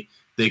with me,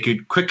 they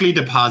could quickly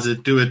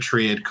deposit, do a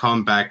trade,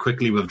 come back,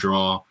 quickly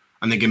withdraw,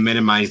 and they can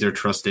minimize their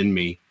trust in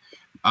me.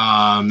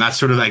 That's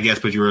sort of, I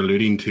guess, what you were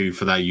alluding to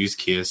for that use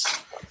case.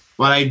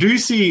 What I do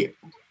see,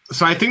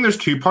 so I think there's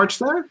two parts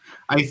there.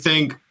 I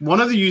think one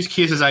of the use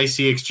cases I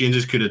see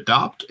exchanges could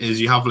adopt is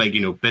you have like,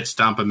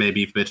 Bitstamp and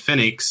maybe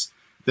Bitfinex.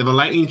 They have a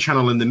Lightning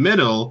channel in the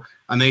middle,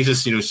 and they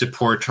just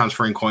support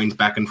transferring coins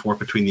back and forth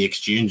between the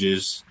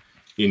exchanges.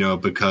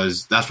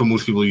 Because that's what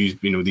most people use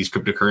these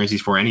cryptocurrencies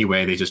for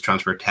anyway. They just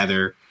transfer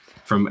tether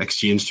from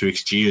exchange to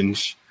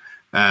exchange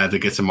to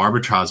get some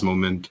arbitrage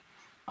moment.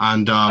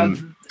 And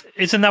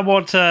isn't that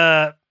what?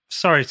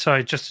 Sorry,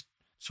 just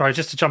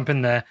to jump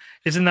in there.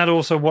 Isn't that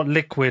also what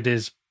Liquid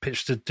is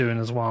pitched at doing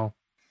as well?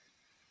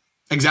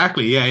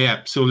 Exactly.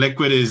 Yeah. So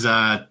Liquid is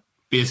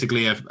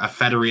basically a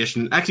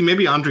federation. Actually,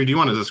 maybe Andre, do you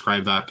want to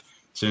describe that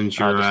since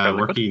you're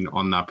working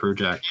on that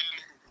project?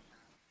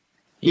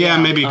 Yeah,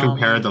 maybe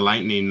compare the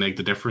Lightning, like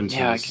the differences.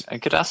 Yeah, I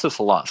get asked this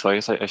a lot, so I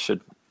guess I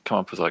should come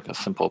up with like a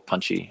simple,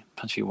 punchy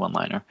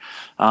one-liner.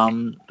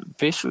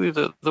 Basically,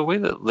 the way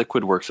that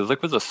Liquid works is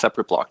Liquid's a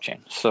separate blockchain.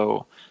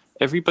 So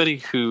everybody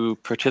who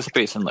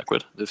participates in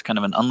Liquid, there's kind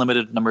of an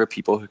unlimited number of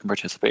people who can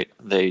participate.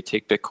 They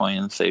take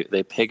Bitcoins,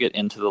 they peg it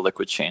into the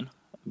Liquid chain,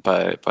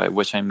 by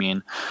which I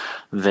mean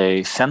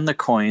they send the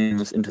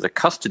coins into the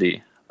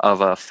custody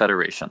of a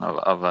federation,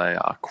 of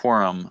a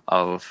quorum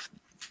of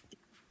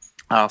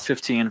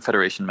 15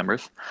 federation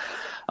members.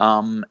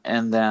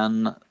 And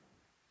then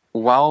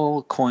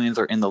while coins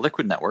are in the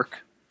Liquid network,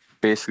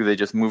 basically they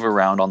just move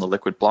around on the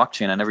Liquid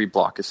blockchain, and every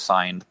block is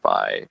signed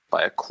by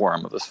a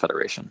quorum of this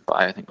federation,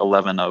 by I think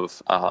 11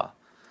 of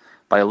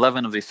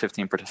these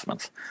 15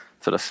 participants.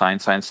 So to sign,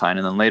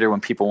 and then later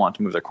when people want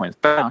to move their coins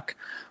back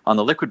on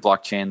the Liquid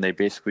blockchain, they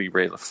basically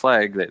raise a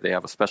flag. They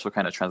have a special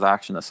kind of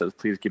transaction that says,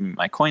 please give me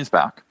my coins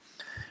back.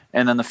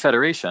 And then the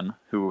federation,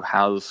 who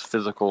has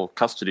physical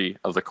custody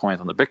of the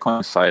coins on the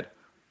Bitcoin side,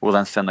 will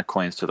then send the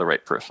coins to the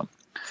right person.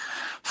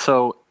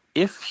 So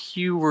if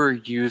you were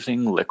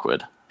using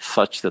Liquid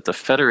such that the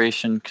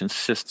federation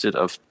consisted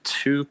of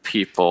 2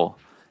 people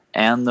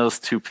and those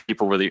 2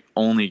 people were the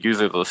only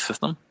user of the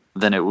system,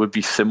 then it would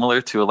be similar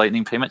to a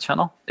Lightning payment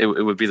channel. It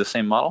would be the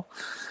same model.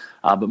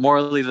 But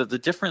morally, the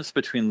difference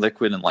between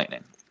Liquid and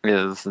Lightning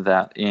is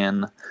that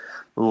in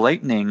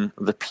Lightning,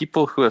 the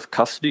people who have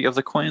custody of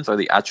the coins are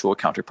the actual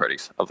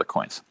counterparties of the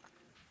coins.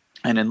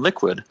 And in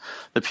Liquid,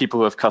 the people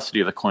who have custody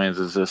of the coins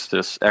is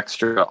this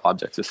extra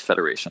object, this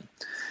federation.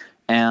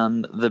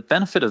 And the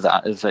benefit of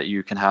that is that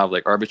you can have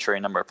like arbitrary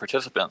number of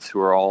participants who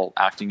are all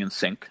acting in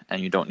sync,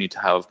 and you don't need to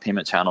have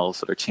payment channels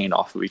that are chained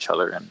off of each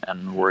other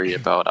and worry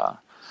about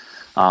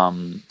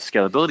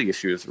scalability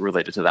issues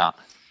related to that.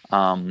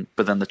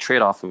 But then the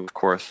trade-off, of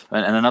course,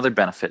 and another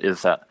benefit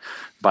is that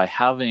by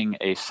having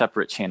a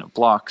separate chain of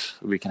blocks,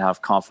 we can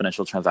have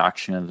confidential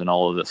transactions and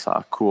all of this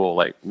cool,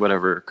 like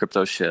whatever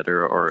crypto shit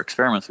or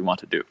experiments we want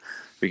to do.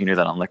 We can do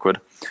that on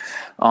Liquid.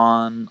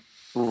 On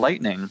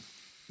Lightning,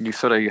 you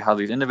have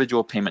these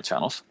individual payment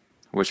channels,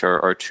 which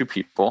are 2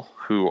 people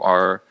who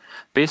are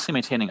basically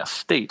maintaining a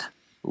state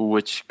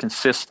which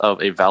consists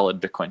of a valid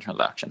Bitcoin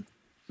transaction.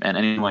 And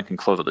anyone can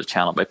close out the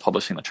channel by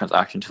publishing the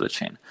transaction to the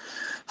chain.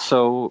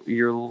 So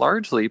you're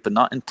largely, but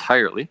not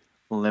entirely,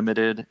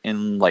 limited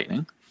in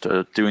Lightning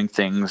to doing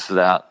things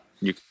that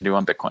you can do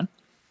on Bitcoin.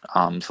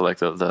 So like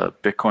the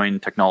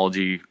Bitcoin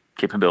technology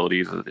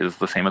capabilities is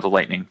the same as the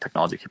Lightning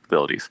technology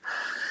capabilities.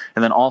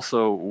 And then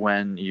also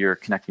when you're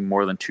connecting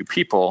more than 2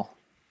 people,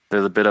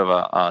 there's a bit of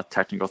a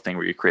technical thing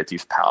where you create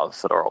these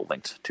paths that are all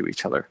linked to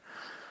each other.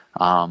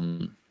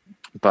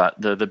 But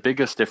the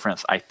biggest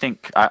difference,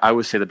 I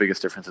would say the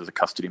biggest difference is the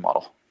custody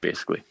model,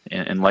 basically.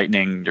 In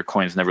Lightning, your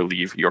coins never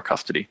leave your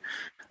custody.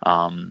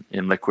 In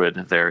Liquid,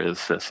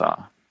 there's this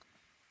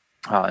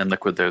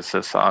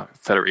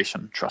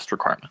federation trust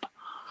requirement.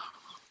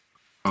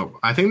 Oh,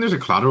 I think there's a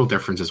collateral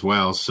difference as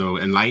well. So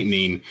in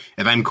Lightning,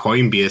 if I'm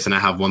Coinbase and I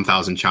have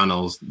 1,000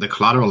 channels, the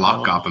collateral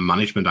lockup and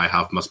management I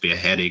have must be a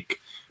headache.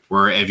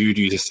 Where if you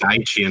use a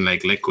side chain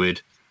like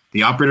Liquid,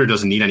 the operator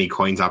doesn't need any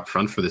coins up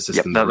front for the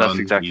system to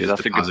run.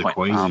 That's a good point.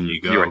 Coins and you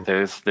go. You're right.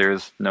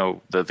 There's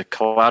no the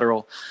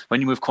collateral.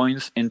 When you move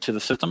coins into the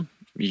system,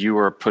 you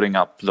are putting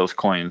up those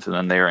coins, and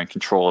then they are in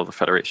control of the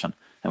federation.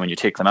 And when you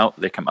take them out,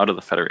 they come out of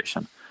the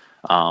federation.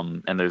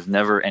 And there's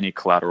never any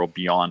collateral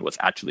beyond what's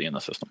actually in the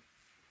system.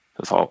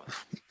 There's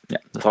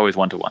always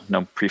one-to-one,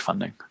 no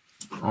pre-funding.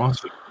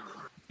 Awesome.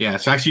 Yeah,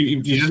 so actually,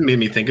 you just made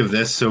me think of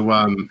this.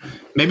 So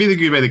maybe the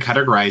good way to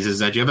categorize is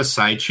that you have a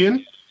side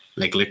chain,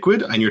 like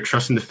Liquid, and you're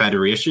trusting the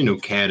federation,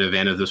 CAD of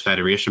any of those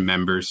federation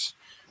members.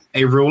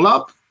 A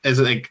roll-up is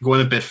like going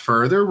a bit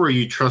further, where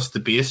you trust the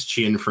base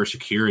chain for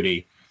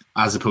security,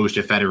 as opposed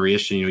to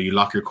federation. You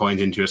lock your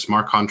coins into a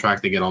smart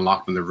contract, they get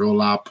unlocked in the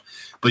roll-up,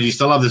 but you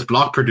still have this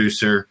block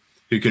producer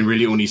who can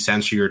really only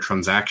censor your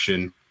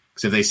transaction.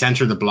 Because if they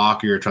censor the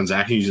block or your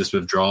transaction, you just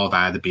withdraw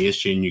via the base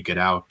chain, you get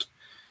out.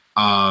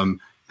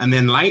 And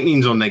then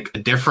Lightning's on like a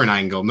different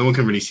angle. No one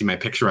can really see my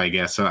picture, I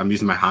guess, so I'm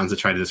using my hands to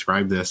try to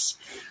describe this.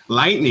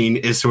 Lightning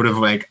is sort of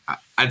like,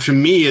 to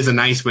me, is a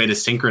nice way to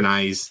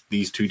synchronize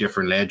these 2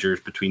 different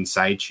ledgers between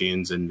side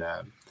chains and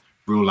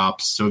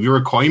roll-ups. So if you're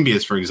a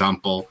Coinbase, for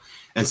example,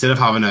 instead of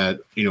having a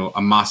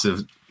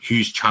massive,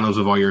 huge channels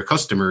of all your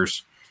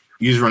customers,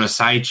 you just run a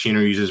side chain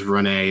or you just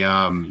run a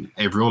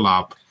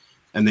roll-up,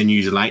 and then you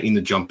use Lightning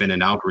to jump in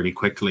and out really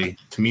quickly.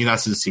 To me,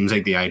 that just seems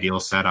like the ideal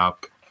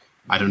setup.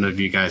 I don't know if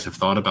you guys have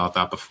thought about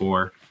that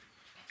before.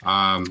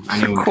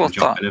 Anyone Cool can jump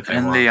thought. in if they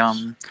In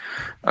want.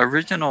 the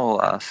original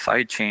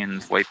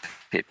sidechains white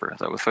paper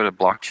that was sort of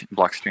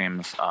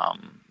Blockstream's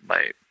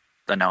like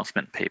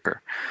announcement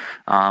paper,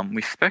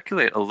 we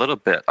speculate a little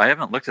bit. I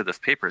haven't looked at this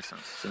paper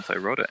since I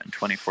wrote it in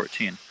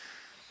 2014.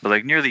 But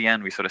like near the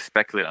end, we sort of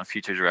speculate on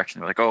future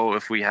direction. We're like, oh,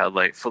 if we had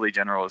like fully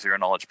general zero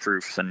knowledge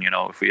proofs, and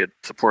if we had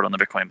support on the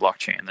Bitcoin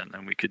blockchain,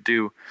 then we could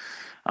do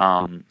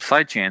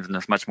sidechains in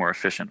this much more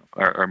efficient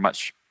or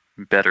much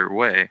better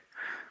way,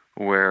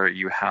 where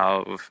you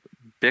have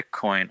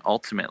Bitcoin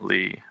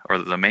ultimately, or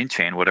the main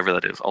chain, whatever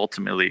that is,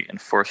 ultimately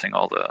enforcing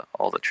all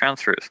the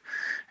transfers,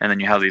 and then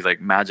you have these like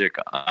magic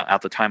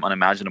at the time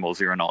unimaginable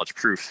zero knowledge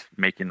proofs,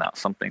 making that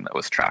something that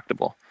was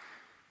tractable.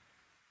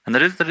 And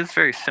that is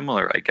very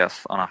similar, I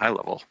guess, on a high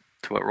level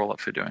to what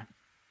rollups are doing.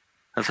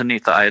 That's a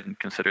neat that I hadn't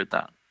considered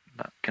that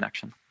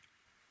connection.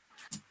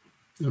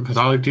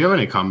 Vitalik, do you have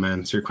any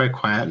comments? You're quite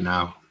quiet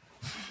now.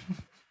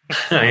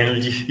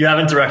 You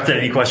haven't directed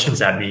any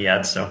questions at me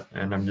yet,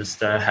 and I'm just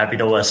happy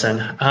to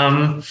listen.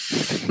 And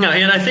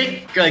I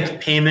think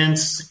like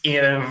payments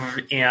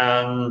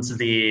and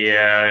the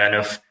kind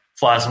of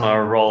Plasma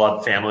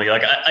rollup family,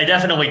 like I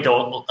definitely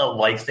don't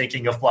like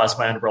thinking of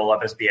Plasma and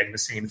rollup as being the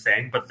same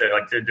thing, but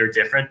they're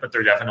different, but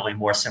they're definitely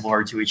more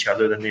similar to each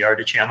other than they are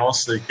to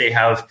channels. So they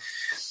have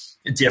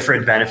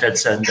different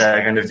benefits and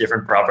kind of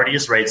different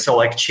properties, right? So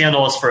like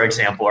channels, for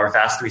example, are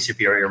vastly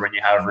superior when you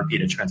have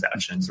repeated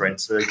transactions, right?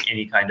 So like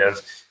any kind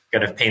of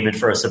payment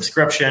for a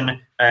subscription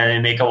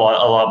and make a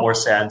lot more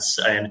sense,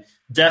 and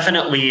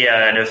definitely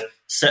kind of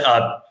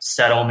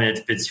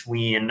settlement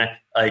between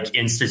like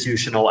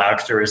institutional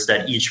actors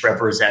that each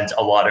represent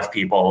a lot of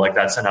people. Like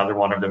that's another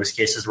one of those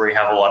cases where you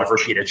have a lot of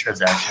repeated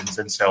transactions,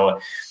 and so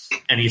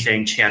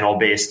anything channel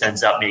based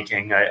ends up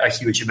making a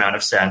huge amount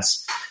of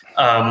sense.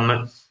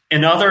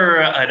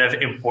 Another kind of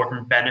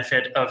important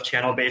benefit of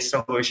channel-based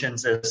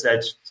solutions is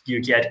that you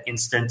get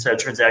instant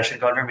transaction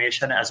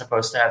confirmation as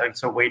opposed to having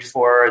to wait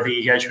for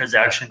the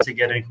transaction to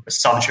get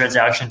some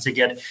transaction to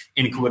get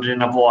included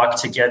in a block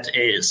to get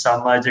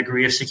some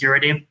degree of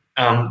security.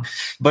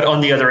 But on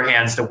the other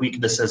hand, the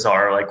weaknesses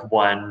are like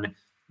one,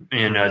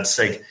 it's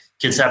like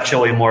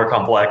conceptually more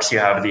complex. You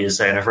have these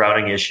kind of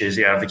routing issues.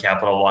 You have the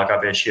capital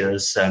lockup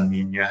issues. I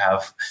mean, you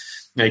have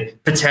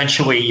like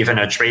potentially even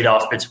a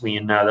trade-off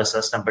between the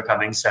system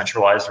becoming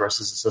centralized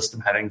versus the system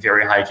having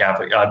very high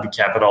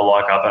capital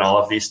lockup and all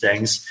of these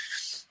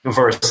things,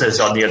 versus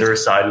on the other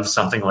side of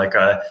something like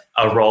a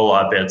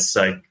roll-up, it's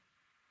like,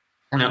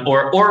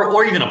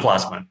 or even a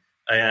Plasma.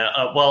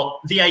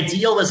 Well, the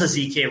ideal is a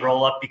ZK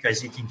roll-up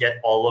because you can get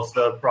all of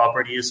the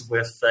properties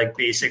with like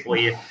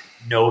basically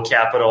no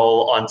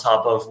capital on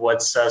top of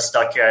what's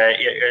stuck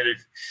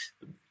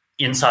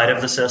inside of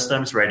the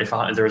systems, right? If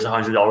there's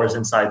 $100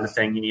 inside the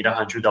thing, you need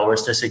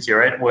 $100 to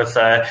secure it. With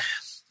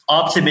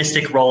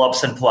optimistic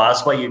rollups and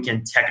Plasma, you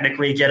can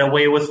technically get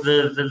away with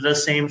the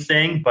same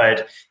thing,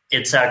 but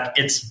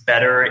it's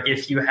better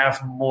if you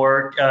have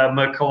more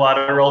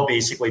collateral,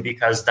 basically,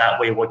 because that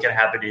way what can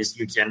happen is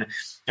you can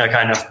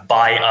kind of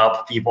buy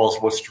up people's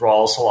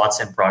withdrawal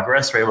slots in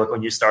progress, right? Like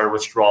when you start a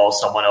withdrawal,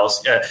 someone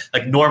else,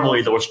 like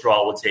normally the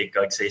withdrawal will take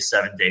like say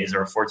 7 days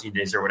or 14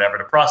 days or whatever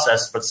to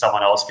process, but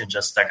someone else can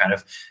just kind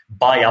of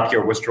buy up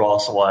your withdrawal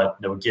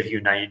slot, give you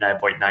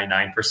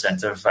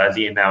 99.99% of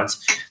the amount.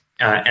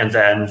 And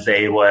then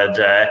they would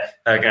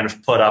kind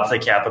of put up the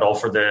capital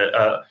for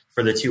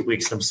the 2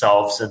 weeks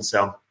themselves, and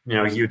so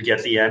you'd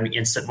get the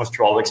instant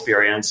withdrawal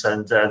experience,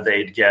 and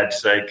they'd get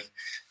like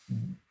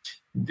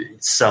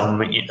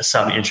some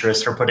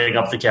interest for putting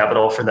up the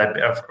capital for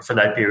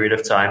that period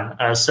of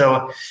time.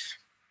 So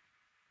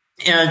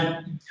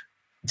it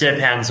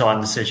depends on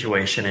the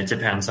situation. It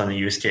depends on the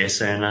use case,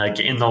 and like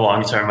in the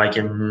long term,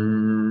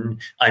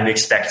 I'm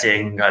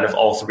expecting kind of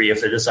all three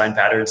of the design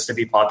patterns to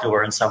be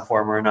popular in some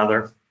form or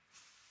another.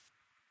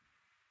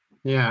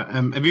 Yeah,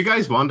 if you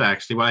guys want,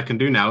 actually, what I can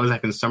do now is I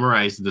can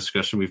summarize the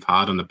discussion we've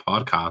had on the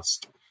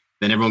podcast.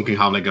 Then everyone can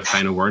have like a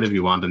final word if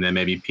you want, and then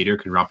maybe Peter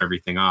can wrap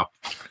everything up.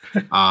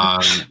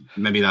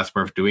 Maybe that's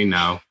worth doing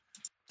now.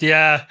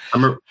 Yeah.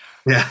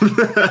 Yeah,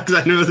 because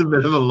I know it's a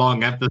bit of a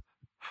long episode.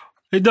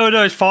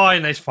 No, it's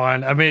fine. It's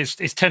fine. I mean,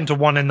 it's 10 to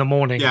 1 in the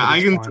morning. Yeah,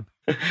 I can.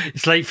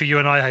 It's late for you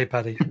and I, hey,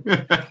 Paddy.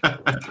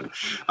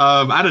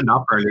 I had a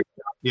nap earlier.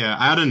 Yeah,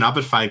 I had a nap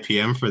at 5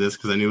 p.m. for this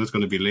because I knew it was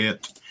going to be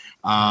late.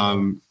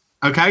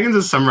 Okay, I can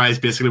just summarize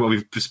basically what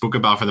we've spoke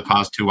about for the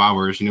past 2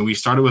 hours. We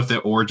started with the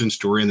origin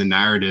story and the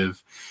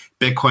narrative.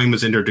 Bitcoin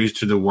was introduced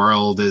to the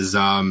world as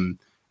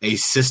a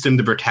system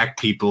to protect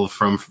people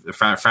from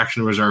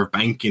fractional reserve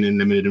banking and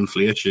limited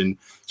inflation.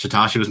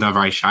 Satoshi was not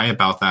very shy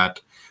about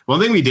that. One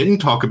thing we didn't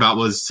talk about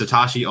was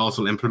Satoshi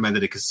also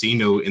implemented a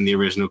casino in the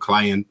original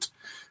client.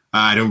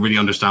 I don't really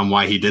understand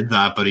why he did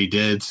that, but he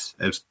did.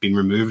 It's been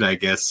removed, I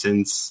guess,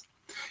 since.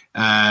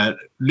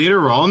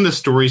 Later on, the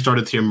story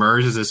started to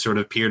emerge as a sort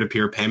of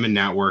peer-to-peer payment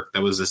network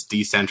that was this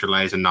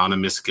decentralized,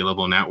 anonymous,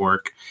 scalable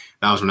network.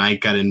 That was when I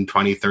got in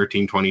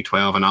 2013,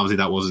 2012, and obviously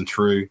that wasn't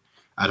true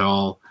at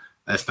all.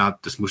 It's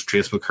not the most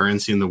traceable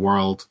currency in the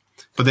world.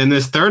 But then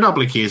this third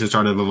application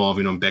started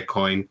evolving on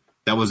Bitcoin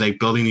that was like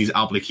building these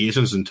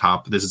applications on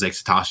top. This is like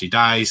Satoshi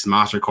Dice,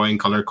 Mastercoin,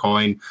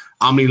 Colorcoin,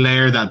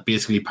 OmniLayer that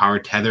basically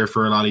powered Tether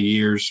for a lot of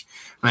years.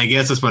 And I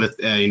guess that's what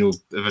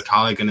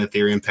Vitalik and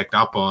Ethereum picked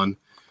up on.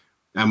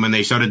 And when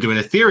they started doing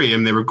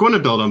Ethereum, they were going to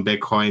build on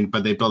Bitcoin,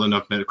 but they built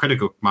enough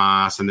critical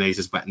mass, and they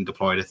just went and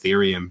deployed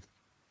Ethereum.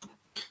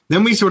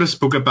 Then we sort of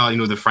spoke about,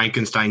 the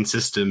Frankenstein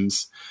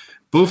systems.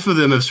 Both of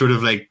them have sort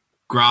of like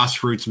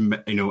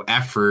grassroots,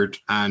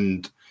 effort,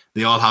 and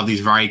they all have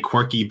these very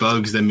quirky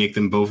bugs that make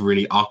them both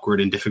really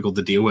awkward and difficult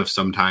to deal with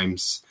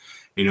sometimes.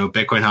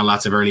 Bitcoin had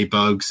lots of early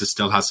bugs. It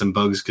still has some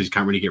bugs because you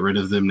can't really get rid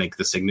of them, like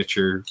the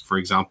signature, for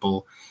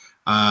example.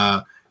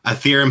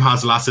 Ethereum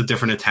has lots of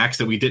different attacks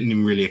that we didn't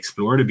even really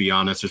explore, to be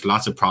honest. There's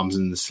lots of problems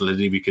in the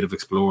Solidity we could have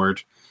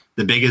explored.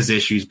 The biggest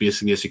issue is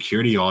basically a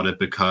security audit,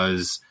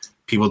 because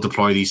people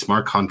deploy these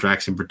smart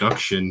contracts in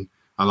production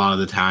a lot of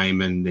the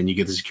time, and then you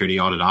get the security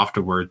audit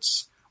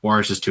afterwards,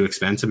 or it's just too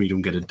expensive, you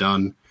don't get it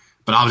done.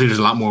 But obviously there's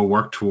a lot more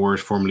work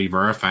towards formally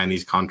verifying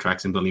these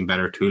contracts and building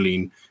better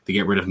tooling to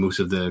get rid of most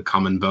of the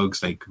common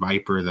bugs like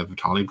Viper that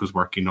Vitalik was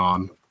working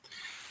on.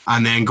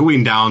 And then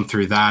going down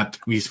through that,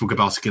 we spoke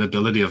about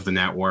scalability of the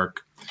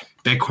network.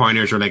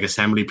 Bitcoiners are like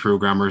assembly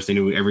programmers. They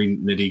know every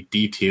nitty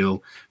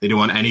detail. They don't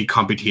want any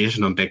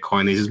computation on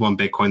Bitcoin. They just want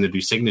Bitcoin to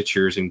do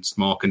signatures in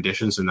small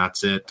conditions, and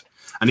that's it.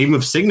 And even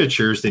with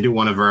signatures, they don't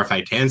want to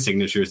verify 10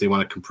 signatures. They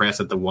want to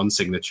compress it to one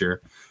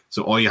signature.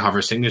 So all you have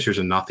are signatures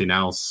and nothing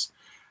else.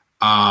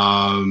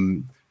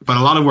 But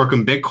a lot of work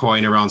on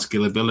Bitcoin around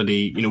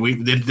scalability,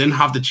 they didn't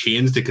have to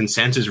change the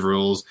consensus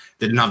rules.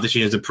 They didn't have to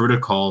change the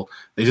protocol.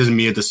 They just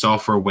made the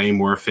software way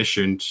more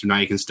efficient. So now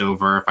you can still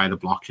verify the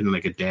blockchain in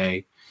like a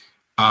day.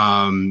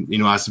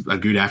 That's a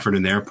good effort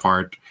on their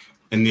part.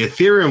 In the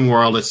Ethereum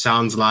world, it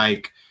sounds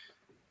like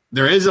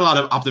there is a lot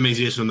of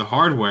optimization on the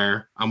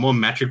hardware, and one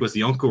metric was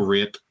the uncle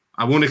rate.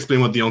 I won't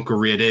explain what the uncle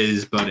rate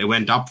is, but it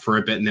went up for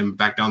a bit and then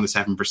back down to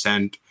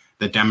 7%.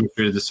 That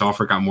demonstrated the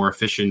software got more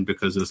efficient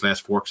because there's less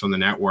forks on the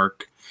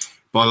network.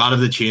 But a lot of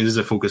the changes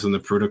are focused on the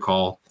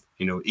protocol.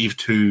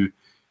 ETH2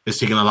 is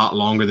taking a lot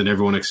longer than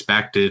everyone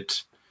expected.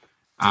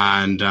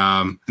 And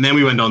then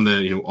we went on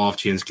the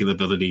off-chain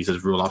scalabilities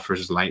as rollup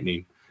versus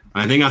Lightning.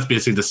 And I think that's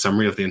basically the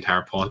summary of the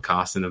entire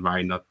podcast in a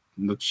very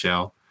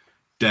nutshell.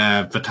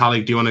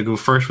 Vitalik, do you want to go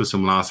first with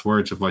some last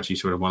words of what you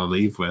sort of want to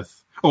leave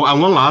with? Oh,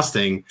 and one last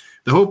thing.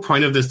 The whole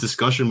point of this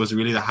discussion was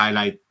really to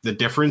highlight the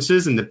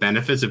differences and the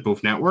benefits of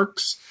both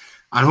networks.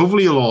 And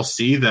hopefully you'll all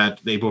see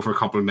that they both are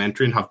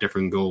complementary and have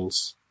different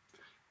goals.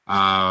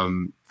 I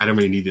don't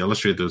really need to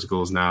illustrate those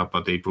goals now,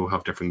 but they both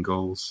have different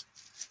goals.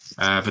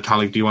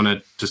 Vitalik, do you want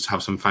to just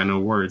have some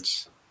final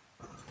words?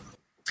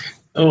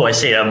 Oh, I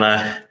see.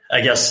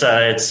 I guess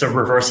it's a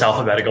reverse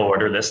alphabetical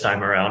order this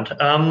time around.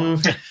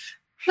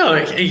 No,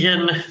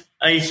 again,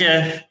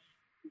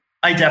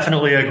 I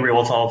definitely agree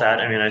with all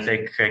that. I mean, I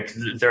think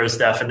there's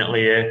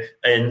definitely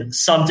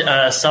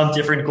some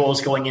different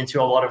goals going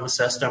into a lot of the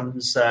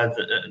systems,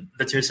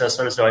 the two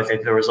systems. So I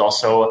think there was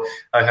also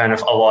a kind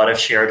of a lot of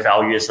shared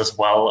values as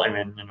well. I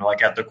mean,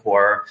 like at the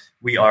core,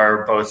 we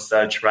are both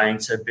trying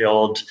to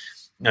build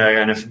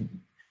kind of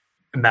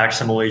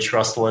maximally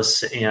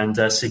trustless and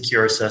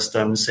secure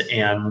systems,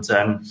 and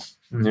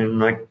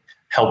like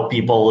help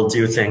people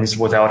do things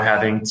without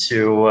having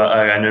to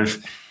kind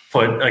of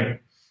put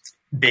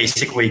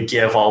basically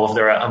give all of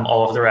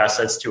their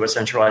assets to a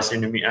centralized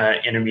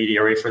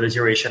intermediary for the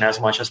duration as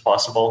much as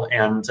possible.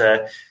 And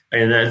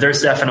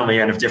there's definitely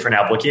kind of different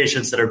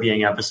applications that are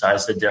being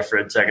emphasized at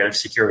different kind of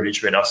security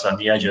trade-offs on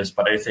the edges.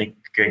 But I think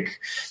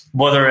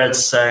whether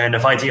it's kind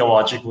of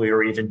ideologically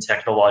or even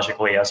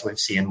technologically, as we've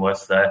seen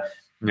with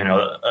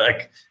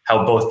like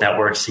how both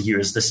networks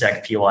use the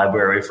SecP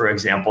library, for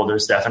example,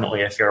 there's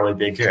definitely a fairly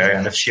big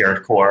kind of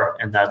shared core,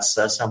 and that's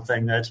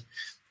something that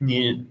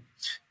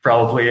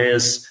probably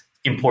is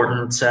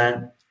important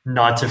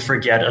not to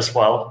forget as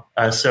well.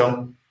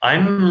 So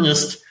I'm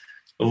just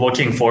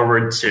looking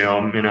forward to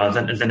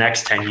the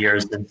next 10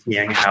 years and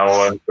seeing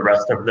how the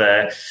rest of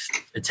the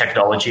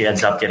technology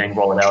ends up getting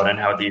rolled out and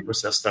how the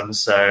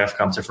ecosystems have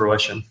come to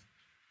fruition.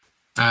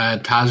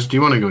 Tadge, do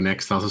you want to go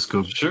next? I'll just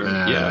go sure.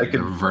 I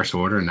can reverse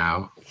order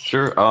now.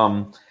 Sure.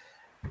 So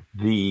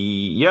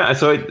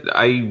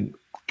I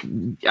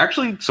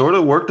actually sort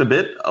of worked a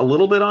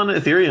little bit on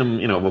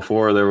Ethereum,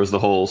 before there was the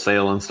whole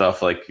sale and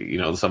stuff, like,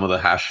 some of the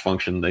hash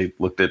function they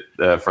looked at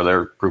for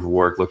their proof of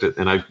work,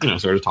 and I,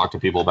 sort of talked to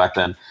people back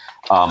then,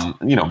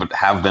 but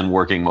have been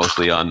working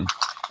mostly on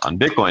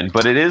Bitcoin.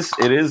 But it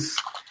is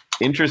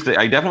interesting.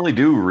 I definitely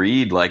do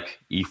read like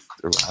ETH,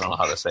 or I don't know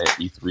how to say it,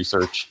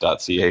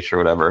 ethresearch.ch or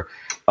whatever,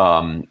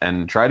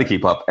 and try to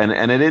keep up.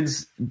 And it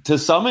is, to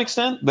some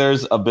extent,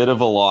 there's a bit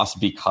of a loss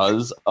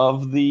because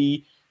of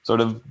the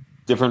sort of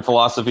different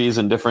philosophies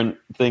and different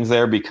things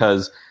there,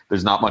 because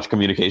there's not much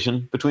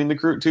communication between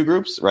the two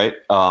groups, right?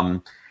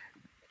 And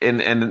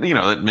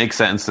it makes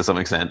sense to some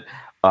extent.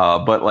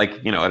 But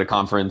like, at a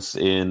conference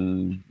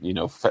in,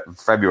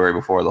 February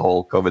before the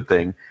whole COVID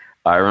thing,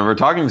 I remember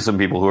talking to some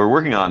people who were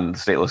working on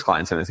stateless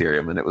clients in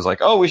Ethereum, and it was like,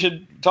 oh, we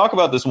should talk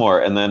about this more.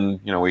 And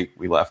then,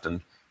 we left and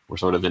we're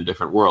sort of in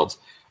different worlds.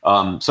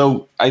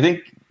 So I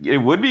think it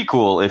would be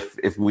cool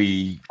if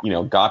we,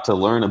 got to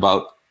learn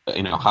about,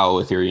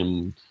 how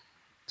Ethereum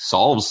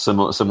solves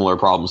similar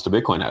problems to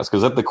Bitcoin has.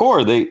 Because at the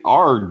core, they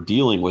are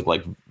dealing with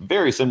like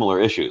very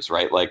similar issues,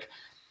 right? Like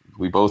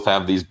we both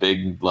have these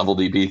big level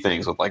DB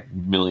things with like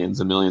millions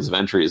and millions of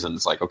entries. And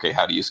it's like, okay,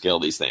 how do you scale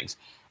these things?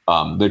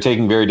 They're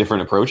taking very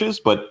different approaches,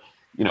 but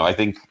I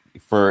think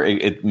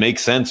it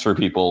makes sense for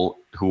people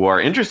who are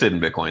interested in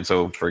Bitcoin.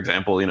 So, for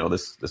example,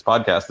 this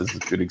podcast is a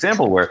good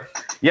example where,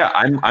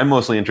 I'm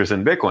mostly interested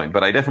in Bitcoin,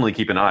 but I definitely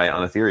keep an eye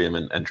on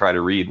Ethereum and try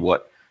to read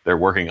what they're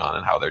working on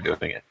and how they're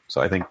doing it. So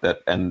I think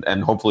that,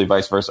 and hopefully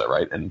vice versa,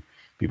 right? And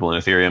people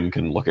in Ethereum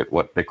can look at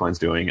what Bitcoin's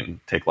doing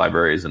and take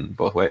libraries in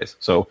both ways.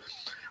 So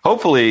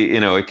hopefully,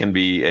 it can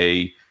be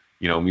a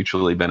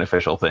mutually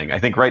beneficial thing. I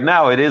think right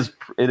now it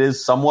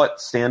is somewhat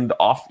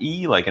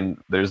standoff-y, and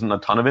there isn't a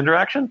ton of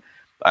interaction.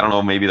 I don't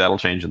know, maybe that'll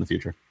change in the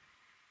future.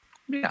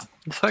 Yeah.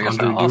 So I guess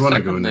I'll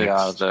second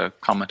the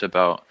comment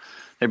about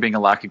there being a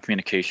lack of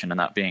communication and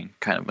that being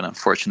kind of an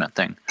unfortunate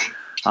thing.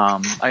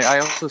 I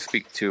also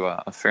speak to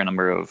a fair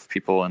number of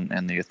people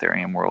in the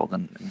Ethereum world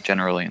and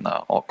generally in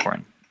the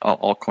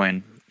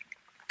altcoin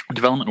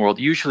development world.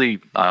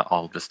 Usually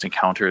I'll just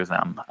encounter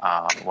them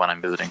when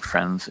I'm visiting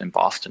friends in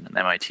Boston and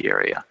the MIT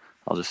area.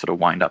 I'll just sort of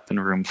wind up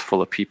in rooms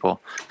full of people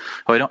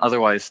who I don't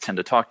otherwise tend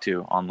to talk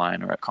to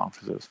online or at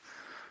conferences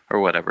or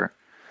whatever.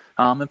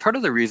 And part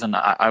of the reason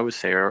I would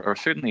say, or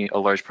certainly a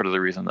large part of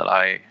the reason that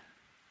I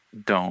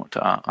don't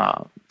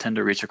tend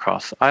to reach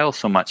across the aisle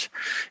so much,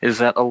 is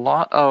that a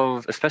lot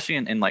of, especially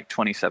in like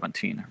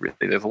 2017, really,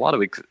 there's a lot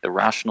of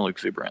irrational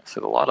exuberance.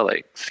 There's a lot of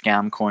like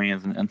scam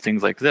coins and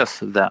things like this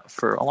that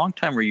for a long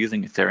time were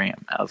using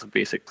Ethereum as a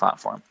basic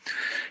platform.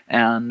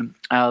 And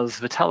as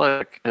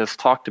Vitalik has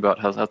talked about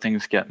how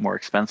things get more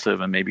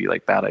expensive and maybe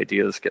like bad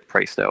ideas get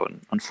priced out,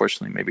 and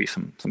unfortunately maybe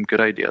some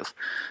good ideas,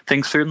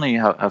 things certainly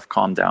have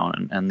calmed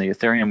down, and the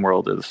Ethereum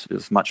world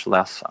is much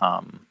less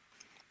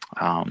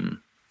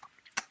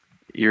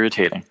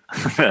irritating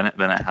than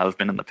it has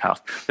been in the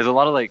past. There's a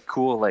lot of like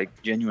cool, like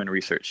genuine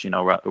research,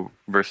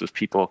 versus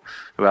people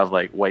who have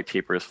like white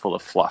papers full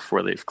of fluff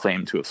where they've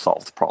claimed to have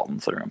solved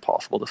problems that are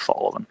impossible to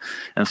solve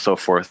and so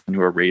forth, and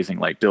who are raising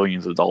like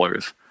billions of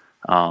dollars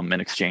in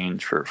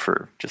exchange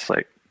for just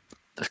like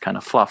this kind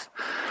of fluff.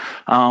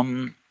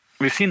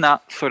 We've seen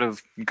that sort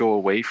of go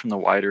away from the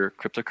wider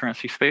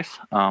cryptocurrency space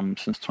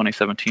since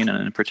 2017,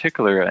 and in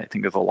particular, I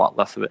think there's a lot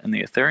less of it in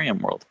the Ethereum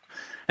world.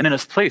 And in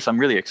its place, I'm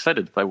really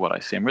excited by what I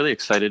see. I'm really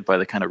excited by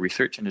the kind of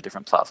research into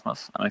different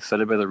plasmas. I'm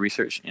excited by the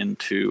research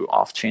into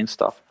off-chain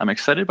stuff. I'm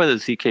excited by the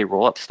ZK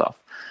rollup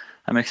stuff.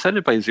 I'm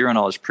excited by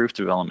zero-knowledge proof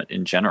development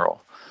in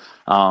general.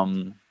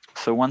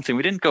 So one thing,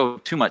 we didn't go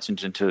too much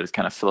into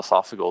kind of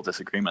philosophical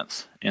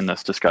disagreements in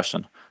this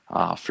discussion,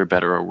 for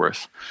better or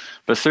worse.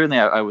 But certainly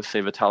I would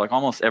say, Vitalik,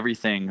 almost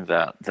everything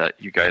that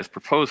you guys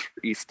propose for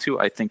ETH2,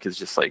 I think is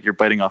just like you're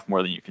biting off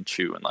more than you can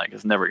chew, and like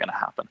it's never going to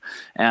happen.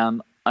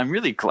 And I'm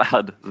really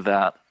glad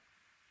that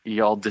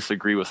y'all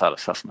disagree with that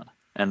assessment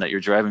and that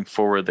you're driving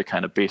forward the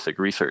kind of basic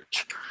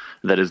research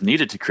that is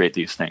needed to create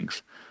these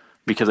things.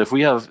 Because if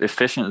we have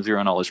efficient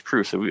zero-knowledge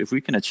proofs, if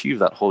we can achieve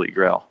that holy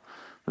grail,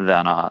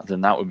 then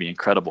that would be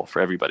incredible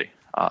for everybody,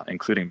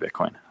 including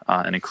Bitcoin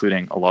and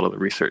including a lot of the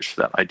research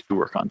that I do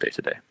work on day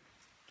to day.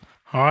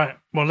 All right.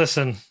 Well,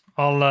 listen,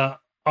 I'll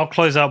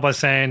close out by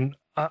saying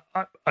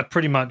I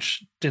pretty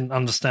much didn't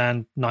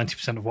understand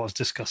 90% of what was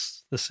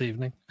discussed this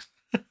evening.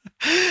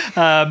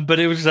 But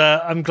it was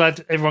I'm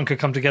glad everyone could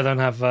come together and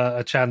have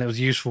a chat, and it was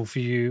useful for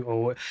you,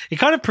 or it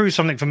kind of proved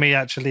something for me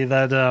actually,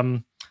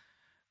 that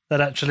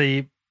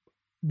actually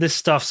this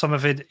stuff, some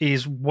of it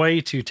is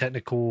way too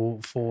technical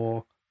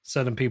for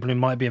certain people who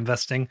might be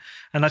investing,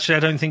 and actually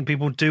I don't think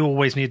people do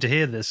always need to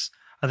hear this.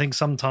 I think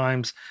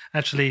sometimes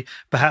actually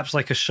perhaps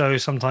like a show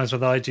sometimes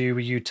that I do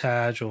with you,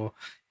 Tadge,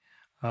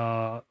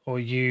 or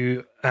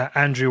you,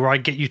 Andrew, where I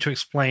get you to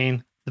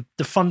explain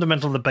the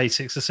fundamental, the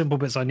basics, the simple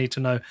bits I need to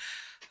know.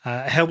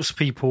 Helps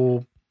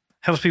people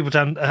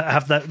to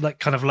have that like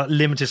kind of like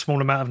limited small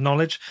amount of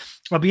knowledge.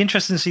 I'll be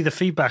interested to see the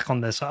feedback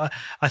on this. I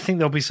think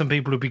there'll be some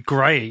people who'll be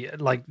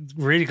great, like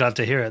really glad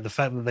to hear it. The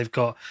fact that they've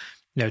got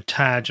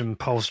Tadge and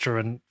Poelstra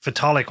and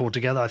Vitalik all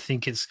together, I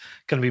think it's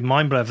going to be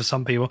mind blowing for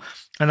some people,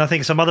 and I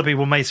think some other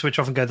people may switch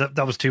off and go,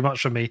 that was too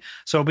much for me.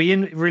 So it'll be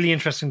really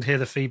interesting to hear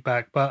the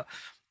feedback. But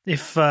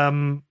if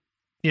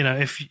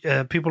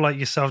if people like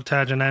yourself,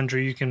 Tadge and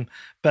Andrew, you can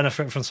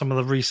benefit from some of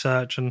the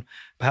research and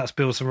perhaps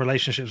build some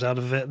relationships out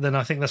of it, then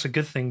I think that's a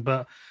good thing.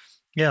 But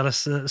yeah,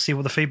 let's see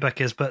what the feedback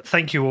is. But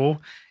thank you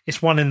all.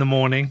 It's 1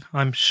 a.m.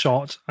 I'm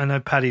shot. I know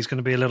Paddy's going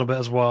to be a little bit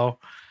as well.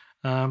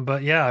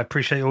 But yeah, I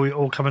appreciate you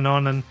all coming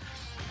on, and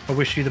I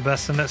wish you the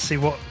best. And let's see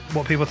what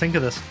people think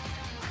of this.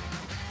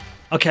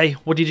 Okay,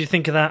 what did you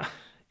think of that?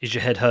 Is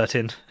your head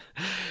hurting?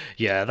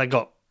 Yeah, that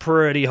got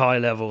pretty high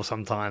level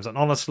sometimes. And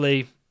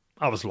honestly,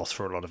 I was lost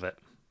for a lot of it.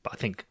 But I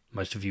think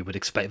most of you would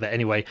expect that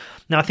anyway.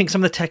 Now, I think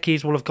some of the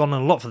techies will have gone a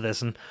lot for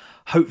this, and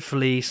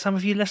hopefully some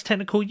of you less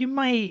technical, you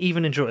may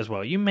even enjoy it as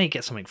well. You may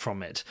get something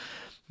from it.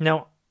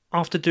 Now,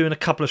 after doing a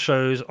couple of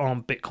shows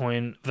on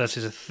Bitcoin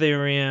versus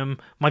Ethereum,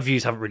 my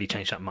views haven't really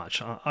changed that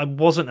much. I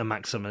wasn't a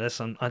maximalist,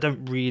 and I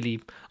don't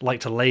really like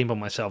to label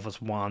myself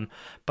as one,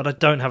 but I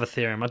don't have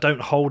Ethereum. I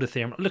don't hold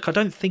Ethereum. Look, I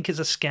don't think it's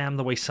a scam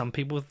the way some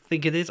people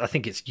think it is. I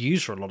think it's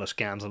used for a lot of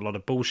scams and a lot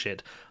of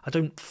bullshit. I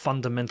don't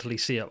fundamentally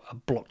see a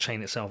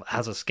blockchain itself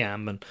as a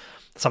scam, and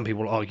some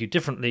people argue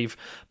differently,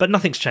 but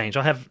nothing's changed.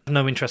 I have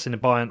no interest in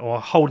buying or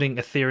holding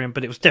Ethereum,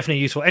 but it was definitely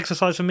a useful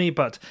exercise for me,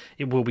 but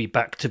it will be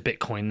back to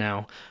Bitcoin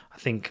now. I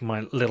think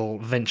my little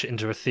venture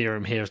into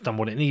Ethereum here has done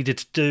what it needed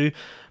to do.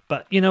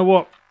 But you know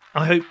what?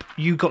 I hope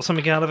you got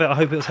something out of it. I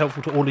hope it was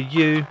helpful to all of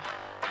you.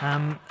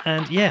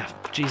 And yeah,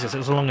 Jesus, it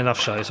was a long enough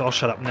show, so I'll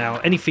shut up now.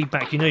 Any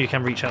feedback, you know you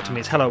can reach out to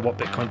me. It's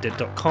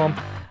hello@whatbitcoindid.com.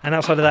 And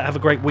outside of that, have a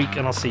great week,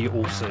 and I'll see you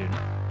all soon.